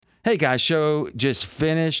Hey guys, show just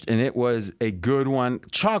finished and it was a good one.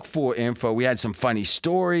 Chock full of info. We had some funny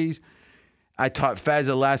stories. I taught Fez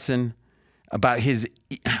a lesson about his,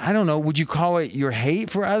 I don't know, would you call it your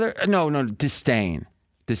hate for other? No, disdain.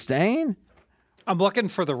 Disdain? I'm looking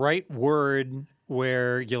for the right word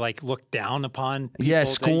where you like look down upon people. Yeah,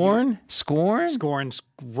 scorn. Scorn? Scorn's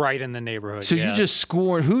right in the neighborhood. So you just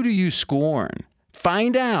scorn. Who do you scorn?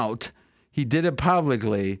 Find out. He did it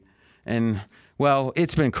publicly and... Well,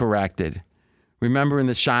 it's been corrected. Remember in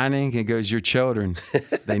The Shining, it goes, your children,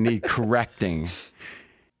 they need correcting.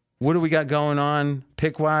 What do we got going on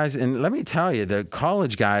pick-wise? And let me tell you, the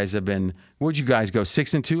college guys have been, where'd you guys go,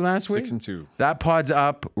 6-2 last week? 6-2. That pod's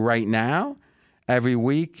up right now, every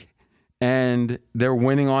week, and they're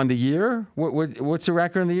winning on the year. What's the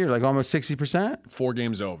record in the year? Like almost 60%? 4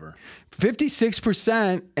 games over.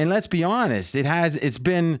 56%, and let's be honest, it's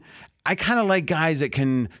been... I kind of like guys that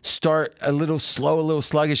can start a little slow, a little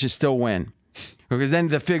sluggish, and still win. Because then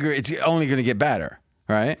the figure, it's only going to get better,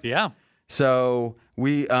 right? Yeah. So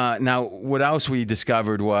we, now what else we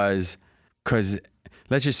discovered was, because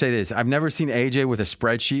let's just say this, I've never seen AJ with a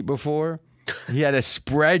spreadsheet before. He had a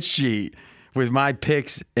spreadsheet with my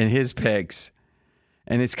picks and his picks.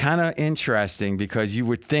 And it's kind of interesting because you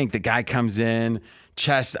would think the guy comes in,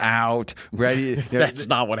 chest out, ready. That's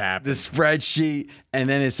not what happened. The spreadsheet. And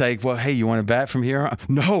then it's like, well, hey, you want to bet from here on?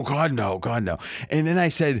 No, God, no. And then I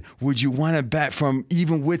said, would you want to bet from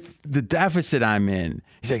even with the deficit I'm in?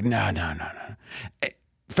 He's like, no.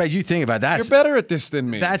 Fez, you think about that. You're better at this than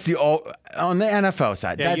me. That's on the NFL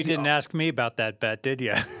side. Yeah, that's you didn't ask me about that bet, did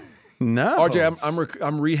you? No. RJ,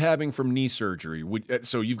 I'm rehabbing from knee surgery.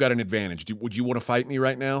 So you've got an advantage. Would you want to fight me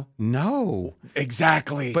right now? No.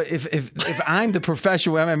 Exactly. But if I'm the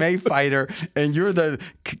professional MMA fighter and you're the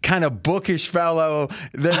kind of bookish fellow,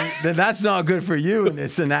 then that's not good for you in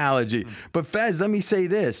this analogy. But Fez, let me say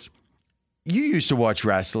this. You used to watch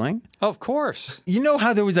wrestling. Of course. You know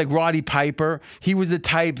how there was like Roddy Piper? He was the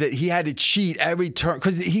type that he had to cheat every turn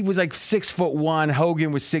because he was like 6'1".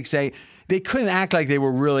 Hogan was 6'8". They couldn't act like they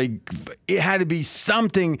were really, it had to be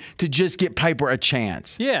something to just get Piper a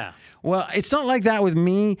chance. Yeah. Well, it's not like that with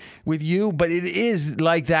me, with you, but it is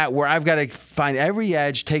like that where I've got to find every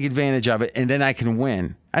edge, take advantage of it, and then I can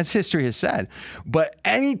win. As history has said. But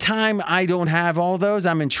anytime I don't have all those,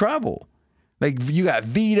 I'm in trouble. Like you got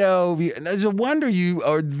Vito. There's a wonder you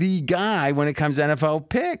are the guy when it comes to NFL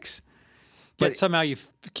picks. Yet somehow you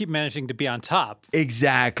keep managing to be on top.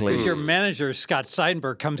 Exactly. Because your manager, Scott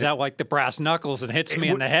Seidenberg, comes out like the brass knuckles and hits me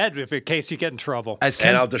in the head in case you get in trouble.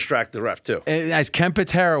 And I'll distract the ref, too. As Ken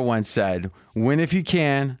Patera once said, win if you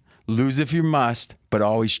can, lose if you must, but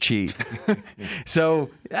always cheat.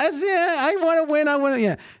 So, I want to win.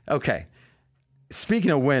 Yeah. Okay.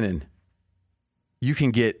 Speaking of winning, you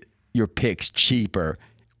can get your picks cheaper.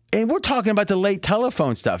 And we're talking about the late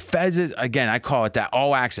telephone stuff. Fez is, again, I call it that,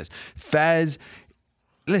 all access. Fez,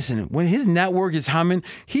 listen, when his network is humming,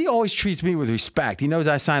 he always treats me with respect. He knows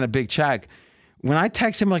I sign a big check. When I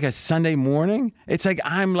text him like a Sunday morning, it's like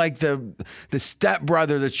I'm like the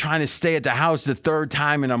stepbrother that's trying to stay at the house the third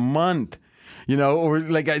time in a month. You know, or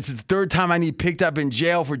like it's the third time I need picked up in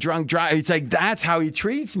jail for drunk driving. It's like that's how he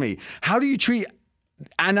treats me. How do you treat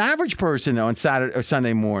an average person though on Saturday or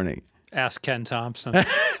Sunday morning? Ask Ken Thompson.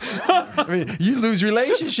 I mean, you lose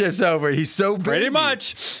relationships over it. He's so busy. Pretty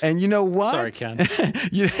much. And you know what? Sorry, Ken.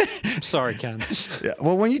 Sorry, Ken. Yeah,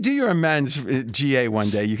 well, when you do your amends GA one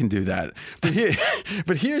day, you can do that.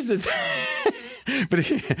 But here's the thing.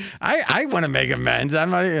 But I want to make amends. I'm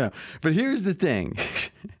not, But here's the thing.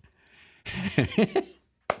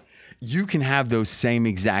 You can have those same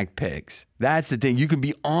exact picks. That's the thing. You can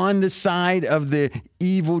be on the side of the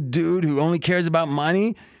evil dude who only cares about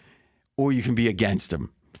money, or you can be against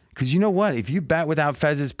him. Because you know what? If you bet without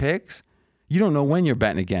Fez's picks, you don't know when you're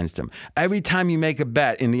betting against him. Every time you make a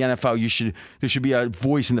bet in the NFL, there should be a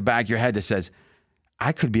voice in the back of your head that says,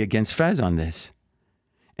 I could be against Fez on this.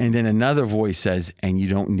 And then another voice says, and you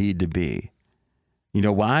don't need to be. You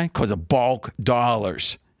know why? Because of bulk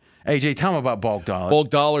dollars. AJ, tell them about bulk dollars. Bulk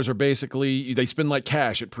dollars are basically, they spend like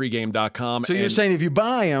cash at pregame.com. So you're saying if you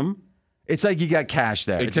buy them, it's like you got cash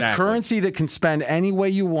there. Exactly. It's a currency that can spend any way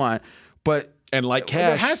you want, but and like cash,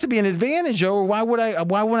 there has to be an advantage. Or why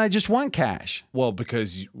wouldn't I just want cash? Well,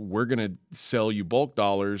 because we're gonna sell you bulk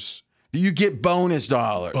dollars. You get bonus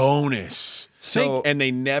dollars. Bonus. So and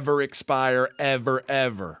they never expire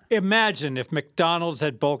ever. Imagine if McDonald's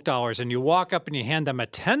had bulk dollars and you walk up and you hand them a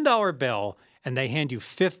 $10 bill and they hand you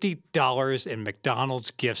 $50 in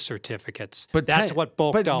McDonald's gift certificates. But that's what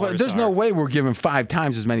bulk dollars are. But there's no way we're giving 5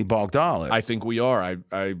 times as many bulk dollars. I think we are.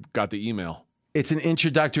 I got the email. It's an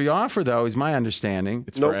introductory offer, though, is my understanding.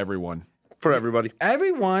 It's for everyone. For everybody.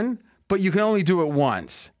 Everyone, but you can only do it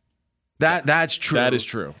once. That's true. That is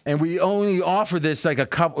true. And we only offer this like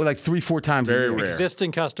 3-4 times Very a year. rare.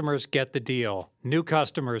 Existing customers get the deal. New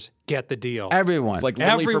customers get the deal. Everyone. It's like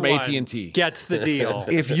Lily from Everyone AT&T. gets the deal.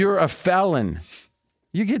 If you're a felon,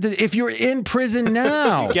 you get the. If you're in prison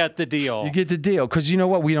now, You get the deal. you get the deal. Because you know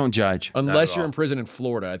what? We don't judge. Unless you're in prison in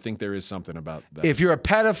Florida, I think there is something about that. If you're a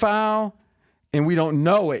pedophile and we don't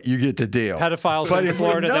know it, you get the deal. Pedophiles But in if we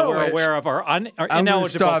Florida that know we're it, aware of are I'm gonna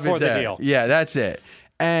ineligible stop for it the there. deal. Yeah, that's it.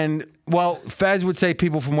 And, well, Fez would say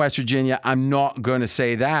people from West Virginia. I'm not going to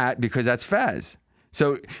say that because that's Fez.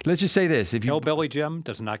 So let's just say this. If you, Hillbilly Jim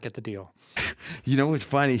does not get the deal. you know what's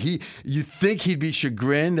funny? You think he'd be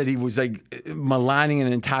chagrined that he was like maligning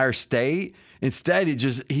an entire state. Instead,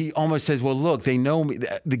 he almost says, well, look, they know me.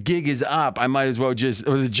 The gig is up. I might as well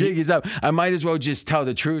the jig is up. I might as well just tell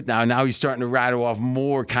the truth now. Now he's starting to rattle off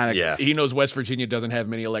more kind of. Yeah. He knows West Virginia doesn't have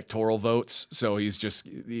many electoral votes, so he's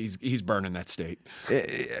burning that state.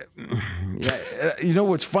 You know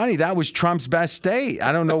what's funny? That was Trump's best state.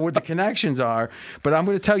 I don't know what the connections are, but I'm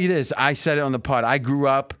going to tell you this. I said it on the pod. I grew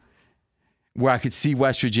up where I could see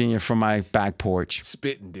West Virginia from my back porch.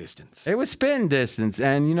 Spitting distance. It was spitting distance.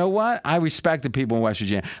 And you know what? I respect the people in West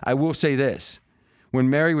Virginia. I will say this. When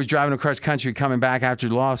Mary was driving across country coming back after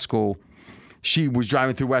law school, she was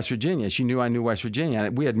driving through West Virginia. She knew I knew West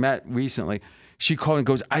Virginia. We had met recently. She called and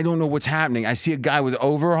goes, I don't know what's happening. I see a guy with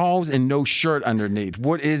overalls and no shirt underneath.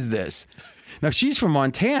 What is this? Now, she's from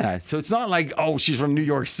Montana, so it's not like, oh, she's from New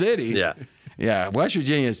York City. Yeah. Yeah, West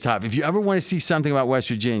Virginia is tough. If you ever want to see something about West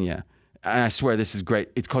Virginia, and I swear this is great,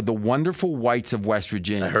 it's called the Wonderful Whites of West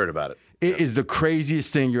Virginia. I heard about it. It is the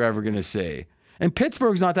craziest thing you're ever going to see. And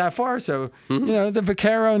Pittsburgh's not that far, so, you know, the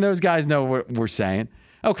Vaquero and those guys know what we're saying.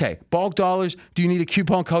 Okay, bulk dollars. Do you need a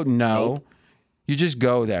coupon code? No. Nope. You just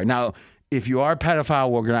go there. Now, if you are a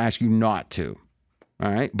pedophile, we're going to ask you not to.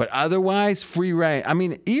 All right? But otherwise, free reign. I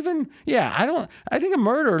mean, even, I think a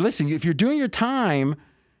murderer, listen, if you're doing your time,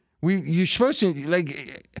 you're supposed to,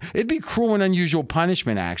 like, it'd be cruel and unusual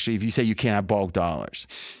punishment, actually, if you say you can't have bulk dollars.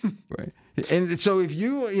 Right? And so if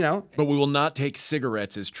you know. But we will not take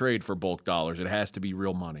cigarettes as trade for bulk dollars. It has to be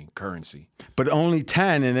real money, currency. But only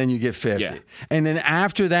 10, and then you get 50. Yeah. And then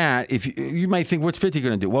after that, if you might think, what's 50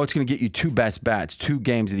 going to do? Well, it's going to get you 2 best bets, 2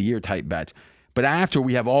 games of the year type bets. But after,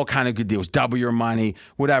 we have all kind of good deals, double your money,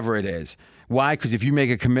 whatever it is. Why? Because if you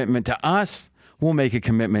make a commitment to us, we'll make a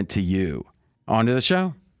commitment to you. On to the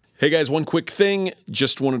show. Hey guys, one quick thing.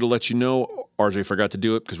 Just wanted to let you know, RJ forgot to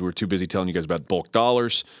do it because we were too busy telling you guys about bulk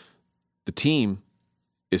dollars. The team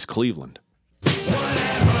is Cleveland.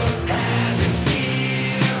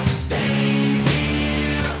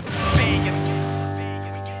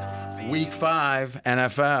 Week 5,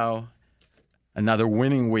 NFL. Another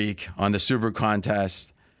winning week on the Super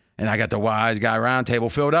Contest. And I got the Wise Guy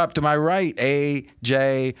Roundtable filled up to my right,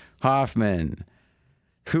 A.J. Hoffman,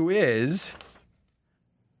 who is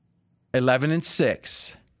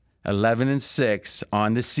 11-6. 11-6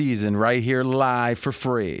 on the season right here live for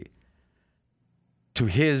free. To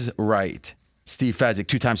his right, Steve Fezzik,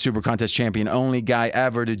 2-time Super Contest champion, only guy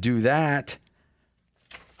ever to do that.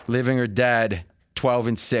 Living or dead,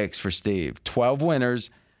 12-6 for Steve. 12 winners,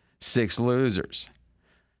 6 losers.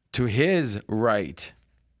 To his right,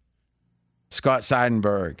 Scott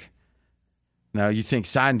Seidenberg. Now, you think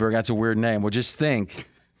Seidenberg, that's a weird name. Well, just think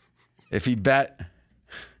if he bet.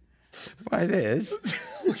 Well, it is.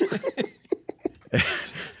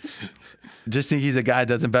 Just think he's a guy that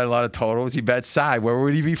doesn't bet a lot of totals. He bets side. Where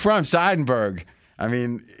would he be from? Seidenberg. I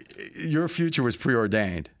mean, your future was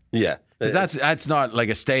preordained. Yeah. 'Cause that's not like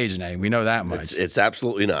a stage name. We know that much. It's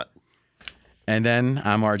absolutely not. And then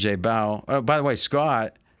I'm RJ Bell. Oh, by the way,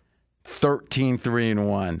 Scott,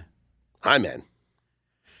 13-3-1. Hi, man.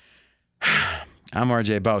 I'm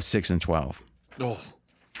RJ Bell, 6-12. Oh.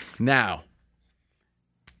 Now,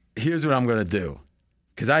 here's what I'm going to do.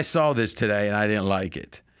 Because I saw this today and I didn't like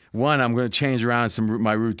it. One, I'm going to change around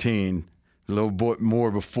my routine a little bit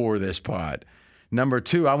more before this pod. Number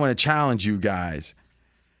 2, I want to challenge you guys.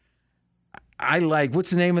 I like, what's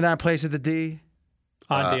the name of that place at the D?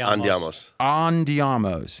 Andiamos.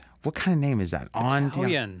 Andiamos. What kind of name is that?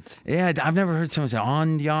 Italians. Yeah, I've never heard someone say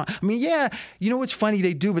Andiamo. I mean, yeah, you know what's funny?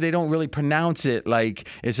 They do, but they don't really pronounce it like,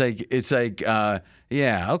 yeah,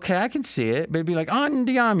 okay, I can see it. But it'd be like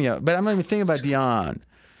Andiamo. But I'm not even thinking about Dion.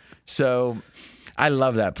 So I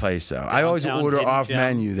love that place, though. I always Downtown order hidden off gem.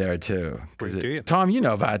 menu there, too. Do you? Tom, you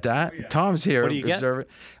know about that. Tom's here. What do you get?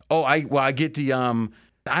 Oh, I get the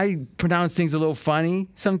I pronounce things a little funny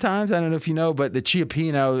sometimes. I don't know if you know, but the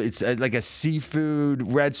Chiappino, it's like a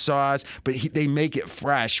seafood red sauce, but they make it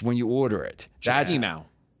fresh when you order it. That's now.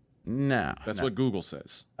 No. That's what Google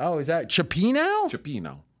says. Oh, is that Chiappino?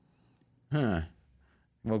 Chiappino. Huh.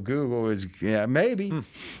 Well, Google is, maybe.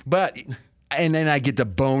 But, and then I get the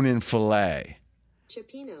bone-in filet.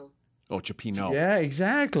 Chiappino. Oh, Chiappino. Yeah,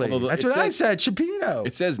 exactly. Although That's what I said, Chiappino.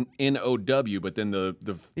 It says N-O-W, but then the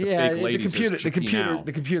fake lady says Chiappino.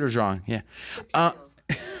 The computer's wrong. Yeah.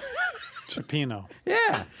 Chiappino.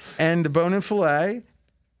 Yeah. And the bone-in filet,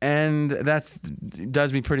 and that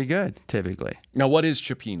does me pretty good, typically. Now, what is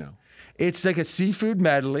Chiappino? It's like a seafood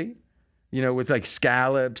medley, with like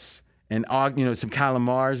scallops and, some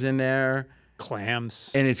calamars in there.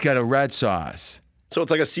 Clams. And it's got a red sauce. So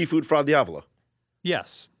it's like a seafood fra diavolo.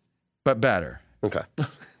 Yes. But better. Okay.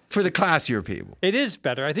 For the classier people. It is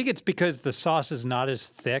better. I think it's because the sauce is not as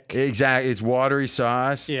thick. Exactly. It's watery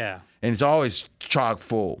sauce. Yeah. And it's always chock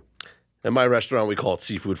full. In my restaurant, we call it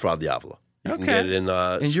seafood fra diavolo. You can get it in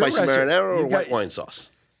your spicy restaurant, marinara or white wine sauce.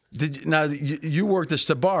 Now, you worked the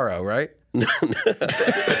Sbarro, right?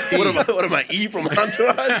 What am I, E from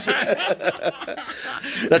Entourage?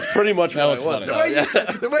 That's pretty much what I was.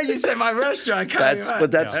 The way you said my restaurant.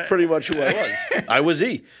 That's pretty much who I was. I was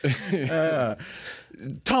E.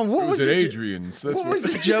 Tom, what was it the Adrian's? What was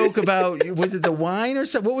the joke about? Was it the wine or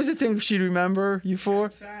something? What was the thing she'd remember you for?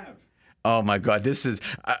 Sav. Oh my God, this is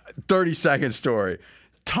a 30-second story.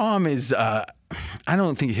 Tom is, I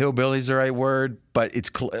don't think hillbilly's the right word, but it's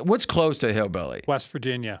what's close to a hillbilly? West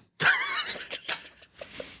Virginia.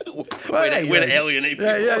 Way to alienate people.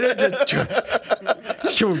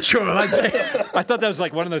 I thought that was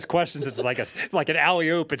like one of those questions. It's like an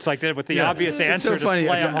alley-oop. It's like that with the obvious answer so funny. to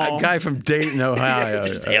slam home. A guy from Dayton, Ohio.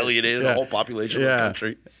 Just alienated the whole population of the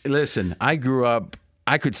country. Listen, I grew up,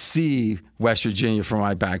 I could see West Virginia from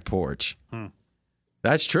my back porch.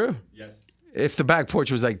 That's true. Yes. If the back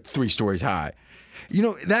porch was like 3 stories high.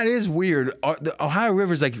 That is weird. The Ohio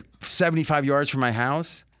River is like 75 yards from my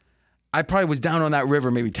house. I probably was down on that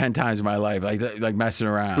river maybe 10 times in my life, like messing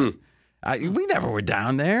around. We never were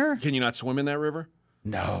down there. Can you not swim in that river?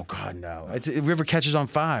 No, God, no. The river catches on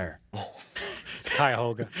fire. It's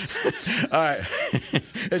Cuyahoga. All right.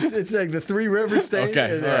 It's like the 3 Rivers State.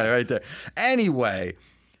 Okay. Yeah, right there. Anyway,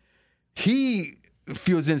 he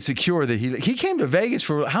feels insecure that he came to Vegas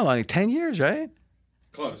for how long? 10 years, right?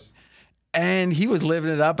 Close. And he was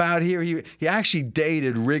living it up out here. He actually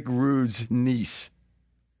dated Rick Rude's niece.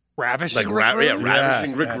 Ravishing Like Rick Rude?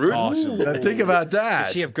 ravishing Rick Rude. Awesome. Now think about that.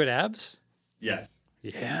 Does she have good abs? Yes.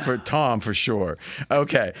 Yeah. For Tom, for sure.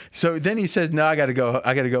 Okay, so then he says, "No, I got to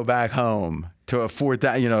go back home to a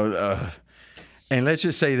 4,000." And let's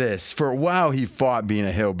just say this: for a while, he fought being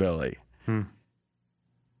a hillbilly.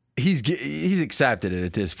 He's accepted it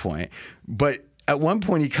at this point, but at one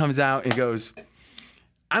point he comes out and goes,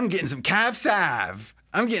 "I'm getting some calf salve.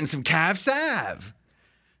 I'm getting some calf salve,"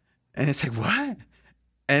 and it's like, what?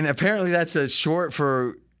 And apparently that's a short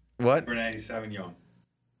for what? Cabernet Sauvignon.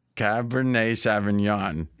 Cabernet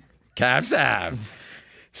Sauvignon. Calf salve.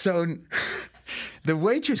 So the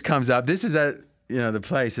waitress comes up. This is at the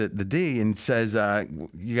place at the D, and says,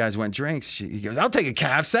 "You guys want drinks?" He goes, "I'll take a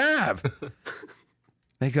calf salve."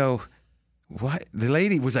 They go, "What?" The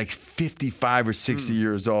lady was like 55 or 60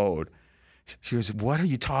 years old. She goes, "What are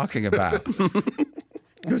you talking about?"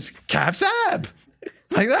 He goes, "Calf salve."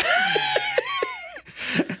 Like that.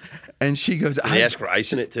 And she goes, Did they ask for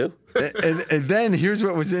ice in it too? And then here's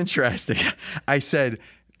what was interesting. I said,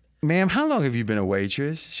 "Ma'am, how long have you been a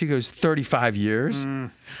waitress?" She goes, 35 years.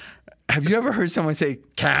 Have you ever heard someone say,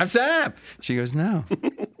 "Calf salve"? She goes, "No."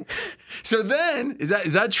 So then, is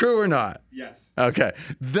that true or not? Yes. Okay.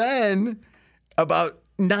 Then about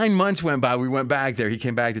 9 months went by. We went back there. He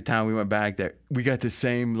came back to town. We went back there. We got the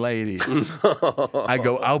same lady. I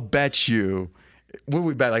go, "I'll bet you." What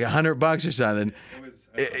we bet, like $100 or something?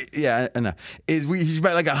 Yeah, I know. He's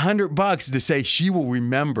bet like $100 to say she will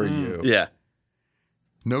remember you. Yeah.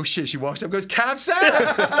 No shit. She walks up, and goes, "Calf salve."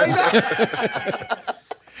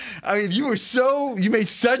 I mean, you made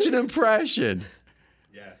such an impression.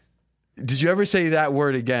 Yes. Did you ever say that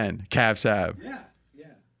word again? Calf salve. Yeah.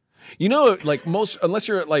 Like unless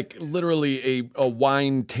you're at like literally a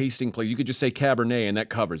wine tasting place, you could just say Cabernet and that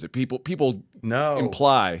covers it. People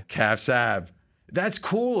imply calf salve. That's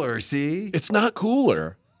cooler, see? It's not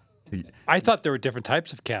cooler. I thought there were different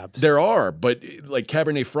types of cabs. There are, but like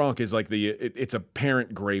Cabernet Franc is like it's a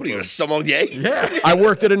parent grape. What are you, a sommelier? Yeah. I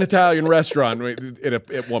worked at an Italian restaurant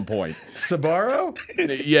at one point. Sbarro?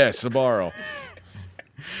 Yes, Sbarro.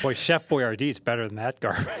 Boy, Chef Boyardee's better than that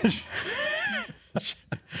garbage.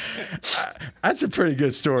 That's a pretty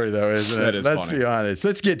good story, though, isn't it? That is Let's funny. be honest.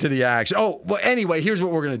 Let's get to the action. Oh, well, anyway, here's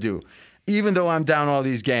what we're going to do. Even though I'm down all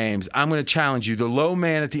these games, I'm going to challenge you. The low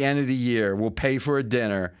man at the end of the year will pay for a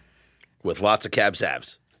dinner. With lots of cab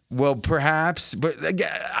savs. Well, perhaps, but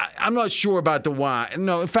again, I'm not sure about the wine.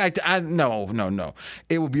 No, in fact, no.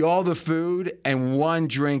 It will be all the food and one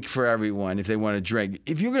drink for everyone if they want to drink.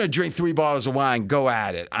 If you're going to drink 3 bottles of wine, go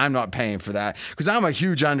at it. I'm not paying for that because I'm a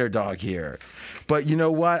huge underdog here. But you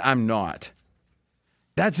know what? I'm not.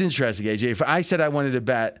 That's interesting, AJ. If I said I wanted to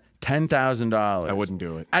bet $10,000, I wouldn't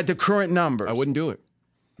do it. At the current numbers, I wouldn't do it.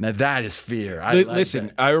 Now that is fear.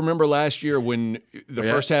 Listen, I remember last year when the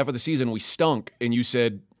first half of the season we stunk, and you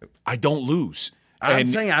said, "I don't lose."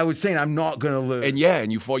 I was saying I'm not going to lose. And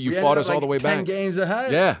you fought us all the way 10 back. games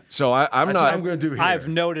ahead. Yeah, so I'm That's not. what I'm going to do here. I've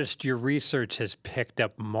noticed your research has picked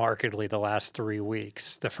up markedly the last 3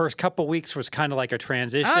 weeks. The first couple weeks was kind of like a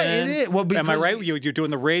transition. It is. Well, am I because- right? You're doing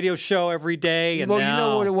the radio show every day, and Well, now you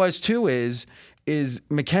know what it was too is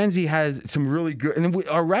Mackenzie had some really good, and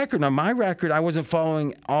our record, on my record, I wasn't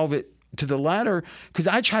following all of it to the letter because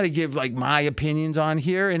I try to give like my opinions on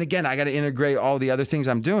here. And again, I got to integrate all the other things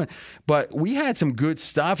I'm doing. But we had some good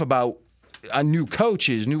stuff about new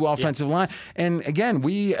coaches, new offensive line. And again,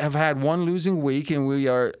 we have had one losing week and we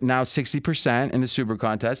are now 60% in the Super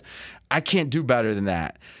Contest. I can't do better than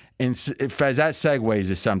that. And Fez, that segues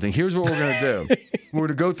to something. Here's what we're going to do. We're going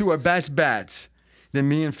to go through our best bets. Then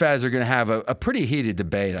me and Fez are going to have a pretty heated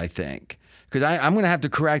debate, I think. Because I'm going to have to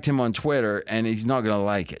correct him on Twitter, and he's not going to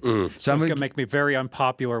like it. So I'm it's going to make me very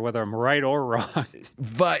unpopular, whether I'm right or wrong.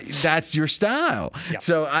 But that's your style. Yep.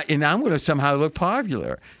 So, and I'm going to somehow look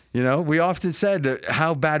popular. You know, we often said, that,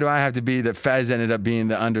 how bad do I have to be that Fez ended up being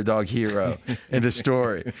the underdog hero in the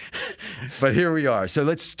story? But here we are. So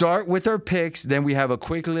let's start with our picks. Then we have a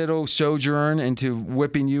quick little sojourn into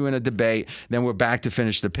whipping you in a debate. Then we're back to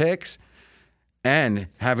finish the picks and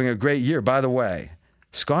having a great year. By the way,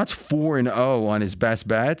 Scott's 4-0 on his best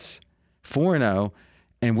bets, 4-0,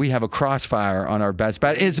 and we have a crossfire on our best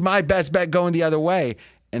bet. It's my best bet going the other way,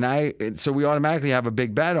 so we automatically have a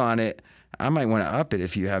big bet on it. I might want to up it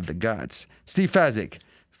if you have the guts. Steve Fezzik,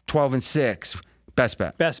 12-6, best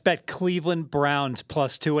bet. Best bet: Cleveland Browns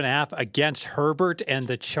plus 2.5 against Herbert and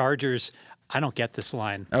the Chargers. I don't get this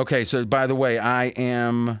line. Okay, so by the way, I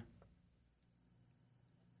am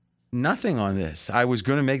nothing on this. I was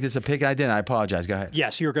going to make this a pick, and I didn't. I apologize. Go ahead.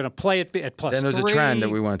 Yes, you're going to play it at plus 3. Then there's a trend that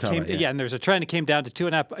we want to talk about. Yeah, and there's a trend that came down to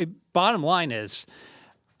 2.5. Bottom line is,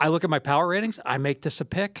 I look at my power ratings. I make this a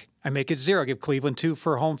pick. I make it 0. I give Cleveland 2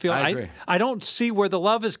 for home field. I agree. I don't see where the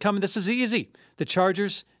love is coming. This is easy. The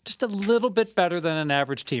Chargers, just a little bit better than an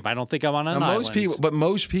average team. I don't think I'm on an island.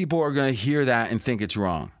 Most people are going to hear that and think it's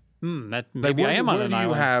wrong. Maybe I am on where an do you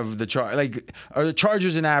island. have the are the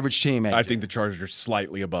Chargers an average team? AJ? I think the Chargers are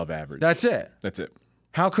slightly above average. That's it. That's it.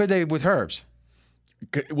 How could they with Herbs?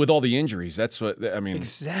 With all the injuries, that's what I mean.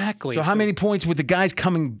 Exactly. So how many points with the guys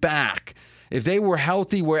coming back? If they were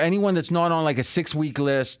healthy, where anyone that's not on like a 6-week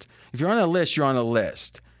list, if you're on a list, you're on a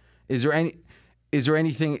list. Is there any?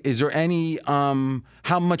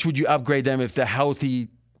 How much would you upgrade them if the healthy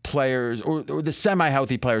players or the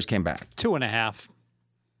semi-healthy players came back? 2.5.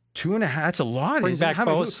 2.5. That's a lot. Bring isn't it? back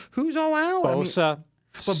Who's all out? Bosa.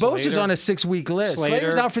 But Bosa's on a 6-week list.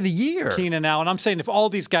 Slater's out for the year. Keenan Allen. I'm saying if all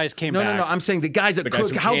these guys came back. No. I'm saying the guys that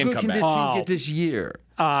could. who How can good come can this back. team get this year?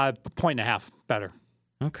 1.5 better.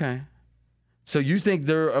 Okay. So you think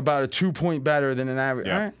they're about a 2-point better than an average?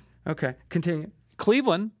 Yeah. All right. Okay. Continue.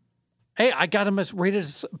 Cleveland, hey, I got them as rated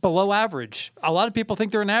as below average. A lot of people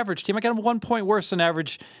think they're an average team. I got them 1 point worse than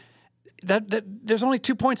average. There's only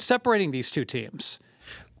 2 points separating these two teams.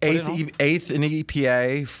 Eighth in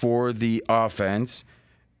EPA for the offense.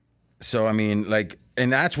 So, I mean,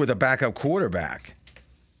 and that's with a backup quarterback.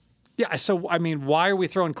 Yeah, so, I mean, why are we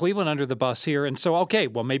throwing Cleveland under the bus here? And so, okay,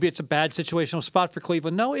 well, maybe it's a bad situational spot for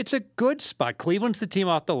Cleveland. No, it's a good spot. Cleveland's the team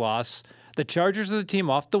off the loss. The Chargers are the team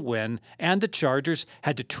off the win. And the Chargers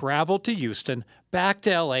had to travel to Houston, back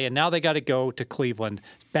to L.A., and now they got to go to Cleveland.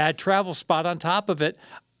 Bad travel spot on top of it.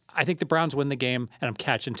 I think the Browns win the game, and I'm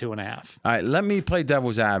catching 2.5. All right, let me play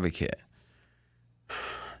devil's advocate.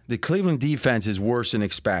 The Cleveland defense is worse than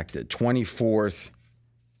expected, 24th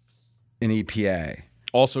in EPA.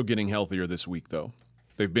 Also getting healthier this week, though.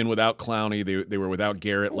 They've been without Clowney. They were without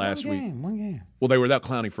Garrett last week. One game. Well, they were without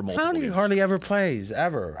Clowney for multiple Clowney games. hardly ever plays,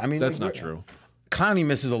 ever. I mean, That's not true. Clowney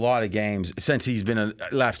misses a lot of games since he's been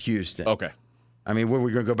left Houston. Okay. I mean, were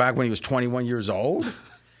we going to go back when he was 21 years old?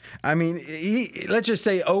 I mean, let's just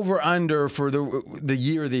say over/under for the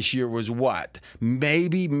year this year was what?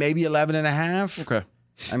 Maybe 11.5? Okay.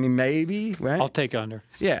 I mean, maybe, right? I'll take under.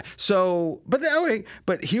 Yeah. So, but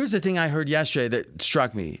here's the thing I heard yesterday that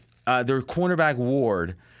struck me. Their cornerback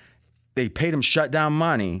Ward, they paid him shutdown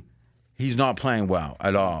money. He's not playing well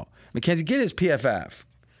at all. Mackenzie, get his PFF.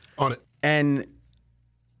 On it. And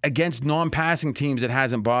against non-passing teams, it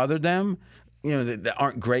hasn't bothered them. That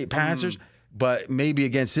aren't great passers. But maybe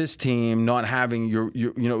against this team, not having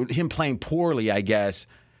him playing poorly, I guess,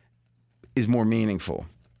 is more meaningful.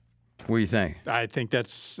 What do you think? I think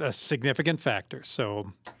that's a significant factor.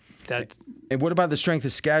 So that's. And what about the strength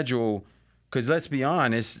of schedule? Because let's be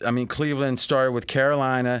honest, I mean, Cleveland started with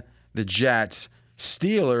Carolina, the Jets,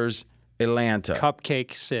 Steelers, Atlanta.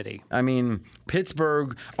 Cupcake City. I mean,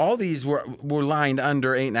 Pittsburgh, all these were lined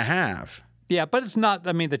under 8.5. Yeah, but it's not.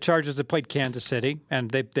 I mean, the Chargers have played Kansas City,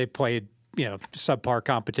 and they played subpar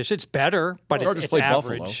competition. It's better, but it's played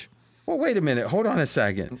average. Buffalo. Well, wait a minute. Hold on a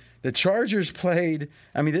second. The Chargers played.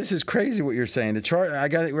 I mean, this is crazy what you're saying. I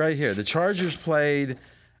got it right here. The Chargers played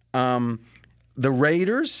the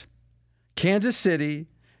Raiders, Kansas City,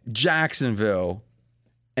 Jacksonville,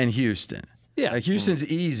 and Houston. Yeah. Houston's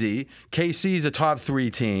easy. KC's a top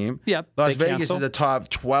 3 team. Yep. Las they Vegas cancel. is a top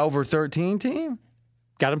 12 or 13 team.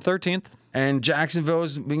 Got him 13th, And Jacksonville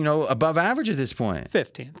is, above average at this point.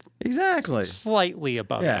 15th. Exactly. Slightly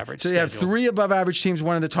above average. So you have schedule. 3 above average teams,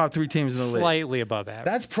 one of the top 3 teams in the league. Slightly above average.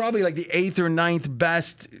 That's probably like the 8th or 9th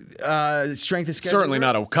best strength of schedule. Certainly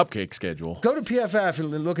not a cupcake schedule. Go to PFF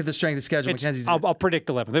and look at the strength of schedule. Mackenzie's. I'll predict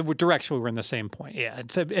 11th. Directionally, we're in the same point. Yeah,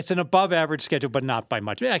 it's an above average schedule, but not by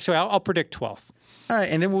much. Actually, I'll predict 12th. All right,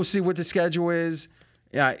 and then we'll see what the schedule is.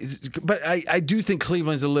 Yeah, but I do think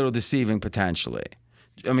Cleveland's a little deceiving potentially.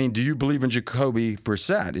 I mean, do you believe in Jacoby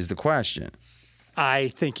Brissett is the question. I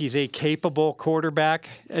think he's a capable quarterback.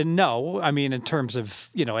 And no, I mean, in terms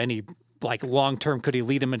of, any long term, could he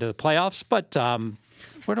lead him into the playoffs? But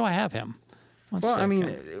where do I have him? I mean,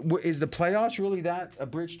 is the playoffs really that a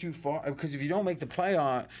bridge too far? Because if you don't make the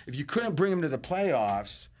playoff, if you couldn't bring him to the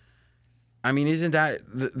playoffs, I mean, isn't that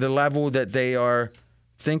the level that they are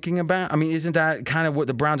thinking about? I mean, isn't that kind of what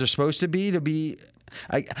the Browns are supposed to be?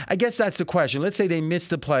 I guess that's the question. Let's say they miss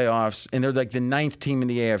the playoffs and they're like the 9th team in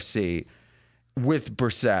the AFC with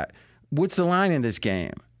Brissett. What's the line in this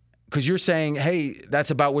game? Because you're saying, hey, that's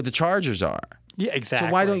about what the Chargers are. Yeah, exactly.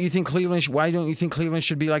 So why don't you think Cleveland? Why don't you think Cleveland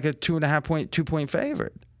should be like a 2.5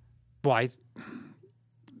 favorite? Well,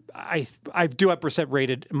 I do have Brissett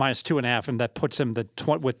rated -2.5, and that puts him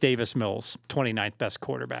with Davis Mills, 29th best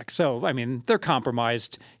quarterback. So I mean, they're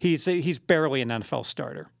compromised. He's barely an NFL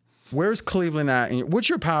starter. Where's Cleveland at? What's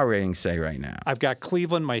your power rating say right now? I've got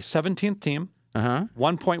Cleveland, my 17th team,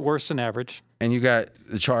 1 point worse than average. And you got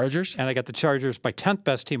the Chargers? And I got the Chargers, my 10th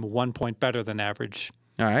best team, 1 point better than average.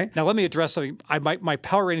 All right. Now let me address something. My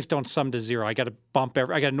power ratings don't sum to 0. I got to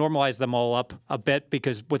I got to normalize them all up a bit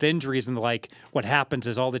because with injuries and what happens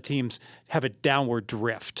is all the teams have a downward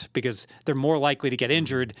drift because they're more likely to get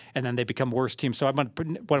injured and then they become worse teams. So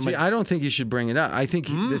I don't think you should bring it up. I think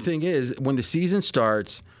the thing is when the season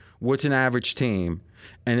starts, what's an average team?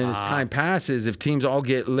 And then as time passes, if teams all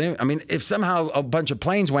get if somehow a bunch of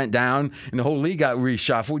planes went down and the whole league got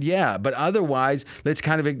reshuffled, yeah. But otherwise, it's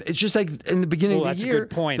just like in the beginning of the that's year, a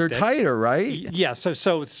good point. They're tighter, right? Yeah.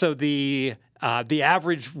 So the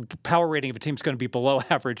average power rating of a team is going to be below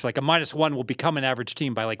average. Like a -1 will become an average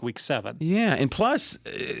team by week 7. Yeah, and plus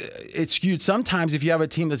it's skewed. Sometimes if you have a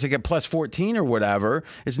team that's like a +14 or whatever,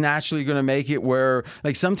 it's naturally going to make it where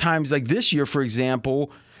sometimes this year, for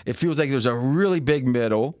example. It feels like there's a really big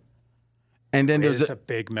middle, and then there's a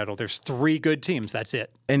big middle. There's 3 good teams. That's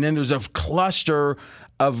it. And then there's a cluster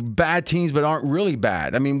of bad teams, but aren't really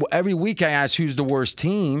bad. I mean, every week I ask who's the worst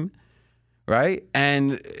team, right?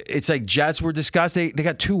 And it's like Jets were discussed. They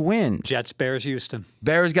got 2 wins. Jets, Bears, Houston.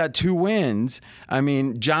 Bears got 2 wins. I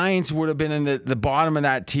mean, Giants would have been in the bottom of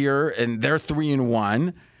that tier, and they're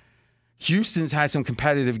 3-1. Houston's had some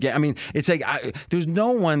competitive game. I mean, it's like there's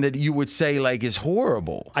no one that you would say is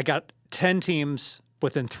horrible. I got 10 teams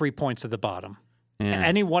within 3 points of the bottom. Yeah.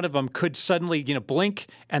 Any one of them could suddenly, blink,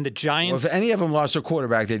 and the Giants. Well, if any of them lost their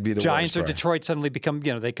quarterback, they'd be the Giants worst. or Detroit suddenly become,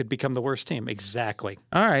 they could become the worst team. Exactly.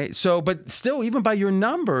 All right. So, but still, even by your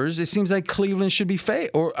numbers, it seems like Cleveland should be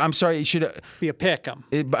it should be a pick 'em.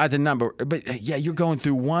 By the number. But yeah, you're going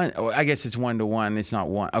through 1. I guess it's 1-1. It's not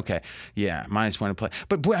 1. Okay. Yeah, -1 to play.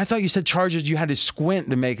 But boy, I thought you said Chargers. You had to squint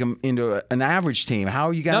to make them into an average team. How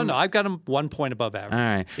are you got? No, I've got them 1 point above average. All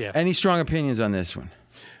right. Yeah. Any strong opinions on this one?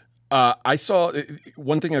 I saw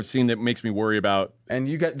one thing I've seen that makes me worry about. And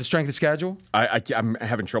you got the strength of schedule? I'm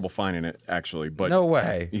having trouble finding it actually, but No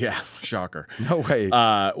way. yeah, shocker. No way.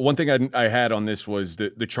 One thing I had on this was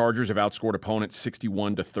the Chargers have outscored opponents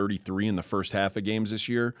 61-33 in the first half of games this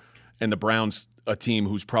year, and the Browns, a team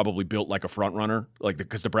who's probably built like a front runner,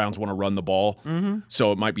 because the Browns want to run the ball. Mm-hmm.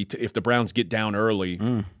 So it might be if the Browns get down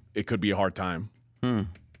early, it could be a hard time.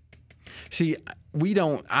 See,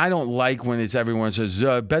 I don't like when it's everyone says,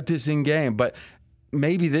 bet this in game, but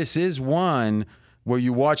maybe this is one where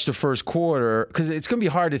you watch the first quarter, because it's going to be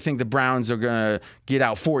hard to think the Browns are going to get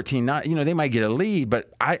out 14. They might get a lead,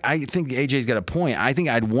 but I think AJ's got a point. I think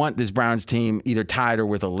I'd want this Browns team either tied or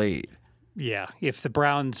with a lead. Yeah, if the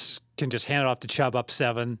Browns can just hand it off to Chubb up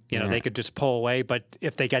 7, they could just pull away. But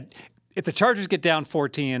if the Chargers get down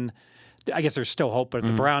 14, I guess there's still hope. But if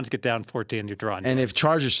the Browns get down 14, you're drawing. And if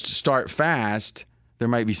Chargers start fast, there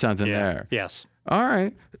might be something there. Yes. All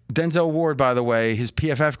right. Denzel Ward, by the way, his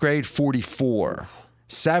PFF grade 44.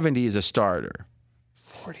 70 is a starter.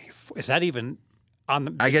 44. Is that even on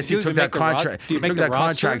the? I guess he took that contract. Do you make the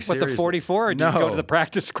roster with the 44, or do you go to the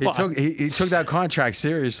practice squad? He took that contract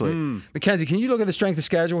seriously. Mackenzie, can you look at the strength of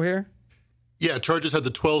schedule here? Yeah, Chargers had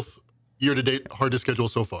the 12th year-to-date hardest schedule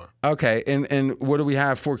so far. Okay, and what do we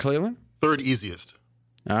have for Cleveland? 3rd easiest.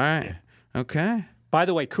 All right. Okay. By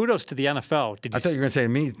the way, kudos to the NFL. I thought you were going to say to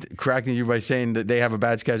me, correcting you by saying that they have a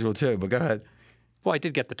bad schedule too, but go ahead. Well, I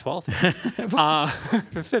did get the 12th.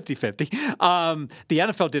 50-50. The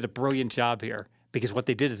NFL did a brilliant job here, because what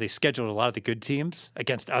they did is they scheduled a lot of the good teams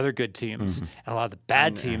against other good teams, and a lot of the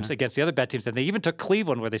bad teams against the other bad teams. And they even took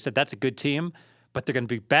Cleveland, where they said that's a good team, but they're going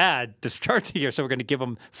to be bad to start the year, so we're going to give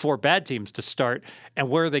them 4 bad teams to start. And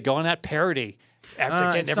where are they going at? Parity.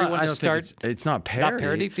 After getting everyone to start. It's not parity. Not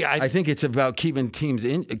parity? Yeah, I think it's about keeping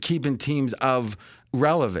teams of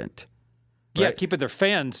relevant. Yeah, right? keeping their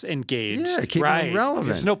fans engaged. Yeah, keeping them relevant.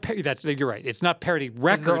 There's no you're right. It's not parity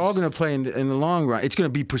records. They're all going to play in the long run. It's going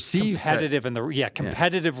to be perceived competitive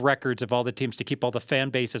competitive records of all the teams to keep all the fan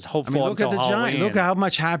bases hopeful look until at the Halloween. Giants. Look at how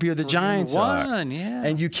much happier the Giants are. Yeah.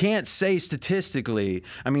 And you can't say statistically.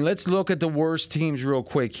 Let's look at the worst teams real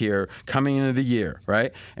quick here coming into the year,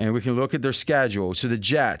 right? And we can look at their schedule. So the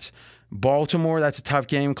Jets. Baltimore, that's a tough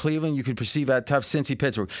game. Cleveland, you could perceive that tough. Cincy,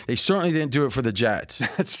 Pittsburgh. They certainly didn't do it for the Jets.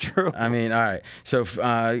 That's true. All right. So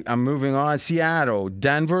I'm moving on. Seattle,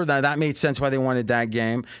 Denver, that made sense why they wanted that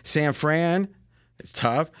game. San Fran, it's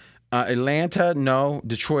tough. Atlanta, no.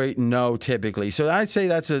 Detroit, no, typically. So I'd say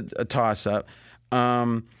that's a toss-up.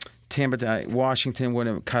 Tampa, Washington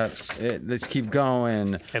wouldn't cut it. Let's keep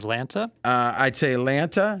going. Atlanta? I'd say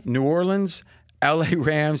Atlanta, New Orleans, LA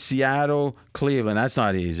Rams, Seattle, Cleveland. That's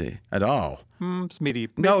not easy at all. It's meaty.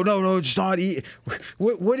 No, it's not easy.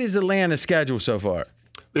 What is Atlanta's schedule so far?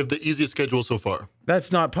 They have the easiest schedule so far.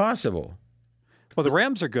 That's not possible. Well, the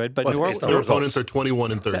Rams are good, but Their opponents are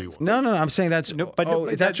 21 and 31. No, I'm saying that's.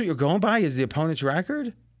 That's what you're going by? Is the opponent's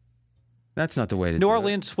record? That's not the way to do it. New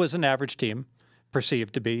Orleans was an average team,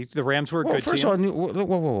 perceived to be. The Rams were a good team. First of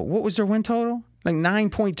all, what was their win total? Like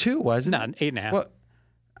 9.2, wasn't it? No, 8.5. Well,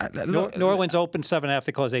 New Orleans opened 7.5.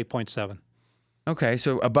 They closed 8.7. Okay,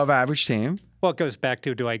 so above average team. Well, it goes back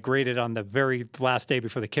to, do I grade it on the very last day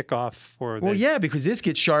before the kickoff? Yeah, because this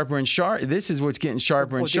gets sharper and sharper. This is what's getting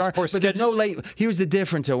sharper and sharper. But there's no late. Here's the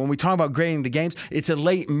difference, though. When we talk about grading the games, it's a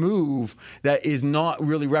late move that is not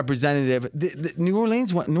really representative. New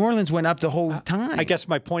Orleans went up the whole time. I guess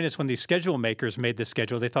my point is, when these schedule makers made this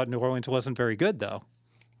schedule, they thought New Orleans wasn't very good, though.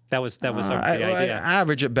 That was the idea.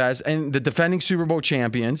 Average at best. And the defending Super Bowl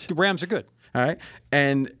champions. The Rams are good. All right.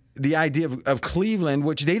 And the idea of Cleveland,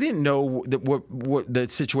 which they didn't know what the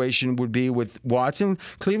situation would be with Watson.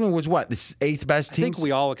 Cleveland was what, the 8th best team? I think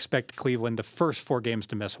we all expect Cleveland the first 4 games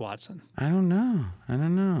to miss Watson. I don't know. I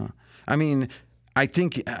don't know. And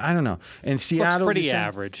Seattle, looks pretty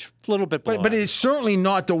average, a little bit below. But it's certainly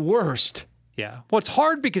not the worst. Yeah. Well, it's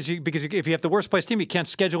hard because if you have the worst place team, you can't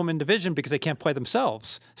schedule them in division because they can't play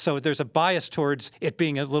themselves. So there's a bias towards it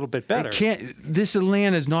being a little bit better. This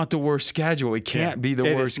Atlanta is not the worst schedule. It can't be the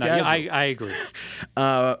worst schedule. I agree.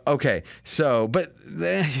 Okay. So, but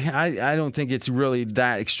I don't think it's really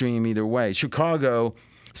that extreme either way. Chicago,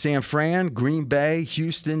 San Fran, Green Bay,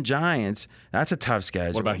 Houston, Giants. That's a tough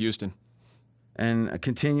schedule. What about Houston? And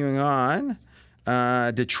continuing on,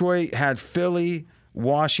 Detroit had Philly,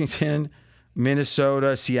 Washington,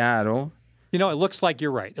 Minnesota, Seattle. It looks like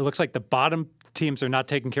you're right. It looks like the bottom teams are not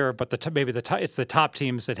taken care of, but it's the top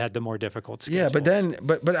teams that had the more difficult schedules. Yeah,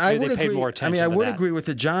 but I would agree. More attention I would agree with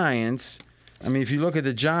the Giants. If you look at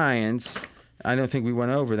the Giants, I don't think we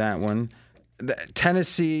went over that one.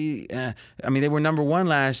 Tennessee, I mean, they were number one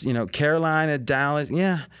last, Carolina, Dallas.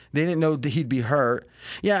 Yeah, they didn't know that he'd be hurt.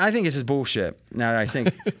 Yeah, I think this is bullshit. Now that I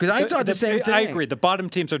think, because I thought the same thing. I agree. The bottom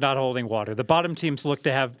teams are not holding water. The bottom teams look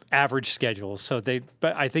to have average schedules. So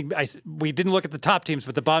but I think we didn't look at the top teams,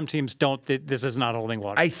 but the bottom teams don't. This is not holding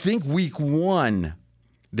water. I think week one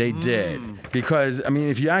they did, because I mean,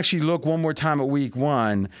 if you actually look one more time at week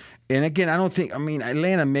one. And again, I don't think,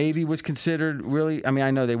 Atlanta maybe was considered really, I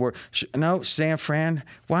know they were. No, San Fran,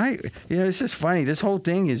 why? This is funny. This whole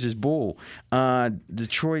thing is just bull.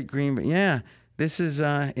 Detroit, Green Bay, yeah. This is,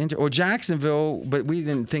 or Jacksonville, but we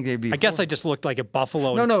didn't think they'd be. I guess I just looked like a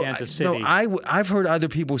Buffalo and Kansas City. No, I've heard other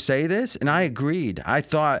people say this, and I agreed. I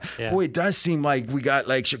thought, boy, it does seem like we got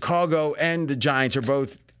like Chicago and the Giants are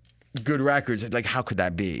both good records. Like, how could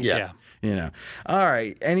that be? Yeah. All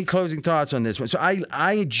right. Any closing thoughts on this one? So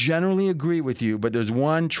I generally agree with you, but there's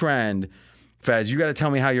one trend, Fez. You got to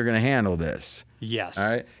tell me how you're going to handle this. Yes. All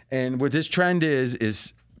right. And what this trend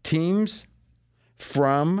is teams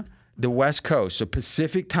from the West Coast, so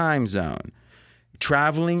Pacific time zone,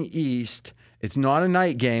 traveling east. It's not a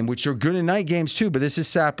night game, which are good in night games too, but this is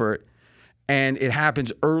separate, and it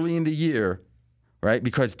happens early in the year, right?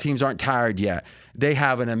 Because teams aren't tired yet. They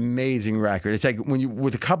have an amazing record. It's like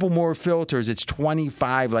with a couple more filters, it's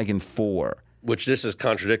 25 like in 4. Which this is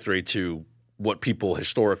contradictory to what people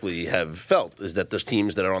historically have felt, is that those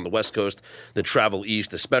teams that are on the West Coast that travel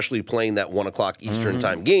east, especially playing that 1 o'clock Eastern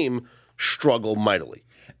time game, struggle mightily.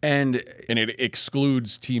 And it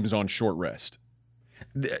excludes teams on short rest.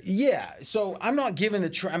 Yeah, so I'm not giving the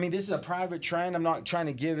trend. This is a private trend. I'm not trying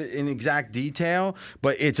to give it in exact detail,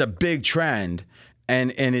 but it's a big trend.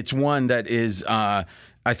 And it's one that is, I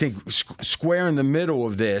think, square in the middle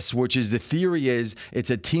of this, which is the theory is it's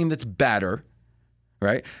a team that's better,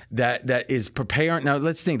 right? That is preparing. Now,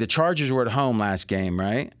 let's think. The Chargers were at home last game,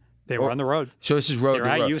 right? They were on the road. So this is road to road.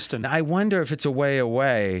 They're at Houston. Now, I wonder if it's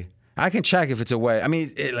away. I can check if it's away.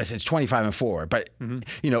 Listen, it's 25-4, but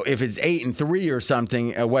if it's 8-3 or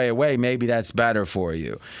something away, maybe that's better for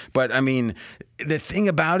you. But the thing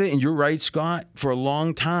about it, and you're right, Scott, for a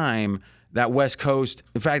long time, that West Coast.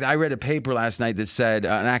 In fact, I read a paper last night that said,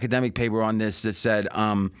 an academic paper on this that said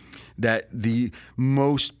that the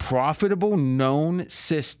most profitable known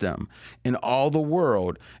system in all the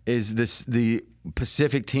world is the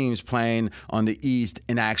Pacific teams playing on the East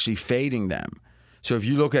and actually fading them. So if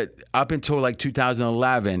you look at up until like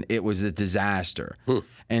 2011, it was a disaster.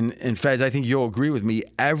 And Fez, I think you'll agree with me,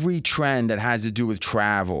 every trend that has to do with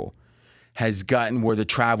travel has gotten where the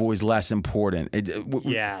travel is less important.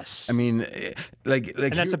 Yes. And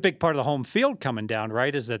that's a big part of the home field coming down,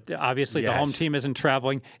 right? Is that obviously the home team isn't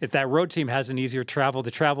traveling. If that road team has an easier travel,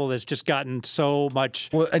 the travel has just gotten so much.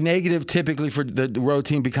 Well, a negative typically for the road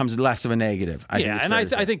team becomes less of a negative. I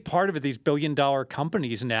think part of it, these billion-dollar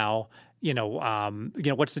companies now.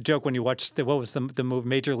 What's the joke when you watch what was the move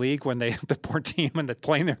Major League when the poor team and the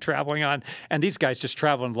plane they're traveling on, and these guys just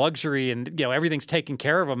travel in luxury and everything's taken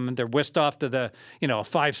care of them and they're whisked off to the a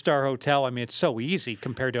 5-star hotel. It's so easy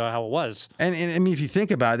compared to how it was. And if you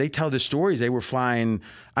think about it, they tell the stories. They were flying.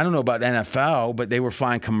 I don't know about NFL, but they were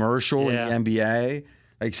flying commercial in the NBA.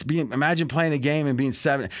 Imagine playing a game and being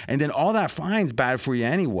 7, and then all that flying's bad for you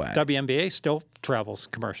anyway. WNBA still travels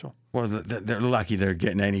commercial. Well, they're lucky they're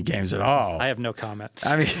getting any games at all. I have no comment.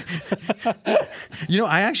 I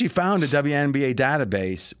actually found a WNBA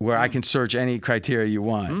database where I can search any criteria you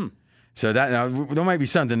want. So there might be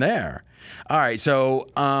something there. All right, so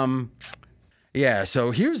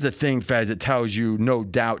so here's the thing, Fez, it tells you no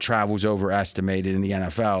doubt travel's overestimated in the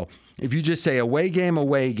NFL. If you just say away game,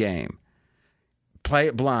 play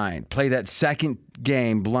it blind, play that second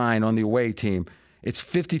game blind on the away team, it's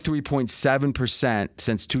 53.7%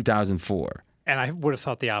 since 2004. And I would have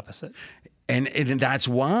thought the opposite. And that's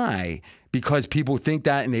why, because people think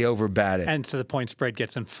that and they overbat it. And so the point spread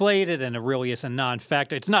gets inflated, and it really is a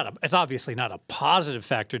non-factor. It's obviously not a positive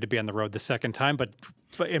factor to be on the road the second time, but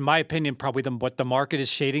in my opinion, probably what the market is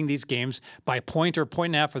shading these games by a point or a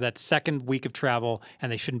point and a half for that second week of travel,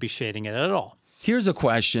 and they shouldn't be shading it at all. Here's a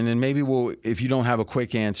question, and maybe if you don't have a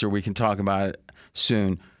quick answer, we can talk about it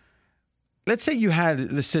soon. Let's say you had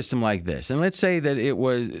the system like this, and let's say that it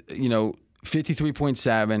was,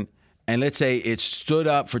 53.7, and let's say it stood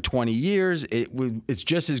up for 20 years. It's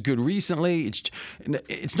just as good recently.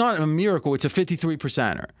 It's not a miracle. It's a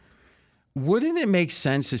 53%er. Wouldn't it make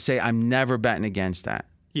sense to say I'm never betting against that?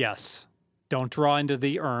 Yes. don't draw into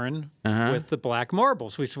the urn with the black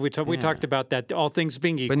marbles. We talked about that, all things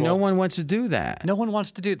being equal. But no one wants to do that. No one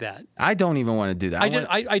wants to do that. I don't even want to do that.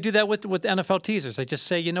 I do that with NFL teasers. I just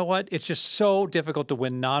say, you know what? It's just so difficult to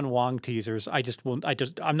win non-Wong teasers.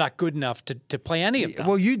 I'm not good enough to play any of them.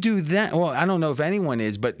 Well, you do that. Well, I don't know if anyone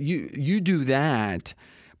is, but you do that.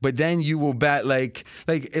 But then you will bet like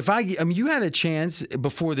if you had a chance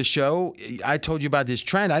before the show. I told you about this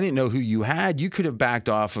trend. I didn't know who you had. You could have backed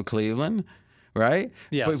off of Cleveland, right?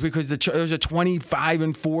 Yes. But because there's a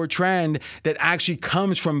 25-4 trend that actually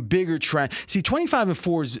comes from bigger trend. See,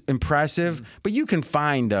 25-4 is impressive, but you can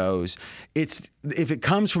find those. If it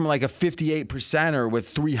comes from like a 58%er with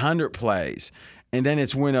 300 plays, and then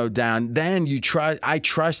it's winnowed down. Then I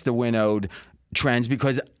trust the winnowed trends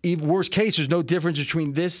because worst case, there's no difference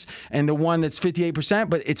between this and the one that's 58%,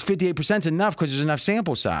 but it's 58% enough because there's enough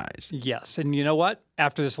sample size. Yes, and you know what?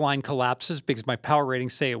 After this line collapses, because my power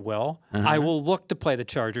ratings say it will, I will look to play the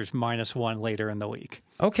Chargers -1 later in the week.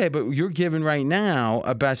 Okay, but you're giving right now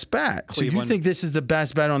a best bet. Cleveland. So you think this is the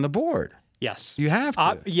best bet on the board? Yes. You have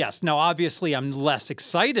to. Yes. Now, obviously, I'm less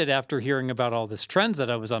excited after hearing about all this trends that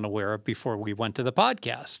I was unaware of before we went to the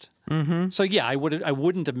podcast. Mm-hmm. So, yeah, I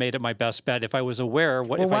wouldn't have made it my best bet if I was aware.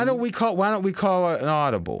 Why don't we call an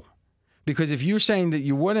audible? Because if you're saying that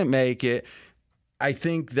you wouldn't make it, I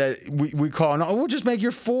think that we call an audible. We'll just make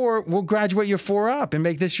your 4. We'll graduate your 4 up and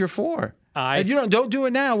make this your 4. And you don't do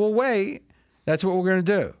it now. We'll wait. That's what we're going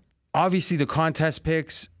to do. Obviously, the contest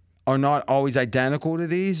picks are not always identical to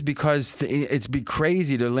these because it's be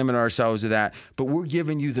crazy to limit ourselves to that. But we're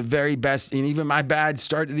giving you the very best, and even my bad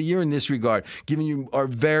start of the year in this regard, giving you our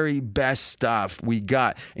very best stuff we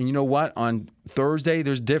got. And you know what? On Thursday,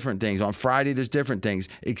 there's different things. On Friday, there's different things,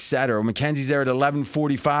 etc. Mackenzie's there at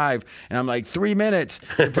 11:45, and I'm like, 3 minutes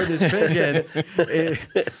to put this pick in.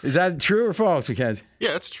 Is that true or false, Mackenzie?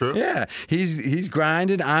 Yeah, it's true. Yeah, he's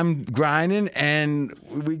grinding. I'm grinding, and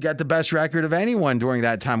we got the best record of anyone during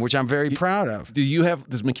that time, which I'm very proud of.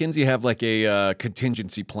 Does Mackenzie have like a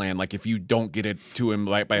contingency plan? Like if you don't get it to him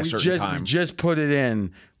by a certain time? We just put it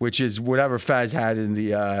in, which is whatever Fez had in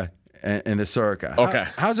the circa. Okay.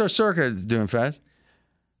 How's our circa doing, Fez?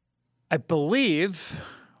 I believe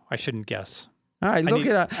I shouldn't guess. All right, look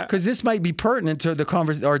it up because this might be pertinent to the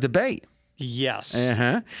our debate. Yes.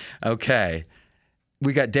 Okay.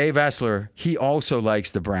 We got Dave Essler. He also likes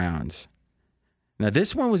the Browns. Now,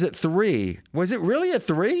 this one was at 3. Was it really at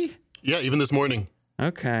 3? Yeah, even this morning.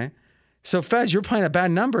 Okay. So, Fez, you're playing a bad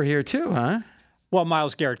number here too, huh? Well,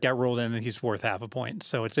 Myles Garrett got ruled in, and he's worth half a point,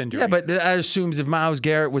 so it's injury. Yeah, but that assumes if Myles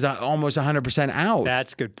Garrett was almost 100% out.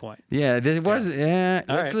 That's a good point. Yeah, this was. Yeah.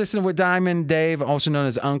 Let's listen to what Diamond Dave, also known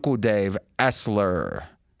as Uncle Dave Essler.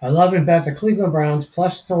 I love and bet the Cleveland Browns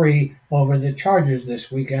 +3 over the Chargers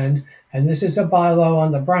this weekend, and this is a buy low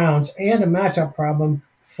on the Browns and a matchup problem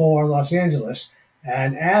for Los Angeles.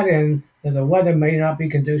 And add in that the weather may not be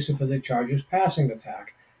conducive for the Chargers' passing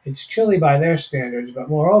attack. It's chilly by their standards, but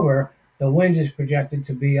moreover, the wind is projected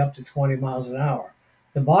to be up to 20 miles an hour.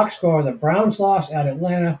 The box score of the Browns' loss at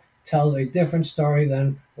Atlanta tells a different story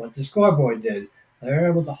than what the scoreboard did. They were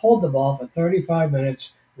able to hold the ball for 35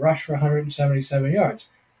 minutes, rush for 177 yards.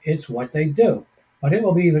 It's what they do. But it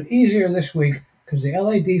will be even easier this week because the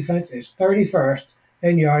LA defense is 31st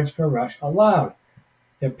in yards per rush allowed.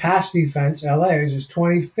 Their pass defense, LA's, is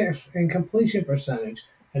 25th in completion percentage.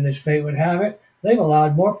 And as fate would have it, they've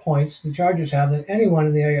allowed more points, the Chargers have, than anyone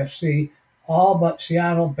in the AFC, all but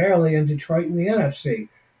Seattle, barely, and Detroit in the NFC.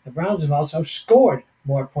 The Browns have also scored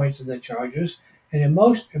more points than the Chargers. And in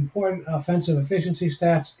most important offensive efficiency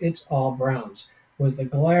stats, it's all Browns, with the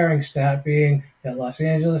glaring stat being that Los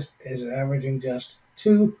Angeles is averaging just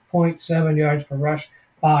 2.7 yards per rush,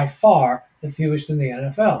 by far the fewest in the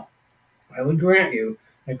NFL. I would grant you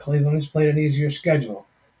that Cleveland has played an easier schedule.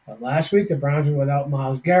 But last week, the Browns were without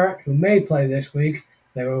Myles Garrett, who may play this week.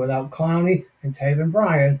 They were without Clowney and Taven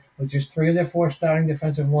Bryan, which is 3 of their 4 starting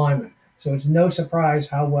defensive linemen. So it's no surprise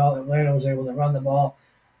how well Atlanta was able to run the ball.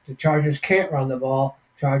 The Chargers can't run the ball.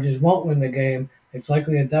 Chargers won't win the game. It's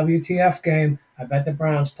likely a WTF game. I bet the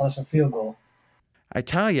Browns plus a field goal. I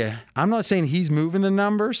tell you, I'm not saying he's moving the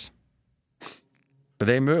numbers, but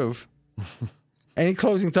they move. Any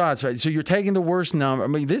closing thoughts, right? So you're taking the worst number. I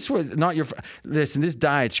mean, this was not your... Listen, this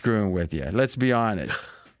diet's screwing with you. Let's be honest.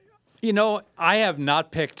 You know, I have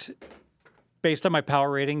not picked, based on my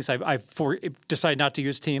power ratings, I've decided not to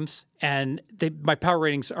use teams, and my power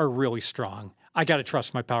ratings are really strong. I got to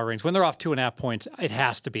trust my power ratings. When they're off 2.5 points, it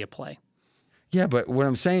has to be a play. Yeah, but what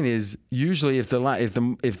I'm saying is, usually if the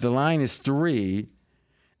line is 3,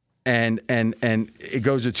 and it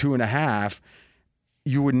goes to 2.5,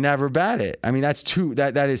 you would never bet it. I mean,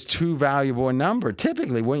 that is too valuable a number.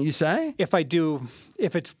 Typically, wouldn't you say? If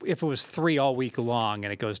it was 3 all week long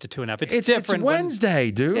and it goes to 2.5, it's different. It's Wednesday,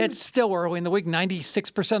 dude. It's still early in the week.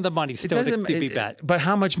 96% of the money still to be bet. But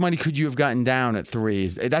how much money could you have gotten down at 3?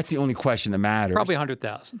 That's the only question that matters. Probably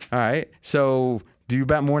 100,000. All right. So do you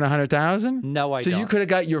bet more than 100,000? No, I don't. So you could have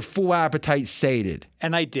got your full appetite sated.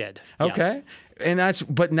 And I did. Okay. Yes. And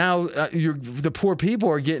but now the poor people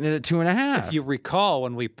are getting it at 2.5. If you recall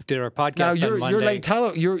when we did our podcast now on Monday. you're like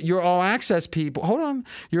you're all access people. Hold on,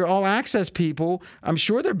 you're all access people. I'm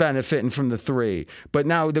sure they're benefiting from the 3. But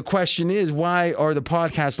now the question is, why are the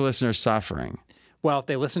podcast listeners suffering? Well, if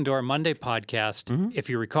they listened to our Monday podcast, if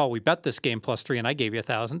you recall, we bet this game +3, and I gave you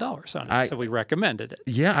 $1,000 on it, so we recommended it.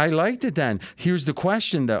 Yeah, I liked it then. Here's the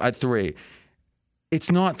question though: at 3. It's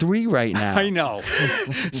not 3 right now. I know.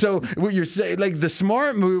 So what you're saying, like the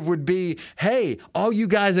smart move would be, hey, all you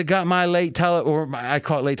guys that got my I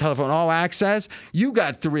call it late telephone, all access, you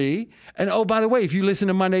got 3. And oh, by the way, if you listen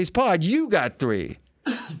to Monday's pod, you got 3.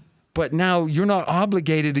 But now you're not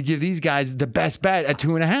obligated to give these guys the best bet at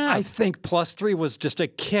 2.5. I think +3 was just a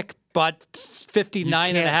kick butt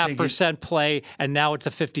 59.5% play, and now it's a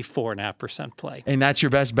 54.5% play. And that's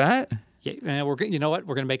your best bet? Yeah, you know what?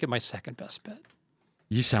 We're going to make it my second best bet.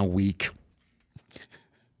 You sound weak.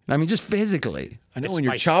 I mean, just physically. I know when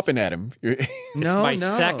you're chopping at him. It's my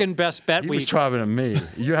second best bet. He was chopping at me.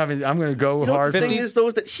 I'm going to go hard. The thing is, though,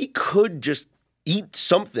 is that he could just eat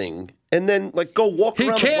something and then go walk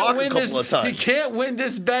around the block a couple of times. He can't win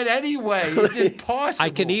this bet anyway. It's impossible. I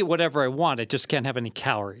can eat whatever I want. It just can't have any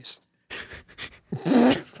calories.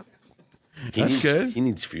 That's good. He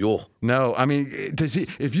needs fuel. No, I mean,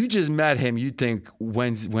 if you just met him, you'd think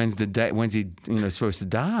when's he supposed to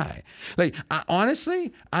die? Like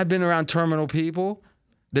honestly, I've been around terminal people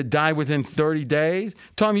that die within 30 days.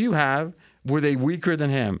 Tom, you have. Were they weaker than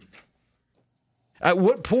him? At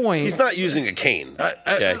what point? He's not using a cane.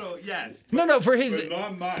 Okay. Yes. No, for his.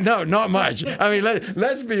 Not much. No, not much. I mean,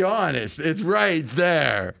 let's be honest. It's right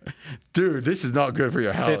there. Dude, this is not good for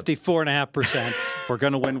your health. 54.5%. We're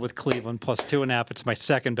going to win with Cleveland +2.5. It's my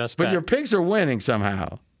second best bet. But your picks are winning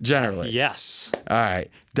somehow, generally. Yes. All right.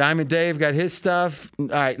 Diamond Dave got his stuff. All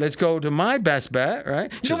right, let's go to my best bet,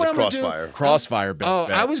 right? Which is a Crossfire. Crossfire best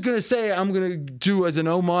bet. I was going to say I'm going to do as an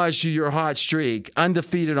homage to your hot streak,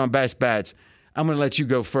 undefeated on best bets. I'm going to let you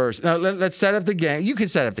go first. Now, let's set up the game. You can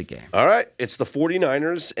set up the game. All right. It's the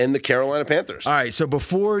 49ers and the Carolina Panthers. All right. So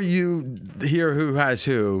before you hear who has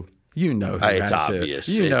who, you know who It's has obvious.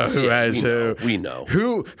 who. You know who has who. We know.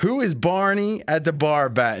 Who is Barney at the bar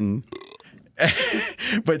betting?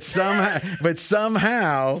 but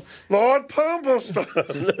somehow, Lord Palmerston.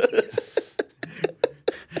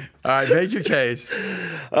 All right, make your case.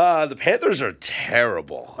 The Panthers are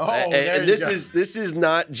terrible. There you go. This is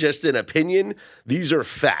not just an opinion. These are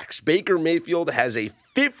facts. Baker Mayfield has a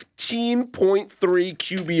 15.3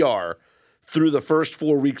 QBR through the first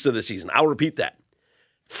 4 weeks of the season. I'll repeat that.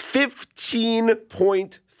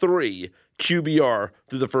 15.3 QBR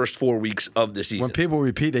through the first 4 weeks of the season. When people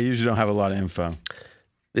repeat, they usually don't have a lot of info.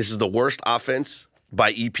 This is the worst offense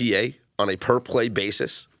by EPA on a per-play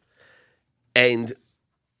basis. And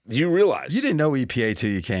do you realize? You didn't know EPA till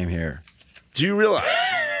you came here. Do you realize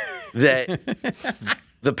that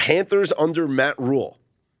the Panthers under Matt Rule,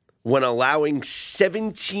 when allowing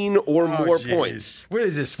 17 or more points, What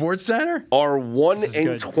is this, Sports Center? are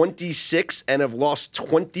 1-26 and have lost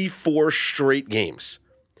 24 straight games?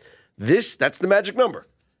 That's the magic number.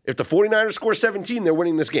 If the 49ers score 17, they're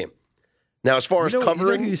winning this game. Now, as far as You know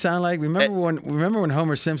covering, who you sound like? Remember when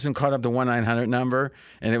Homer Simpson caught up the 1-900 number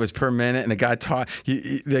and it was per minute and the guy taught,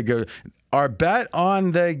 they go, our bet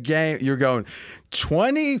on the game, you're going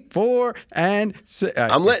 24 and 6.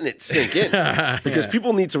 I'm letting it sink in because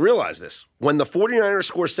people need to realize this. When the 49ers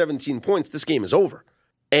score 17 points, this game is over.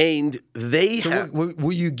 And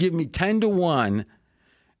will you give me 10-1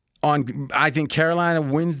 on, I think Carolina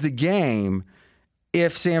wins the game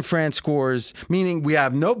if San Fran scores, meaning we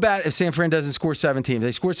have no bet if San Fran doesn't score 17. If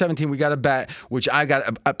they score 17, we got a bet, which I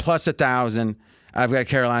got a plus 1,000. I've got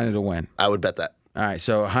Carolina to win. I would bet that. All right,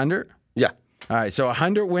 so 100? Yeah. All right, so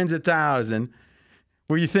 100 wins 1,000.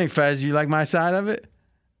 What do you think, Fez? You like my side of it?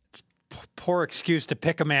 Poor excuse to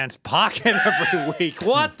pick a man's pocket every week.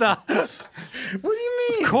 What the? What do you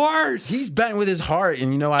mean? Of course. He's betting with his heart,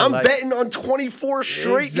 and I'm betting on 24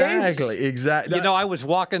 straight games. Exactly. You know, I was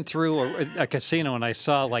walking through a casino and I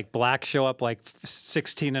saw black show up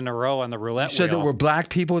 16 in a row on the roulette You said wheel. there were black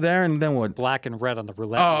people there, and then what? Black and red on the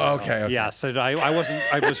roulette Oh, wheel. okay. Yeah, so I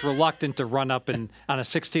was reluctant to run up on a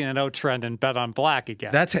 16-0 trend and bet on black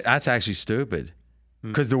again. That's actually stupid.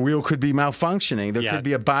 because the wheel could be malfunctioning. There could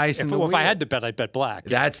be a bias in the wheel. If I had to bet, I'd bet black.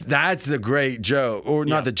 That's the great joke, or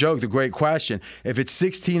not the joke, the great question. If it's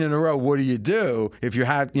 16 in a row, what do you do? If you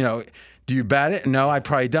have, do you bet it? No, I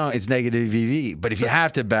probably don't. It's negative EV. But if you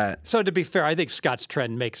have to bet. So to be fair, I think Scott's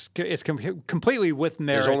trend it's completely with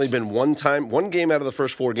merit. There's only been one game out of the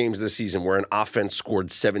first 4 games this season where an offense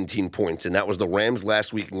scored 17 points, and that was the Rams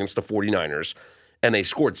last week against the 49ers, and they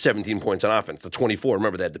scored 17 points on offense. The 24,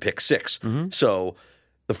 remember, they had to pick 6. So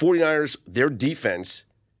the 49ers, their defense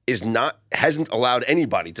hasn't allowed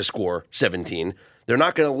anybody to score 17. They're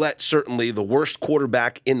not going to let certainly the worst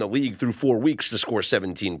quarterback in the league through 4 weeks to score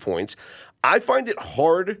 17 points. I find it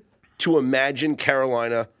hard to imagine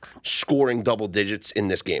Carolina scoring double digits in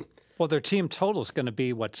this game. Well, their team total is going to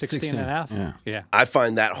be, 16 and a half? Yeah. I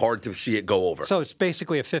find that hard to see it go over. So it's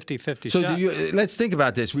basically a 50-50 So shot. let's think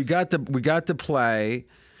about this. We got the play.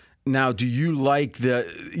 Now, do you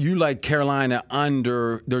like Carolina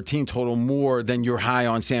under their team total more than you're high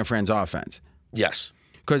on San Fran's offense? Yes.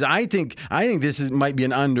 Because I think this might be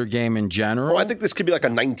an under game in general. Well, I think this could be like a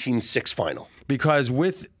 19-6 final. Because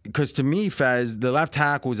to me, Fez, the left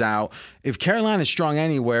tackle's out. If Carolina's strong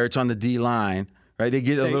anywhere, it's on the D line, right? They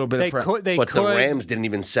get a little bit of pressure. But the Rams didn't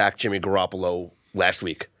even sack Jimmy Garoppolo last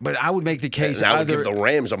week. But I would make the case I would give the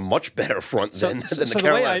Rams a much better front than the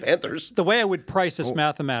Carolina Panthers. The way I would price this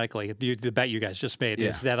mathematically, the bet you guys just made,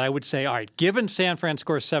 is that I would say, all right, given San Fran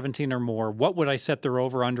scores 17 or more, what would I set their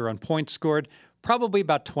over-under on points scored? Probably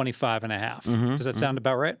about 25.5. Does that sound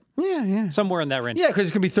about right? Yeah. Somewhere in that range. Yeah, because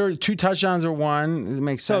it could be 2 touchdowns or 1. It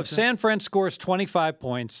makes sense. So if San Fran scores 25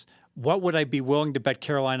 points, what would I be willing to bet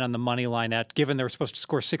Carolina on the money line at, given they were supposed to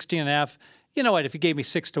score 16.5? You know what? If you gave me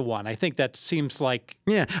 6-1, I think that seems like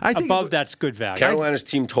I think above that's good value. Carolina's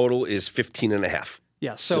team total is 15.5.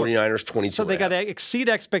 Yeah, so 49ers 22. So they got to exceed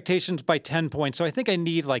expectations by 10 points. So I think I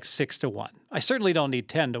need 6-1. I certainly don't need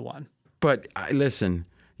 10-1. But listen,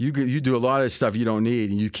 you do a lot of stuff you don't need,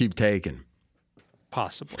 and you keep taking.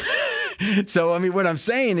 Possibly. So I mean, what I'm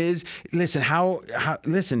saying is, listen,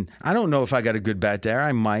 listen. I don't know if I got a good bet there.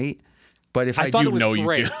 I might. But if I thought it was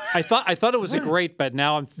great. I thought it was a great bet.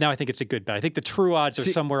 Now I think it's a good bet. I think the true odds are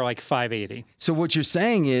somewhere like 580. So what you're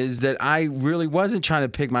saying is that I really wasn't trying to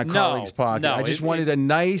pick my colleague's pocket. I just wanted a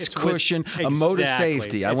nice cushion, a moat of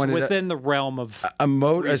safety. I wanted within the realm of a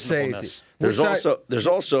moat of safety. There's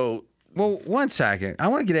also. Well, 1 second. I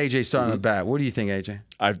want to get AJ started on the bat. What do you think, AJ?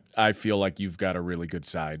 I feel like you've got a really good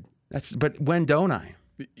side. But when don't I?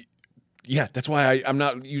 Yeah, that's why I'm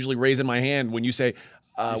not usually raising my hand when you say.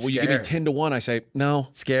 Will you give me 10-1? I say no.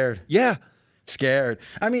 Scared. Yeah. Scared.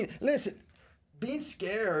 I mean, listen, being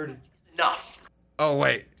scared. Enough. Oh,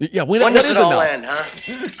 wait. Yeah, when does it all end, huh?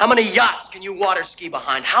 How many yachts can you water ski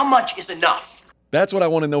behind? How much is enough? That's what I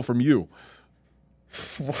want to know from you.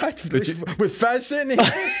 What? With Fez sitting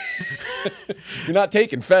here? You're not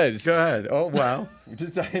taking Fez. Go ahead. Oh, wow.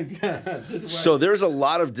 So there's a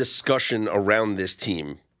lot of discussion around this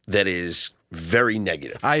team that is very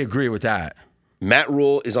negative. I agree with that. Matt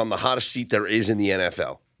Rule is on the hottest seat there is in the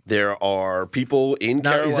NFL. There are people in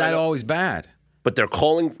Carolina. Is that always bad? But they're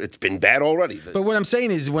calling, it's been bad already. But what I'm saying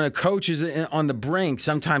is when a coach is on the brink,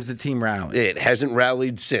 sometimes the team rallies. It hasn't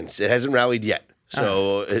rallied since. It hasn't rallied yet.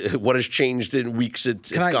 So what has changed in weeks,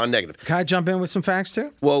 it's gone negative. Can I jump in with some facts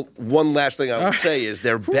too? Well, one last thing I would say is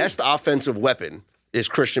their best offensive weapon is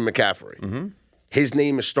Christian McCaffrey. Mm-hmm. His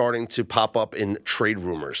name is starting to pop up in trade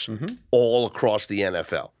rumors all across the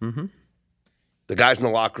NFL. Mm-hmm. The guys in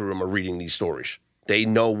the locker room are reading these stories. They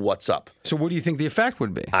know what's up. So what do you think the effect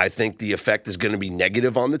would be? I think the effect is going to be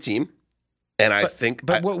negative on the team. And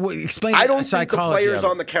explain. I don't think the players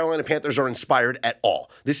on the Carolina Panthers are inspired at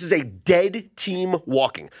all. This is a dead team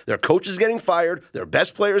walking. Their coach is getting fired. Their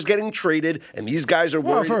best players getting traded, and these guys are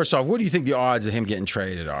worried. Well, first off, what do you think the odds of him getting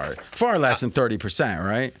traded are? Far less than 30%,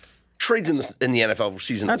 right? Trades in the NFL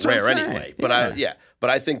season are rare anyway. But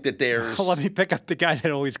I think that there's. Let me pick up the guy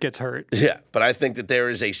that always gets hurt. Yeah, but I think that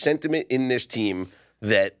there is a sentiment in this team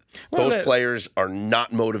that those players are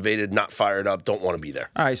not motivated, not fired up, don't want to be there.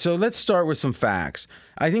 All right, so let's start with some facts.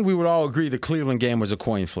 I think we would all agree the Cleveland game was a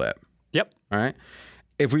coin flip. Yep. All right.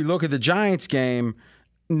 If we look at the Giants game,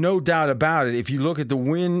 no doubt about it, if you look at the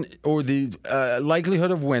win or the likelihood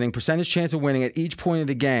of winning, percentage chance of winning at each point of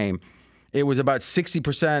the game, it was about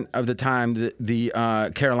 60% of the time that the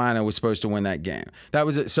Carolina was supposed to win that game. That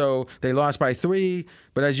was it. So they lost by 3,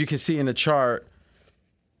 but as you can see in the chart,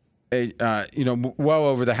 well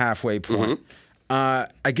over the halfway point.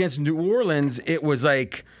 Against New Orleans, it was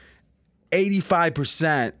like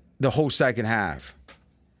 85% the whole second half.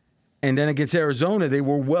 And then against Arizona, they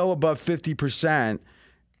were well above 50%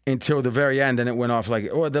 until the very end, and it went off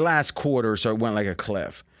or the last quarter, so it went like a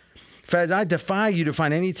cliff. Fez, I defy you to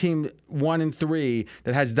find any team 1-3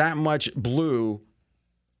 that has that much blue.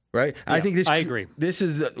 Right? Yeah, I agree. This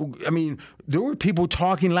is, there were people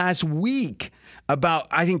talking last week about,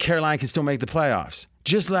 I think Carolina can still make the playoffs.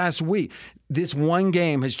 Just last week. This one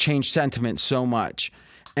game has changed sentiment so much.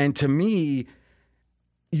 And to me,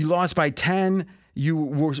 you lost by 10. You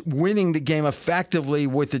were winning the game effectively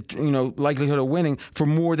with the likelihood of winning for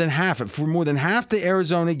more than half. For more than half the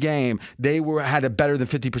Arizona game, they had a better than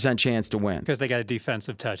 50% chance to win. Because they got a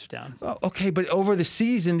defensive touchdown. Well, okay, but over the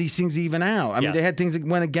season, these things even out. I mean, they had things that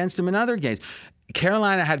went against them in other games.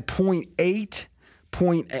 Carolina had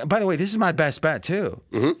 0.8. By the way, this is my best bet, too.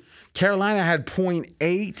 Mm-hmm. Carolina had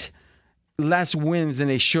 0.8 less wins than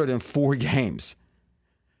they should in 4 games.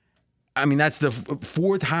 I mean, that's the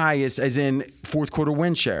fourth highest, as in fourth quarter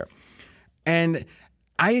win share. And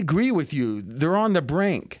I agree with you. They're on the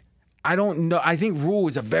brink. I don't know. I think Rule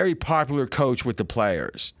is a very popular coach with the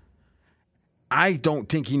players. I don't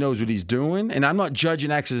think he knows what he's doing, and I'm not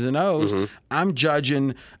judging X's and O's. Mm-hmm. I'm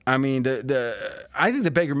judging. I mean, I think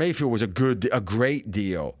the Baker Mayfield was a great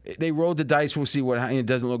deal. They rolled the dice. We'll see it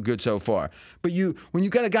doesn't look good so far. But when you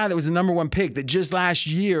got a guy that was the number 1 pick that just last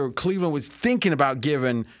year Cleveland was thinking about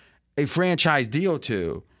giving a franchise deal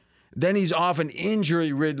to, then he's off an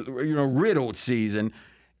injury riddled season.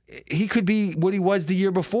 He could be what he was the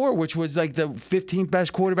year before, which was like the 15th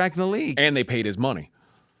best quarterback in the league. And they paid his money.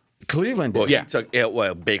 Cleveland did.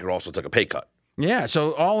 Well, Baker also took a pay cut. Yeah,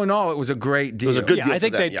 so all in all, it was a great deal. It was a good deal. I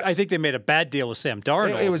think they made a bad deal with Sam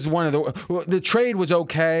Darnold. It was one of the trade was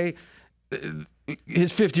okay.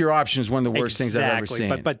 His 5th-year option is one of the worst things I've ever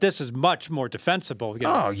seen. But this is much more defensible.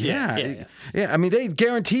 Oh, yeah. I mean, they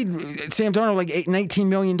guaranteed Sam Darnold like $19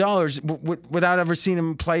 million without ever seeing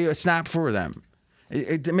him play a snap for them.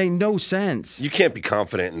 It made no sense. You can't be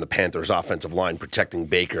confident in the Panthers' offensive line protecting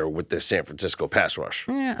Baker with this San Francisco pass rush.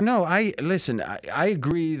 Yeah, no, I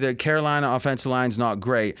agree that Carolina offensive line's not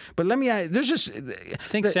great, but let me there's just I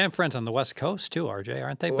think San Fran's on the West Coast too, RJ,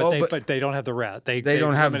 aren't they? But they don't have the rest. They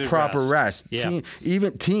don't have proper rest. Yeah.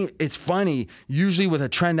 It's funny, usually with a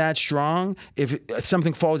trend that strong, if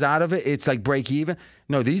something falls out of it, it's like break even.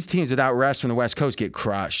 No, these teams without rest from the West Coast get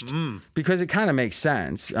crushed because it kind of makes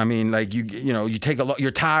sense. I mean, like you take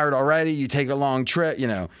you're tired already. You take a long trip.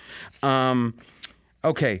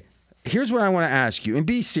 Okay, here's what I want to ask you, and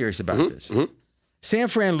be serious about this. Mm-hmm. San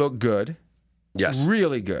Fran looked good. Yes,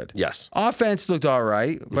 really good. Yes, offense looked all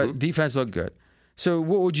right, but defense looked good. So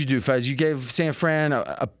what would you do, Fez? You gave San Fran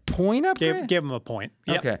a point up there? Gave them a point.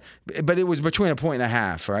 Yep. Okay. But it was between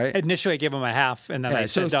 1.5, right? Initially, I gave them a half, and then I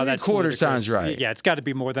said, no, that's 3/4 sounds right. Yeah, it's got to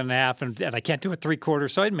be more than a half, and I can't do it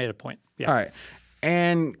 3/4, so I made a point. Yeah. All right.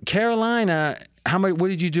 And Carolina, what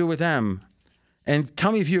did you do with them? And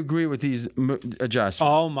tell me if you agree with these adjustments.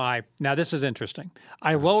 Oh, my. Now, this is interesting.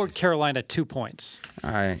 I lowered Carolina 2 points.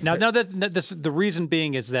 All right. Now the reason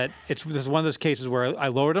being is that this is one of those cases where I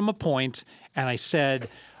lowered them a point, and I said,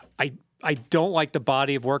 I don't like the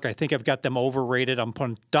body of work. I think I've got them overrated. I'm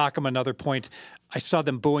going to dock them another point. I saw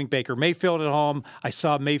them booing Baker Mayfield at home. I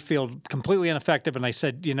saw Mayfield completely ineffective, and I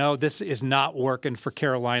said, this is not working for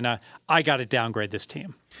Carolina. I got to downgrade this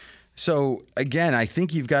team. So, again, I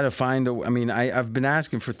think you've got to find I've been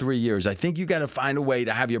asking for 3 years. I think you've got to find a way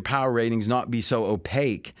to have your power ratings not be so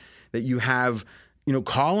opaque that you have,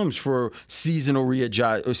 columns for seasonal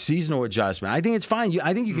adjustment. I think it's fine.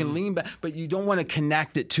 I think you can lean back, but you don't want to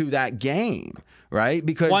connect it to that game, right?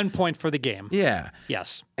 Because 1 point for the game. Yeah.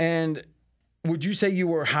 Yes. And would you say you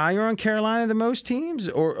were higher on Carolina than most teams,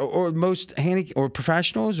 or most or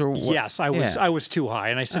professionals, or what? Yes, I was. Yeah. I was too high,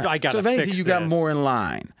 and I said I got to fix this. So if anything, you got more in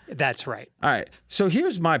line. That's right. All right. So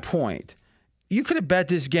here's my point. You could have bet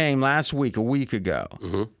this game last week, a week ago,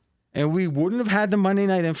 and we wouldn't have had the Monday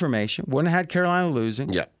night information. Wouldn't have had Carolina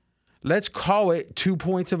losing. Yeah. Let's call it 2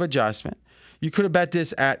 points of adjustment. You could have bet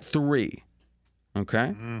this at 3.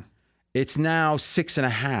 Okay. It's now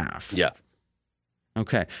 6.5. Yeah.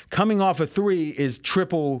 Okay. Coming off of 3 is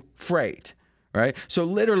triple freight, right? So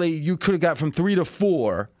literally you could have got from 3 to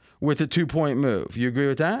 4 with a 2-point move. You agree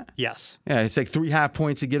with that? Yes. Yeah, it's like 3 half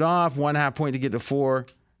points to get off, 1 half point to get to 4.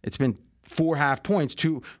 It's been 4 half points,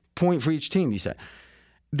 2 point for each team, you said.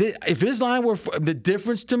 If this line were the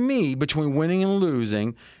difference to me between winning and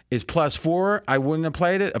losing is +4, I wouldn't have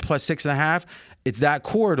played it. A +6.5, it's that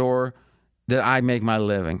corridor that I make my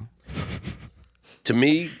living. To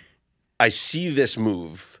me, I see this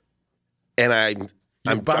move, and I'm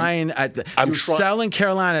selling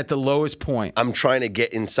Carolina at the lowest point. I'm trying to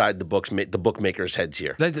get inside the bookmakers' heads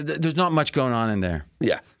here. There's not much going on in there.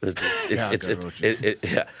 Yeah,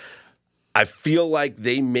 I feel like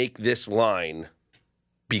they make this line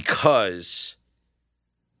because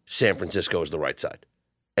San Francisco is the right side,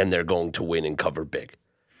 and they're going to win and cover big.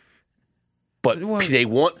 But they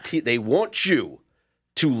want you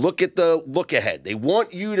to look at the look ahead. They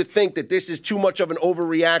want you to think that this is too much of an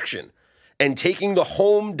overreaction, and taking the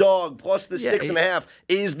home dog plus the 6.5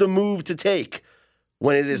 is the move to take.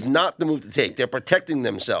 When it is not the move to take, they're protecting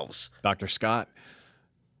themselves. Dr. Scott,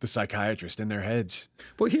 the psychiatrist in their heads.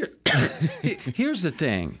 Well, here's the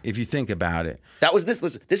thing. If you think about it, That was this.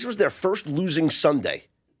 Listen, this was their first losing Sunday.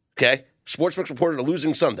 Okay, Sportsbook reported a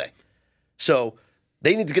losing Sunday, so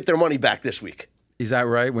they need to get their money back this week. is that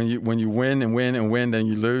right? When you win and win and win, then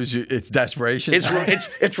you lose. It's desperation.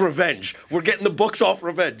 It's revenge. We're getting the books off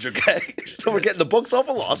revenge. Okay, so we're getting the books off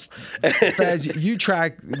a loss. Fez, you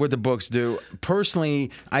track what the books do.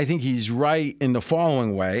 Personally, I think he's right in the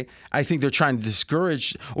following way. I think they're trying to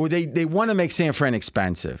discourage, or they want to make San Fran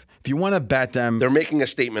expensive. If you want to bet them, They're making a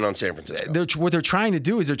statement on San Francisco. what they're trying to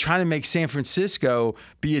do is they're trying to make San Francisco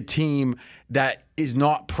be a team that is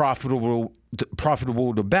not profitable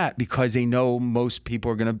to bet because they know most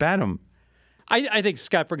people are going to bet them. I think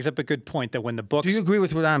Scott brings up a good point that when the books. Do you agree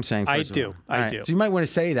with what I'm saying? I first of do. all? I All right. do. So you might want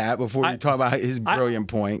to say that before you talk about his brilliant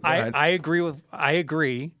point. Go ahead. I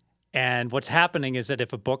agree. And what's happening is that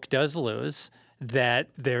if a book does lose, that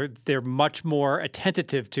they're much more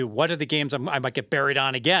attentive to what are the games I might get buried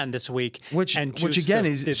on again this week. Which juice again the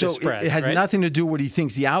is so spreads, it has right? nothing to do with what he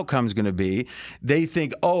thinks the outcome's going to be. They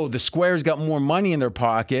think, oh, the Square's got more money in their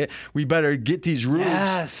pocket. We better get these rubes,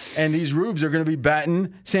 Yes. and these rubes are going to be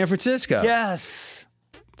betting San Francisco. Yes.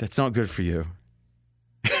 That's not good for you.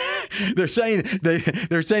 They're saying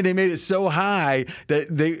they made it so high that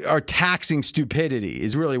they are taxing stupidity.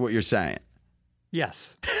 Is really what you're saying.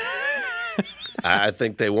 Yes. I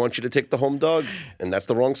think they want you to take the home dog, and that's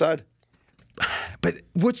the wrong side. But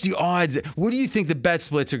what's the odds? What do you think the bet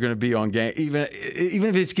splits are going to be on game? Even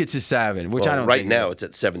if it gets to 7, which I don't. Right think now, it's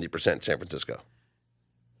at 70% San Francisco.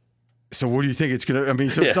 So what do you think it's going to? I mean,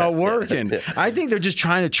 so it's not working. I think they're just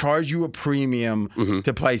trying to charge you a premium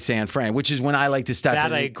to play San Fran, which is when I like to step in.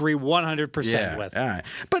 That I agree 100% with. All right.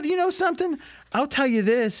 But you know something? I'll tell you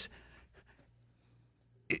this,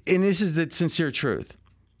 and this is the sincere truth.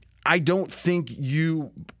 I don't think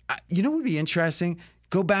you know what would be interesting?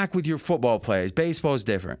 Go back with your football players. Baseball is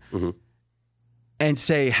different. And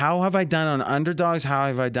say, how have I done on underdogs? How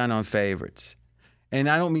have I done on favorites? And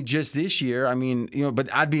I don't mean just this year. I mean,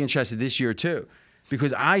 but I'd be interested this year too,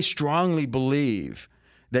 because I strongly believe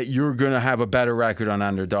that you're going to have a better record on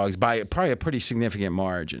underdogs by probably a pretty significant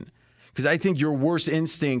margin. Because I think your worst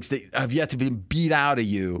instincts that have yet to be beat out of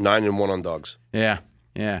you. 9-1 on dogs. Yeah.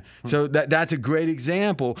 So that's a great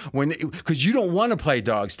example because you don't want to play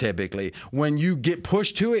dogs typically. When you get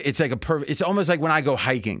pushed to it, it's like it's almost like when I go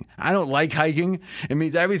hiking. I don't like hiking. It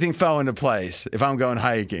means everything fell into place if I'm going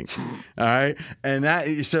hiking. All right. And that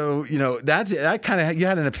kind of, you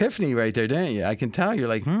had an epiphany right there, didn't you? I can tell you're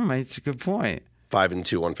like, it's a good point.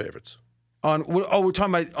 5-2 on favorites. We're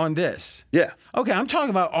talking about on this. Yeah. Okay, I'm talking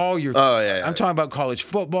about all your. I'm talking about college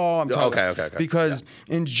football. I'm talking Okay. Because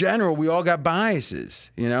in general, we all got biases,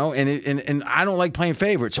 and I don't like playing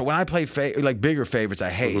favorites. So when I play like bigger favorites, I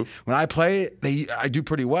hate. When I play it, I do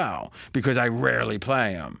pretty well because I rarely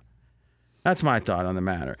play them. That's my thought on the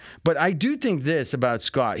matter. But I do think this about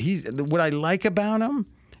Scott. What I like about him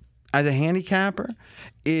as a handicapper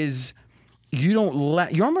is. You're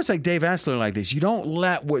almost like Dave Essler like this. You don't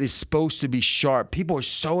let what is supposed to be sharp. People are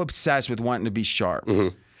so obsessed with wanting to be sharp.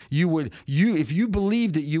 If you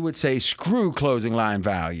believed it, you would say, screw closing line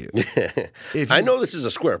value. I know this is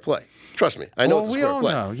a square play. Trust me. I know it's a square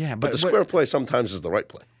play. Know, yeah. But the square play sometimes is the right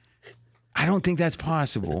play. I don't think that's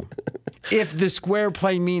possible. If the square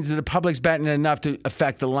play means that the public's betting enough to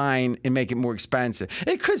affect the line and make it more expensive,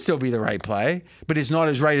 it could still be the right play, but it's not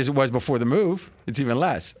as right as it was before the move. It's even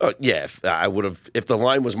less. Yeah, if the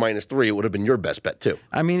line was -3, it would have been your best bet too.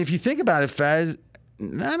 I mean, if you think about it, Fez,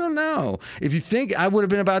 I don't know. If you think I would have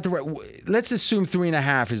been about the right, let's assume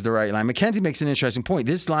 3.5 is the right line. Mackenzie makes an interesting point.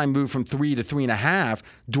 This line moved from 3 to 3.5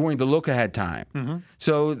 during the look ahead time.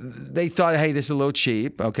 So they thought, hey, this is a little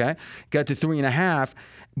cheap. Okay, got to 3.5,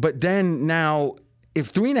 but then now,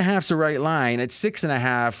 if 3.5 is the right line at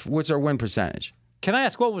 6.5, what's our win percentage? Can I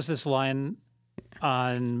ask what was this line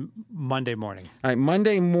on Monday morning? All right,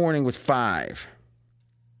 Monday morning was 5.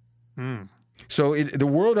 So the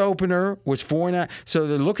world opener was 4.5. So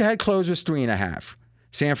the look-ahead close was 3.5.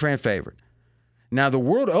 San Fran favored. Now the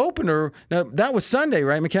world opener, that was Sunday,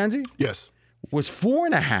 right, Mackenzie? Yes. Was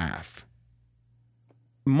 4.5.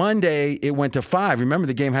 Monday it went to 5. Remember,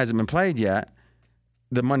 the game hasn't been played yet.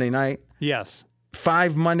 The Monday night. Yes.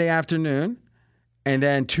 5 Monday afternoon, and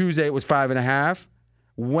then Tuesday it was 5.5.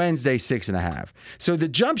 Wednesday 6.5. So the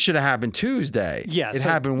jump should have happened Tuesday. Yeah, it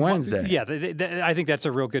happened Wednesday. Yeah, I think that's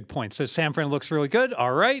a real good point. So San Fran looks really good.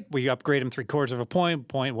 All right, we upgrade him 3/4 of a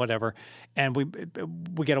point, whatever, and we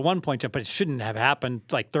get a 1 point jump, but it shouldn't have happened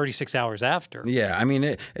like 36 hours after. Yeah, I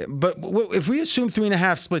mean, but if we assume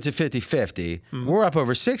 3.5 splits at 50-50, we're up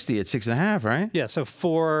over 60 at 6.5, right? Yeah, so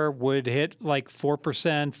 4 would hit like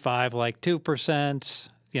 4%, 5 like 2%,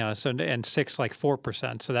 so and 6 like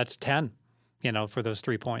 4%. So that's 10. For those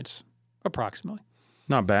 3 points, approximately.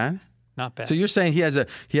 Not bad. Not bad. So you're saying he has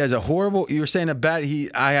a horrible. You're saying a bet.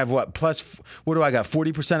 I have what plus? What do I got?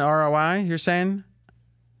 40% ROI. You're saying?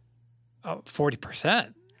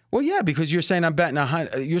 40%. Well, yeah, because you're saying I'm betting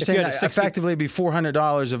 100. You're saying that effectively be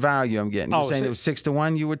 $400 of value I'm getting. You're saying it was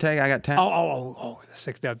 6-1. You would take. I got 10. Oh, the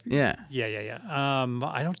 6. Yeah.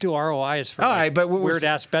 I don't do ROIs for all right, but weird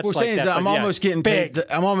ass bets like that. I'm almost getting paid.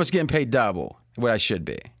 I'm almost getting paid double what I should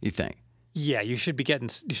be. You think? Yeah, you should be getting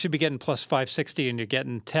plus 560 and you're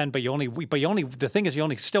getting 10, but the thing is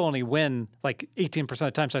you still only win like 18% of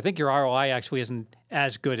the time. So I think your ROI actually isn't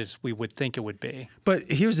as good as we would think it would be. But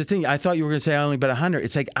here's the thing. I thought you were going to say I only bet 100.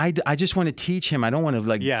 It's like I just want to teach him. I don't want to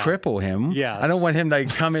cripple him. Yeah. I don't want him like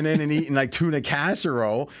coming in and eating like tuna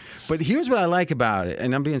casserole. But here's what I like about it,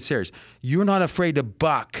 and I'm being serious. You're not afraid to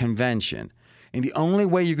buck convention. And the only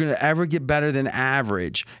way you're going to ever get better than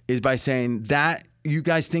average is by saying that you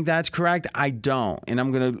guys think that's correct. I don't. And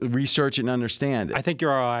I'm going to research it and understand it. I think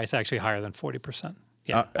your ROI is actually higher than 40%.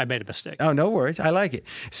 Yeah, I made a mistake. Oh, no worries. I like it.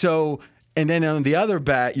 So, and then on the other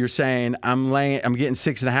bet, you're saying I'm getting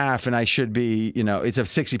 6.5 and I should be, it's a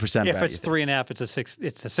 60% bet. If it's 3.5,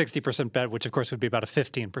 it's a 60% bet, which of course would be about a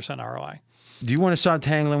 15% ROI. Do you want to start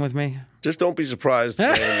tangling with me? Just don't be surprised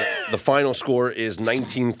when the final score is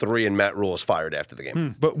 19-3 and Matt Rule is fired after the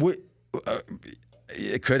game. But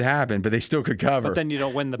it could happen, but they still could cover. But then you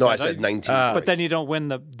don't win the bet. No, I said 19. But then you don't win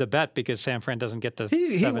the bet because San Fran doesn't get the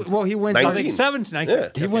 7th. Well, he wins. 19. I think 7's 19. Yeah.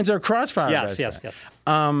 He wins our Crossfire. Yes.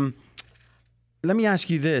 Let me ask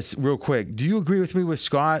you this real quick. Do you agree with me with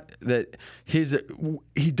Scott that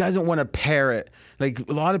he doesn't want to parrot? Like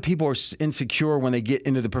a lot of people are insecure when they get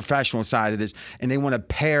into the professional side of this and they want to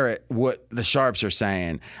parrot what the sharps are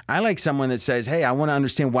saying. I like someone that says, hey, I want to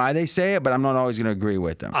understand why they say it, but I'm not always going to agree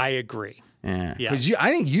with them. I agree. Yeah. Yes. Because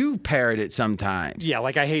I think you parrot it sometimes. Yeah,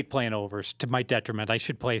 like I hate playing overs to my detriment. I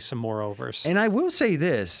should play some more overs. And I will say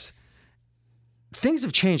this. Things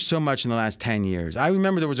have changed so much in the last 10 years. I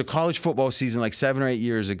remember there was a college football season like 7 or 8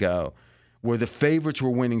 years ago where the favorites were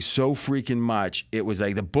winning so freaking much. It was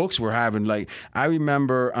like the books were having like, I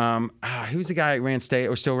remember, who's the guy that ran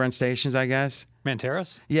still runs stations, I guess?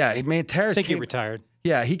 Manteras? Yeah, Manteras. I think he retired.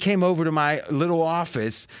 Yeah, he came over to my little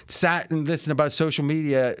office, sat and listened about social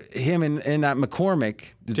media. Him and that McCormick,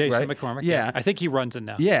 Jason right? McCormick. Yeah, I think he runs it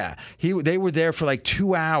now. Yeah, they were there for like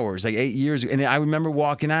 2 hours, like 8 years ago. And I remember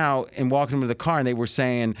walking out and walking them to the car, and they were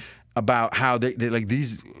saying about how they like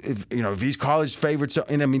these, these college favorites.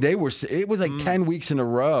 And I mean, it was like 10 weeks in a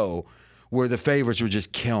row where the favorites were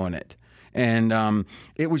just killing it. And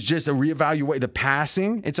it was just a reevaluate the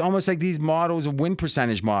passing. It's almost like these models of win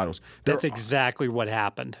percentage models. That's exactly what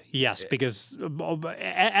happened. Yes, because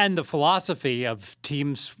and the philosophy of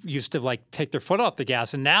teams used to like take their foot off the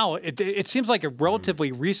gas, and now it seems like a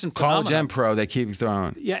relatively recent phenomenon. College and pro, they keep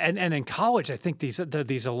throwing. Yeah, and in college, I think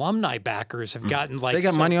these alumni backers have gotten like they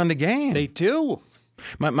got money on the game. They do.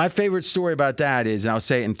 My favorite story about that is, and I'll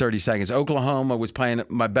say it in 30 seconds, Oklahoma was playing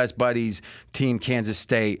my best buddy's team, Kansas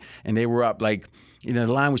State, and they were up like, the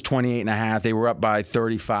line was 28.5. They were up by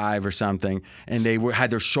 35 or something, and they had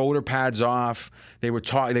their shoulder pads off. They were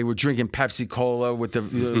drinking Pepsi Cola with the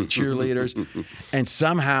cheerleaders, and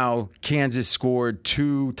somehow Kansas scored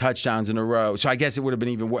 2 touchdowns in a row. So I guess it would have been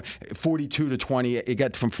even worse, 42-28. It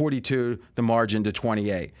got from 42 the margin to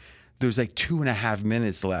 28. There's like 2.5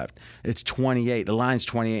 minutes left. It's 28. The line's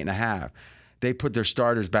 28.5. They put their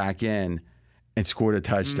starters back in and scored a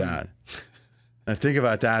touchdown. Now think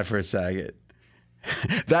about that for a second.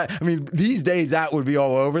 These days that would be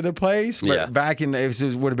all over the place. But back in, it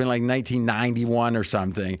would have been like 1991 or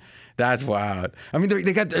something. That's wild. I mean,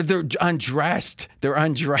 they're undressed. They're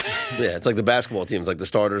undressed. Yeah, it's like the basketball teams. Like the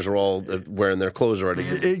starters are all wearing their clothes already.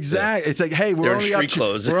 Exactly. It's like, hey, we're only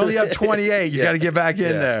up 28. You got to get back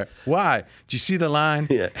in there. Why? Did you see the line?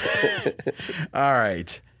 Yeah. All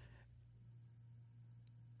right.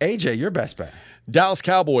 AJ, your best bet. Dallas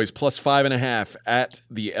Cowboys plus 5.5 at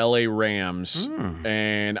the LA Rams.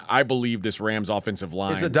 And I believe this Rams offensive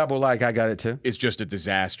line. It's a double like. I got it too. It's just a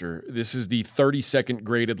disaster. This is the 32nd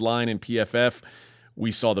graded line in PFF.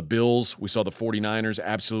 We saw the Bills. We saw the 49ers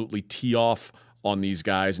absolutely tee off on these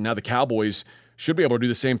guys. Now the Cowboys should be able to do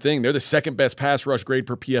the same thing. They're the second best pass rush grade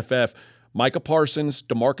per PFF. Micah Parsons,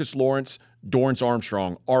 DeMarcus Lawrence, Dorrance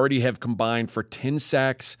Armstrong already have combined for 10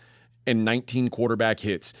 sacks and 19 quarterback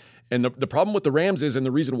hits. And the problem with the Rams is, and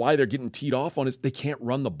the reason why they're getting teed off on, is they can't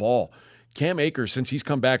run the ball. Cam Akers, since he's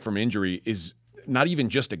come back from injury, is not even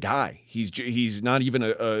just a guy. He's not even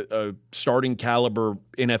a starting caliber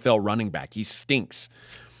NFL running back. He stinks.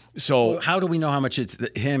 So How do we know how much it's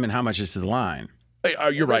him and how much it's the line?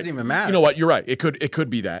 You're right. Doesn't even matter. You know what? You're right. It could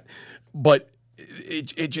be that, but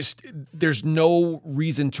it just, there's no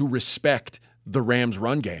reason to respect the Rams'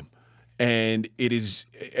 run game, and it's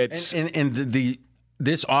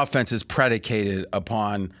this offense is predicated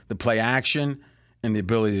upon the play action and the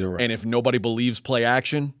ability to run. And if nobody believes play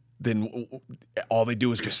action, then all they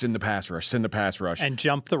do is just send the pass rush, and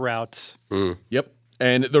jump the routes. Yep.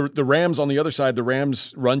 And the Rams on the other side, the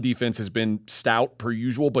Rams' run defense has been stout per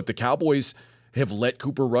usual, but the Cowboys have let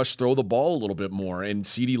Cooper Rush throw the ball a little bit more. And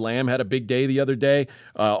CeeDee Lamb had a big day the other day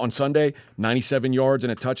on Sunday, 97 yards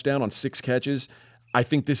and a touchdown on 6 catches. I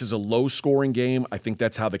think this is a low-scoring game. I think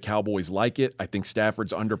that's how the Cowboys like it. I think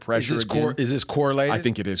Stafford's under pressure again. Is this correlated? I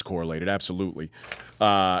think it is correlated, absolutely.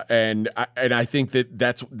 And I think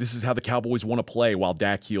this is how the Cowboys want to play while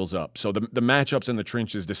Dak heals up. So the matchups in the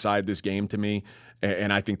trenches decide this game to me,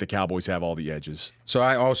 and I think the Cowboys have all the edges. So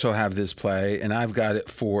I also have this play, and I've got it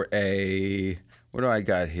for what do I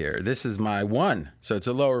got here? This is my 1, so it's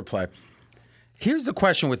a lower play. Here's the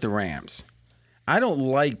question with the Rams. I don't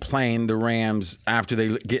like playing the Rams after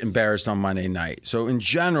they get embarrassed on Monday night. So in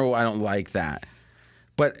general, I don't like that.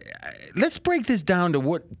 But let's break this down to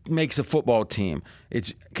what makes a football team.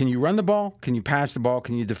 It's, can you run the ball? Can you pass the ball?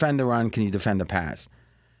 Can you defend the run? Can you defend the pass?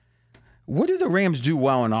 What do the Rams do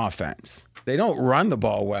well in offense? They don't run the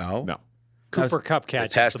ball well. No. Cooper Kupp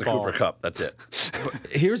catches Pass the the ball. Cooper Kupp. That's it.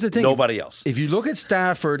 Here's the thing. Nobody else. If you look at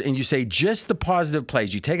Stafford and you say just the positive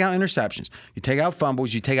plays, you take out interceptions, you take out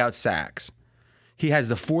fumbles, you take out sacks, he has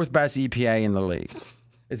the 4th best EPA in the league.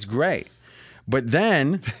 It's great. But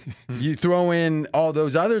then you throw in all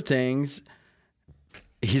those other things,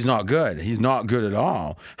 he's not good. He's not good at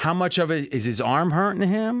all. How much of it is his arm hurting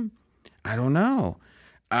him? I don't know.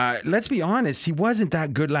 Let's be honest, he wasn't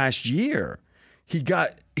that good last year. He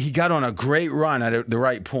got on a great run at the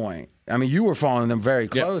right point. I mean, you were following them very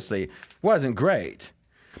closely. Wasn't great.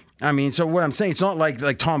 I mean, so what I'm saying, it's not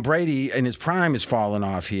like Tom Brady in his prime is falling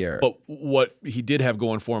off here. But what he did have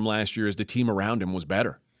going for him last year is the team around him was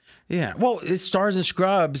better. Yeah. Well, it's stars and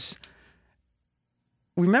scrubs.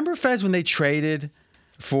 Remember, Fez, when they traded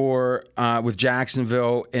for with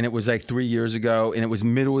Jacksonville, and it was like 3 years ago, and it was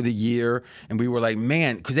middle of the year, and we were like,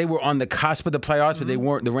 man, because they were on the cusp of the playoffs, but they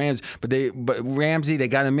weren't the Rams. But Ramsey, they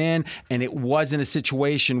got him in, and it wasn't a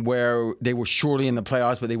situation where they were surely in the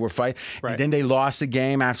playoffs, but they were fighting. Right. And then they lost the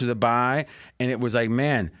game after the bye, and it was like,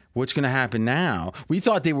 man, what's going to happen now? We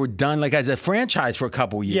thought they were done, like as a franchise, for a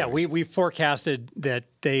couple years. Yeah, we forecasted that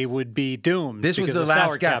they would be doomed. This was because the of last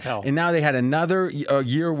salary gap. cap hell. And now they had another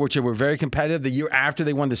year which they were very competitive. The year after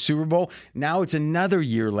they won the Super Bowl. Now it's another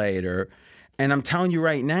year later. And I'm telling you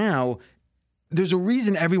right now, there's a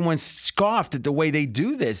reason everyone scoffed at the way they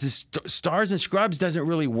do this. This stars and scrubs doesn't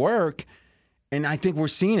really work. And I think we're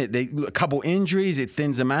seeing it. A couple injuries, it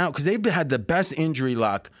thins them out. Because they've had the best injury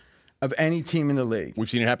luck of any team in the league. We've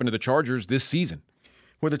seen it happen to the Chargers this season.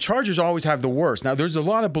 Well, the Chargers always have the worst. Now, there's a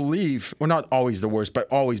lot of belief, well, not always the worst, but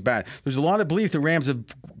always bad. There's a lot of belief the Rams have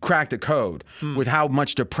cracked the code with how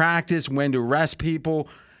much to practice, when to rest people,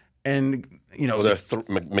 and, you know. Well,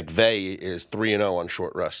 McVay is 3-0 on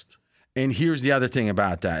short rest. And here's the other thing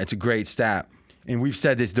about that. It's a great stat. And we've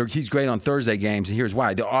said this, he's great on Thursday games, and here's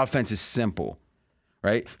why. The offense is simple.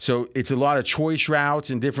 Right? So it's a lot of choice routes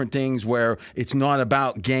and different things where it's not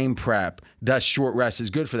about game prep. Thus, short rest is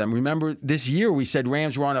good for them. Remember, this year we said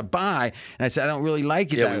Rams were on a bye, and I said, I don't really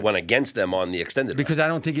like it. Yeah, we went against them on the extended because rest. I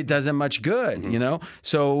don't think it does them much good, you know?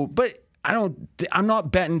 So, but I'm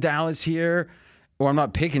not betting Dallas here, or I'm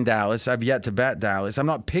not picking Dallas. I've yet to bet Dallas. I'm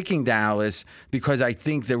not picking Dallas because I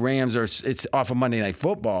think the Rams it's off of Monday Night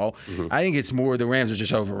Football. I think it's more the Rams are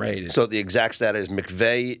just overrated. So the exact stat is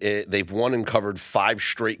McVay, they've won and covered 5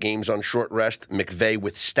 straight games on short rest. McVay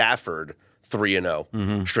with Stafford,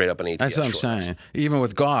 3-0, straight up an ATS. That's what I'm saying. Even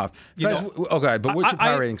with Goff. Okay, but what's your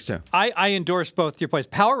power ratings too? I endorse both your plays.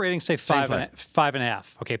 Power ratings say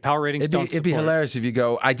 5.5. Okay, power ratings It'd be hilarious if you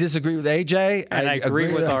go, I disagree with AJ. And I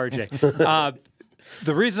agree with RJ.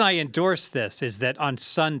 The reason I endorse this is that on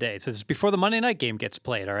Sunday, so this is before the Monday night game gets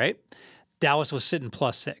played, all right? Dallas was sitting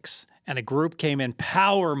 +6, and a group came in,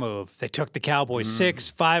 power move. They took the Cowboys 6,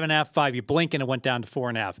 5.5, 5. You blink and it went down to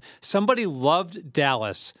 4.5. Somebody loved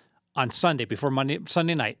Dallas on Sunday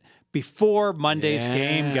Sunday night, before Monday's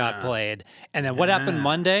game got played. And then what happened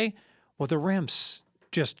Monday? Well, the Rams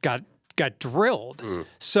just got drilled.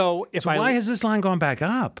 So why has this line gone back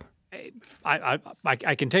up?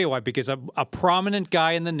 I can tell you why, because a prominent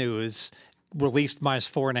guy in the news released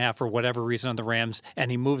 -4.5 for whatever reason on the Rams,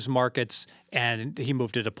 and he moves markets, and he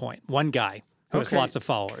moved it a point. One guy who has lots of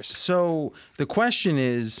followers. So the question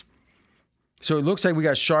is, so it looks like we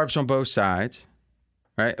got sharps on both sides,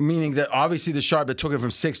 right? Meaning that obviously the sharp that took it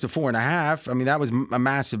from 6 to 4.5, I mean, that was a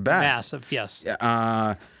massive bet. Massive, yes.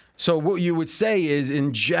 So what you would say is,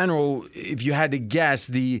 in general, if you had to guess,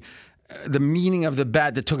 the meaning of the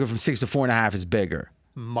bet that took it from 6 to 4.5 is bigger.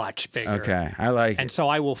 Much bigger. Okay, I like And it. so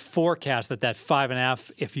I will forecast that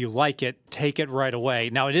 5.5, if you like it, take it right away.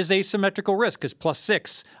 Now, it is asymmetrical risk because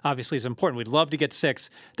 +6 obviously is important. We'd love to get 6.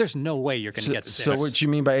 There's no way you're going to get 6. So what you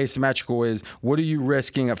mean by asymmetrical is, what are you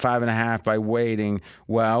risking at 5.5 by waiting?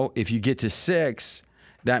 Well, if you get to 6,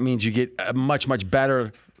 that means you get a much, much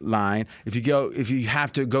better line. If you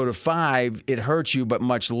have to go to 5, it hurts you, but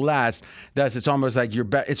much less. It's almost like your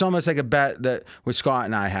bet. It's almost like a bet that what Scott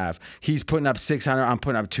and I have. He's putting up 600, I'm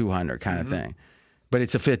putting up 200 kind of thing. But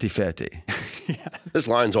it's a 50-50. This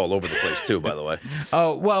line's all over the place too, by the way.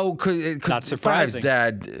 Oh, well, because Not surprising. 5's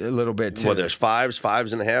dead a little bit too. Well, there's 5s,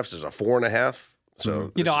 5.5s. There's a 4.5.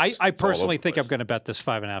 So I personally think I'm going to bet this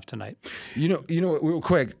 5.5 tonight. You know, real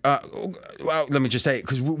quick. Well, let me just say,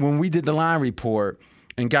 because when we did the line report,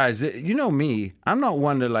 and guys, you know me, I'm not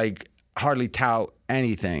one to like hardly tout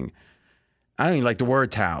anything. I don't even like the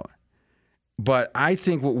word tout. But I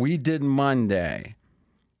think what we did Monday,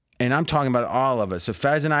 and I'm talking about all of us. So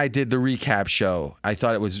Fez and I did the recap show. I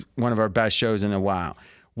thought it was one of our best shows in a while.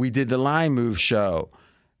 We did the line move show.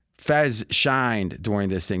 Fez shined during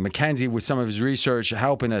this thing. Mackenzie, with some of his research,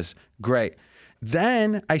 helping us. Great.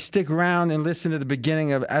 Then I stick around and listen to the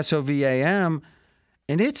beginning of SOVAM,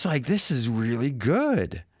 and it's like, this is really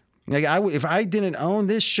good. Like if I didn't own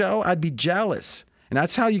this show, I'd be jealous. And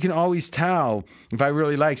that's how you can always tell if I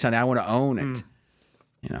really like something. I want to own it.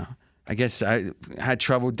 You know, I guess I had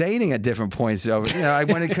trouble dating at different points. So, I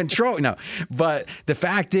wanted control. No, but the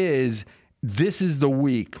fact is, this is the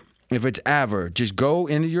week. If it's ever, just go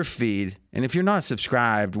into your feed, and if you're not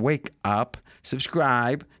subscribed, wake up,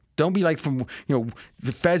 subscribe. Don't be like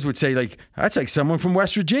the Feds would say, like, that's like someone from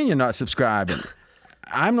West Virginia not subscribing.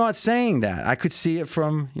 I'm not saying that. I could see it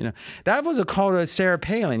from, that was a call to Sarah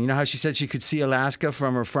Palin. You know how she said she could see Alaska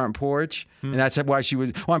from her front porch? And that's why she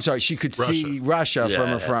was, she could see Russia from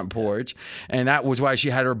her front porch. And that was why she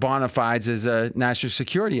had her bona fides as a national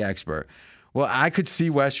security expert. Well, I could see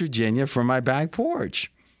West Virginia from my back porch.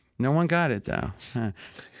 No one got it, though.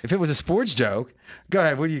 If it was a sports joke, go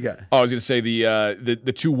ahead. What do you got? Oh, I was going to say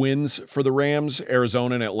the 2 wins for the Rams,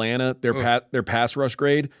 Arizona and Atlanta, their pass rush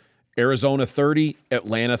grade. Arizona 30,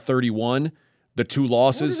 Atlanta 31. The 2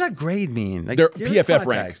 losses. What does that grade mean? Like, they're PFF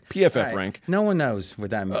rank. PFF rank. No one knows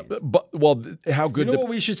what that means. How good? What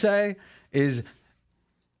we should say is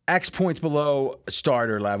X points below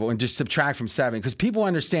starter level and just subtract from 7, because people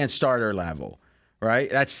understand starter level,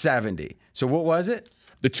 right? That's 70. So what was it?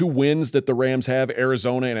 The 2 wins that the Rams have,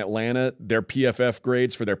 Arizona and Atlanta, their PFF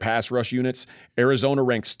grades for their pass rush units. Arizona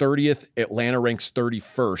ranks 30th, Atlanta ranks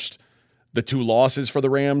 31st. The 2 losses for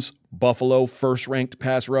the Rams, Buffalo, 1st ranked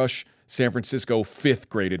pass rush, San Francisco, 5th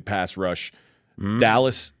graded pass rush,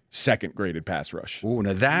 Dallas, 2nd graded pass rush. Ooh,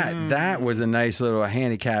 now that was a nice little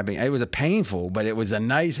handicapping. It was a painful, but it was a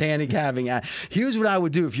nice handicapping. Here's what I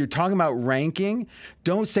would do. If you're talking about ranking,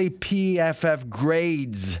 don't say PFF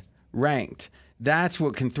grades ranked. That's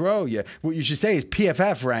what can throw you. What you should say is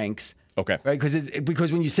PFF ranks. Okay. Right?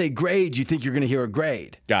 Because when you say grades, you think you're going to hear a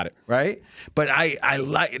grade. Got it. Right? But I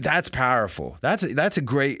like, that's powerful. That's a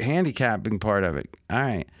great handicapping part of it. All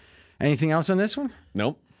right. Anything else on this one?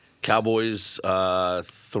 Nope. Cowboys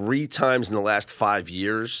 3 times in the last 5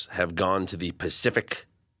 years have gone to the Pacific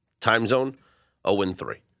time zone,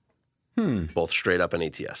 0-3. Both straight up in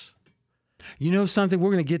ATS. You know something?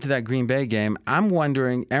 We're going to get to that Green Bay game. I'm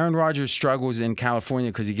wondering, Aaron Rodgers struggles in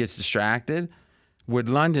California because he gets distracted. Would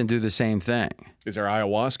London do the same thing? Is there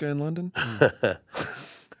ayahuasca in London?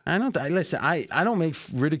 Listen, I don't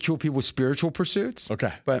ridicule people's spiritual pursuits.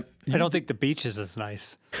 Okay. But I don't think the beach is as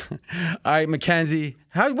nice. All right, Mackenzie,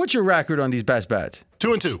 what's your record on these best bets?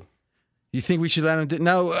 2-2. You think we should let him do?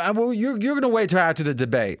 No, well, you're going to wait till after the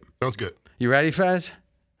debate. Sounds good. You ready, Fez?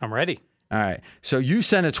 I'm ready. All right. So you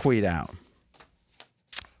sent a tweet out.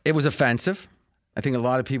 It was offensive. I think a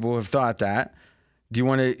lot of people have thought that. Do you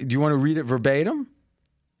want to read it verbatim?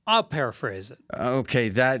 I'll paraphrase it. Okay,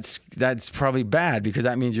 that's probably bad, because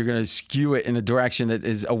that means you're going to skew it in a direction that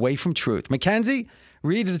is away from truth. Mackenzie,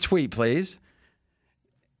 Read the tweet, please.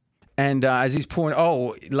 And as he's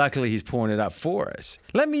luckily he's pulling it up for us.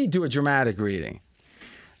 Let me do a dramatic reading.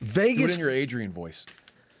 Do Vegas. it in your Adrian voice.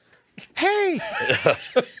 Hey,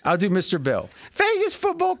 I'll do Mr. Bill. Vegas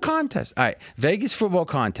football contest. All right, Vegas football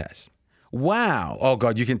contest. Wow. Oh,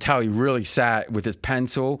 God, you can tell he really sat with his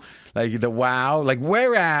pencil, like the wow, like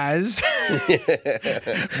whereas.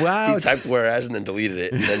 Wow. He typed whereas and then deleted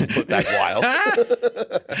it and then put back while.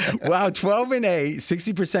 Wow, 12-8,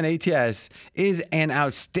 60% ATS is an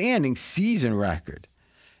outstanding season record.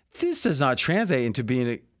 This does not translate into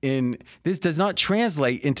being in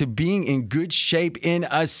good shape in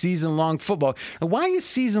a season-long football. Why is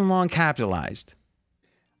season-long capitalized?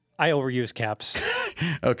 I overuse caps.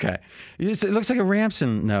 Okay. It looks like a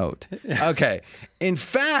Ramson note. Okay. In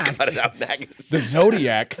fact, Cut it out, magazine. The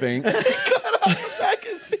Zodiac thinks.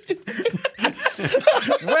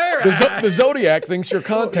 whereas The Zodiac thinks your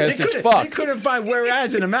contest is they fucked. couldn't find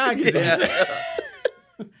whereas in a magazine.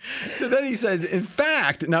 So then he says, in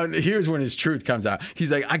fact, now here's when his truth comes out.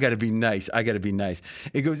 He's like, I got to be nice. I got to be nice.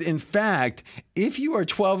 It goes, in fact, if you are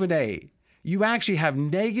 12-8, you actually have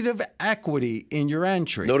negative equity in your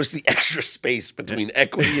entry. Notice the extra space between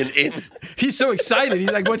equity and in. He's so excited. He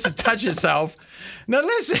like wants to touch himself. Now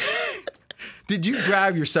listen, did you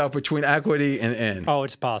grab yourself between equity and in? Oh,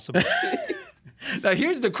 it's possible. Now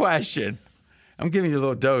here's the question. I'm giving you a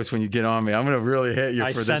little dose when you get on me. I'm going to really hit you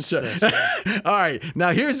I for sense this. this. All right. Now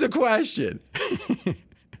here's the question.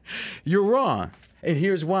 You're wrong. And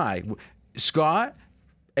here's why. Scott,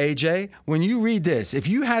 AJ, when you read this, if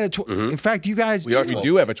you had in fact, you guys We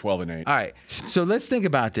do have a 12-8. All right. So let's think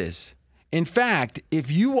about this. In fact, if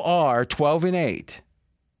you are 12-8,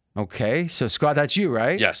 okay, so Scott, that's you,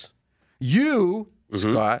 right? Yes. You,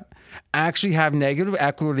 Scott, actually have negative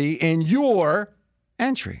equity in your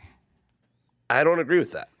entry. I don't agree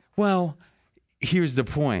with that. Well, here's the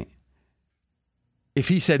point. If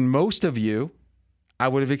he said most of you, I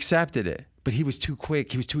would have accepted it. But he was too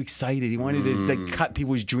quick. He was too excited. He wanted to like, cut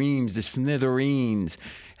people's dreams to smithereens.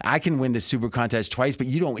 I can win the super contest twice, but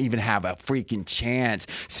you don't even have a freaking chance.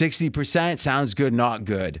 60% sounds good, not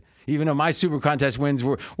good. Even though my super contest wins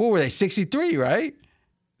were, what were they, 63, right?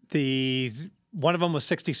 One of them was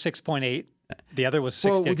 66.8. The other was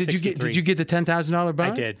 60, Well, did 63. you get the $10,000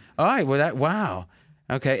 bonus? I did. All right. Well, wow.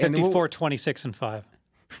 Okay. 54, 26, and 5.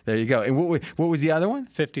 There you go. And what was the other one?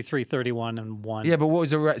 53, 31, and 1. Yeah, but what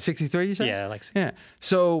was the 63 you said? Yeah, like Yeah.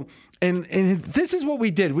 So, and this is what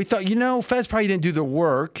we did. We thought, Fez probably didn't do the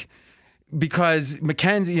work because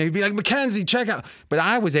Mackenzie, he'd be like, Mackenzie, check out. But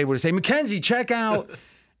I was able to say, Mackenzie, check out.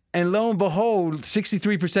 And lo and behold,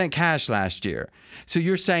 63% cash last year. So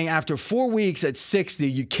you're saying after 4 weeks at 60,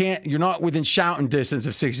 you're not within shouting distance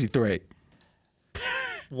of 63.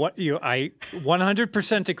 I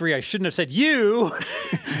 100% agree. I shouldn't have said you.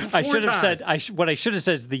 I should have said what I should have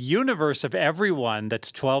said is the universe of everyone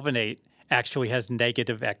that's 12-8 actually has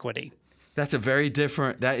negative equity. That's a very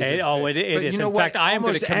different. That is. It is. In fact, I am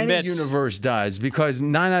going to commit. Any universe does because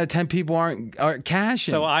 9 out of 10 people aren't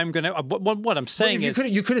cashing. So I'm going to. What I'm saying is,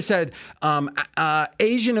 you could have said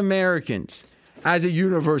Asian Americans as a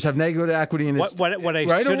universe have negative equity in this. What I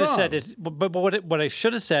right should have wrong? said is, what I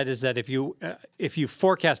should have said is that if you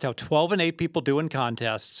forecast how 12-8 people do in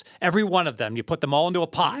contests, every one of them, you put them all into a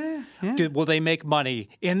pot. Yeah. Will they make money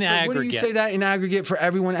in the aggregate? What do you say that in aggregate for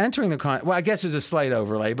everyone entering the contest? Well, I guess there's a slight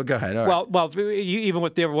overlay, but go ahead. All right. Well, even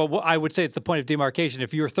with I would say it's the point of demarcation.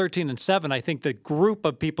 If you're 13-7, I think the group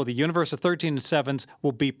of people, the universe of 13-7s,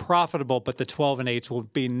 will be profitable, but the 12-8s will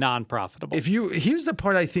be non-profitable. Here's the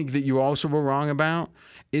part I think that you also were wrong about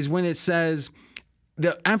is when it says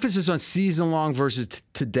the emphasis on season long versus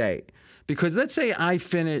today. Because let's say I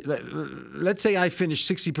finish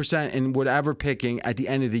 60% in whatever picking at the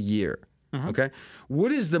end of the year. Okay,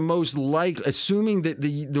 what is the most likely, assuming that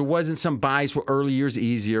there wasn't some bias where early years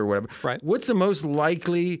easier or whatever? Right. What's the most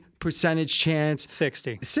likely percentage chance?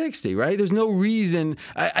 60. 60, right? There's no reason.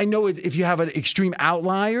 I know if you have an extreme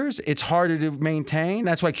outliers, it's harder to maintain.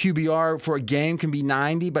 That's why QBR for a game can be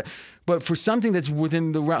 90, but for something that's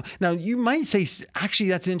within the realm. Now, you might say, actually,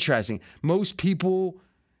 that's interesting. Most people,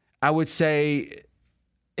 I would say,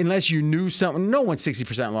 unless you knew something, no one's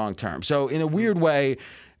 60% long term. So in a weird way,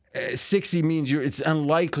 60 means it's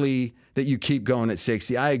unlikely that you keep going at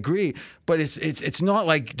 60. I agree, but it's not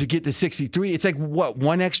like to get to 63. It's like what,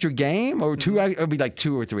 one extra game or two? It would be like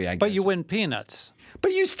 2 or 3. I guess. But you win peanuts.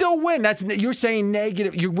 But you still win. You're saying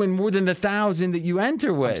negative. You win more than the 1,000 that you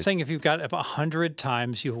enter with. I'm saying if you've got 100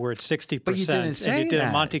 times you were at 60%, But you didn't say and you did that.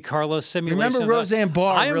 a Monte Carlo simulation. Remember Roseanne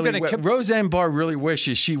Barr? Roseanne Barr really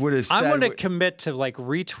wishes she would have said. I'm going to commit to like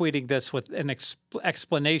retweeting this with an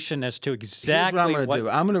explanation as to exactly Here's what I'm going to do.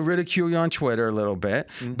 I'm going to ridicule you on Twitter a little bit,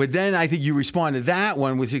 but then I think you respond to that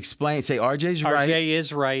one with say RJ's right. RJ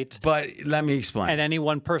is right. But let me explain. And any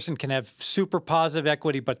one person can have super positive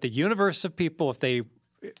equity, but the universe of people, if they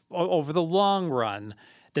over the long run,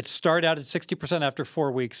 that start out at 60% after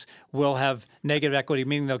 4 weeks will have negative equity,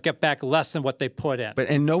 meaning they'll get back less than what they put in.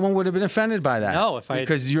 And no one would have been offended by that. No,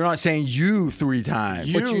 because you're not saying you 3 times.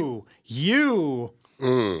 You,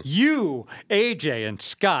 AJ and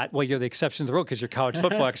Scott. Well, you're the exception to the rule because you're college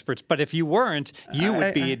football experts. But if you weren't, you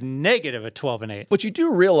would be negative at 12-8. But you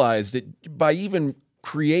do realize that by even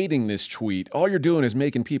creating this tweet, all you're doing is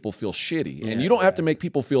making people feel shitty, and you don't have to make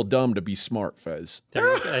people feel dumb to be smart, Fez.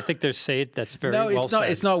 I think there's that's very well said. No,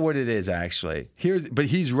 it's not what it is actually. But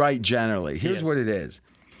he's right generally. Here's what it is.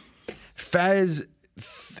 Fez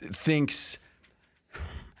thinks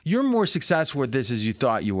you're more successful with this as you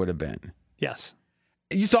thought you would have been. Yes.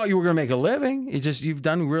 You thought you were going to make a living. You've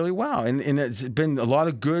done really well, and it's been a lot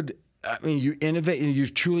of good. I mean, you innovate.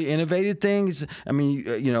 You've truly innovated things. I mean,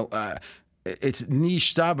 it's niche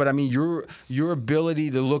stuff, but I mean, your ability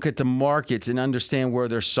to look at the markets and understand where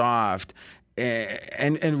they're soft,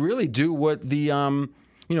 and really do what the a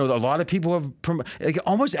lot of people have like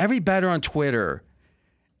almost every bettor on Twitter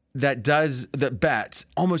that bets,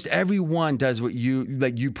 almost everyone does what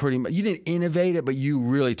you pretty much. You didn't innovate it, but you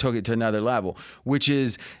really took it to another level, which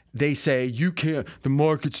is they say you can't. The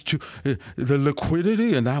market's too the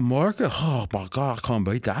liquidity in that market. Oh my God, I can't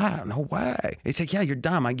beat that. No way. It's like, yeah, you're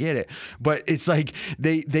dumb. I get it, but it's like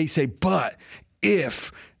they say, but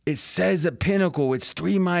if it says at Pinnacle it's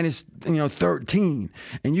 3 minus 13,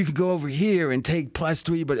 and you could go over here and take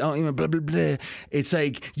 +3, but blah blah blah. It's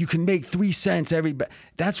like you can make 3 cents every.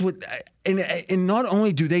 That's what, and not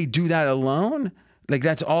only do they do that alone. Like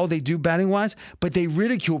that's all they do betting wise, but they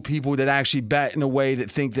ridicule people that actually bet in a way that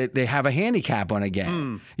think that they have a handicap on a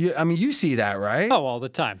game. You see that, right? Oh, all the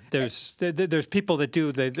time. There's people that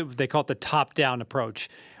do they call it the top down approach,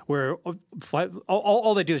 where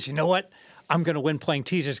all they do is, you know what? I'm going to win playing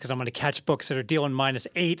teasers because I'm going to catch books that are dealing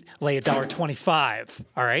 -8, lay $1.25.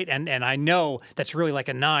 All right, and I know that's really like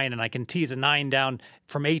a 9, and I can tease a 9 down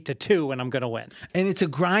from 8 to 2, and I'm going to win. And it's a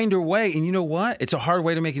grinder way, and you know what? It's a hard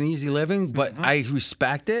way to make an easy living, but I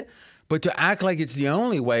respect it. But to act like it's the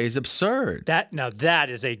only way is absurd. That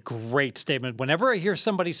is a great statement. Whenever I hear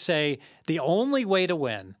somebody say the only way to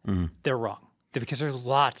win, they're wrong, because there's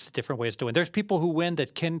lots of different ways to win. There's people who win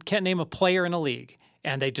that can't name a player in a league.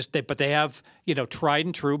 And they have tried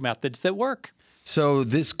and true methods that work. So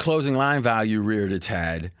this closing line value reared its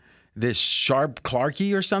head. This Sharp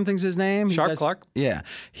Clarkey or something's his name. Sharp Clark. Yeah,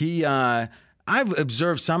 I've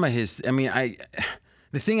observed some of his. I mean,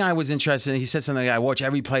 the thing I was interested in. He said something like, I watch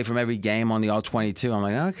every play from every game on the All 22. I'm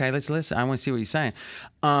like, okay, let's listen. I want to see what he's saying.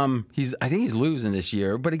 I think he's losing this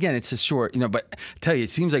year, but again, it's a short. But I tell you, it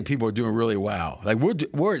seems like people are doing really well. Like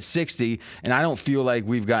we're at 60, and I don't feel like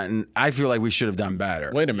we've gotten. I feel like we should have done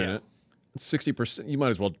better. Wait a minute. 60%.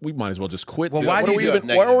 We might as well just quit. Well, why are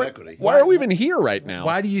we even here right now?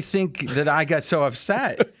 Why do you think that I got so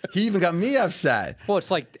upset? He even got me upset. Well, it's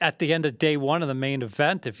like at the end of day one of the main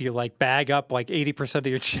event, if you bag up 80% of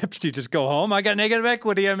your chips, do you just go home? I got negative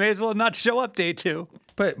equity. I may as well not show up day 2.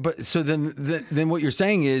 But so then what you're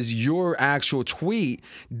saying is your actual tweet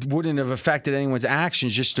wouldn't have affected anyone's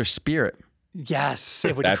actions, just their spirit. Yes,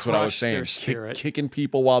 it would. That's what I was saying. Their spirit. Kicking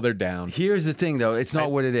people while they're down. Here's the thing, though. It's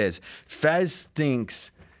not what it is. Fez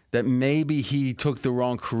thinks that maybe he took the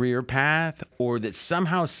wrong career path, or that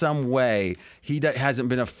somehow, some way, he hasn't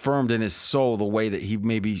been affirmed in his soul the way that he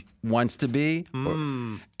maybe wants to be.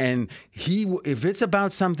 And if it's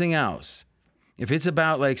about something else, if it's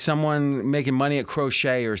about someone making money at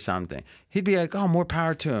crochet or something, he'd be like, oh, more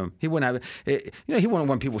power to him. He wouldn't have it. He wouldn't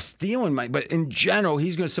want people stealing money. But in general,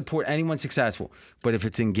 he's going to support anyone successful. But if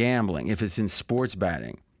it's in gambling, if it's in sports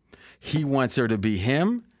betting, he wants there to be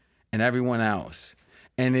him and everyone else.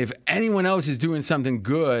 And if anyone else is doing something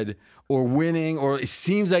good or winning, or it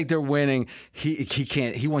seems like they're winning, he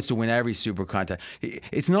can't. He wants to win every super contest.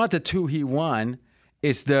 It's not the 2 he won.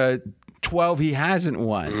 It's the 12 he hasn't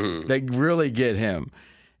won that really get him.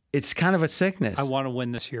 It's kind of a sickness. I want to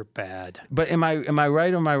win this year bad. But am I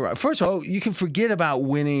right or am I right? First of all, you can forget about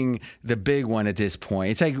winning the big one at this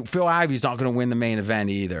point. It's like Phil Ivey's not going to win the main event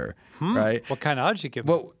either. right? What kind of odds you give?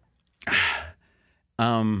 Well,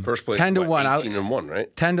 First place, 10 to 1. 18-1,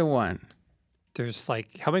 right? 10 to 1. There's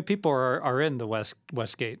like how many people are in the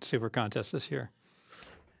Westgate Super Contest this year?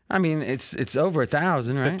 I mean, it's over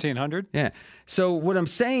 1,000, right? 1,500. Yeah. So what I'm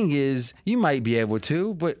saying is, you might be able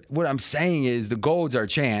to, but what I'm saying is, the gold's our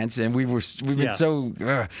chance, and we've been Yes. so.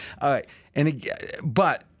 All right,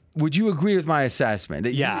 but would you agree with my assessment?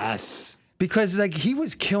 That Yes. because like he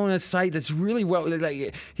was killing a site that's really well.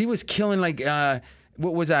 Like he was killing like.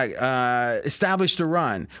 What was that? Established to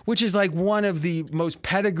Run, which is like one of the most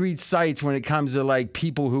pedigreed sites when it comes to like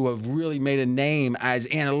people who have really made a name as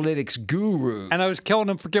analytics gurus. And I was killing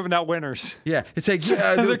them for giving out winners. Yeah, it's like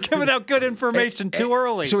They're giving out good information too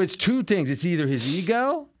early. So it's two things. It's either his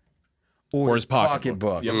ego or his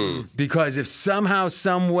pocketbook. Yep. Because if somehow,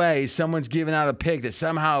 some way, someone's giving out a pick that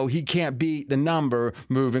somehow he can't beat the number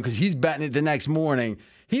moving because he's betting it the next morning,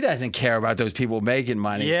 he doesn't care about those people making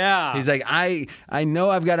money. Yeah. He's like, I know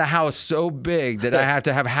I've got a house so big that I have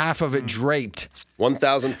to have half of it draped.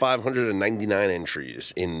 1,599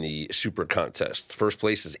 entries in the Super Contest. First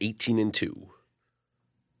place is 18-2.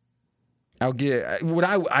 I'll get what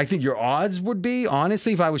I think your odds would be,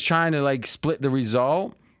 honestly, if I was trying to like split the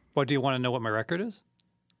result. What, do you want to know what my record is?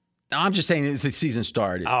 I'm just saying if the season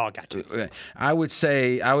started. Oh, gotcha. I would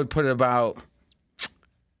say I would put it about.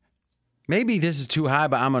 Maybe this is too high,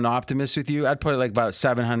 but I'm an optimist with you. I'd put it like about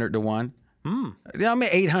 700 to 1. Yeah, I mean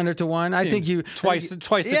 800 to 1. I think you twice the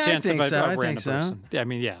chance of a random so. person. Yeah, I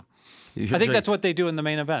mean, yeah. I think that's what they do in the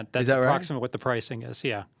main event. That's that right? approximately what the pricing is.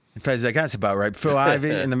 Yeah. Fezzik, that's about right. Phil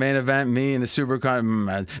Ivey in the main event, me in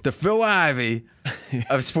the the Phil Ivey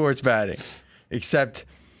of sports betting. Except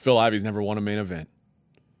Phil Ivey's never won a main event.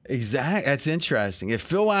 exact. That's interesting. If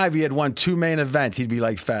Phil Ivey had won 2 main events, he'd be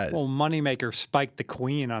like Fez. Well, Moneymaker spiked the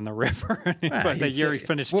Queen on the river. But the year he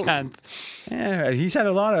finished 10th. Yeah, he's had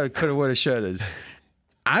a lot of coulda, woulda, shouldas.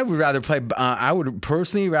 I would rather play. I would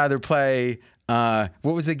personally rather play. What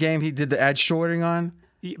was the game he did the edge shorting on?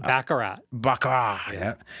 Baccarat. Baccarat.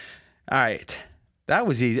 Yeah. All right, that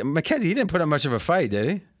was easy. Mackenzie, he didn't put up much of a fight, did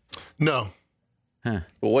he? No. Well,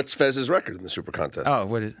 what's Fez's record in the Super Contest? Oh,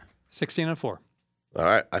 what is? 16-4. All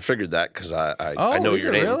right, I figured that because I Oh, know is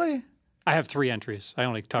your it name. Really? I have 3 entries. I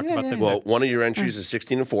only talked about them. Well, one of your entries is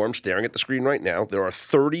 16-4. I'm staring at the screen right now. There are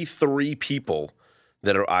 33 people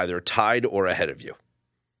that are either tied or ahead of you.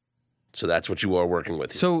 So that's what you are working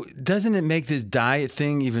with here. So doesn't it make this diet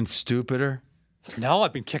thing even stupider? No,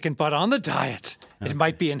 I've been kicking butt on the diet. It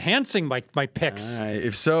might be enhancing my picks. All right,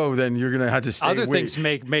 if so, then you're gonna have to stay. Other things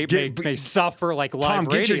may suffer, like live Tom,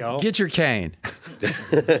 radio. get your cane.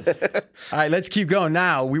 All right, let's keep going.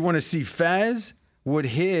 Now we want to see Fez what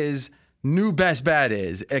his new best bet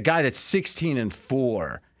is. A guy that's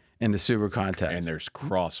 16-4 in the Super Contest. And there's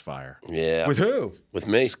Crossfire. Yeah. With who? With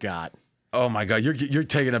me. Scott. Oh my God, you're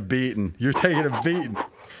taking a beating. You're taking a beating.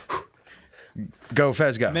 Go,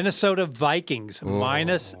 Fez, go. Minnesota Vikings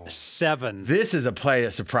 -7. This is a play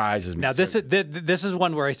that surprises me. Now, this is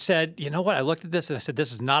one where I said, you know what? I looked at this and I said,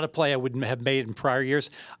 this is not a play I wouldn't have made in prior years.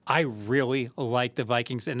 I really like the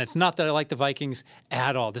Vikings, and it's not that I like the Vikings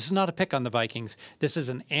at all. This is not a pick on the Vikings. This is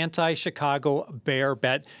an anti-Chicago Bear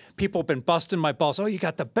bet. People have been busting my balls. Oh, you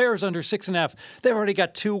got the Bears under 6.5. They've already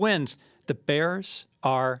got 2 wins. The Bears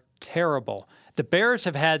are terrible. The Bears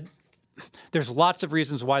have had. There's lots of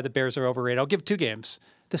reasons why the Bears are overrated. I'll give 2 games.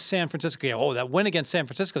 The San Francisco game. Oh, that win against San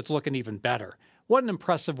Francisco is looking even better. What an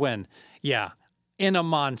impressive win. Yeah, in a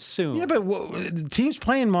monsoon. Yeah, but the team's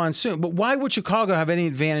playing monsoon. But why would Chicago have any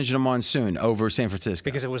advantage in a monsoon over San Francisco?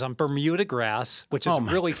 Because it was on Bermuda grass, which is a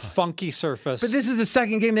really funky surface. But this is the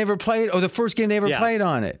second game they ever played, or the first game they ever played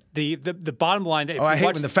on it. The bottom line. I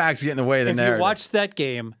hate when the facts get in the way of the narrative. If you watched that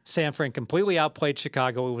game, San Fran completely outplayed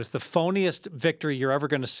Chicago. It was the phoniest victory you're ever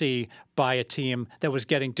going to see by a team that was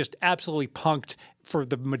getting just absolutely punked for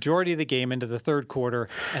the majority of the game into the third quarter,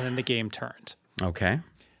 and then the game turned. Okay.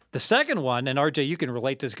 The second one, and RJ, you can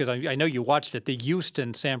relate to this because I know you watched it, the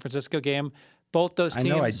Houston-San Francisco game. Both those teams. I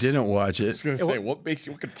know I didn't watch it. I was going to say, what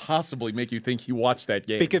could possibly make you think he watched that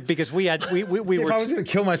game? Because we If were. I was going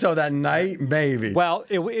to kill myself that night, maybe. Well,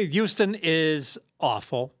 Houston is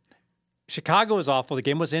awful. Chicago is awful. The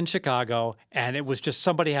game was in Chicago, and it was just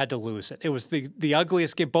somebody had to lose it. It was the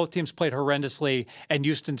ugliest game. Both teams played horrendously, and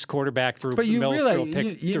Houston's quarterback threw Mills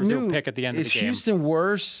threw a pick at the end of the game. Is Houston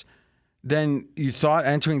worse than you thought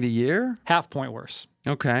entering the year? Half point worse.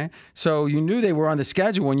 Okay. So you knew they were on the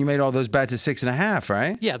schedule when you made all those bets at 6.5,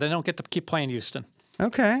 right? Yeah, they don't get to keep playing Houston.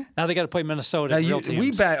 Okay. Now they got to play Minnesota. Now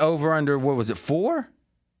we bet over under, what was it, 4?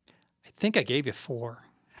 I think I gave you 4.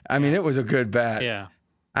 I mean, it was a good bet. Yeah.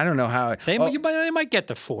 I don't know how. They might get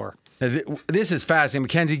to 4. This is fascinating.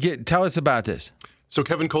 Mackenzie, tell us about this. So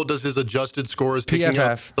Kevin Cole does his adjusted scores, taking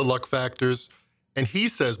out PFF. the luck factors. And he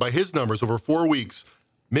says, by his numbers, over 4 weeks,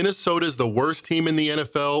 Minnesota is the worst team in the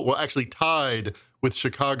NFL, well, actually tied with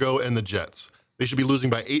Chicago and the Jets. They should be losing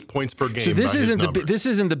by 8 points per game. So this by his isn't numbers. this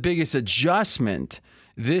isn't the biggest adjustment.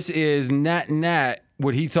 This is net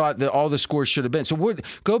what he thought that all the scores should have been. So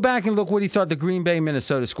go back and look what he thought the Green Bay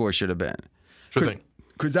Minnesota score should have been. Sure thing.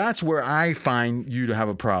 Because that's where I find you to have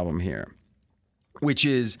a problem here, which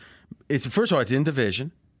is first of all, it's in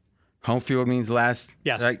division. Home field means last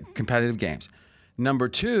competitive games. Number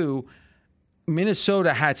two,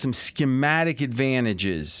 Minnesota had some schematic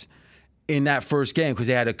advantages in that first game because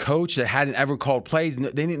they had a coach that hadn't ever called plays.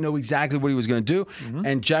 They didn't know exactly what he was going to do. Mm-hmm.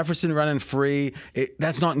 And Jefferson running free,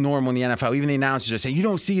 that's not normal in the NFL. Even the announcers are saying, you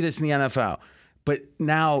don't see this in the NFL. But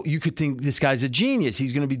now you could think this guy's a genius.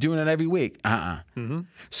 He's going to be doing it every week. Mm-hmm.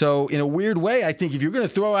 So in a weird way, I think if you're going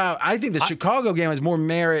to throw out, I think the Chicago game has more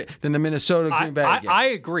merit than the Minnesota Green Bay game. I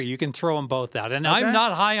agree. You can throw them both out. And I'm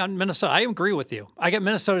not high on Minnesota. I agree with you. I get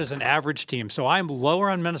Minnesota as an average team, so I'm lower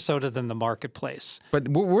on Minnesota than the marketplace. But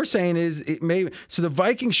what we're saying is so the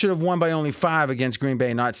Vikings should have won by only 5 against Green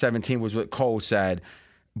Bay, not 17 was what Cole said.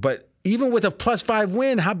 But even with a +5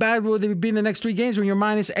 win, how bad will they be in the next 3 games when you're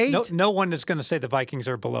 -8? No one is going to say the Vikings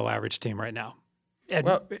are a below average team right now.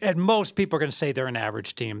 At most, people are going to say they're an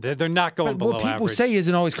average team. They're not going below average. What people say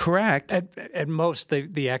isn't always correct. At most,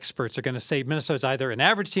 the experts are going to say Minnesota's either an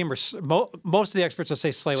average team or most of the experts will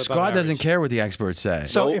say slightly above Scott doesn't care what the experts say.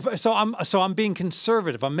 So I'm being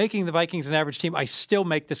conservative. I'm making the Vikings an average team. I still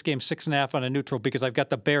make this game 6.5 on a neutral because I've got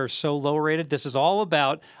the Bears so low rated. This is all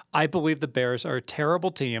about I believe the Bears are a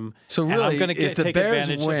terrible team. So really, and I'm going to take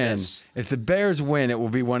advantage of this. If the Bears win, it will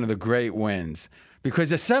be one of the great wins.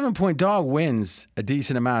 Because a 7-point dog wins a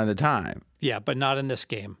decent amount of the time. Yeah, but not in this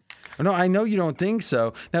game. No, I know you don't think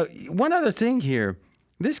so. Now, one other thing here.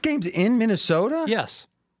 This game's in Minnesota? Yes.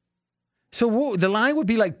 So the line would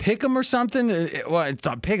be like pick 'em or something? Well, it's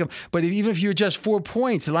not pick 'em, but even if you adjust 4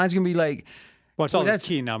 points, the line's going to be like... Well, it's all these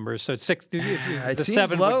key numbers. So it's 6. The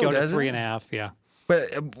 7 low, would go to 3.5, yeah.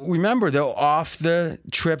 But remember, though, off the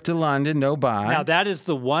trip to London, no bye. Now, that is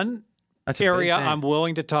the one... area I'm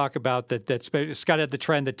willing to talk about that Scott had the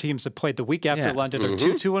trend that teams that played the week after London are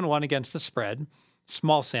 2-2-1 against the spread.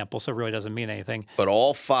 Small sample, so it really doesn't mean anything. But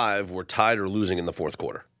all 5 were tied or losing in the fourth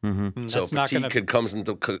quarter. Mm-hmm. So fatigue could come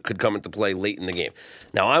into play late in the game.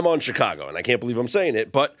 Now, I'm on Chicago, and I can't believe I'm saying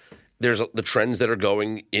it, but there's the trends that are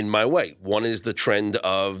going in my way. One is the trend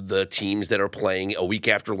of the teams that are playing a week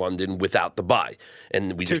after London without the bye.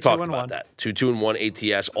 And we just talked about that. 2-2-1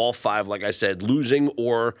 ATS, all 5, like I said, losing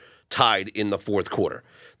or tied in the fourth quarter.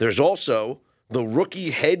 There's also the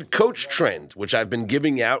rookie head coach trend, which I've been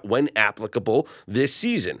giving out when applicable this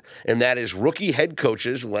season, and that is rookie head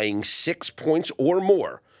coaches laying 6 points or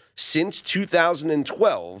more since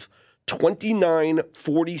 2012, 29,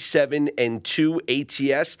 47, and 2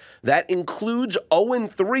 ATS. That includes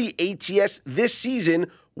 0-3 ATS this season.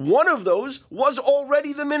 One of those was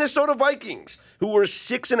already the Minnesota Vikings, who were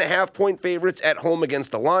 6.5-point favorites at home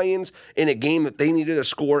against the Lions in a game that they needed to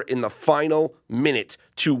score in the final minute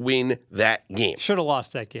to win that game. Should have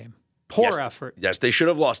lost that game. Poor effort. Yes, they should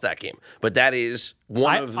have lost that game. But that is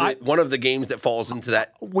one of the games that falls into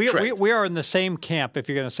that trend. We are in the same camp if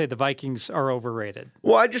you're going to say the Vikings are overrated.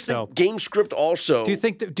 Well, I just think game script also. Do you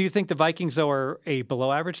think the Vikings, though, are a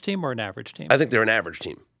below-average team or an average team? I think they're an average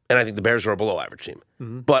team. And I think the Bears are a below-average team.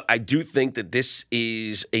 Mm-hmm. But I do think that this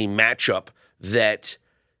is a matchup that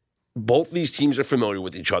both these teams are familiar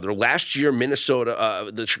with each other. Last year,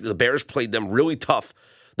 Minnesota, the Bears played them really tough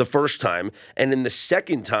the first time. And in the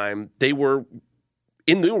second time, they were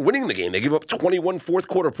winning the game. They gave up 21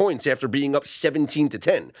 fourth-quarter points after being up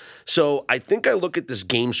 17-10. So I think I look at this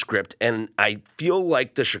game script, and I feel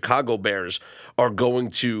like the Chicago Bears are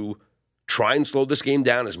going to try and slow this game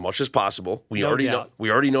down as much as possible. We already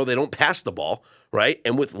know they don't pass the ball, right?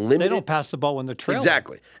 And with limited, they don't pass the ball when they're trailing.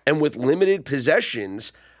 Exactly. And with limited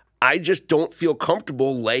possessions, I just don't feel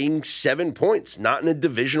comfortable laying 7 points. Not in a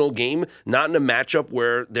divisional game, not in a matchup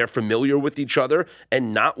where they're familiar with each other,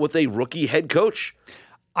 and not with a rookie head coach.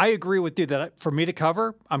 I agree with you that for me to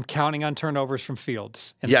cover, I'm counting on turnovers from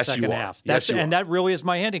Fields in the second half. And that really is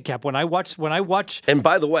my handicap. When I watch. And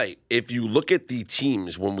by the way, if you look at the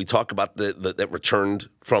teams when we talk about that returned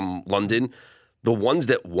from London, the ones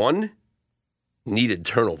that won needed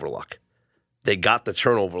turnover luck. they got the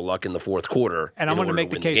turnover luck in the fourth quarter. And I'm going to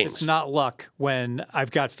make the case it's not luck when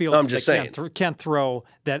I've got Fields I'm just saying. can't throw.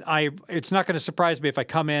 It's not going to surprise me if I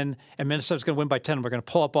come in and Minnesota's going to win by 10. We're going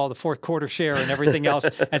to pull up all the fourth quarter share and everything else,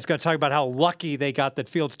 and it's going to talk about how lucky they got that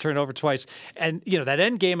Fields turned over twice. And that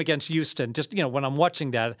end game against Houston, just when I'm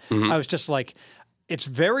watching that, I was just like, it's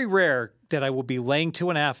very rare that I will be laying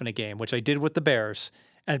 2.5 in a game, which I did with the Bears,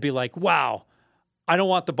 and be like, wow, I don't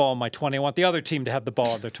want the ball in my 20. I want the other team to have the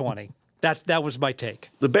ball in their 20. That was my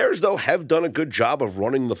take. The Bears, though, have done a good job of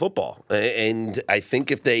running the football. And I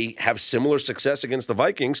think if they have similar success against the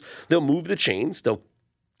Vikings, they'll move the chains. They'll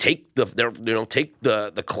take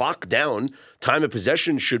the clock down. Time of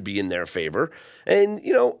possession should be in their favor. And,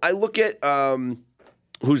 I look at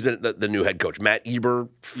who's the new head coach? Matt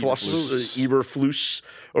Eberflus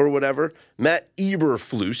or whatever. Matt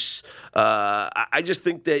Eberflus. I just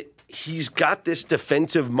think that he's got this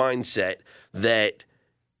defensive mindset that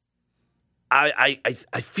I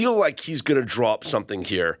feel like he's going to draw up something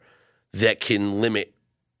here that can limit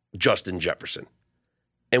Justin Jefferson.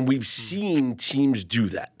 And we've seen teams do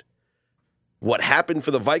that. What happened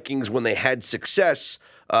for the Vikings when they had success,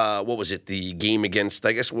 what was it, the game against,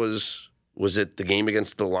 I guess was it the game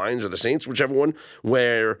against the Lions or the Saints, whichever one,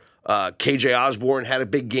 where KJ Osborne had a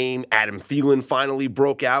big game, Adam Thielen finally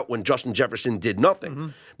broke out when Justin Jefferson did nothing. Mm-hmm.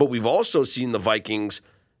 But we've also seen the Vikings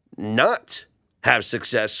not have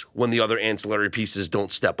success when the other ancillary pieces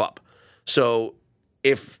don't step up. So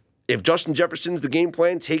if Justin Jefferson's the game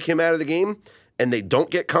plan, take him out of the game, and they don't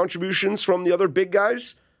get contributions from the other big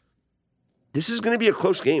guys, this is going to be a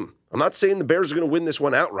close game. I'm not saying the Bears are going to win this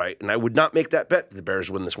one outright, and I would not make that bet that the Bears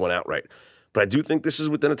win this one outright. But I do think this is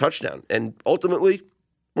within a touchdown. And ultimately,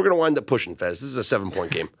 we're going to wind up pushing, Fez. This is a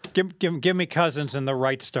 7-point game. Give me Cousins in the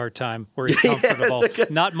right start time where he's comfortable. Yes,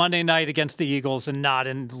 not Monday night against the Eagles and not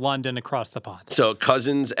in London across the pond. So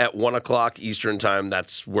Cousins at 1 o'clock Eastern time,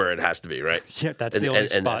 that's where it has to be, right? Yeah, that's the only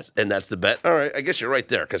spot. And that's the bet. All right, I guess you're right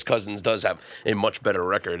there because Cousins does have a much better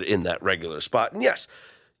record in that regular spot. And yes,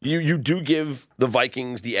 you do give the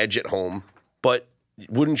Vikings the edge at home, but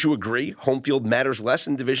wouldn't you agree home field matters less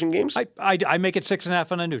in division games? I make it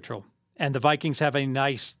 6.5 on a neutral. And the Vikings have a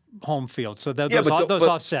nice home field. So those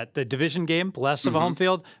offset. The division game, less of a home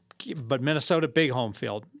field, but Minnesota, big home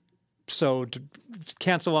field. So to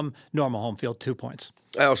cancel them, normal home field, 2 points.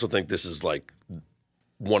 I also think this is like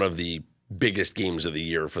one of the biggest games of the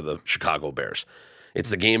year for the Chicago Bears.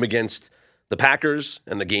 It's the game against the Packers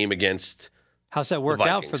and the game against How's that work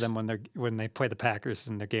out for them when they play the Packers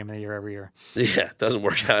in their game of the year every year? Yeah, it doesn't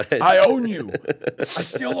work out. I own you. I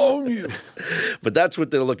still own you. But that's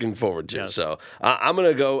what they're looking forward to. Yes. So I'm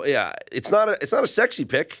gonna go. Yeah, it's not a sexy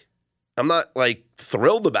pick. I'm not like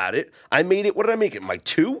thrilled about it. I made it. What did I make it? My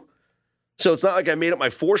 2. So it's not like I made it my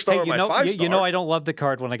 4-star or my 5-star. You know I don't love the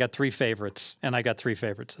card when I got 3 favorites, and I got 3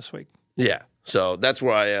 favorites this week. Yeah. So that's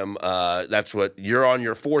where I am. That's what you're on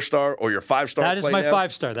your 4-star or your 5-star. That is play my now?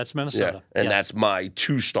 5-star. That's Minnesota. Yeah. And yes. that's my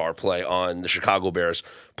 2-star play on the Chicago Bears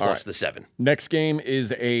plus the 7. Next game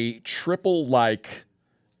is a triple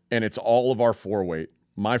and it's all of our 4-weight.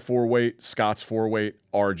 My 4-weight, Scott's 4-weight,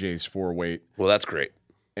 RJ's 4-weight. Well, that's great.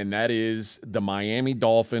 And that is the Miami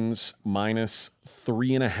Dolphins minus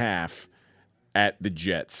 3.5 at the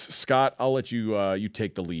Jets. Scott, I'll let you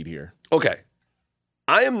take the lead here. Okay.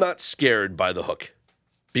 I am not scared by the hook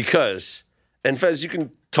because, and Fez, you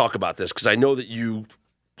can talk about this because I know that you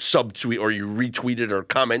subtweet or you retweeted or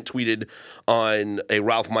comment tweeted on a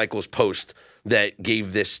Ralph Michaels post that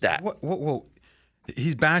gave this stat. Whoa.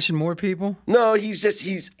 He's bashing more people? No, he's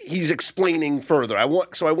explaining further. I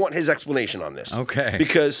want his explanation on this. Okay.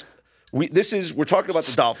 Because we're talking about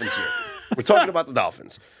the Dolphins here. We're talking about the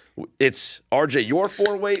Dolphins. It's RJ, your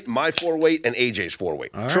 4-weight, my 4-weight, and AJ's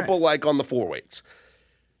 4-weight. All Triple on the 4-weights.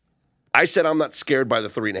 I said I'm not scared by the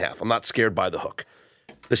 3.5. I'm not scared by the hook.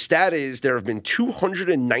 The stat is there have been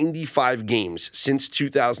 295 games since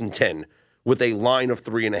 2010 with a line of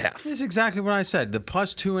 3.5. That's exactly what I said. The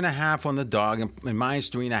plus 2.5 on the dog and minus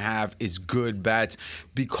 3.5 is good bets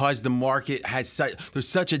because the market has there's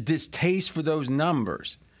such a distaste for those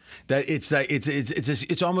numbers. That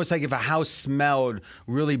it's almost like if a house smelled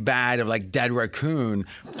really bad of like dead raccoon,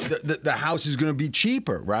 the house is going to be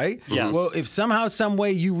cheaper, right? Yes. Well, if somehow, some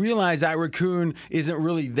way you realize that raccoon isn't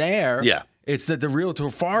really there, it's that the realtor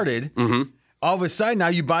farted. Mm-hmm. All of a sudden, now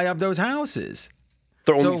you buy up those houses.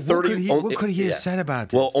 They're only 30. What could he have said about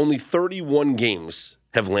this? Well, only 31 games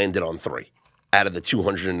have landed on 3 out of the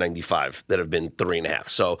 295 that have been 3.5.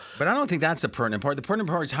 So, but I don't think that's the pertinent part. The pertinent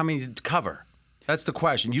part is how many to cover. That's the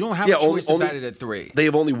question. You don't have Yeah, a choice to bet it at 3. They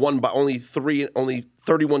have only won by only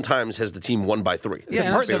 31 times has the team won by 3.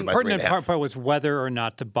 Yeah, The Favored by pertinent 3.5. part was whether or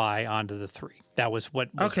not to buy onto the 3. That was what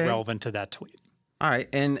was relevant to that tweet. All right,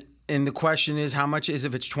 and the question is, how much is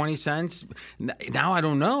if it's 20 cents? Now I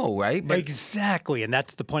don't know, right? Exactly, and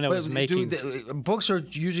that's the point I was making. Books are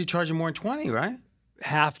usually charging more than 20, right?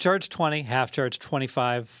 Half charge 20, half charge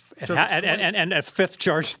 25, So and a fifth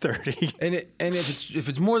charge 30. And if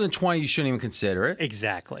it's more than 20, you shouldn't even consider it.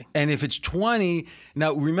 Exactly. And if it's 20,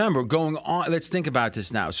 now remember, going on, let's think about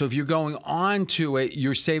this now. So if you're going on to it,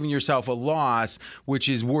 you're saving yourself a loss, which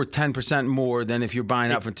is worth 10% more than if you're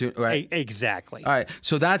buying up for 2, right? Exactly. All right.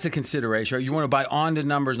 So that's a consideration. Right? You want to buy on to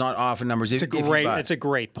numbers, not off of numbers. It's a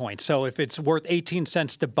great point. So if it's worth 18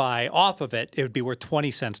 cents to buy off of it, it would be worth 20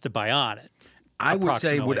 cents to buy on it. I would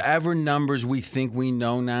say whatever numbers we think we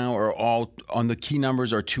know now are all on the key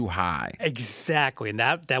numbers are too high. Exactly, and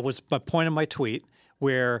that was my point in my tweet,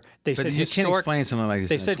 where they said you can't explain something like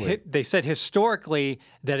this. They said historically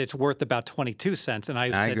that it's worth about 22 cents, and I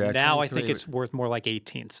said agree. now I think it's worth more like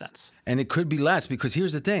 18 cents. And it could be less because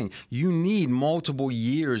here's the thing: you need multiple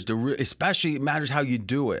years to, especially it matters how you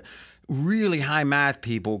do it. Really high math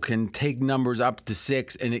people can take numbers up to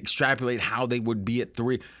 6 and extrapolate how they would be at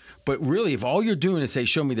 3. But really, if all you're doing is say,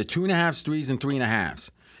 show me the 2.5s, 3s, and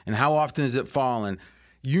 3.5s, and how often is it falling,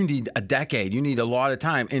 you need a decade. You need a lot of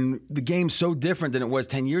time. And the game's so different than it was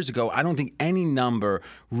 10 years ago. I don't think any number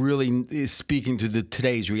really is speaking to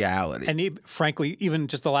today's reality. And frankly, even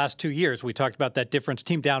just the last 2 years, we talked about that difference.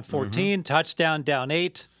 Team down 14, touchdown down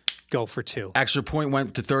 8. Go for 2. Extra point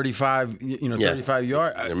went to 35, 35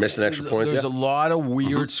 yards. They're missing extra points. There's a lot of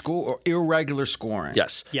weird score or irregular scoring.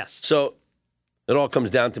 Yes. So it all comes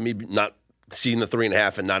down to me not seeing the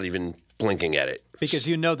 3.5 and not even blinking at it. Because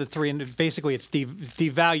you know the 3, and basically it's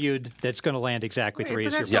devalued. That's going to land exactly 3.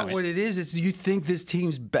 But that's not what it is. It's you think this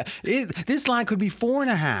team's this line could be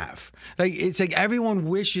 4.5. Like it's like everyone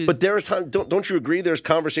wishes. But there is time. Don't you agree? There's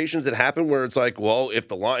conversations that happen where it's like, well, if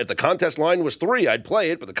the contest line was 3, I'd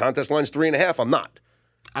play it, but the contest line's 3.5, I'm not.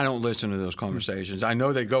 I don't listen to those conversations. I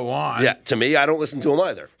know they go on. Yeah, to me, I don't listen to them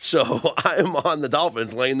either. So I'm on the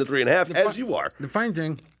Dolphins laying the 3.5, as you are. The funny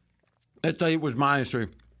thing, let's say it was -3.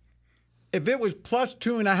 If it was plus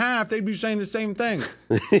 2.5, they'd be saying the same thing.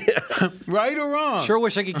 Right or wrong? Sure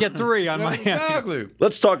wish I could get 3 on my Exactly.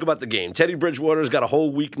 Let's talk about the game. Teddy Bridgewater's got a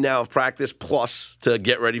whole week now of practice plus to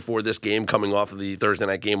get ready for this game, coming off of the Thursday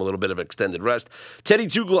night game, a little bit of extended rest. Teddy,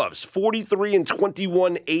 2 gloves,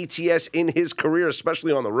 43-21 ATS in his career,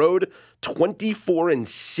 especially on the road,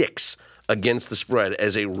 24-6 against the spread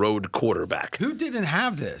as a road quarterback. Who didn't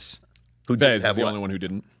have this? Who Fez is the only one who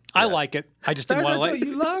didn't. I like it. I just didn't want to like it.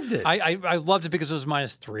 You loved it. I loved it because it was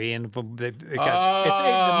 -3, and the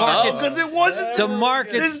Because it wasn't. The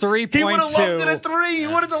market's 3.2. He would have loved it at 3. He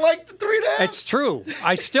would have liked the 3.5. It's true.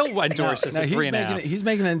 I still endorse this at 3.5. He's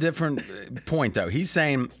making a different point, though. He's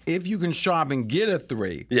saying if you can shop and get a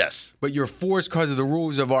 3, yes, but you're forced because of the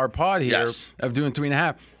rules of our pod here of doing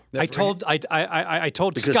 3.5. I told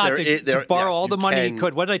Scott to borrow all the money he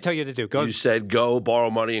could. What did I tell you to do? Go. You said go borrow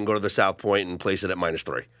money and go to the South Point and place it at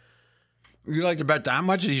 -3. You like to bet that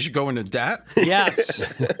much that you should go into debt? Yes.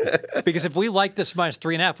 Because if we like this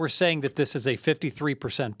 -3.5, we're saying that this is a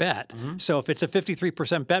 53% bet. Mm-hmm. So if it's a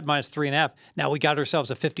 53% bet -3.5, now we got ourselves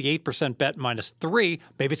a 58% bet -3.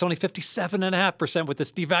 Maybe it's only 57.5% with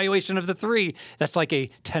this devaluation of the 3. That's like a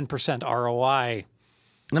 10% ROI.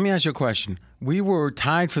 Let me ask you a question. We were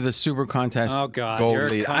tied for the Super Contest gold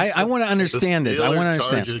lead. I want to understand this. I want to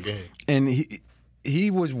understand. Game. And he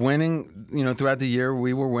was winning, throughout the year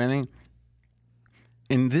we were winning.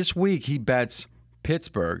 And this week he bets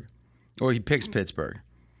Pittsburgh, or he picks Pittsburgh.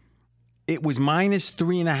 It was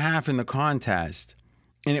 -3.5 in the contest,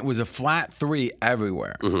 and it was a flat 3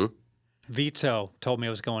 everywhere. Mm-hmm. Vito told me I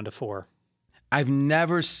was going to 4. I've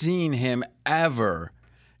never seen him ever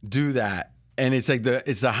do that. And it's like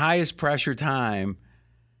it's the highest pressure time.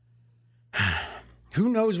 Who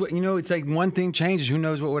knows what, it's like one thing changes. Who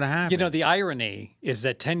knows what would have happened? The irony is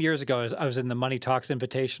that 10 years ago, I was in the Money Talks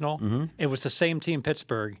Invitational. Mm-hmm. It was the same team,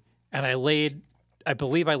 Pittsburgh. And I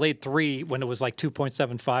believe I laid 3 when it was like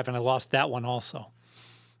 2.75, and I lost that one also.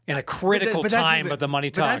 In a critical time of the Money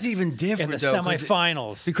Talks. But that's even different, in the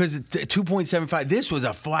semifinals. Because 2.75, this was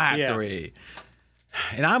a flat 3.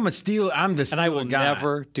 And I'm the steal guy. And I will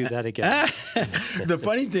never do that again. The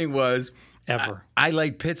funny thing was, ever. I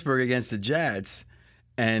liked Pittsburgh against the Jets,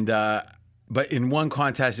 and but in one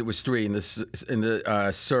contest it was 3 in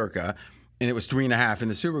the Circa, and it was 3.5 in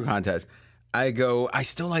the Super Contest. I go, I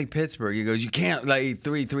still like Pittsburgh. He goes, you can't like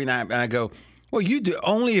 3.5, and I go, Well, you do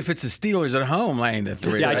only if it's the Steelers at home laying the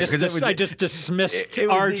 3. Yeah, right? I 'Cause it was- just dismissed it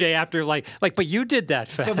was RJ after like, but you did that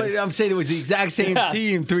fast. Yeah, but I'm saying it was the exact same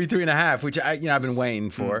team, 3.5, which I've been waiting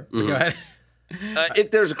for. Go ahead.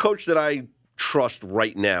 If there's a coach that I trust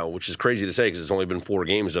right now, which is crazy to say because it's only been 4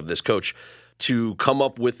 games of this coach, to come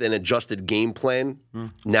up with an adjusted game plan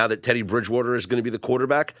now that Teddy Bridgewater is going to be the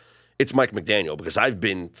quarterback, it's Mike McDaniel, because I've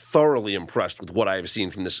been thoroughly impressed with what I have seen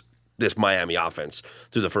from this Miami offense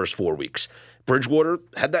through the first 4 weeks. Bridgewater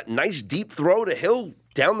had that nice deep throw to Hill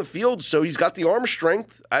down the field, so he's got the arm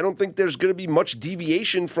strength. I don't think there's going to be much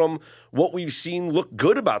deviation from what we've seen look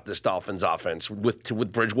good about this Dolphins offense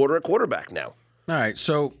with Bridgewater at quarterback now. All right,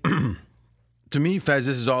 so to me, Fez,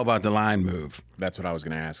 this is all about the line move. That's what I was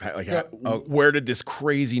going to ask. Where did this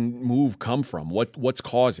crazy move come from? What's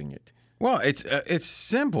causing it? Well, it's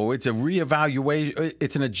simple. It's a reevaluation.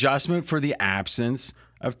 It's an adjustment for the absence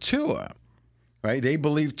of Tua, right? They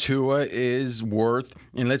believe Tua is worth,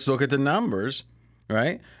 and let's look at the numbers,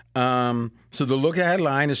 right? So the look-ahead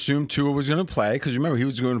line assumed Tua was going to play, because remember, he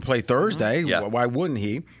was going to play Thursday. Yeah. Why wouldn't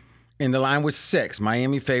he? And the line was 6.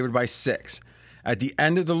 Miami favored by 6. At the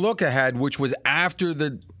end of the look-ahead, which was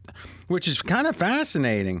which is kind of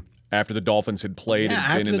fascinating. After the Dolphins had played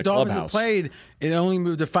and been in the Dolphins clubhouse. had played, it only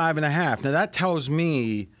moved to 5.5. Now that tells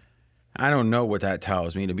me, I don't know what that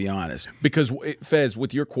tells me, to be honest. Because Fez,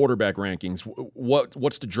 with your quarterback rankings,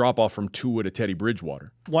 what's the drop off from Tua to Teddy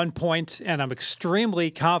Bridgewater? 1 point, and I'm extremely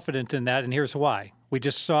confident in that, and here's why. We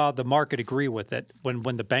just saw the market agree with it. When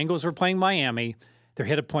the Bengals were playing Miami, they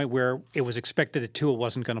hit a point where it was expected that Tua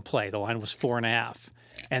wasn't going to play. The line was 4.5.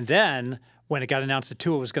 And then when it got announced that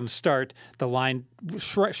Tua was going to start, the line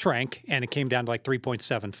shrank, and it came down to like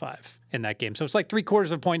 3.75 in that game. So it's like 3/4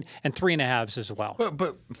 of a point and 3.5 as well.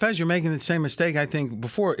 But Fez, you're making the same mistake I think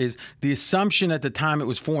before. Is the assumption at the time it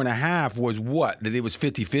was 4.5 was what? That it was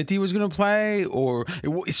 50-50 was going to play, or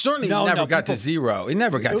it certainly never got to 0. It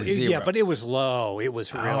never got to 0. Yeah, but it was low. It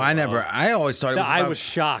was really low. I always thought it was. I was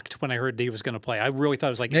shocked when I heard that he was going to play. I really thought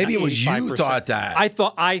it was like maybe it was 85%. you thought that.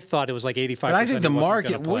 I thought it was like 85%. But I think the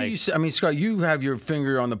market. What I mean, Scott, you have your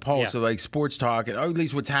finger on the pulse of like sports talk, or at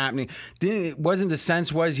least what's happening. Wasn't the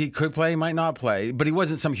sense was he could play, he might not play, but he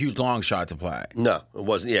wasn't some huge long shot to play. No, it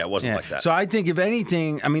wasn't. Yeah, it wasn't like that. So I think if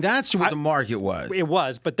anything, I mean, that's what the market was. It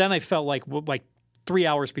was, but then I felt like 3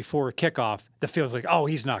 hours before kickoff, the field was like, oh,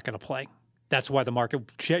 he's not going to play. That's why the market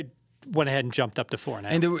went ahead and jumped up to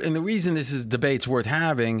 4.5. And the reason this is debate's worth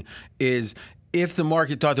having is if the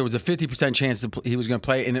market thought there was a 50% chance he was going to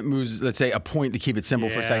play and it moves, let's say, a point to keep it simple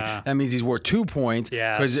for a second, that means he's worth 2 points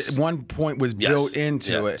because 1 point was built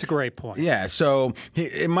into it. It's a great point. Yeah, so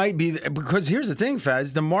it might be because here's the thing,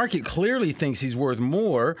 Fez, the market clearly thinks he's worth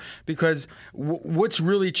more because what's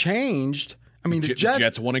really changed. I mean, the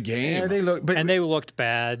Jets won a game. Yeah, they looked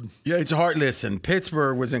bad. Yeah, it's hard. Listen,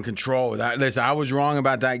 Pittsburgh was in control of that. Listen, I was wrong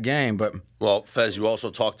about that game, but well, Fez, you also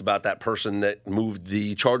talked about that person that moved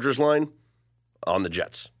the Chargers line on the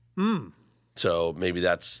Jets. So maybe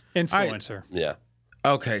that's influencer. Yeah.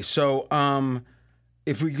 Okay, so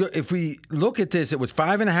if we look at this, it was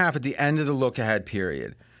 5.5 at the end of the look ahead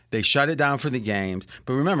period. They shut it down for the games,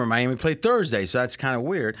 but remember, Miami played Thursday, so that's kind of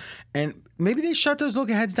weird. And maybe they shut those look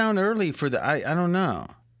aheads down early for the. I don't know.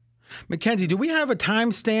 Mackenzie, do we have a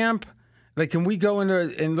timestamp? Like, can we go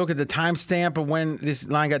into and look at the timestamp of when this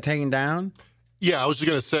line got taken down? Yeah, I was just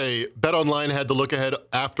going to say, BetOnline had the look ahead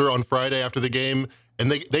on Friday after the game, and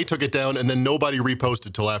they took it down, and then nobody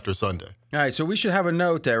reposted till after Sunday. All right, so we should have a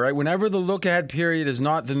note there, right? Whenever the look ahead period is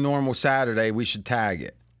not the normal Saturday, we should tag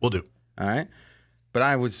it. We'll do. All right? But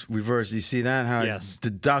I was reversed. You see that? How yes.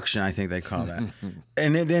 Deduction, I think they call that.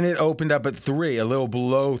 And then it opened up at 3, a little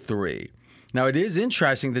below 3. Now, it is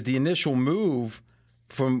interesting that the initial move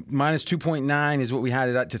from minus 2.9 is what we had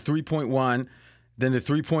it at to 3.1, then to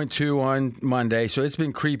 3.2 on Monday. So it's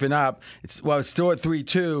been creeping up. It's still at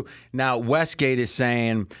 3.2. Now, Westgate is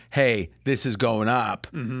saying, hey, this is going up.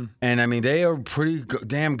 Mm-hmm. And, I mean, they are pretty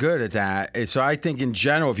damn good at that. And so I think in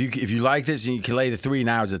general, if you like this and you can lay the 3,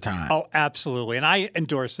 now is the time. Oh, absolutely. And I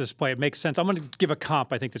endorse this play. It makes sense. I'm going to give a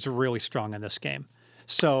comp I think that's really strong in this game.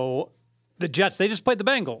 So the Jets, they just played the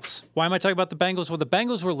Bengals. Why am I talking about the Bengals? Well, the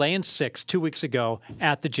Bengals were laying 6 2 weeks ago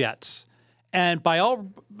at the Jets. And by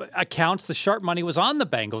all accounts, the sharp money was on the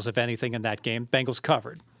Bengals, if anything, in that game. Bengals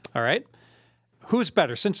covered. All right? Who's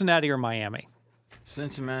better, Cincinnati or Miami?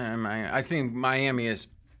 Cincinnati, I think Miami is.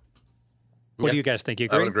 What do you guys think? You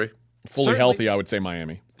agree? I would agree. Fully healthy, I would say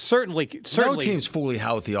Miami. Certainly. No team's fully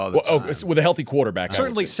healthy all the time. With a healthy quarterback.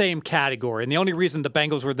 Certainly same category. And the only reason the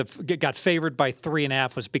Bengals got favored by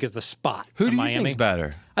 3.5 was because the spot. Who do you Miami. think's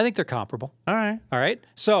better? I think they're comparable. All right.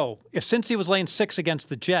 So if Cincy was laying 6 against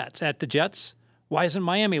the Jets, Why isn't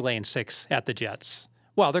Miami laying 6 at the Jets?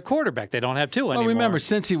 Well, their quarterback, they don't have 2 anymore. Well, remember,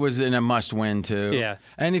 since he was in a must-win, too. Yeah.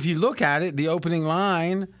 And if you look at it, the opening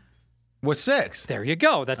line was 6. There you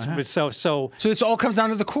go. That's so. So this all comes down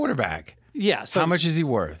to the quarterback. Yeah. So how much is he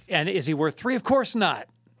worth? And is he worth 3? Of course not.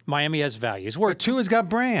 Miami has value. He's worth Tua's got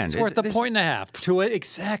brand. It's worth a point and a half. Tua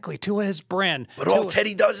has brand. But all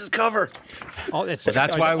Teddy does is cover.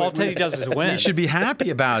 That's why all Teddy does is win. You should be happy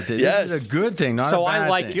about this. Yes. This is a good thing, not so a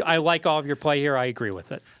bad thing. I like all of your play here. I agree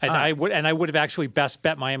with it. And I would have actually best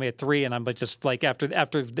bet Miami at 3. And I'm just like after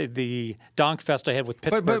the donk fest I had with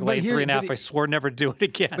Pittsburgh laid 3.5. I swore never to do it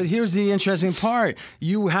again. But here's the interesting part: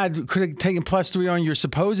 you could have taken +3 on your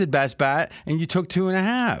supposed best bet, and you took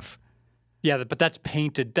 2.5. Yeah, but that's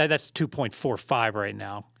painted. That's 2.45 right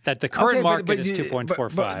now. That the current market is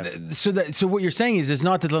 2.45. So what you're saying is, it's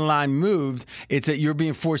not that the line moved; it's that you're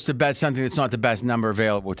being forced to bet something that's not the best number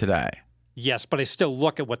available today. Yes, but I still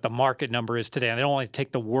look at what the market number is today, and I don't only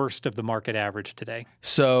take the worst of the market average today.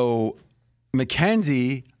 So,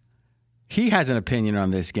 Mackenzie, he has an opinion on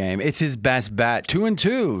this game. It's his best bet,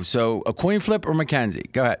 2-2. So, a coin flip or Mackenzie?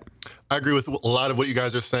 Go ahead. I agree with a lot of what you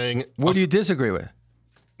guys are saying. What do you disagree with?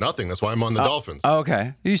 Nothing. That's why I'm on the Dolphins. Oh,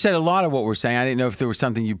 okay. You said a lot of what we're saying. I didn't know if there was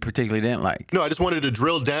something you particularly didn't like. No, I just wanted to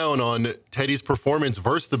drill down on Teddy's performance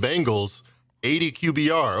versus the Bengals. 80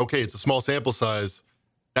 QBR. Okay, it's a small sample size.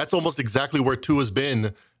 That's almost exactly where Tua's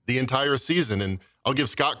been the entire season. And I'll give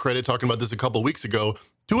Scott credit talking about this a couple of weeks ago.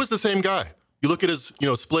 Tua's the same guy. You look at his,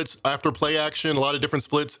 splits after play action, a lot of different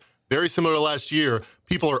splits, very similar to last year.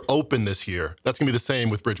 People are open this year. That's going to be the same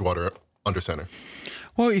with Bridgewater under center.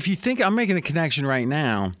 Well, if you think, I'm making a connection right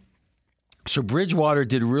now. So Bridgewater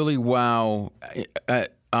did really well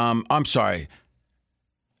at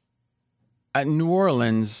New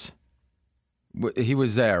Orleans. He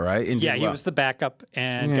was there, right? Yeah, he was the backup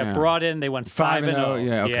and got brought in. They went 5-0.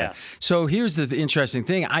 Yeah, okay. Yes. So here's the interesting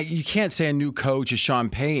thing. You can't say a new coach is Sean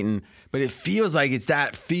Payton, but it feels like it's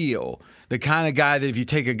that feel. The kind of guy that if you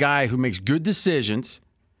take a guy who makes good decisions,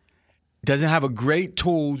 doesn't have a great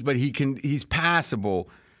tools, but he's passable.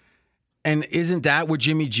 And isn't that what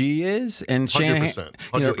Jimmy G is? And Shanahan,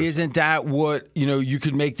 100%. Isn't that what you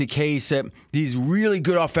could make the case that these really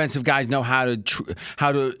good offensive guys know how to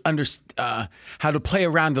play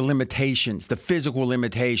around the limitations, the physical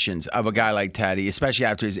limitations of a guy like Teddy, especially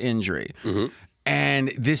after his injury. Mm-hmm.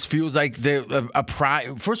 And this feels like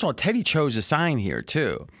first of all, Teddy chose a sign here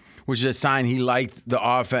too, which is a sign he liked the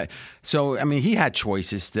offense. So, I mean, he had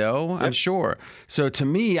choices still, I'm sure. So, to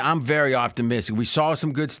me, I'm very optimistic. We saw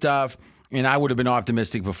some good stuff, and I would have been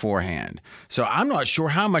optimistic beforehand. So, I'm not sure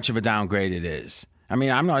how much of a downgrade it is. I mean,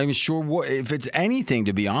 I'm not even sure if it's anything,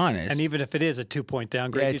 to be honest. And even if it is a 2-point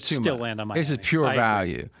downgrade, you'd still land on Miami. This is pure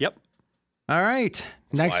value. Yep. All right.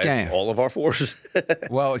 Next game. All of our 4s.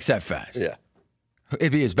 Well, except Fez. Yeah.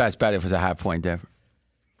 It'd be his best bet if it was a half-point difference.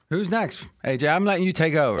 Who's next? AJ, I'm letting you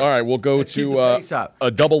take over. All right, we'll go to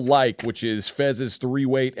a double which is Fez's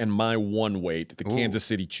 3-weight and my 1-weight, the Kansas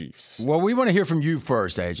City Chiefs. Well, we want to hear from you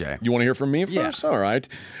first, AJ. You want to hear from me first? Yeah. All right.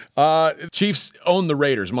 Chiefs own the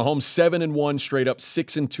Raiders. Mahomes 7-1 straight up,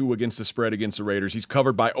 6-2 against the spread against the Raiders. He's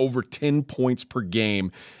covered by over 10 points per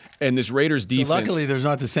game. And this Raiders defense. So luckily, there's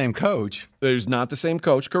not the same coach. There's not the same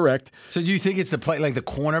coach, correct. So do you think it's the play, like the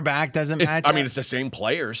cornerback doesn't match? I mean, it's the same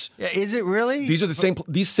players. Yeah, is it really? These are the same.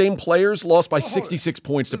 These same players lost by 66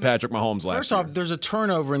 points to Patrick Mahomes last year. First off, there's a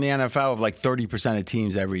turnover in the NFL of like 30% of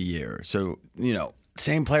teams every year. So,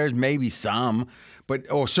 same players, maybe some,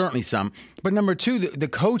 or certainly some. But number two, the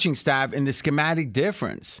coaching staff and the schematic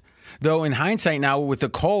difference. Though in hindsight now with the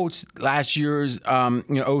Colts, last year's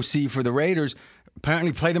OC for the Raiders,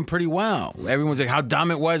 apparently played him pretty well. Everyone's like, how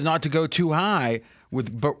dumb it was not to go too high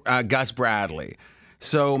with Gus Bradley.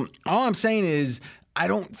 So all I'm saying is I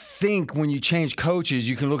don't think when you change coaches,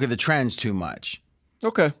 you can look at the trends too much.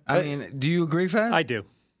 Okay. I mean, do you agree, Fed? I do.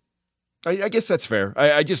 I guess that's fair.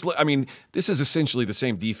 I mean, this is essentially the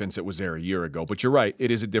same defense that was there a year ago. But you're right.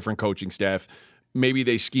 It is a different coaching staff. Maybe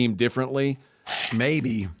they scheme differently.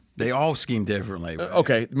 Maybe. They all scheme differently. Right?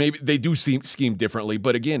 Okay, maybe they do scheme differently,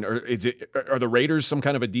 but again, are the Raiders some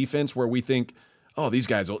kind of a defense where we think, oh, these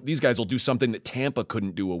guys will do something that Tampa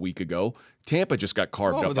couldn't do a week ago? Tampa just got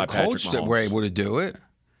carved up by Patrick Mahomes. The coach that were able to do it.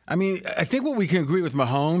 I mean, I think what we can agree with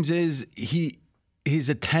Mahomes is his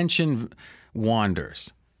attention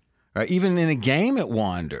wanders. Right? Even in a game, it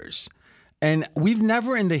wanders. And we've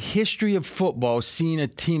never in the history of football seen a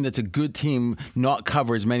team that's a good team not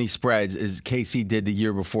cover as many spreads as KC did the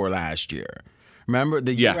year before last year. Remember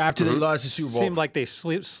the year after they lost the Super Bowl? Seemed like they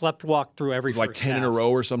slept walked through every Like first 10 in a half. row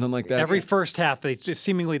or something like that. Every first half, they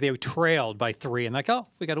trailed by 3, and like, oh,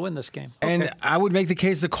 we got to win this game. And I would make the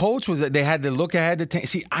case the Colts was that they had to look ahead to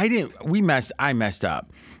see. I messed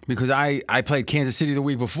up because I played Kansas City the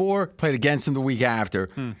week before, played against them the week after.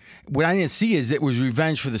 What I didn't see is it was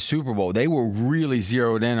revenge for the Super Bowl. They were really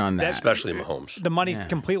zeroed in on that. Especially Mahomes. The money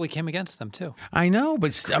completely came against them too. I know,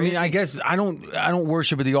 but I mean, I guess I don't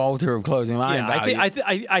worship at the altar of closing line. Yeah,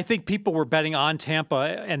 I think people were betting on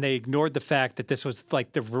Tampa, and they ignored the fact that this was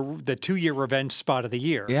like the 2-year revenge spot of the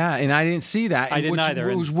year. Yeah, and I didn't see that. I didn't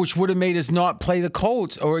either. Which would have made us not play the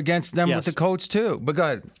Colts or against them with the Colts too. But go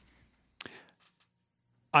ahead.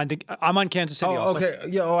 I'm on Kansas City. Oh, also. okay.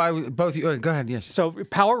 Yeah. Both. Go ahead. Yes. So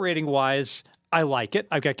power rating wise, I like it.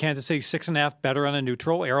 I've got Kansas City 6.5, better on a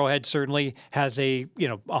neutral. Arrowhead certainly has at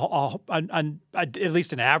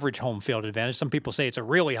least an average home field advantage. Some people say it's a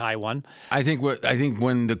really high one. I think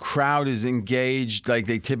when the crowd is engaged like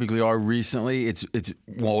they typically are recently, it's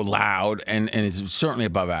loud and it's certainly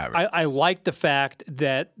above average. I like the fact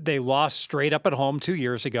that they lost straight up at home 2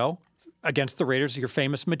 years ago against the Raiders, your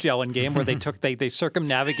famous Magellan game where they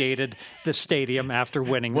circumnavigated the stadium after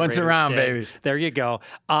winning. Once the Raiders around, did. baby. There you go.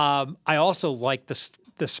 I also like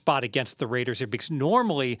the spot against the Raiders here because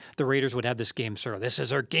normally the Raiders would have this game, sir. This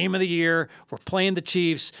is our game of the year. We're playing the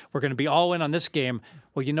Chiefs. We're going to be all in on this game.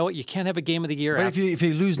 Well, you know what? You can't have a game of the year. But if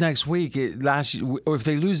they lose next week, or if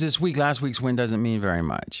they lose this week, last week's win doesn't mean very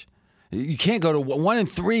much. You can't go to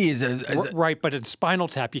 1-3 right, but in Spinal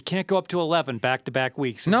Tap, you can't go up to 11 back-to-back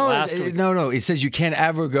weeks. No. It says you can't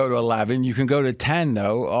ever go to 11. You can go to 10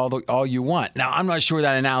 though, all you want. Now I'm not sure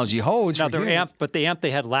that analogy holds. Now the amp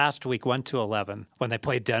they had last week went to 11 when they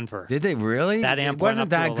played Denver. Did they really? That amp it wasn't went up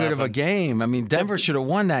that to good of a game. I mean, Denver should have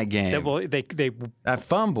won that game. That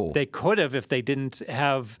fumble. They could have if they didn't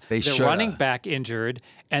have their running back injured.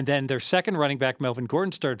 And then their second running back, Melvin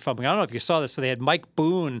Gordon, started fumbling. I don't know if you saw this. So they had Mike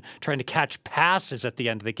Boone trying to catch passes at the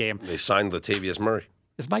end of the game. They signed Latavius Murray.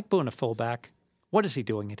 Is Mike Boone a fullback? What is he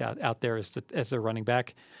doing out there as their running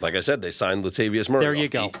back? Like I said, they signed Latavius Murray. There you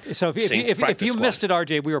go. So if you missed it,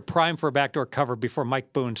 RJ, we were primed for a backdoor cover before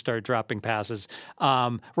Mike Boone started dropping passes.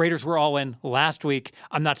 Raiders were all in last week.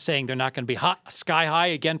 I'm not saying they're not going to be sky high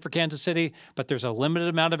again for Kansas City, but there's a limited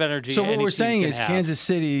amount of energy. So what we're saying is Kansas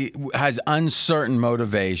City has uncertain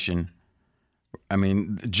motivation. I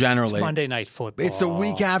mean, generally. It's Monday Night Football. It's the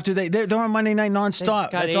week after they're on Monday night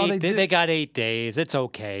nonstop. That's all they do. They got 8 days. It's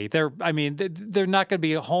okay. They're not going to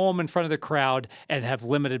be home in front of the crowd and have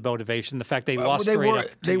limited motivation. The fact they lost straight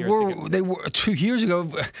up 2 years ago. They were 2 years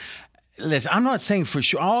ago. Listen, I'm not saying for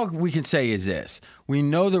sure. All we can say is this: we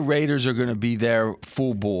know the Raiders are going to be there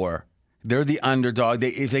full bore. They're the underdog.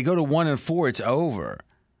 If they go to 1-4, it's over,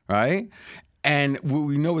 right? And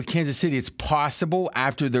we know with Kansas City, it's possible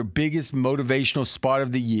after their biggest motivational spot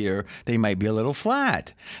of the year, they might be a little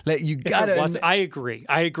flat. I agree.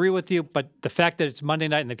 I agree with you. But the fact that it's Monday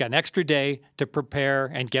night and they've got an extra day to prepare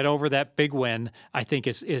and get over that big win, I think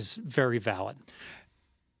is very valid.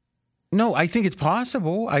 No, I think it's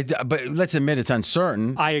possible. But let's admit it's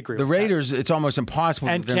uncertain. I agree. The Raiders, it's almost impossible.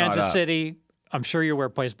 And Kansas City, I'm sure you're aware,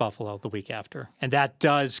 plays Buffalo the week after, and that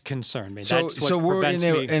does concern me. That's what we're prevents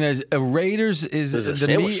me. in a Raiders is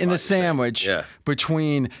the meat in the sandwich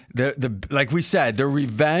between the like we said, the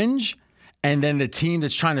revenge, and then the team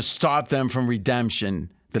that's trying to stop them from redemption.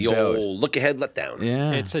 The Bills. Old look ahead, let down.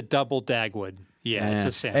 Yeah, it's a double Dagwood. Yeah, it's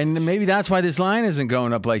a sandwich. And maybe that's why this line isn't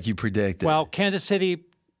going up like you predicted. Well, Kansas City,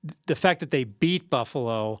 the fact that they beat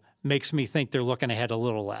Buffalo makes me think they're looking ahead a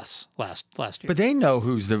little less last year. But they know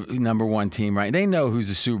who's the number one team, right? They know who's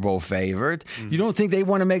the Super Bowl favorite. You don't think they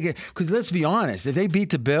want to make it? Because let's be honest, if they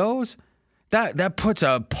beat the Bills, that puts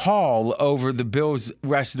a pall over the Bills'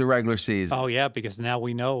 rest of the regular season. Oh yeah, because now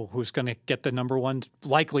we know who's going to get the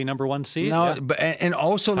likely number one seed. But and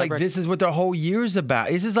also like this is what the whole year's about.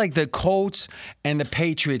 This is like the Colts and the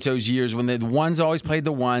Patriots those years when the ones always played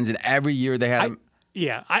the ones, and every year they had.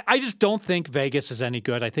 Yeah, I just don't think Vegas is any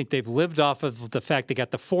good. I think they've lived off of the fact they got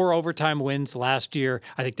the 4 overtime wins last year.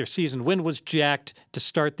 I think their season win was jacked to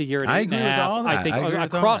start the year at 8.5. I agree with all that. I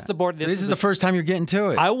think across the board, this is the first time you're getting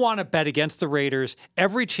to it. I want to bet against the Raiders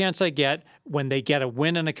every chance I get when they get a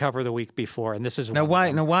win and a cover the week before, and this is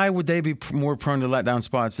why would they be more prone to let down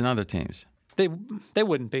spots than other teams? They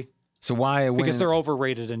wouldn't be. So why? Because they're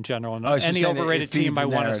overrated in general. And any overrated team I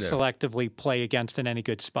want to selectively play against in any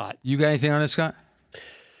good spot. You got anything on it, Scott?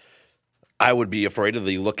 I would be afraid of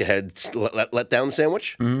the look-ahead let-down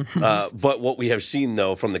sandwich. Mm-hmm. But what we have seen,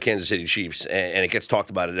 though, from the Kansas City Chiefs, and it gets talked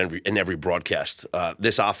about in every broadcast,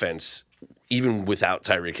 this offense, even without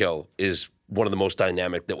Tyreek Hill, is one of the most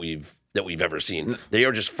dynamic that we've that we've ever seen. They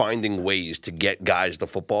are just finding ways to get guys the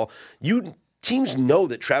football. Teams know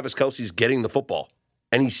that Travis Kelce's getting the football,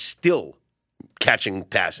 and he's still catching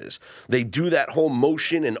passes. They do that whole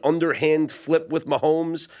motion and underhand flip with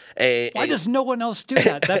Mahomes. Why does no one else do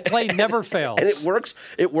that? That play never fails. And it works.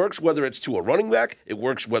 It works whether it's to a running back. It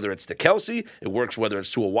works whether it's to Kelce. It works whether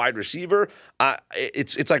it's to a wide receiver.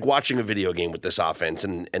 It's like watching a video game with this offense,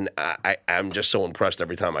 and I'm just so impressed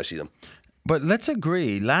every time I see them. But let's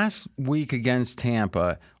agree, last week against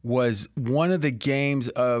Tampa was one of the games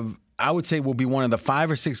of, I would say will be one of the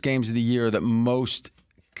 5 or 6 games of the year that most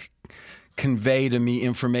convey to me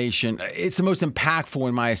information. It's the most impactful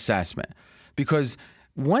in my assessment, because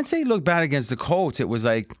once they looked bad against the Colts, it was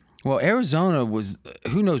like, well, Arizona was,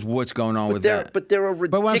 who knows what's going on with that. But they're a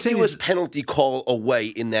ridiculous penalty call away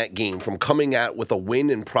in that game from coming out with a win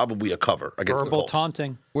and probably a cover against the Colts.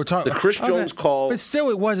 Taunting. We're talking the Chris Jones call. But still,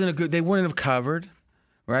 it wasn't a good, they wouldn't have covered.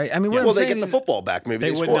 Right? I mean, what I'm well, saying they get the football back. Maybe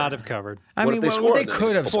they they would score. not have covered. I mean, they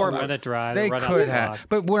could have. 4-minute drive. They could have.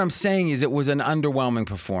 But what I'm saying is it was an underwhelming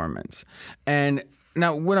performance. And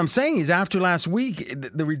now what I'm saying is after last week,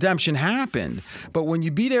 the redemption happened. But when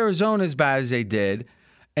you beat Arizona as bad as they did,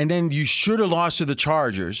 and then you should have lost to the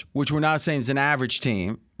Chargers, which we're not saying is an average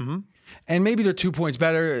team, and maybe they're 2 points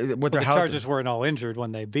better. The Chargers weren't all injured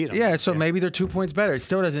when they beat them. Yeah, so maybe they're 2 points better. It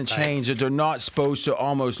still doesn't change that they're not supposed to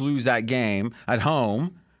almost lose that game at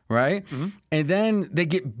home. Right? Mm-hmm. And then they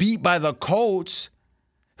get beat by the Colts,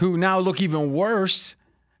 who now look even worse.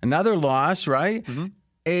 Another loss, right? Mm-hmm.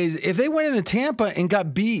 Is if they went into Tampa and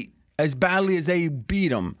got beat as badly as they beat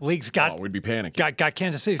them. League's we'd be panicking. Got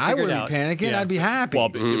Kansas City figured out. I wouldn't be panicking. Yeah. I'd be happy. Well,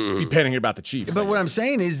 be panicking about the Chiefs. But what I'm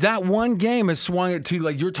saying is that one game has swung it to,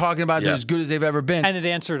 like you're talking about, they're as good as they've ever been. And it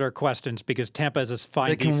answered our questions because Tampa has a fine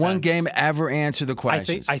defense. Can one game ever answer the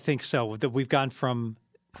questions? I think so. That we've gone from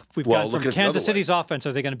Kansas City's offense.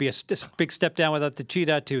 Are they going to be a big step down without the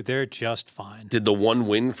cheetah? To they're just fine. Did the one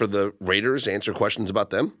win for the Raiders answer questions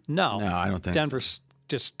about them? No, I don't think Denver's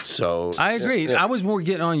just so. I agree. Yeah. I was more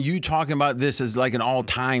getting on you talking about this as like an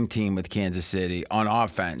all-time team with Kansas City on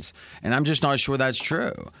offense, and I'm just not sure that's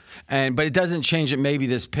true. But it doesn't change that maybe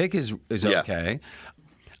this pick is okay.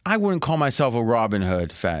 I wouldn't call myself a Robin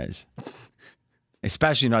Hood, Fez,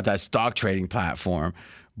 especially not that stock trading platform.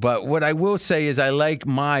 But what I will say is I like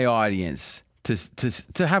my audience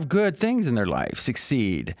to have good things in their life,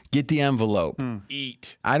 succeed, get the envelope.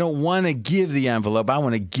 Eat. I don't want to give the envelope. I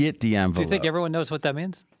want to get the envelope. Do you think everyone knows what that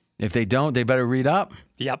means? If they don't, they better read up.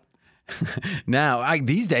 Yep. Now,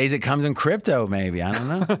 these days it comes in crypto, maybe. I don't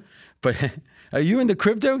know. But are you in the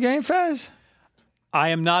crypto game, Fez? I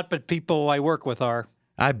am not, but people I work with are.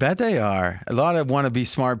 I bet they are. A lot of wannabe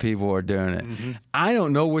smart people are doing it. Mm-hmm. I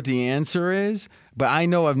don't know what the answer is, but I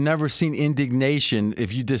know I've never seen indignation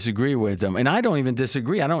if you disagree with them. And I don't even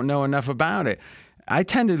disagree. I don't know enough about it. I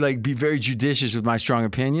tend to be very judicious with my strong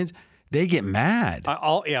opinions. They get mad.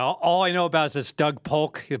 All I know about is this Doug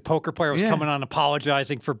Polk, the poker player, was coming on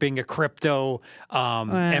apologizing for being a crypto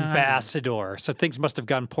ambassador. So things must have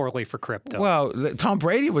gone poorly for crypto. Well, Tom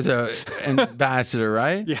Brady was an ambassador,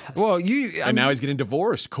 right? Yes. Well, now he's getting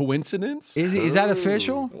divorced. Coincidence? Is that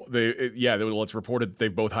official? It's reported that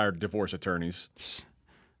they've both hired divorce attorneys.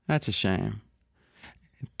 That's a shame.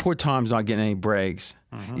 Poor Tom's not getting any breaks.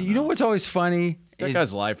 Mm-hmm. You know what's always funny? That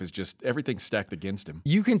guy's life is just everything's stacked against him.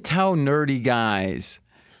 You can tell nerdy guys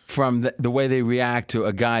from the way they react to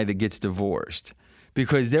a guy that gets divorced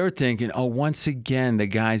because they're thinking, oh, once again, the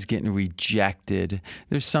guy's getting rejected.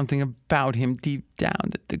 There's something about him deep down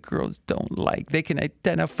that the girls don't like. They can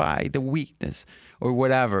identify the weakness or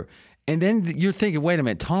whatever. And then you're thinking, wait a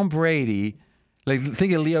minute, Tom Brady,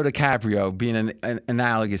 think of Leo DiCaprio being an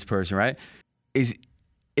analogous person, right?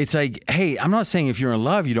 It's like, hey, I'm not saying if you're in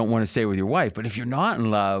love, you don't want to stay with your wife. But if you're not in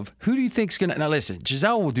love, who do you think's going to... Now, listen,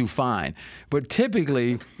 Giselle will do fine. But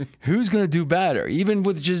typically, who's going to do better? Even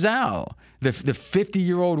with Giselle, the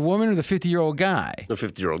 50-year-old woman or the 50-year-old guy? The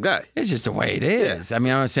 50-year-old guy. It's just the way it is. Yeah. I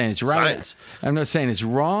mean, I'm not saying it's right. Science. I'm not saying it's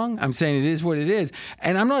wrong. I'm saying it is what it is.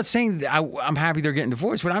 And I'm not saying that I'm happy they're getting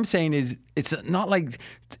divorced. What I'm saying is it's not like...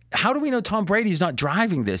 How do we know Tom Brady's not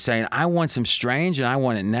driving this, saying, I want some strange and I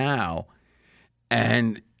want it now?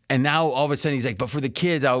 And now all of a sudden he's like, but for the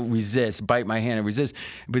kids, I'll resist, bite my hand and resist.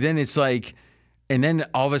 But then it's like, and then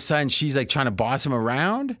all of a sudden she's like trying to boss him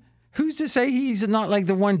around. Who's to say he's not like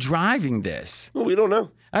the one driving this? Well, we don't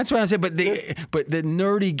know. That's what I'm saying. But the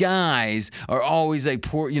nerdy guys are always like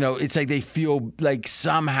poor. You know, it's like they feel like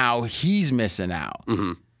somehow he's missing out,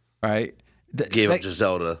 right? Gave up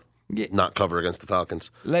Giselle to not cover against the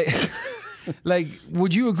Falcons. Like,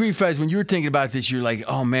 would you agree, Fez, when you were thinking about this, you're like,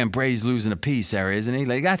 oh, man, Brady's losing a piece there, isn't he?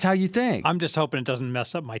 Like, that's how you think. I'm just hoping it doesn't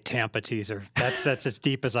mess up my Tampa teaser. That's as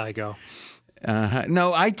deep as I go.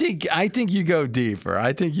 No, I think you go deeper.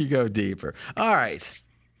 I think you go deeper. All right.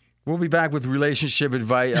 We'll be back with relationship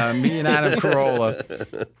advice. Me and Adam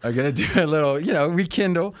Carolla are going to do a little,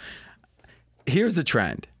 rekindle. Here's the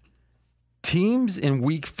trend. Teams in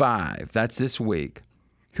week 5, that's this week,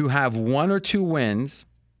 who have 1 or 2 wins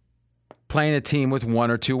playing a team with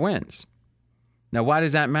 1 or 2 wins. Now, why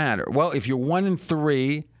does that matter? Well, if you're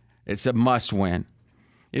 1-3, it's a must win.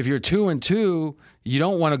 If you're 2-2, you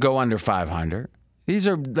don't want to go under 500. These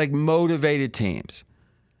are like motivated teams.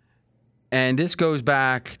 And this goes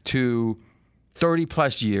back to 30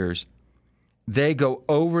 plus years. They go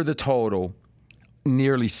over the total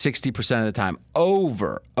nearly 60% of the time.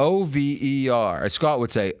 Over. O-V-E-R. As Scott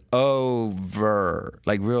would say, over.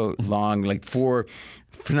 Like real long, like 4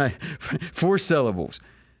 syllables.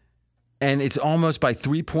 And it's almost by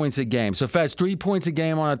 3 points a game. So if that's 3 points a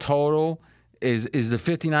game on a total, is the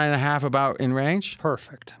 59.5 about in range?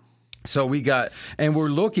 Perfect. So we're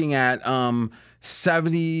looking at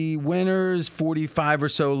 70 winners, 45 or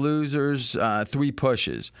so losers, 3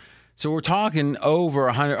 pushes. So we're talking over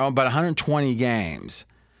about 120 games.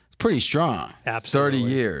 It's pretty strong. Absolutely.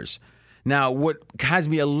 30 years. Now, what has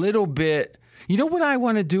me a little bit, you know what I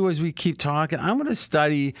want to do as we keep talking? I'm going to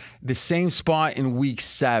study the same spot in week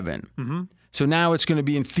 7. Mm-hmm. So now it's going to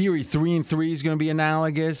be, in theory, 3-3 is going to be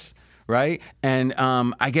analogous, right? And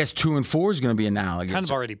I guess 2-4 is going to be analogous. Kind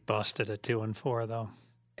of already busted at 2-4, though.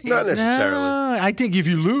 Not necessarily. No, I think if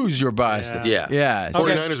you lose, you're busted. Yeah.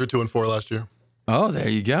 49ers were 2-4 last year. Oh, there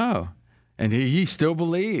you go. And he still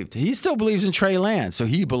believed. He still believes in Trey Lance, so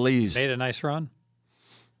he believes. Made a nice run.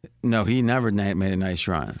 No, he never made a nice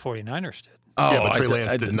run. The 49ers did. Oh, Yeah, but Trey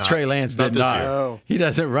Lance did not. Trey Lance Not did this not. year. Oh. He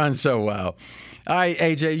doesn't run so well. All right,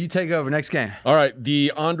 AJ, you take over. Next game. All right,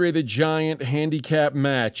 the Andre the Giant handicap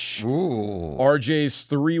match. Ooh. RJ's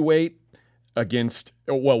 3-weight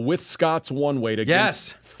with Scott's 1-weight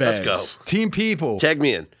against Fez. Let's go. Team people Tag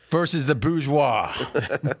me in. versus the bourgeois.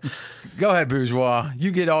 Go ahead, bourgeois.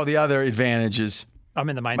 You get all the other advantages. I'm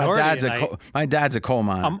in the minority. My dad's a coal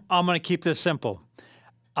miner. I'm going to keep this simple.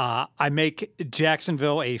 I make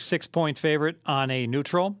Jacksonville a 6-point favorite on a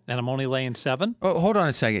neutral, and I'm only laying 7. Oh, hold on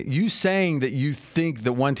a second. You saying that you think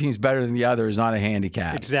that one team's better than the other is not a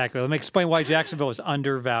handicap. Exactly. Let me explain why Jacksonville is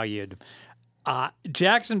undervalued.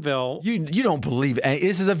 Jacksonville. You don't believe it.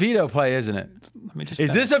 This is a veto play, isn't it? Let me just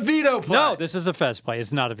Is this a veto play? No, this is a Fez play.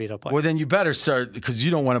 It's not a veto play. Well, then you better start, because you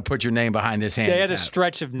don't want to put your name behind this handicap. They had a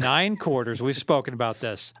stretch of 9 quarters. We've spoken about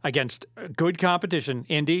this against good competition.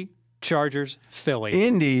 Indy, Chargers, Philly.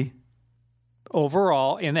 Indy.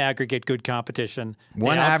 Overall, in aggregate, good competition.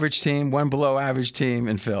 One average team, one below average team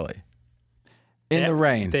in Philly. In the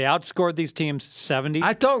rain. They outscored these teams 70.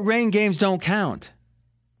 I thought rain games don't count.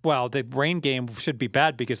 Well, the rain game should be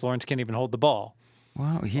bad because Lawrence can't even hold the ball.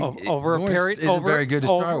 Wow, Over a period, very good to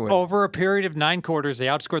start with. Over a period of 9 quarters, they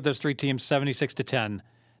outscored those 3 teams 76-10.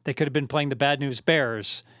 They could have been playing the Bad News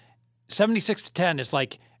Bears. 76-10 is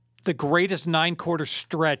like the greatest 9-quarter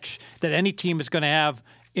stretch that any team is going to have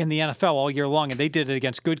in the NFL all year long, and they did it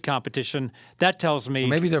against good competition. That tells me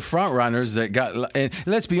maybe they're front runners that got. And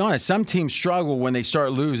let's be honest, some teams struggle when they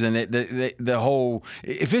start losing. The whole.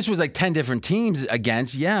 If this was like 10 different teams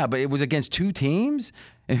against, yeah, but it was against 2 teams.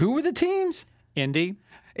 And who were the teams? Indy,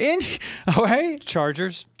 all right.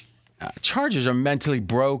 Chargers. Chargers are mentally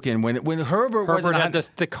broken. When Herbert had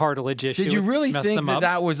the cartilage issue. Did you really messed think them up.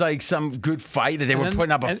 that was like some good fight that they were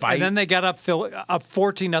putting up a fight? And then they got up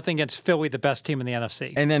 14-0 against Philly, the best team in the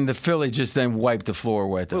NFC. And then the Philly just then wiped the floor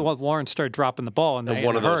with them. Well, Lawrence started dropping the ball in the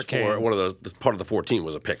One of those hurricane. one of those part of the 14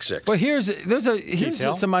 was a pick 6. Well, here's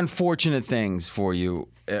some unfortunate things for you.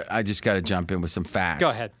 I just got to jump in with some facts. Go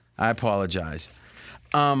ahead. I apologize.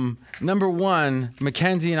 Number one,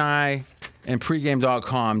 Mackenzie and I and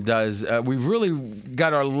pregame.com does, we've really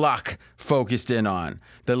got our luck focused in on,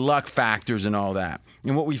 the luck factors and all that.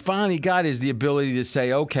 And what we finally got is the ability to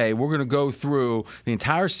say, okay, we're going to go through the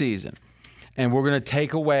entire season and we're going to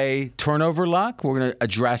take away turnover luck. We're going to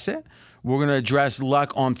address it. We're going to address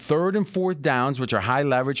luck on 3rd and 4th downs, which are high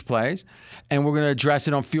leverage plays. And we're going to address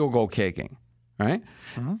it on field goal kicking, right?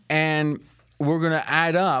 Mm-hmm. And we're going to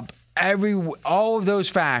add up all of those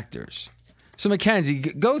factors. So, Mackenzie,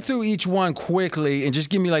 go through each one quickly and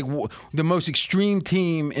just give me like the most extreme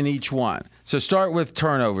team in each one. So start with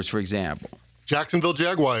turnovers, for example. Jacksonville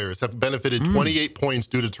Jaguars have benefited 28 points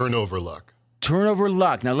due to turnover luck. Turnover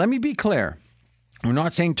luck. Now, let me be clear. We're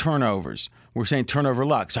not saying turnovers. We're saying turnover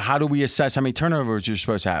luck. So how do we assess how many turnovers you're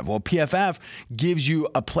supposed to have? Well, PFF gives you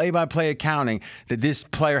a play-by-play accounting that this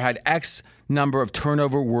player had X number of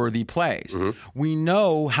turnover-worthy plays. We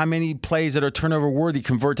know how many plays that are turnover-worthy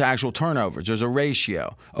convert to actual turnovers. There's a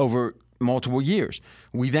ratio over multiple years.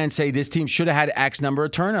 We then say this team should have had X number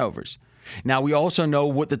of turnovers. Now, we also know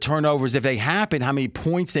what the turnovers, if they happen, how many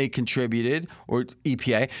points they contributed, or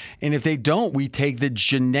EPA. And if they don't, we take the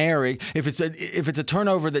generic. If it's a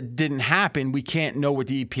turnover that didn't happen, we can't know what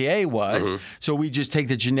the EPA was. So we just take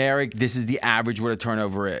the generic, this is the average what a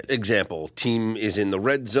turnover is. Example, team is in the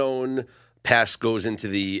red zone, pass goes into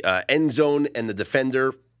the end zone, and the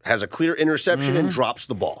defender has a clear interception and drops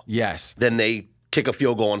the ball. Yes. Then they kick a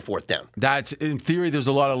field goal on 4th down. That's, in theory, there's